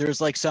Annie, there's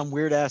like some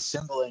weird ass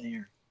symbol in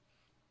here.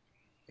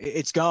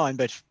 It's gone,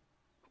 but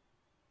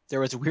there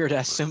was a weird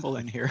ass symbol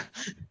in here.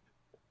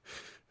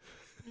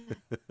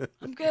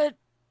 I'm good.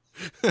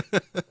 I'm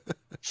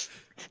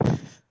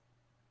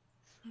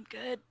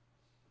good.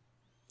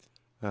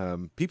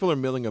 People are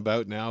milling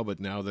about now, but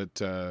now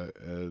that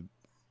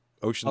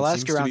Ocean I'll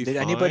seems ask to around. be Did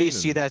fine, anybody and-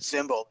 see that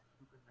symbol?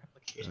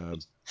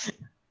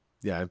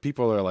 Yeah, and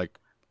people are like,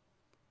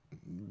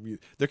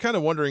 they're kind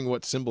of wondering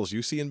what symbols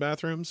you see in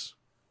bathrooms,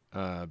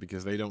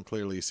 because they don't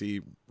clearly see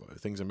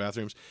things in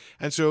bathrooms.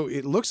 And so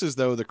it looks as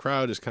though the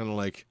crowd is kind of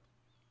like,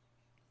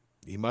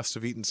 he must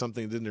have eaten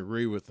something that didn't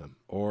agree with them,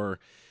 or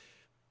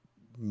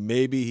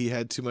maybe he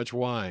had too much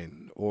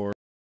wine, or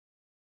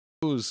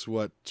knows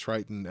what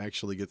Triton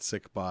actually gets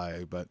sick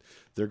by, but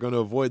they're going to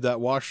avoid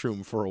that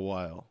washroom for a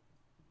while.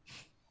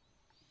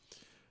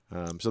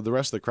 So the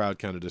rest of the crowd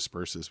kind of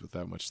disperses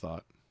without much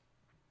thought.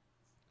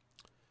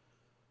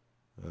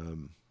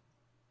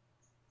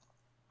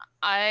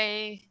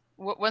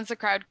 Once the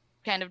crowd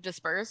kind of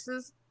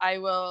disperses, I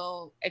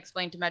will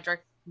explain to Medric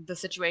the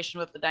situation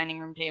with the dining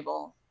room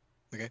table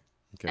Okay.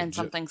 and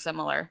something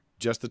similar.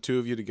 Just the two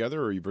of you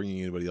together, or are you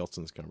bringing anybody else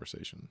in this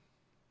conversation?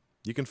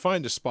 You can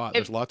find a spot.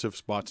 There's lots of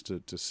spots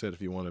to sit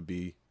if you want to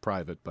be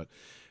private, but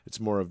it's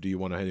more of, do you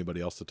want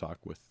anybody else to talk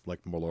with, like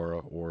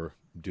Melora or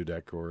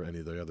Dudek or any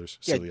of the others?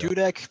 Yeah, Celia?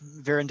 Dudek,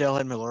 Verendel,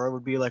 and Melora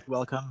would be like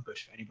welcome, but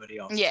anybody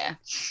else? Yeah.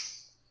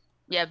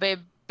 Yeah,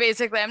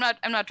 basically I'm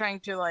not trying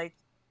to like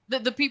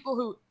the people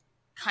who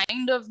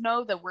kind of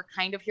know that we're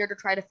kind of here to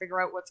try to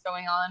figure out what's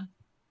going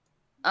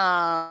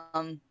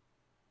on.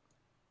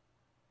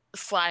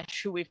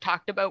 Slash who we've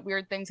talked about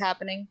weird things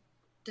happening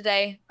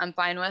today, I'm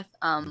fine with.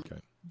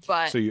 Okay.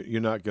 But So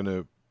you're not going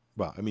to,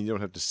 well, I mean, you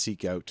don't have to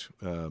seek out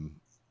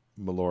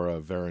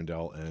Melora,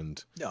 Verendel,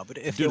 and... No, but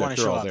if Dudek, they want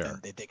to they're show all up, there.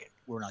 then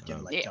we're not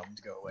going to Yeah. tell them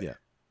to go away. Yeah.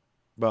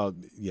 Well,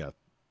 yeah.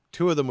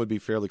 Two of them would be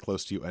fairly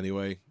close to you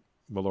anyway,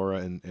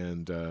 Melora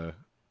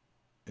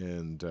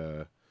and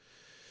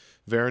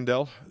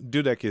Verendel.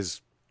 Dudek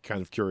is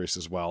kind of curious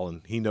as well,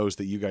 and he knows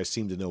that you guys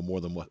seem to know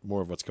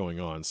more of what's going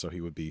on, so he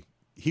would be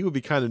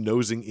kind of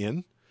nosing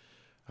in.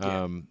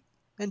 Yeah.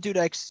 And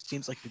Dudek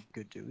seems like a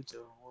good dude, so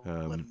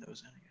we'll let him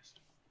nose in, I guess.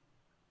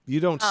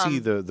 You don't see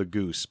the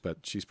goose, but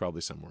she's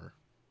probably somewhere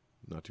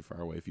not too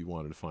far away if you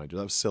wanted to find her.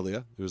 That was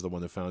Celia, who was the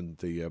one that found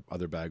the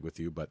other bag with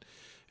you, but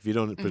if you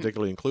don't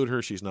particularly include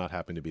her, she's not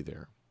happy to be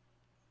there.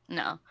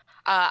 no.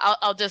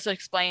 I'll just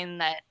explain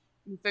that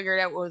we figured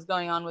out what was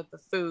going on with the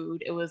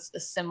food. It was a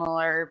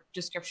similar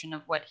description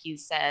of what he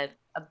said,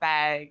 a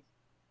bag,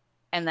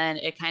 and then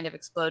it kind of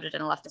exploded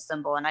and left a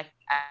symbol, and I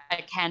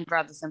can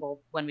draw the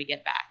symbol when we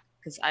get back,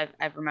 because I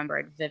remember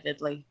it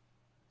vividly.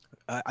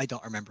 I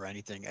don't remember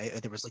anything.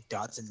 There was like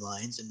dots and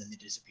lines, and then they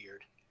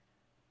disappeared.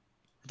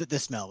 The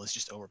smell was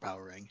just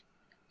overpowering.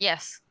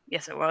 Yes,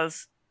 it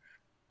was.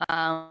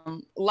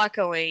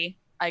 Luckily,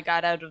 I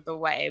got out of the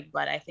way,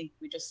 but I think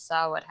we just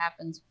saw what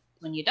happens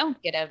when you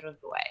don't get out of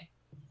the way.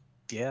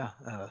 Yeah,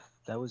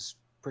 that was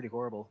pretty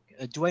horrible.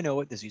 Do I know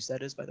what disease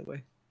that is, by the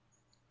way?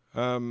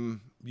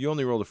 You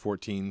only rolled a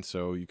 14,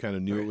 so you kind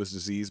of knew Okay. it was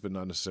disease, but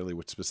not necessarily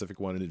what specific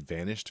one, and it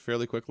vanished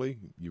fairly quickly.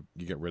 You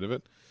get rid of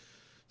it,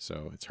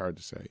 so it's hard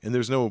to say. And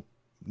there's no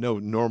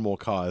normal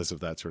cause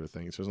of that sort of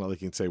thing. So it's not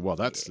like you can say, well,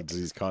 that's the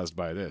disease caused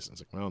by this. And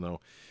it's like, well, no,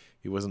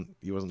 he wasn't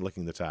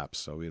licking the taps,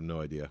 so we have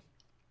no idea.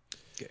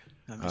 Okay,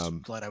 I'm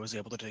just glad I was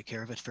able to take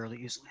care of it fairly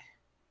easily.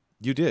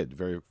 You did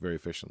very, very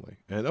efficiently.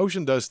 And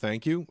Ocean does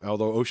thank you,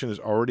 although Ocean has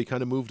already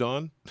kind of moved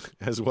on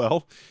as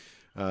well.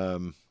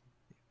 But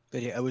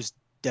yeah, it was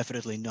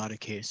definitely not a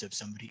case of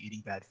somebody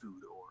eating bad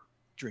food or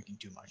drinking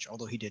too much,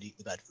 although he did eat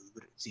the bad food,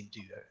 but it seemed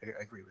to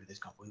agree with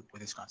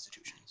his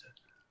constitution. So.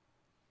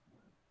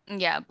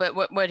 Yeah, but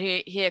what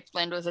he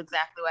explained was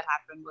exactly what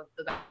happened with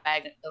the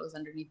bag that was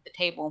underneath the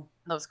table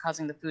that was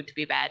causing the food to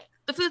be bad.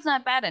 The food's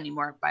not bad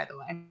anymore, by the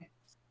way.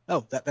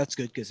 Oh, that's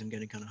good because I'm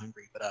getting kind of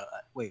hungry. But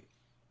wait,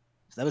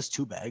 so that was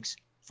 2 bags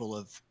full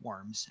of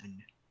worms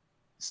and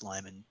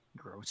slime and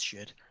gross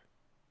shit.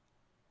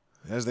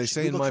 As they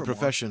say in my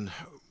profession,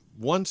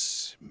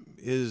 once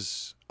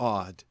is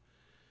odd,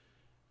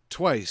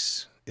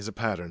 twice is a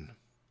pattern.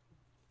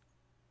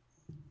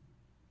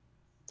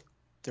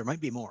 There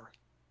might be more.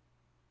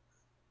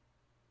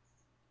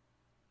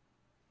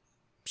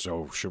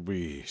 So should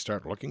we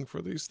start looking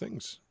for these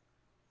things?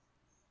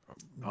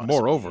 Possibly,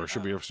 Moreover,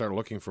 should we start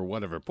looking for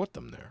whatever put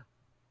them there?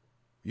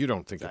 You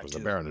don't think it was the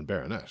Baron and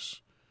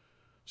Baroness?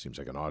 Seems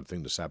like an odd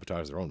thing to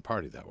sabotage their own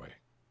party that way.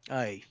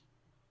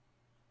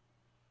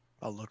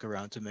 I'll look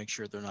around to make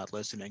sure they're not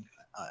listening.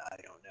 I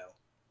don't know.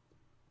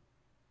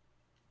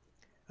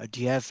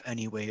 Do you have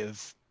any way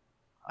of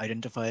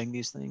identifying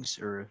these things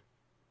or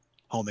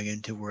homing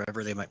into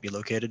wherever they might be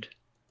located?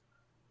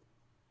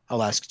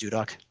 I'll ask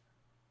Dudok.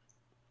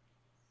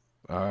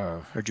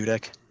 Or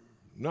Dudek.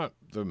 Not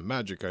the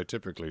magic I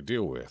typically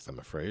deal with, I'm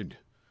afraid.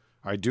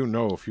 I do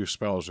know a few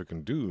spells that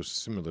can do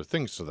similar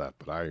things to that,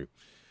 but I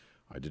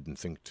didn't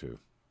think to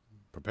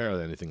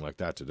prepare anything like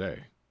that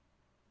today.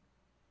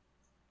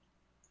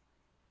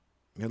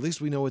 At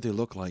least we know what they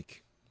look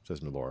like,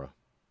 says Melora.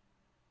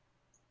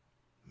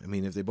 I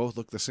mean, if they both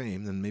look the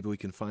same, then maybe we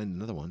can find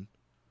another one.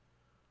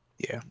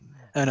 Yeah.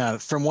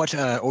 And from what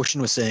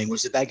Ocean was saying,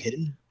 was the bag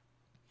hidden?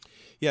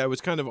 Yeah, it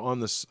was kind of on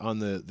the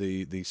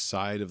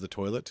side of the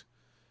toilet,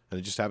 and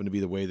it just happened to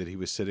be the way that he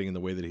was sitting and the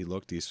way that he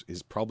looked.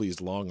 Probably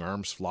his long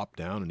arms flopped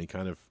down, and he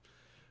kind of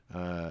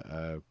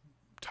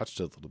touched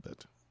it a little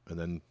bit, and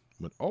then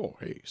went, "Oh,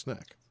 hey,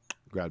 snack!"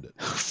 Grabbed it.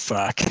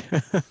 Fuck.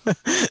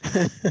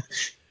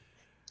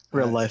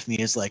 Real life me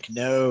is like,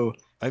 no.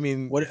 I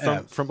mean,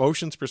 from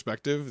Ocean's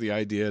perspective, the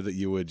idea that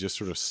you would just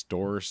sort of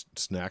store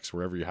snacks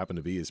wherever you happen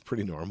to be is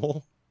pretty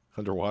normal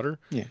underwater.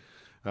 Yeah.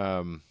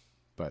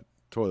 But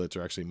toilets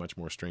are actually much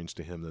more strange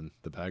to him than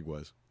the bag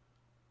was.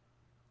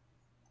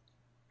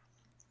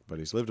 But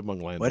he's lived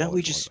among land. Why don't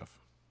we long just? enough.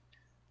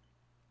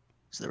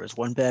 So there was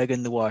 1 bag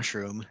in the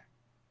washroom,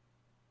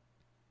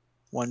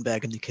 1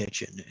 bag in the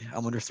kitchen. I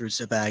wonder if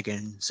there's a bag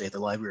in, say, the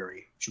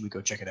library. Should we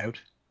go check it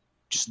out?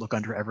 Just look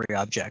under every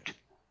object.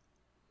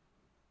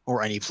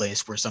 Or any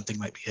place where something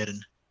might be hidden.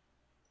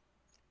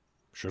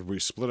 Should we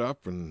split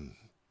up and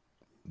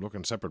look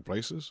in separate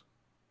places?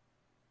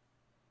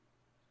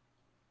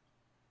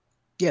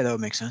 Yeah, that would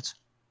make sense.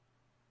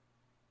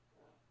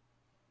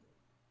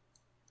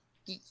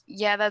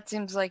 Yeah, that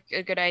seems like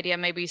a good idea.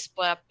 Maybe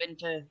split up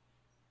into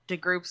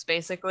groups,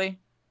 basically,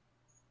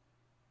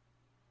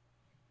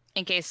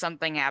 in case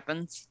something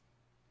happens.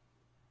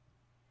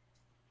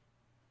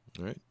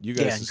 All right, you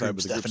guys decide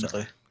groups, what the groups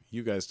definitely. are.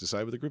 You guys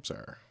decide what the groups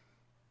are.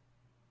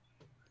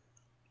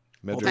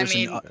 Well,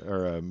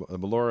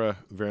 Melora,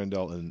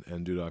 Verandel,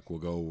 and Dudok will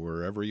go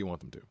wherever you want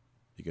them to.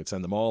 You can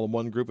send them all in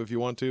one group if you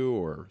want to,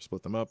 or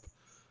split them up.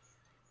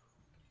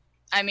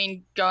 I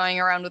mean, going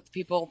around with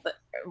people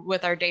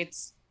with our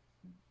dates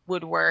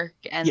would work,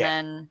 and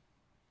then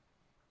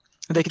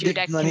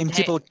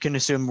people can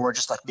assume we're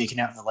just like making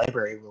out in the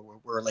library.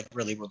 We're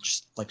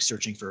just like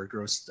searching for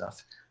gross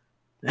stuff.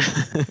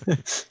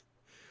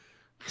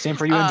 Same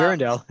for you and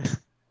Verandel.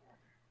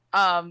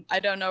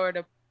 I don't know where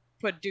to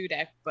put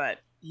Dudek, but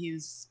he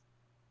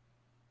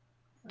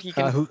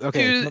can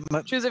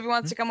choose if he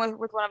wants to come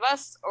with one of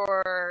us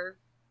or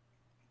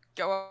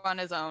go on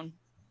his own.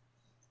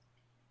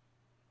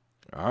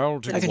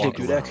 I'll take a walk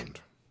do around. Dudek.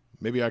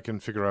 Maybe I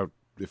can figure out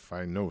if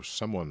I know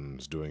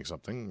someone's doing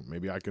something.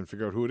 Maybe I can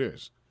figure out who it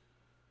is.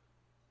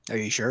 Are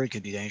you sure? It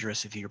could be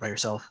dangerous if you're by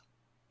yourself.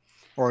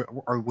 Or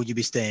would you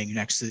be staying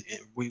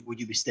would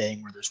you be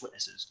staying where there's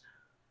witnesses?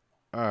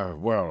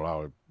 Well,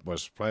 I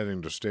was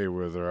planning to stay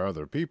where there are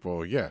other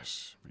people,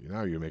 yes.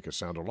 Now you make it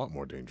sound a lot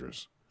more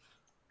dangerous.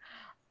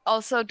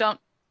 Also,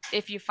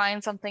 if you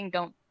find something,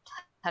 don't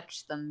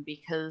touch them,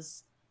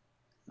 because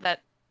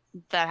that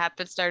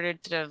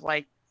started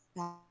to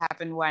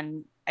happen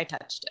when I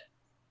touched it.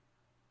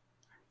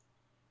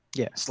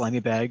 Yeah, slimy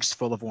bags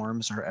full of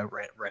worms are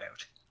right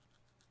out.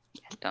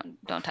 Yeah,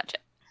 don't touch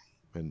it.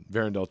 And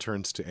Verandel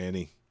turns to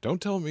Annie.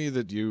 Don't tell me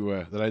that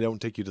that I don't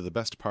take you to the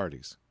best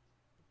parties.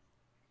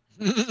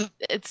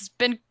 it's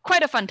been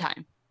quite a fun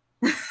time.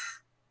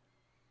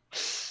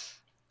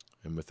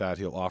 And with that,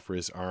 he'll offer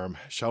his arm.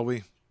 Shall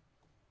we?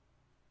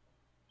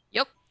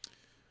 Yep.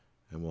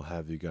 And we'll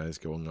have you guys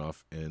going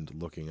off and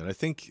looking. And I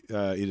think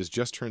it has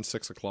just turned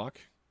 6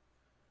 o'clock.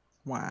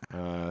 Wow.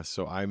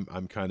 So I'm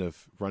kind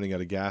of running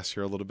out of gas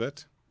here a little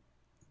bit.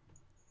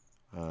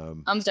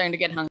 I'm starting to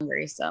get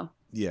hungry, so.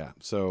 Yeah.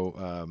 So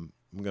I'm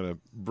going to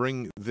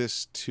bring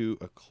this to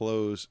a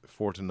close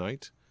for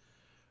tonight.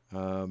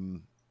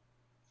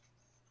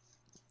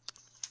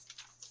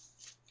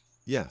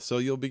 Yeah, so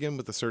you'll begin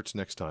with the search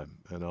next time,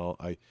 and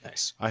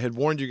Nice. I had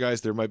warned you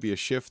guys there might be a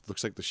shift.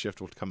 Looks like the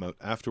shift will come out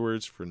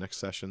afterwards for next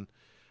session,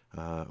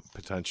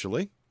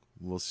 potentially.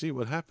 We'll see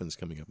what happens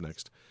coming up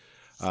next.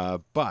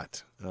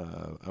 But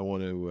I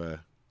want to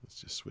let's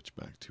just switch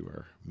back to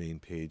our main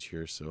page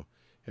here so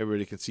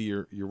everybody can see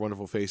your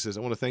wonderful faces.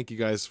 I want to thank you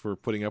guys for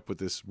putting up with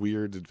this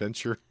weird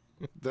adventure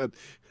that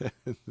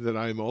that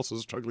I'm also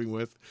struggling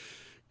with.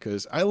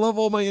 Because I love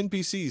all my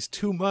NPCs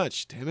too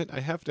much. Damn it,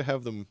 I have to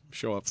have them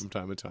show up from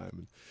time to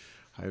time.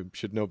 I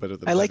should know better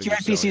than I like your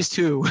NPCs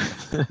too.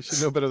 I should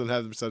know better than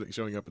have them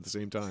showing up at the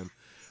same time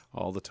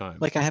all the time.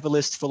 Like I have a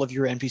list full of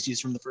your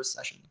NPCs from the first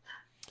session,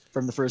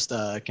 from the first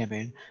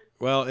campaign.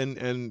 Well,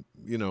 and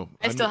you know,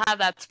 I still have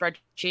that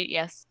spreadsheet,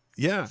 yes.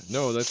 Yeah,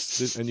 no,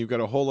 that's and you've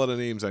got a whole lot of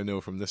names I know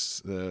from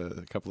this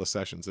couple of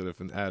sessions that have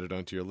been added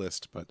onto your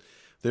list, but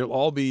they'll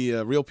all be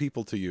real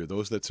people to you,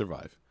 those that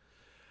survive.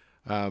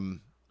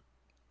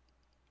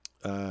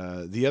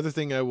 The other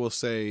thing I will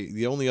say,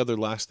 the only other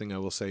last thing I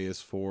will say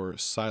is for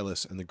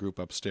Silas and the group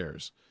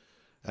upstairs.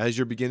 As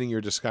you're beginning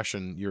your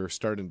discussion, you're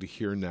starting to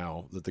hear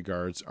now that the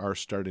guards are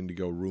starting to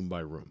go room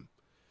by room.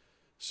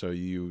 So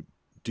you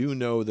do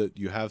know that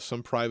you have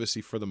some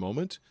privacy for the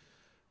moment,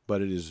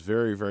 but it is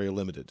very, very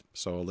limited.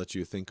 So I'll let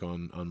you think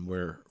on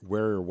where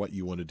or what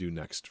you want to do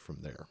next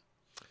from there.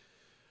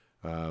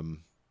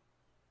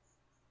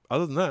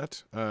 Other than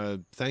that,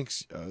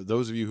 thanks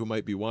those of you who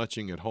might be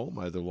watching at home,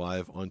 either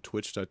live on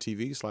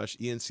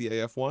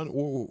twitch.tv/ENCAF1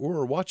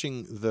 or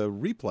watching the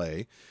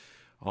replay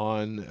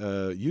on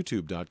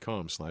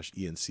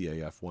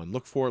youtube.com/ENCAF1.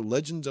 Look for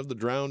Legends of the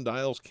Drowned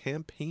Isles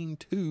Campaign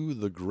 2,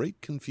 The Great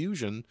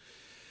Confusion.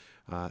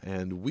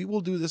 And we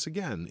will do this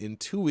again in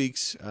 2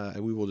 weeks,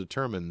 and we will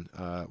determine,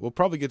 we'll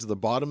probably get to the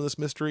bottom of this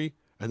mystery,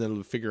 and then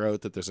we'll figure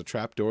out that there's a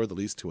trapdoor that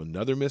leads to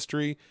another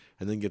mystery,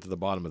 and then get to the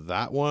bottom of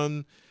that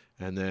one,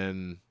 and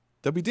then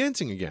they'll be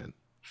dancing again.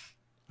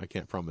 I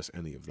can't promise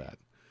any of that.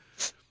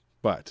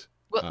 But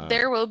Well,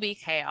 there will be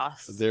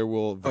chaos. there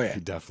will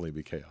definitely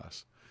be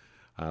chaos.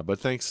 But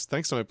thanks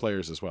to my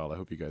players as well. I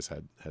hope you guys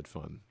had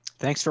fun.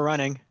 Thanks for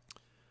running.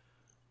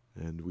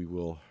 And we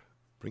will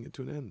bring it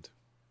to an end.